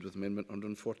debated with Amendment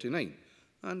 149.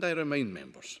 And I remind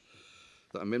members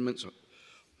that Amendments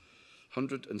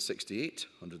 168,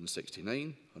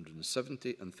 169,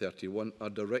 170 and 31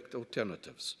 are direct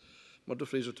alternatives. Murdo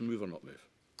Fraser to move or not move?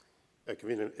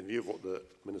 Convener, in view of what the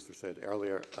Minister said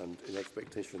earlier and in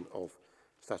expectation of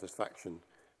satisfaction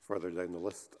further down the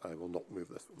list, I will not move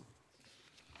this one.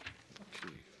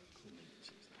 Okay.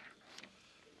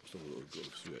 So we'll go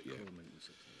through it, yeah.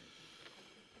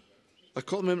 I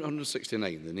call Amendment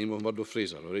 169, the name of Murdo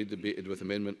Fraser, already debated with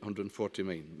Amendment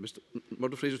 149. Mr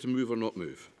Murdo Fraser to move or not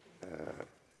move?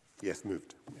 Yes,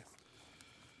 moved. Yes.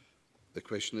 The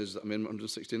question is that Amendment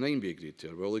 169 be agreed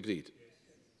to. Are we all agreed?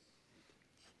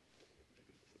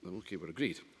 Yes. Okay, we're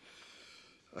agreed.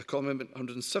 I call Amendment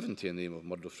 170 in the name of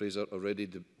Murdo Fraser, already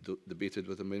debated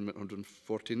with Amendment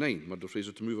 149. Murdo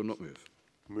Fraser to move or not move?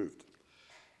 Moved.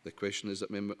 The question is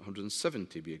that Amendment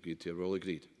 170 be agreed to. Are we all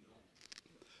agreed?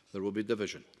 There will be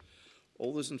division.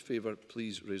 All those in favour,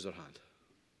 please raise their hand.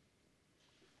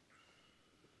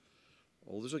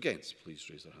 All those against, please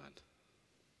raise their hand.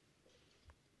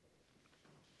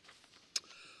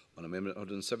 On Amendment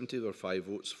 170, there are 5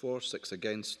 votes for, 6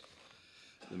 against.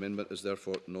 The amendment is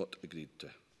therefore not agreed to.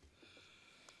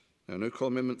 I now call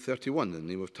Amendment 31 in the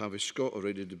name of Tavish Scott,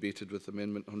 already debated with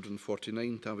Amendment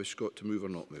 149. Tavish Scott to move or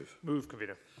not move? Move,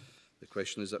 Convener. The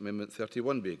question is that Amendment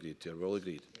 31 be agreed to. Are we all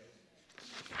agreed? Yes.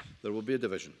 There will be a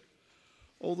division.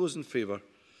 All those in favour,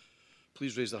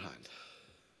 please raise their hand.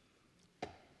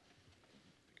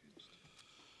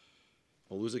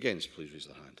 All those against, please raise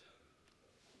their hand.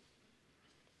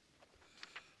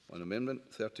 On Amendment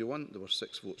 31, there were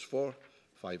 6 votes for,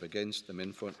 5 against. The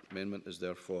amendment is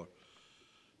therefore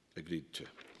agreed to.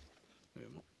 There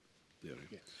we go.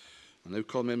 Yes. I now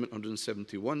call Amendment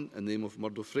 171 in the name of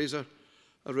Murdo Fraser,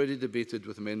 already debated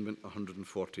with Amendment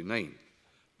 149.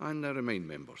 And I remind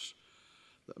members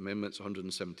that Amendments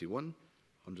 171,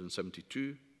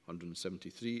 172,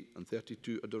 173 and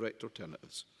 32 are direct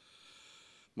alternatives.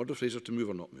 Murdo Fraser to move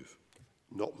or not move?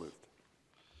 Not moved.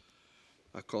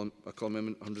 I call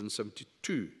Amendment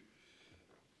 172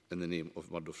 in the name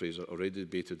of Murdo Fraser, already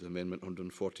debated with Amendment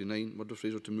 149. Murdo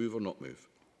Fraser to move or not move?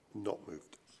 Not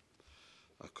moved.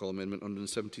 I call Amendment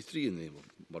 173 in the name of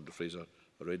Murdo Fraser,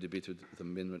 already debated with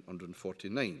Amendment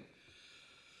 149.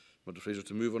 Murdo Fraser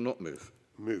to move or not move?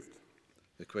 Moved.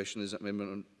 The question is that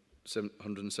Amendment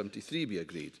 173 be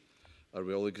agreed. Are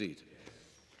we all agreed?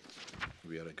 Yes.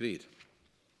 We are agreed.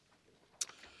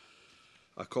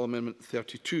 I call Amendment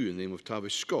 32 in the name of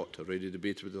Tavish Scott, already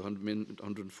debated with Amendment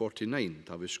 149.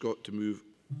 Tavish Scott to move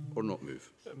or not move?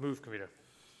 Move, Convener.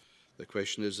 The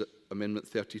question is that Amendment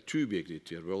 32 be agreed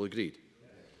to. Are we all agreed?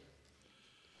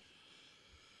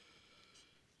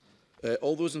 Yes.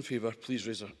 All those in favour, please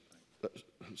raise their...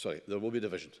 sorry, there will be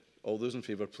division. All those in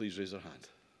favour, please raise their hand.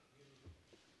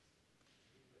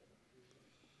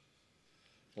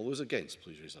 All those against,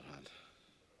 please raise their hand.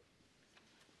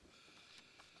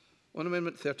 On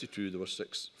Amendment 32, there were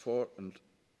 6 for and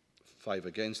 5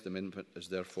 against. The amendment is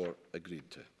therefore agreed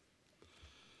to.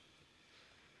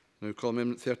 Now call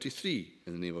Amendment 33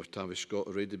 in the name of Tavish Scott,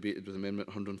 already debated with Amendment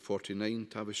 149.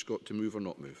 Tavish Scott to move or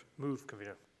not move? Move,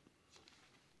 Convener.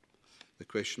 The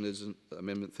question is that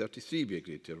Amendment 33 be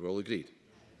agreed to. Are we all agreed? Yes.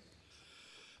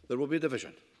 There will be a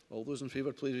division. All those in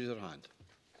favour, please raise their hand.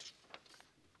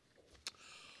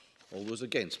 All those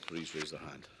against, please raise their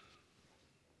hand.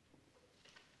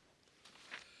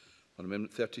 On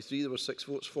Amendment 33, there were 6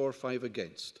 votes for, 5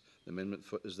 against. The amendment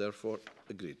is therefore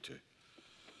agreed to.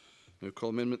 Now call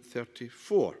Amendment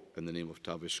 34 in the name of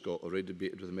Tavish Scott, already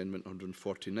debated with Amendment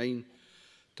 149.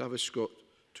 Tavish Scott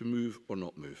to move or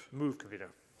not move? Move,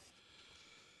 Convener.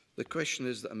 The question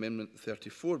is that Amendment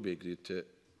 34 be agreed to.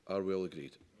 Are we all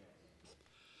agreed? Yes.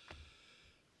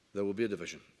 There will be a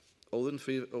division. All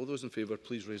those in favour,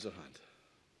 please raise their hand.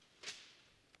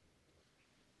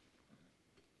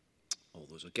 All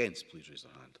those against, please raise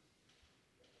their hand.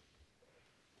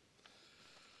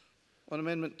 On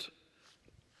Amendment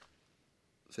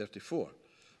 34,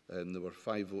 there were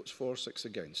 5 votes for, 6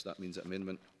 against. That means that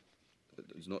amendment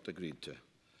is not agreed to.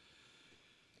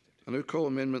 I now call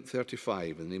Amendment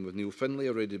 35 in the name of Neil Findlay,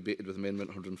 already debated with Amendment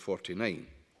 149.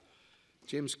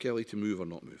 James Kelly to move or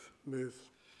not move? Move.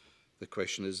 The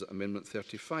question is that Amendment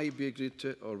 35 be agreed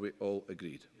to, or are we all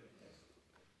agreed?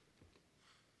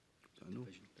 No?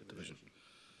 Division.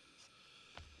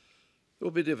 There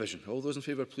will be division. All those in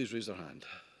favour, please raise their hand.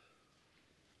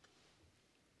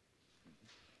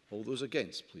 All those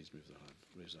against, please move their hand.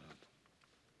 Raise their hand.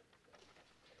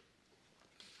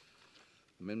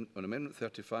 On Amendment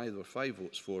 35, there were 5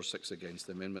 votes for, 6 against.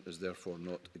 The amendment is therefore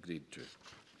not agreed to.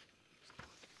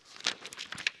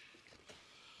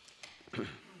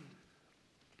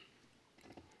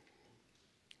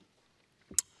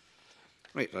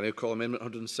 Right, I now call Amendment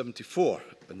 174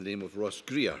 in the name of Ross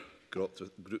Greer, grouped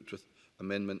with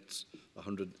Amendments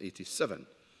 187.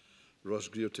 Ross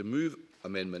Greer to move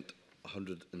Amendment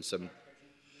 107.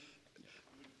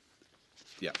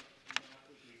 Yeah.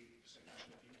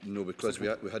 No, because we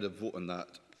had a vote on that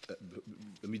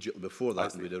immediately before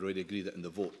that, and we'd already agreed it in the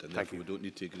vote, and therefore we don't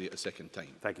need to agree it a second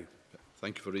time. Thank you.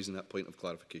 Thank you for raising that point of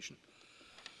clarification.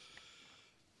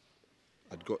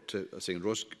 I'd got to saying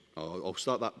Ross. I'll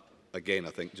start that again,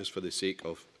 I think, just for the sake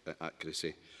of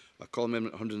accuracy. I call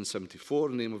Amendment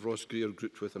 174 in the name of Ross Greer,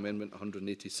 grouped with Amendment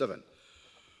 187.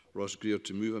 Ross Greer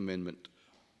to move Amendment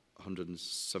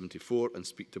 174 and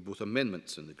speak to both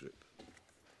amendments in the group.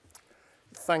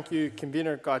 Thank you,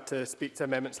 Convener. Glad to speak to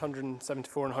Amendments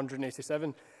 174 and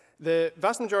 187. The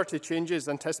vast majority of changes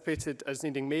anticipated as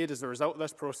needing made as a result of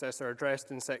this process are addressed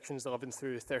in sections 11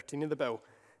 through 13 of the bill,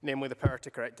 namely the power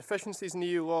to correct deficiencies in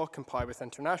EU law, comply with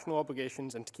international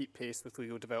obligations and to keep pace with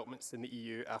legal developments in the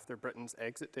EU after Britain's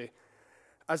exit day.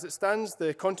 As it stands,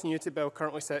 the Continuity Bill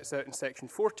currently sets out in section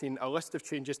 14 a list of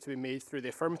changes to be made through the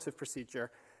affirmative procedure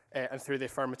and through the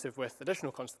affirmative with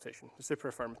additional consultation, the super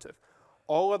affirmative.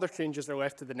 All other changes are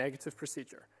left to the negative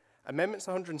procedure. Amendments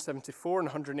 174 and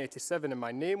 187 in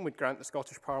my name would grant the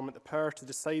Scottish Parliament the power to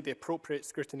decide the appropriate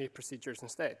scrutiny procedures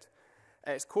instead.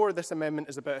 At its core, this amendment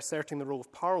is about asserting the role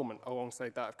of Parliament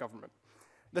alongside that of government.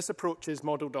 This approach is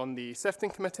modelled on the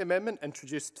Sifting Committee amendment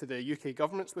introduced to the UK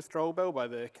Government's Withdrawal Bill by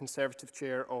the Conservative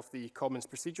Chair of the Commons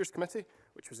Procedures Committee,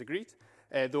 which was agreed,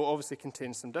 though obviously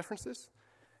contains some differences.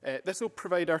 This will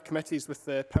provide our committees with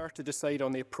the power to decide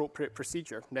on the appropriate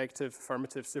procedure, negative,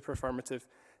 affirmative, super affirmative,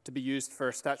 to be used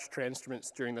for statutory instruments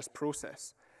during this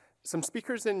process. Some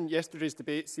speakers in yesterday's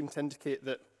debate seemed to indicate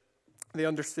that they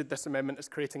understood this amendment as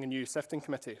creating a new sifting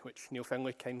committee, which Neil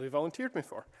Findlay kindly volunteered me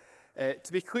for.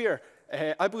 To be clear,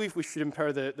 I believe we should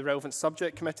empower the relevant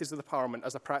subject committees of the Parliament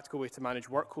as a practical way to manage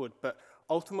workload, but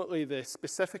ultimately the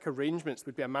specific arrangements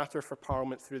would be a matter for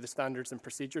Parliament through the Standards and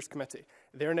Procedures Committee.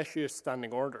 They're an issue of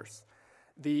standing orders.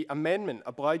 The amendment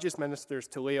obliges ministers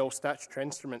to lay all statutory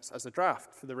instruments as a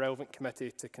draft for the relevant committee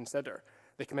to consider.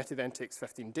 The committee then takes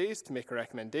 15 days to make a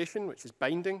recommendation, which is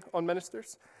binding on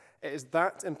ministers. It is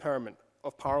that empowerment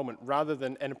of Parliament, rather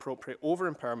than inappropriate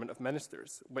over-empowerment of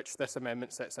ministers, which this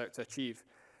amendment sets out to achieve.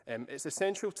 It's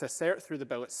essential to assert through the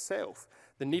bill itself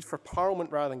the need for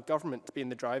Parliament rather than government to be in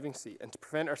the driving seat and to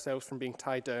prevent ourselves from being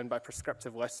tied down by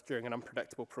prescriptive lists during an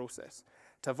unpredictable process.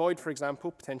 To avoid, for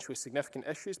example, potentially significant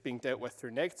issues being dealt with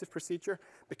through negative procedure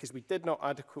because we did not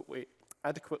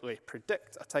adequately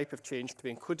predict a type of change to be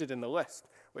included in the list,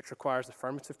 which requires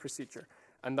affirmative procedure,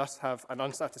 and thus have an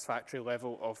unsatisfactory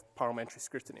level of parliamentary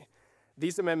scrutiny.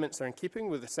 These amendments are in keeping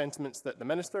with the sentiments that the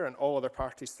Minister and all other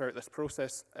parties throughout this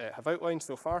process have outlined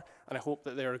so far, and I hope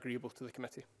that they are agreeable to the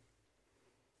committee.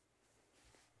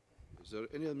 Is there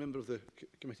any other member of the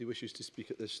committee wishes to speak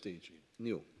at this stage?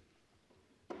 Neil.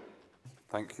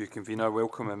 Thank you, Convener. I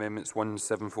welcome Amendments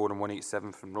 174 and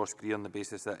 187 from Ross Greer on the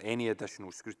basis that any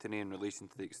additional scrutiny in relation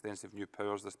to the extensive new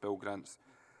powers this bill grants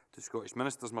to Scottish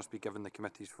ministers must be given the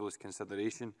committee's fullest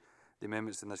consideration. The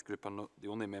amendments in this group are not the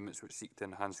only amendments which seek to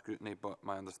enhance scrutiny, but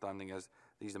my understanding is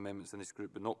these amendments in this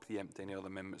group would not preempt any other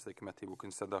amendments the committee will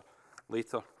consider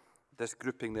later. This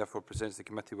grouping therefore presents the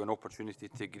committee with an opportunity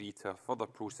to agree to a further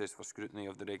process for scrutiny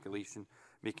of the regulation,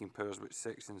 making powers which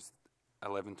sections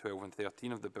 11, 12 and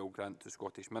 13 of the bill grant to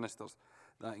Scottish ministers.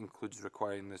 That includes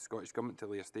requiring the Scottish Government to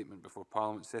lay a statement before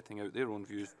Parliament setting out their own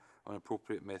views on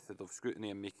appropriate method of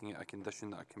scrutiny and making it a condition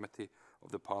that a committee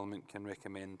of the Parliament can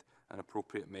recommend an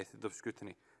appropriate method of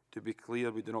scrutiny. To be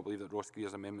clear, we do not believe that Ross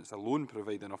Greer's amendments alone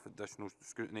provide enough additional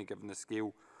scrutiny given the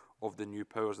scale of the new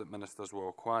powers that ministers will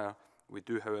acquire. We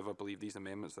do, however, believe these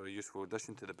amendments are a useful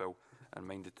addition to the bill and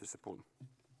minded to support them.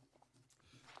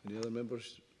 Any other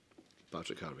members?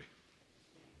 Patrick Harvey.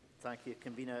 Thank you,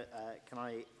 Convener. Can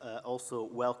I also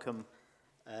welcome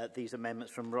these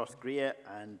amendments from Ross Greer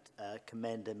and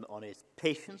commend him on his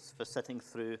patience for sitting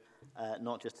through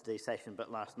not just today's session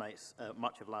but last night's,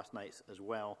 much of last night's as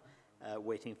well,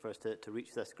 waiting for us to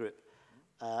reach this group.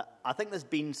 I think there's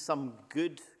been some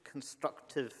good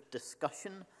constructive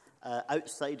discussion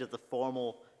outside of the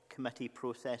formal committee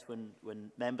process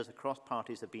when members across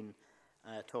parties have been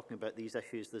talking about these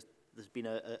issues. There's been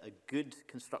a good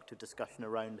constructive discussion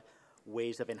around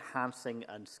ways of enhancing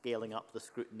and scaling up the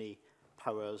scrutiny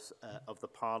powers of the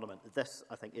Parliament. This,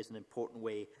 I think, is an important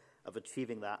way of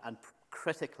achieving that and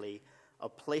critically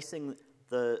of placing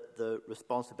the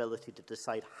responsibility to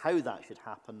decide how that should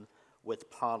happen with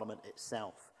Parliament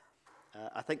itself.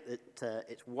 I think that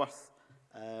it's worth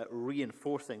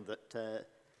reinforcing that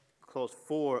Clause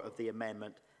 4 of the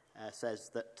amendment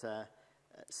says that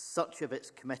such of its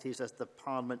committees as the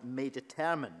Parliament may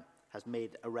determine has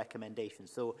made a recommendation.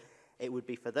 So it would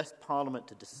be for this Parliament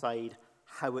to decide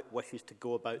how it wishes to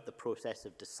go about the process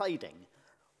of deciding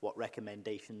what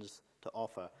recommendations to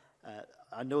offer.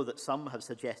 I know that some have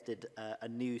suggested a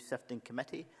new sifting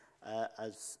committee,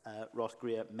 as Ross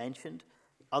Greer mentioned.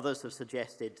 Others have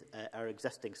suggested our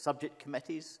existing subject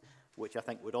committees which I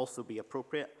think would also be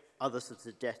appropriate. Others have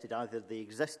suggested either the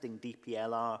existing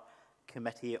DPLR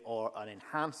committee or an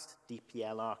enhanced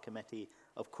DPLR committee.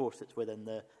 Of course, it's within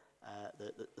the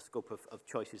scope of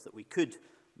choices that we could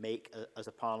make as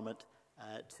a Parliament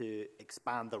to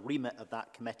expand the remit of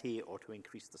that committee or to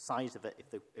increase the size of it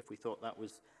if we thought that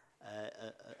was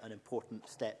an important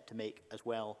step to make as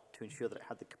well, to ensure that it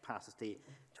had the capacity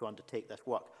to undertake this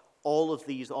work. All of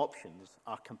these options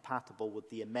are compatible with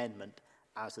the amendment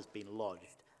as has been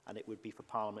lodged, and it would be for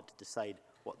Parliament to decide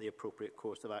what the appropriate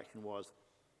course of action was.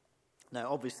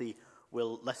 Now, obviously,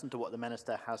 we'll listen to what the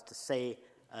Minister has to say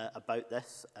about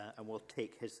this, and we'll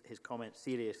take his comments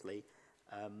seriously.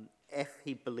 If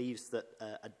he believes that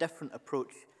a different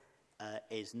approach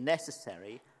is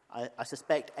necessary, I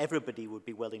suspect everybody would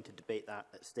be willing to debate that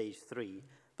at stage 3,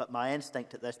 but my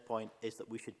instinct at this point is that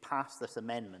we should pass this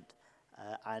amendment,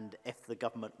 and if the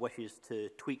government wishes to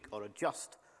tweak or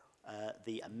adjust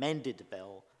the amended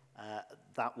bill,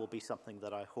 that will be something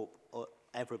that I hope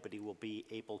everybody will be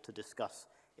able to discuss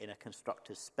in a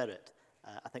constructive spirit.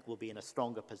 I think we'll be in a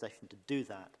stronger position to do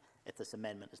that if this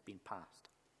amendment has been passed.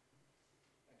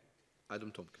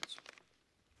 Adam Tompkins.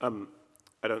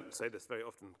 I don't say this very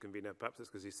often, Convener. Perhaps it's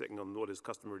because he's sitting on what is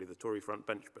customarily the Tory front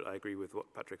bench, but I agree with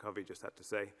what Patrick Hovey just had to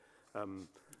say.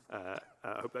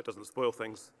 I hope that doesn't spoil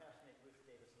things.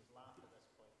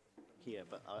 Here,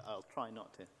 but I'll try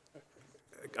not to.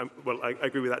 Well, I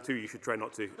agree with that too. You should try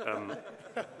not to.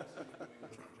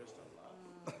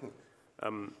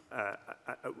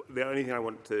 The only thing I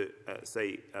want to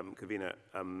say, Convener,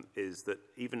 is that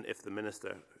even if the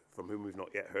Minister, from whom we've not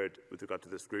yet heard with regard to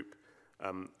this group,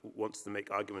 wants to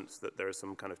make arguments that there is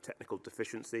some kind of technical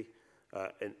deficiency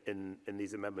in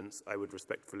these amendments, I would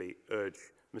respectfully urge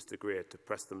Mr Greer to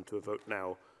press them to a vote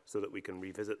now so that we can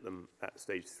revisit them at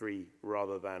stage 3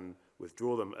 rather than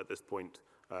withdraw them at this point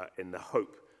in the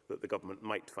hope that the government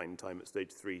might find time at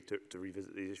stage 3 to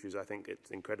revisit these issues. I think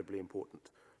it's incredibly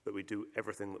important that we do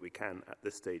everything that we can at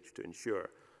this stage to ensure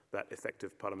that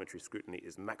effective parliamentary scrutiny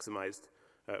is maximised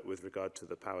with regard to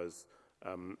the powers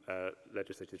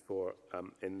legislated for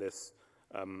in this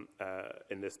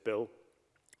bill.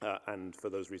 And for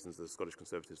those reasons, the Scottish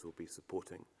Conservatives will be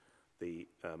supporting the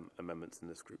amendments in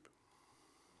this group.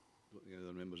 What the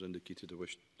other members indicated a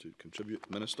wish to contribute.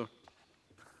 Minister.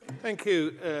 Thank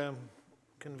you,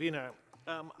 Convener.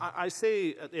 I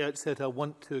say at the outset I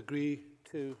want to agree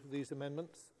to these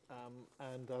amendments,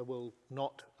 and I will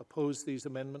not oppose these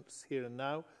amendments here and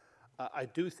now. I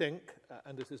do think,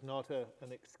 and this is not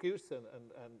an excuse,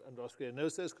 and Ross Greer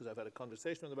knows this because I've had a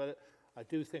conversation with him about it, I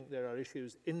do think there are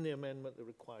issues in the amendment that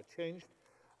require change.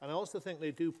 And I also think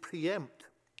they do preempt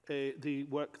the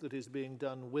work that is being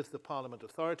done with the Parliament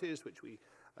authorities, which we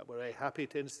were very happy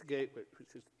to instigate,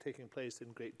 which is taking place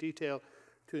in great detail,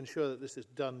 to ensure that this is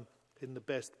done in the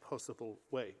best possible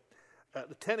way.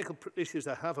 The technical issues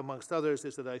I have, amongst others,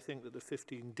 is that I think that the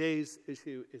 15 days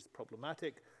issue is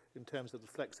problematic in terms of the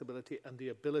flexibility and the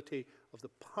ability of the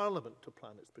Parliament to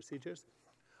plan its procedures.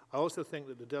 I also think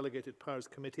that the Delegated Powers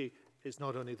Committee is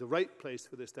not only the right place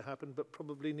for this to happen, but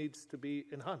probably needs to be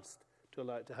enhanced to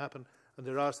allow it to happen. And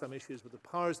there are some issues with the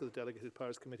powers of the Delegated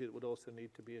Powers Committee that would also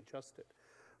need to be adjusted.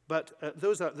 But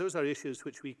those are issues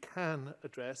which we can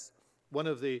address. One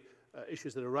of the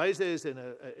issues that arises in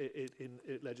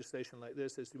legislation like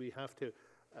this is we have to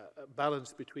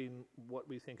balance between what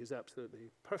we think is absolutely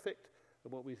perfect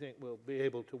and what we think will be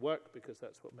able to work, because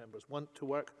that's what members want to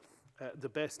work. The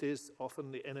best is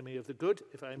often the enemy of the good,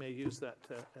 if I may use that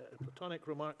Platonic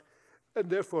remark. And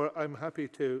therefore, I'm happy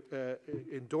to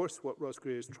endorse what Ross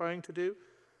Greer is trying to do,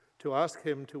 to ask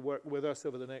him to work with us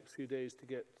over the next few days to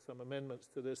get some amendments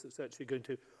to this that's actually going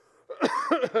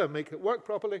to make it work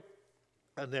properly.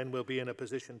 And then we'll be in a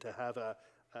position to have a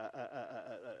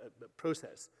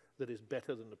process that is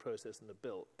better than the process in the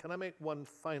bill. Can I make one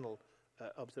final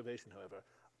observation, however?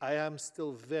 I am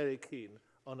still very keen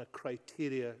on a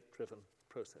criteria-driven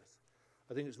process.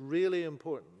 I think it's really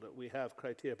important that we have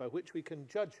criteria by which we can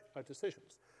judge our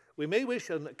decisions. We may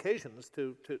wish on occasions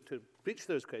to reach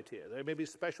those criteria. There may be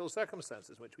special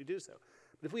circumstances in which we do so.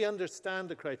 But if we understand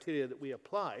the criteria that we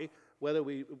apply, whether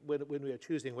when we are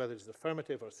choosing whether it's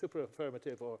affirmative or super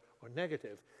affirmative or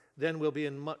negative, then we'll be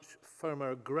in much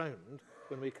firmer ground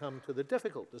when we come to the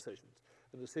difficult decisions,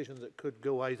 the decisions that could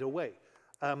go either way.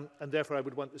 And therefore, I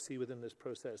would want to see within this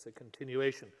process a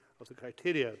continuation of the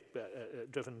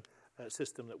criteria-driven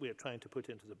system that we are trying to put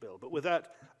into the bill. But with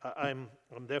that, I'm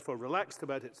therefore relaxed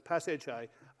about its passage. I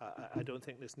don't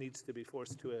think this needs to be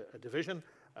forced to a division.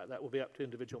 That will be up to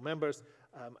individual members,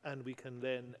 and we can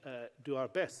then do our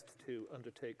best to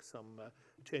undertake some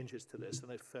changes to this.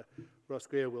 And if Ross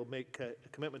Greer will make a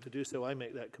commitment to do so, I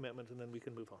make that commitment, and then we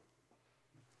can move on.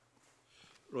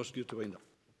 Ross Greer to wind up.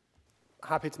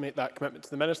 Happy to make that commitment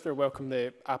to the Minister. Welcome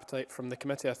the appetite from the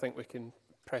committee. I think we can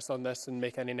press on this and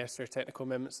make any necessary technical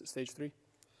amendments at stage 3.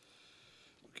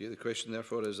 Okay, the question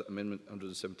therefore is that Amendment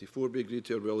 174 be agreed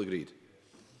to or well agreed?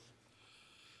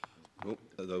 No,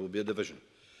 there will be a division.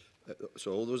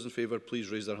 So all those in favour,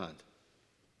 please raise their hand.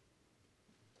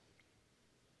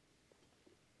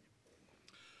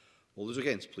 All those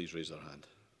against, please raise their hand.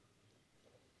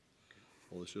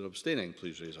 All those who are abstaining,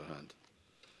 please raise their hand.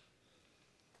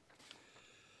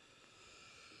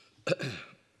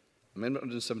 Amendment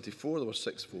 174, there were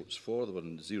 6 votes for, there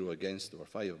were 0 against, there were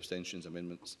 5 abstentions.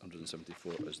 Amendment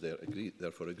 174 is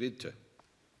therefore agreed to.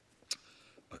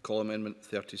 I call Amendment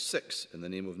 36 in the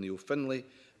name of Neil Findlay,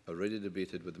 already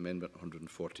debated with Amendment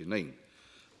 149.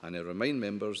 And I remind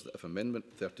members that if Amendment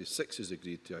 36 is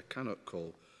agreed to, I cannot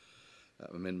call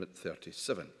Amendment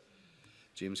 37.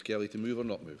 James Kelly, to move or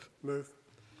not move? Move.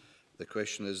 The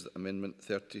question is that Amendment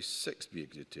 36 be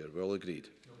agreed to, or well agreed?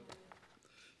 No.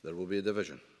 There will be a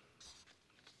division.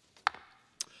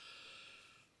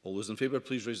 All those in favour,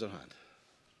 please raise their hand.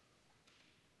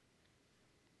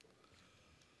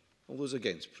 All those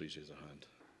against, please raise their hand.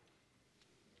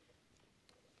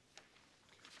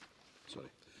 Sorry.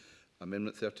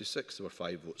 Amendment 36, there were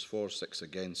 5 votes for, 6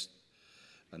 against,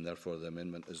 and therefore the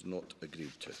amendment is not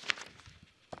agreed to.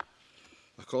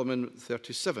 I call Amendment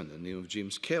 37 in the name of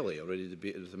James Kelly, already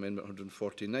debated with Amendment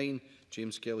 149.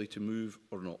 James Kelly, to move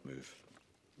or not move?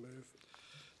 Move.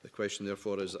 The question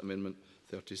therefore is that Amendment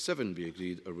 37 be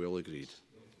agreed or well agreed?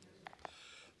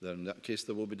 Then in that case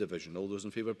there will be division. All those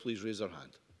in favour, please raise their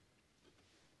hand.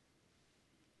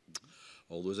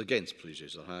 All those against, please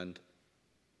raise their hand.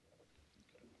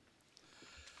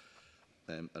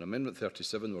 And Amendment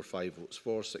 37, there were 5 votes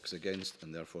for, 6 against,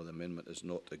 and therefore the amendment is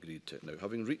not agreed to. Now,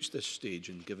 having reached this stage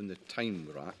and given the time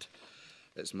we're at,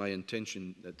 it's my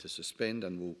intention to suspend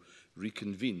and we'll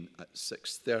reconvene at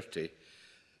 6:30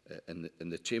 in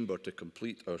the chamber to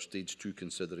complete our stage 2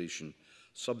 consideration,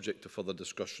 subject to further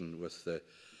discussion with the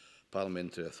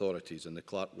parliamentary authorities, and the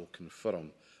clerk will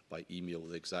confirm by email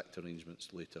the exact arrangements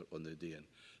later on the day.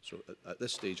 So at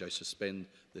this stage, I suspend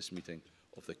this meeting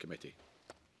of the committee.